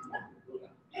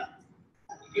 yeah,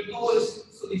 it is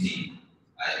so easy.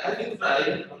 I can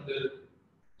try on the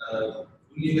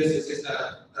university try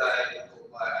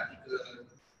article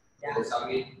or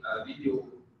submit video.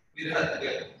 Very hard to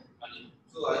get money.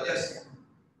 So I just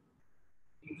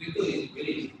Crypto is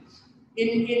very easy.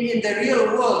 In the real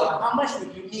world, how much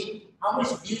would you need? How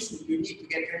much views would you need to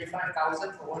get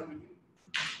 25,000 for one video?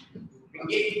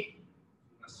 Ringgit?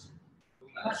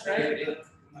 Much, right?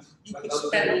 You could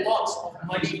spend lots of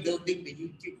money building the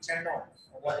YouTube channel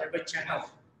or whatever channel.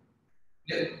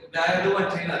 I have one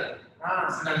channel.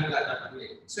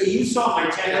 So you saw my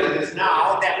channel just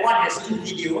now. That one has 2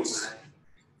 videos.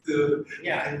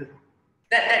 Yeah.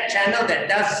 That channel that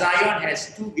does Zion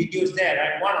has 2 videos there,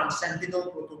 right? One on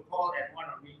Sentinel protocol and one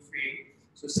on mainframe.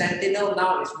 So Sentinel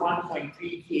now is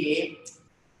 1.3K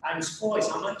times 4 is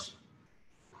how much?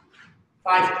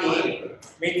 5K.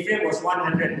 Mainframe was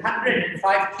 100.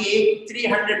 105K,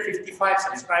 355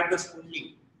 subscribers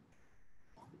only.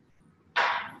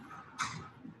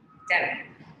 10.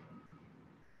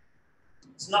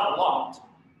 It's not a lot.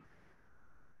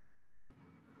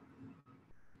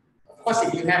 Of course,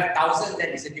 if you have 1,000, then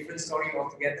it's a different story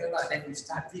altogether. Then you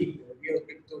start being the real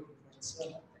crypto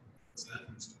influencer.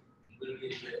 You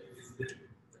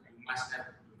must have.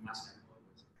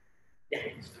 Yeah,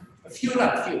 a few.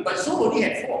 But so only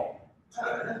had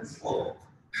 4.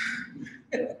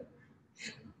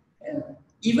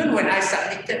 Even when I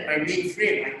submitted my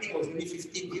mainframe, I think it was only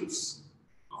 15 views.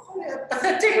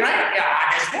 Pathetic, right? Yeah,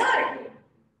 that's why.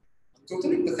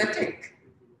 Totally pathetic.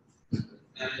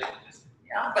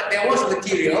 Yeah, but there was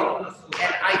material,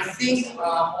 and I think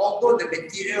although the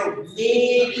material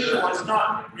maybe was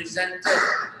not presented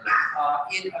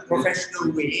in a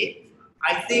professional way,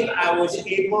 I think I was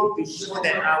able to show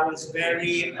that I was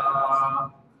very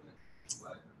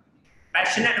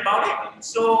passionate about it.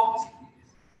 So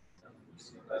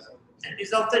it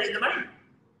resulted in the money.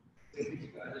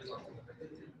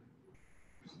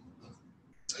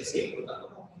 You see?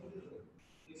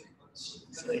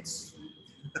 So it's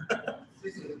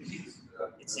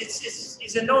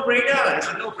a no-brainer. It's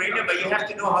a no-brainer, but you have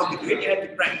to know how to do it. You have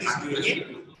to practice doing it.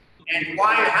 And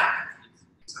why?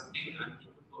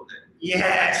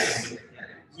 Yes,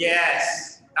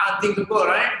 unthinkable,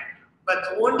 right? But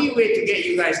the only way to get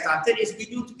you guys started is we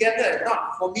do together,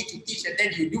 not for me to teach and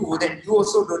then you do, then you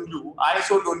also don't do, I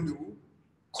also don't do.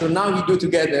 So now we do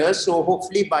together. So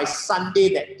hopefully by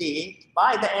Sunday that day,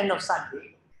 by the end of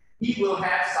Sunday, we will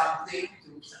have something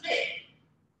to submit.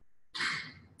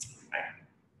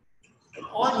 And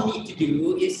all you need to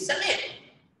do is submit.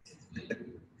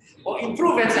 Or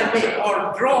improve and submit,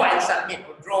 or draw and submit,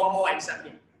 or draw more and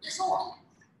submit. That's all.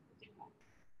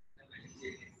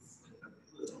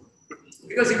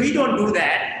 Because if we don't do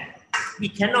that, we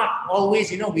cannot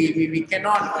always, we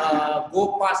cannot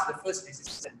go past the first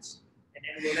resistance. And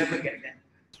then we'll never get there.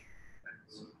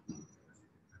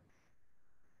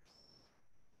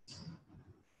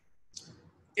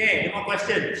 Okay, no more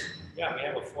questions? Yeah, we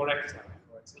have a Forex now.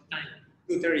 What time?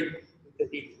 2:30.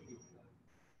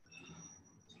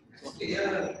 Okay,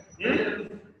 yeah.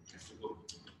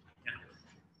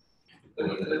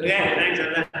 Yeah, thanks,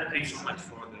 Alan. Thanks so much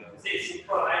for the. It's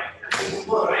simple, right?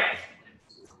 Simple, right?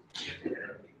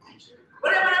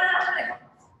 Whatever.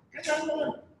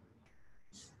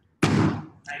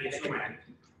 Thank you so much.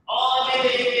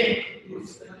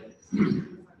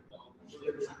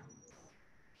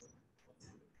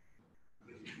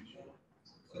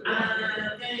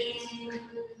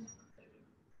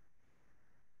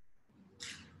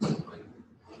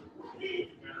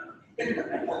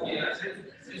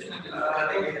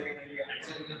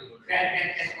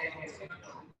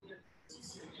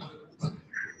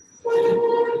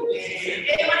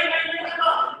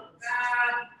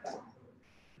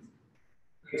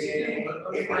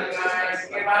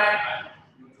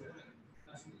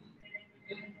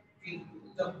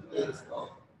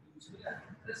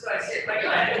 That's why I said, like,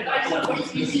 I want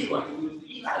to be easy one.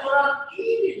 Kita orang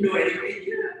ini dua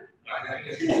ini.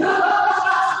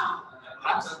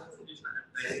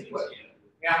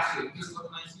 Ya.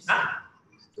 Hah?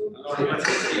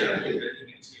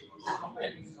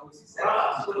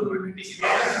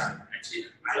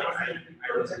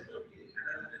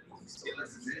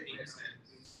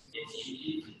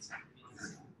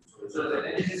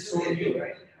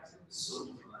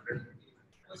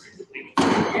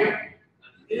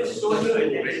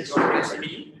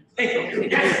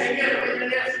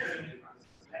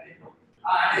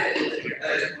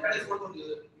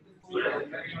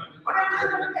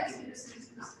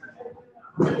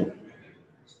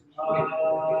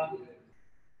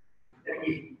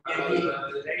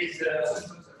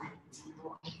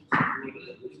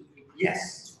 Yes.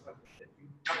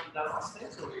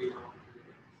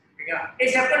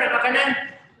 Siapa nak makanan?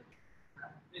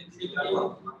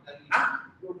 Hah?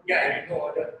 Ya, ini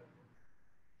order.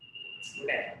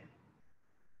 Boleh.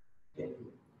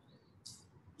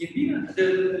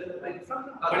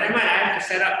 But I have to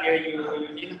set up you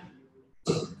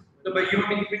No, but you want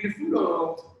me to bring the food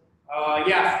or?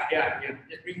 Yeah.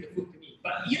 Just bring the food to me.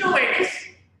 But you know where it is?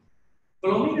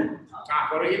 Follow me then.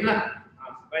 Follow him lah.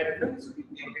 By the food.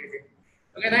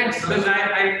 Okay, thanks. Because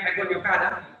I got your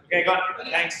card. Okay, got it.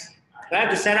 Thanks. I have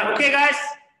to set up. Okay, guys.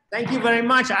 Thank you very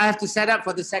much. I have to set up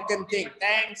for the second thing.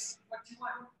 Thanks. What you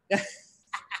want?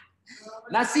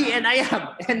 Nasi and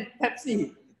ayam and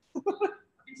Pepsi.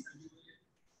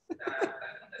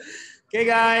 Okay,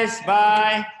 guys.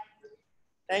 Bye.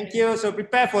 Thank you. So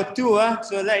prepare for 2.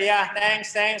 So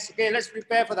thanks. Okay, let's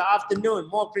prepare for the afternoon.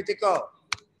 More critical.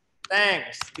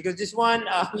 Thanks. Because this one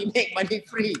we make money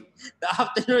free. The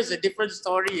afternoon is a different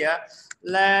story.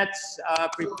 Let's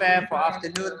prepare for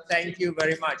afternoon. Thank you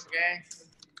very much. Okay.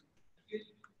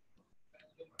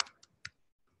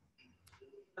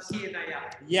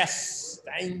 Yes.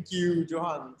 Thank you,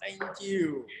 Johan. Thank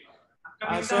you.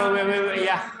 So we're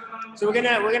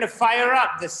gonna fire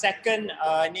up the second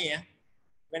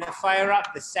We're gonna fire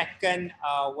up the second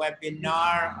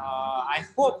webinar. I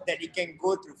hope that it can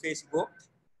go through Facebook.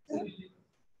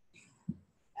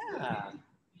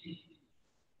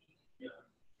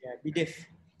 Yeah, BDIF.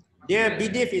 Dia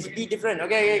BDIF is be different.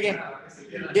 Okay.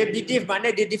 Dia BDIF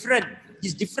makna dia different.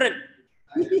 He's different.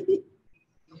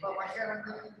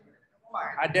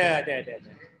 Ada.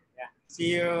 Yeah.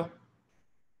 See you.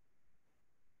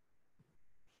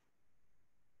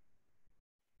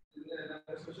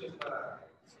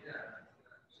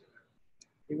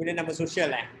 Dia guna nama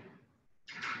sosial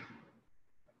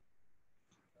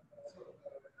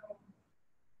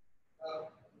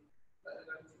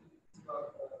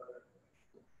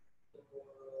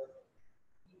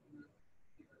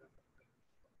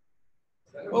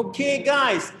Okay,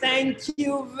 guys, thank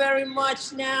you very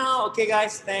much now. Okay,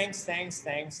 guys, thanks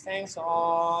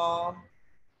all.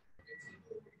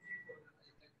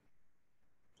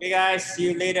 Okay, guys,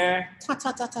 see you later. Ta.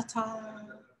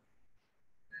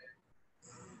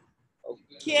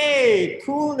 Okay,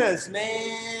 coolness,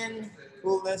 man.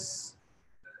 Coolness.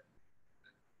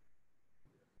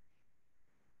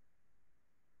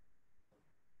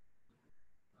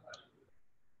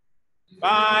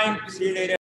 Bye. See you later.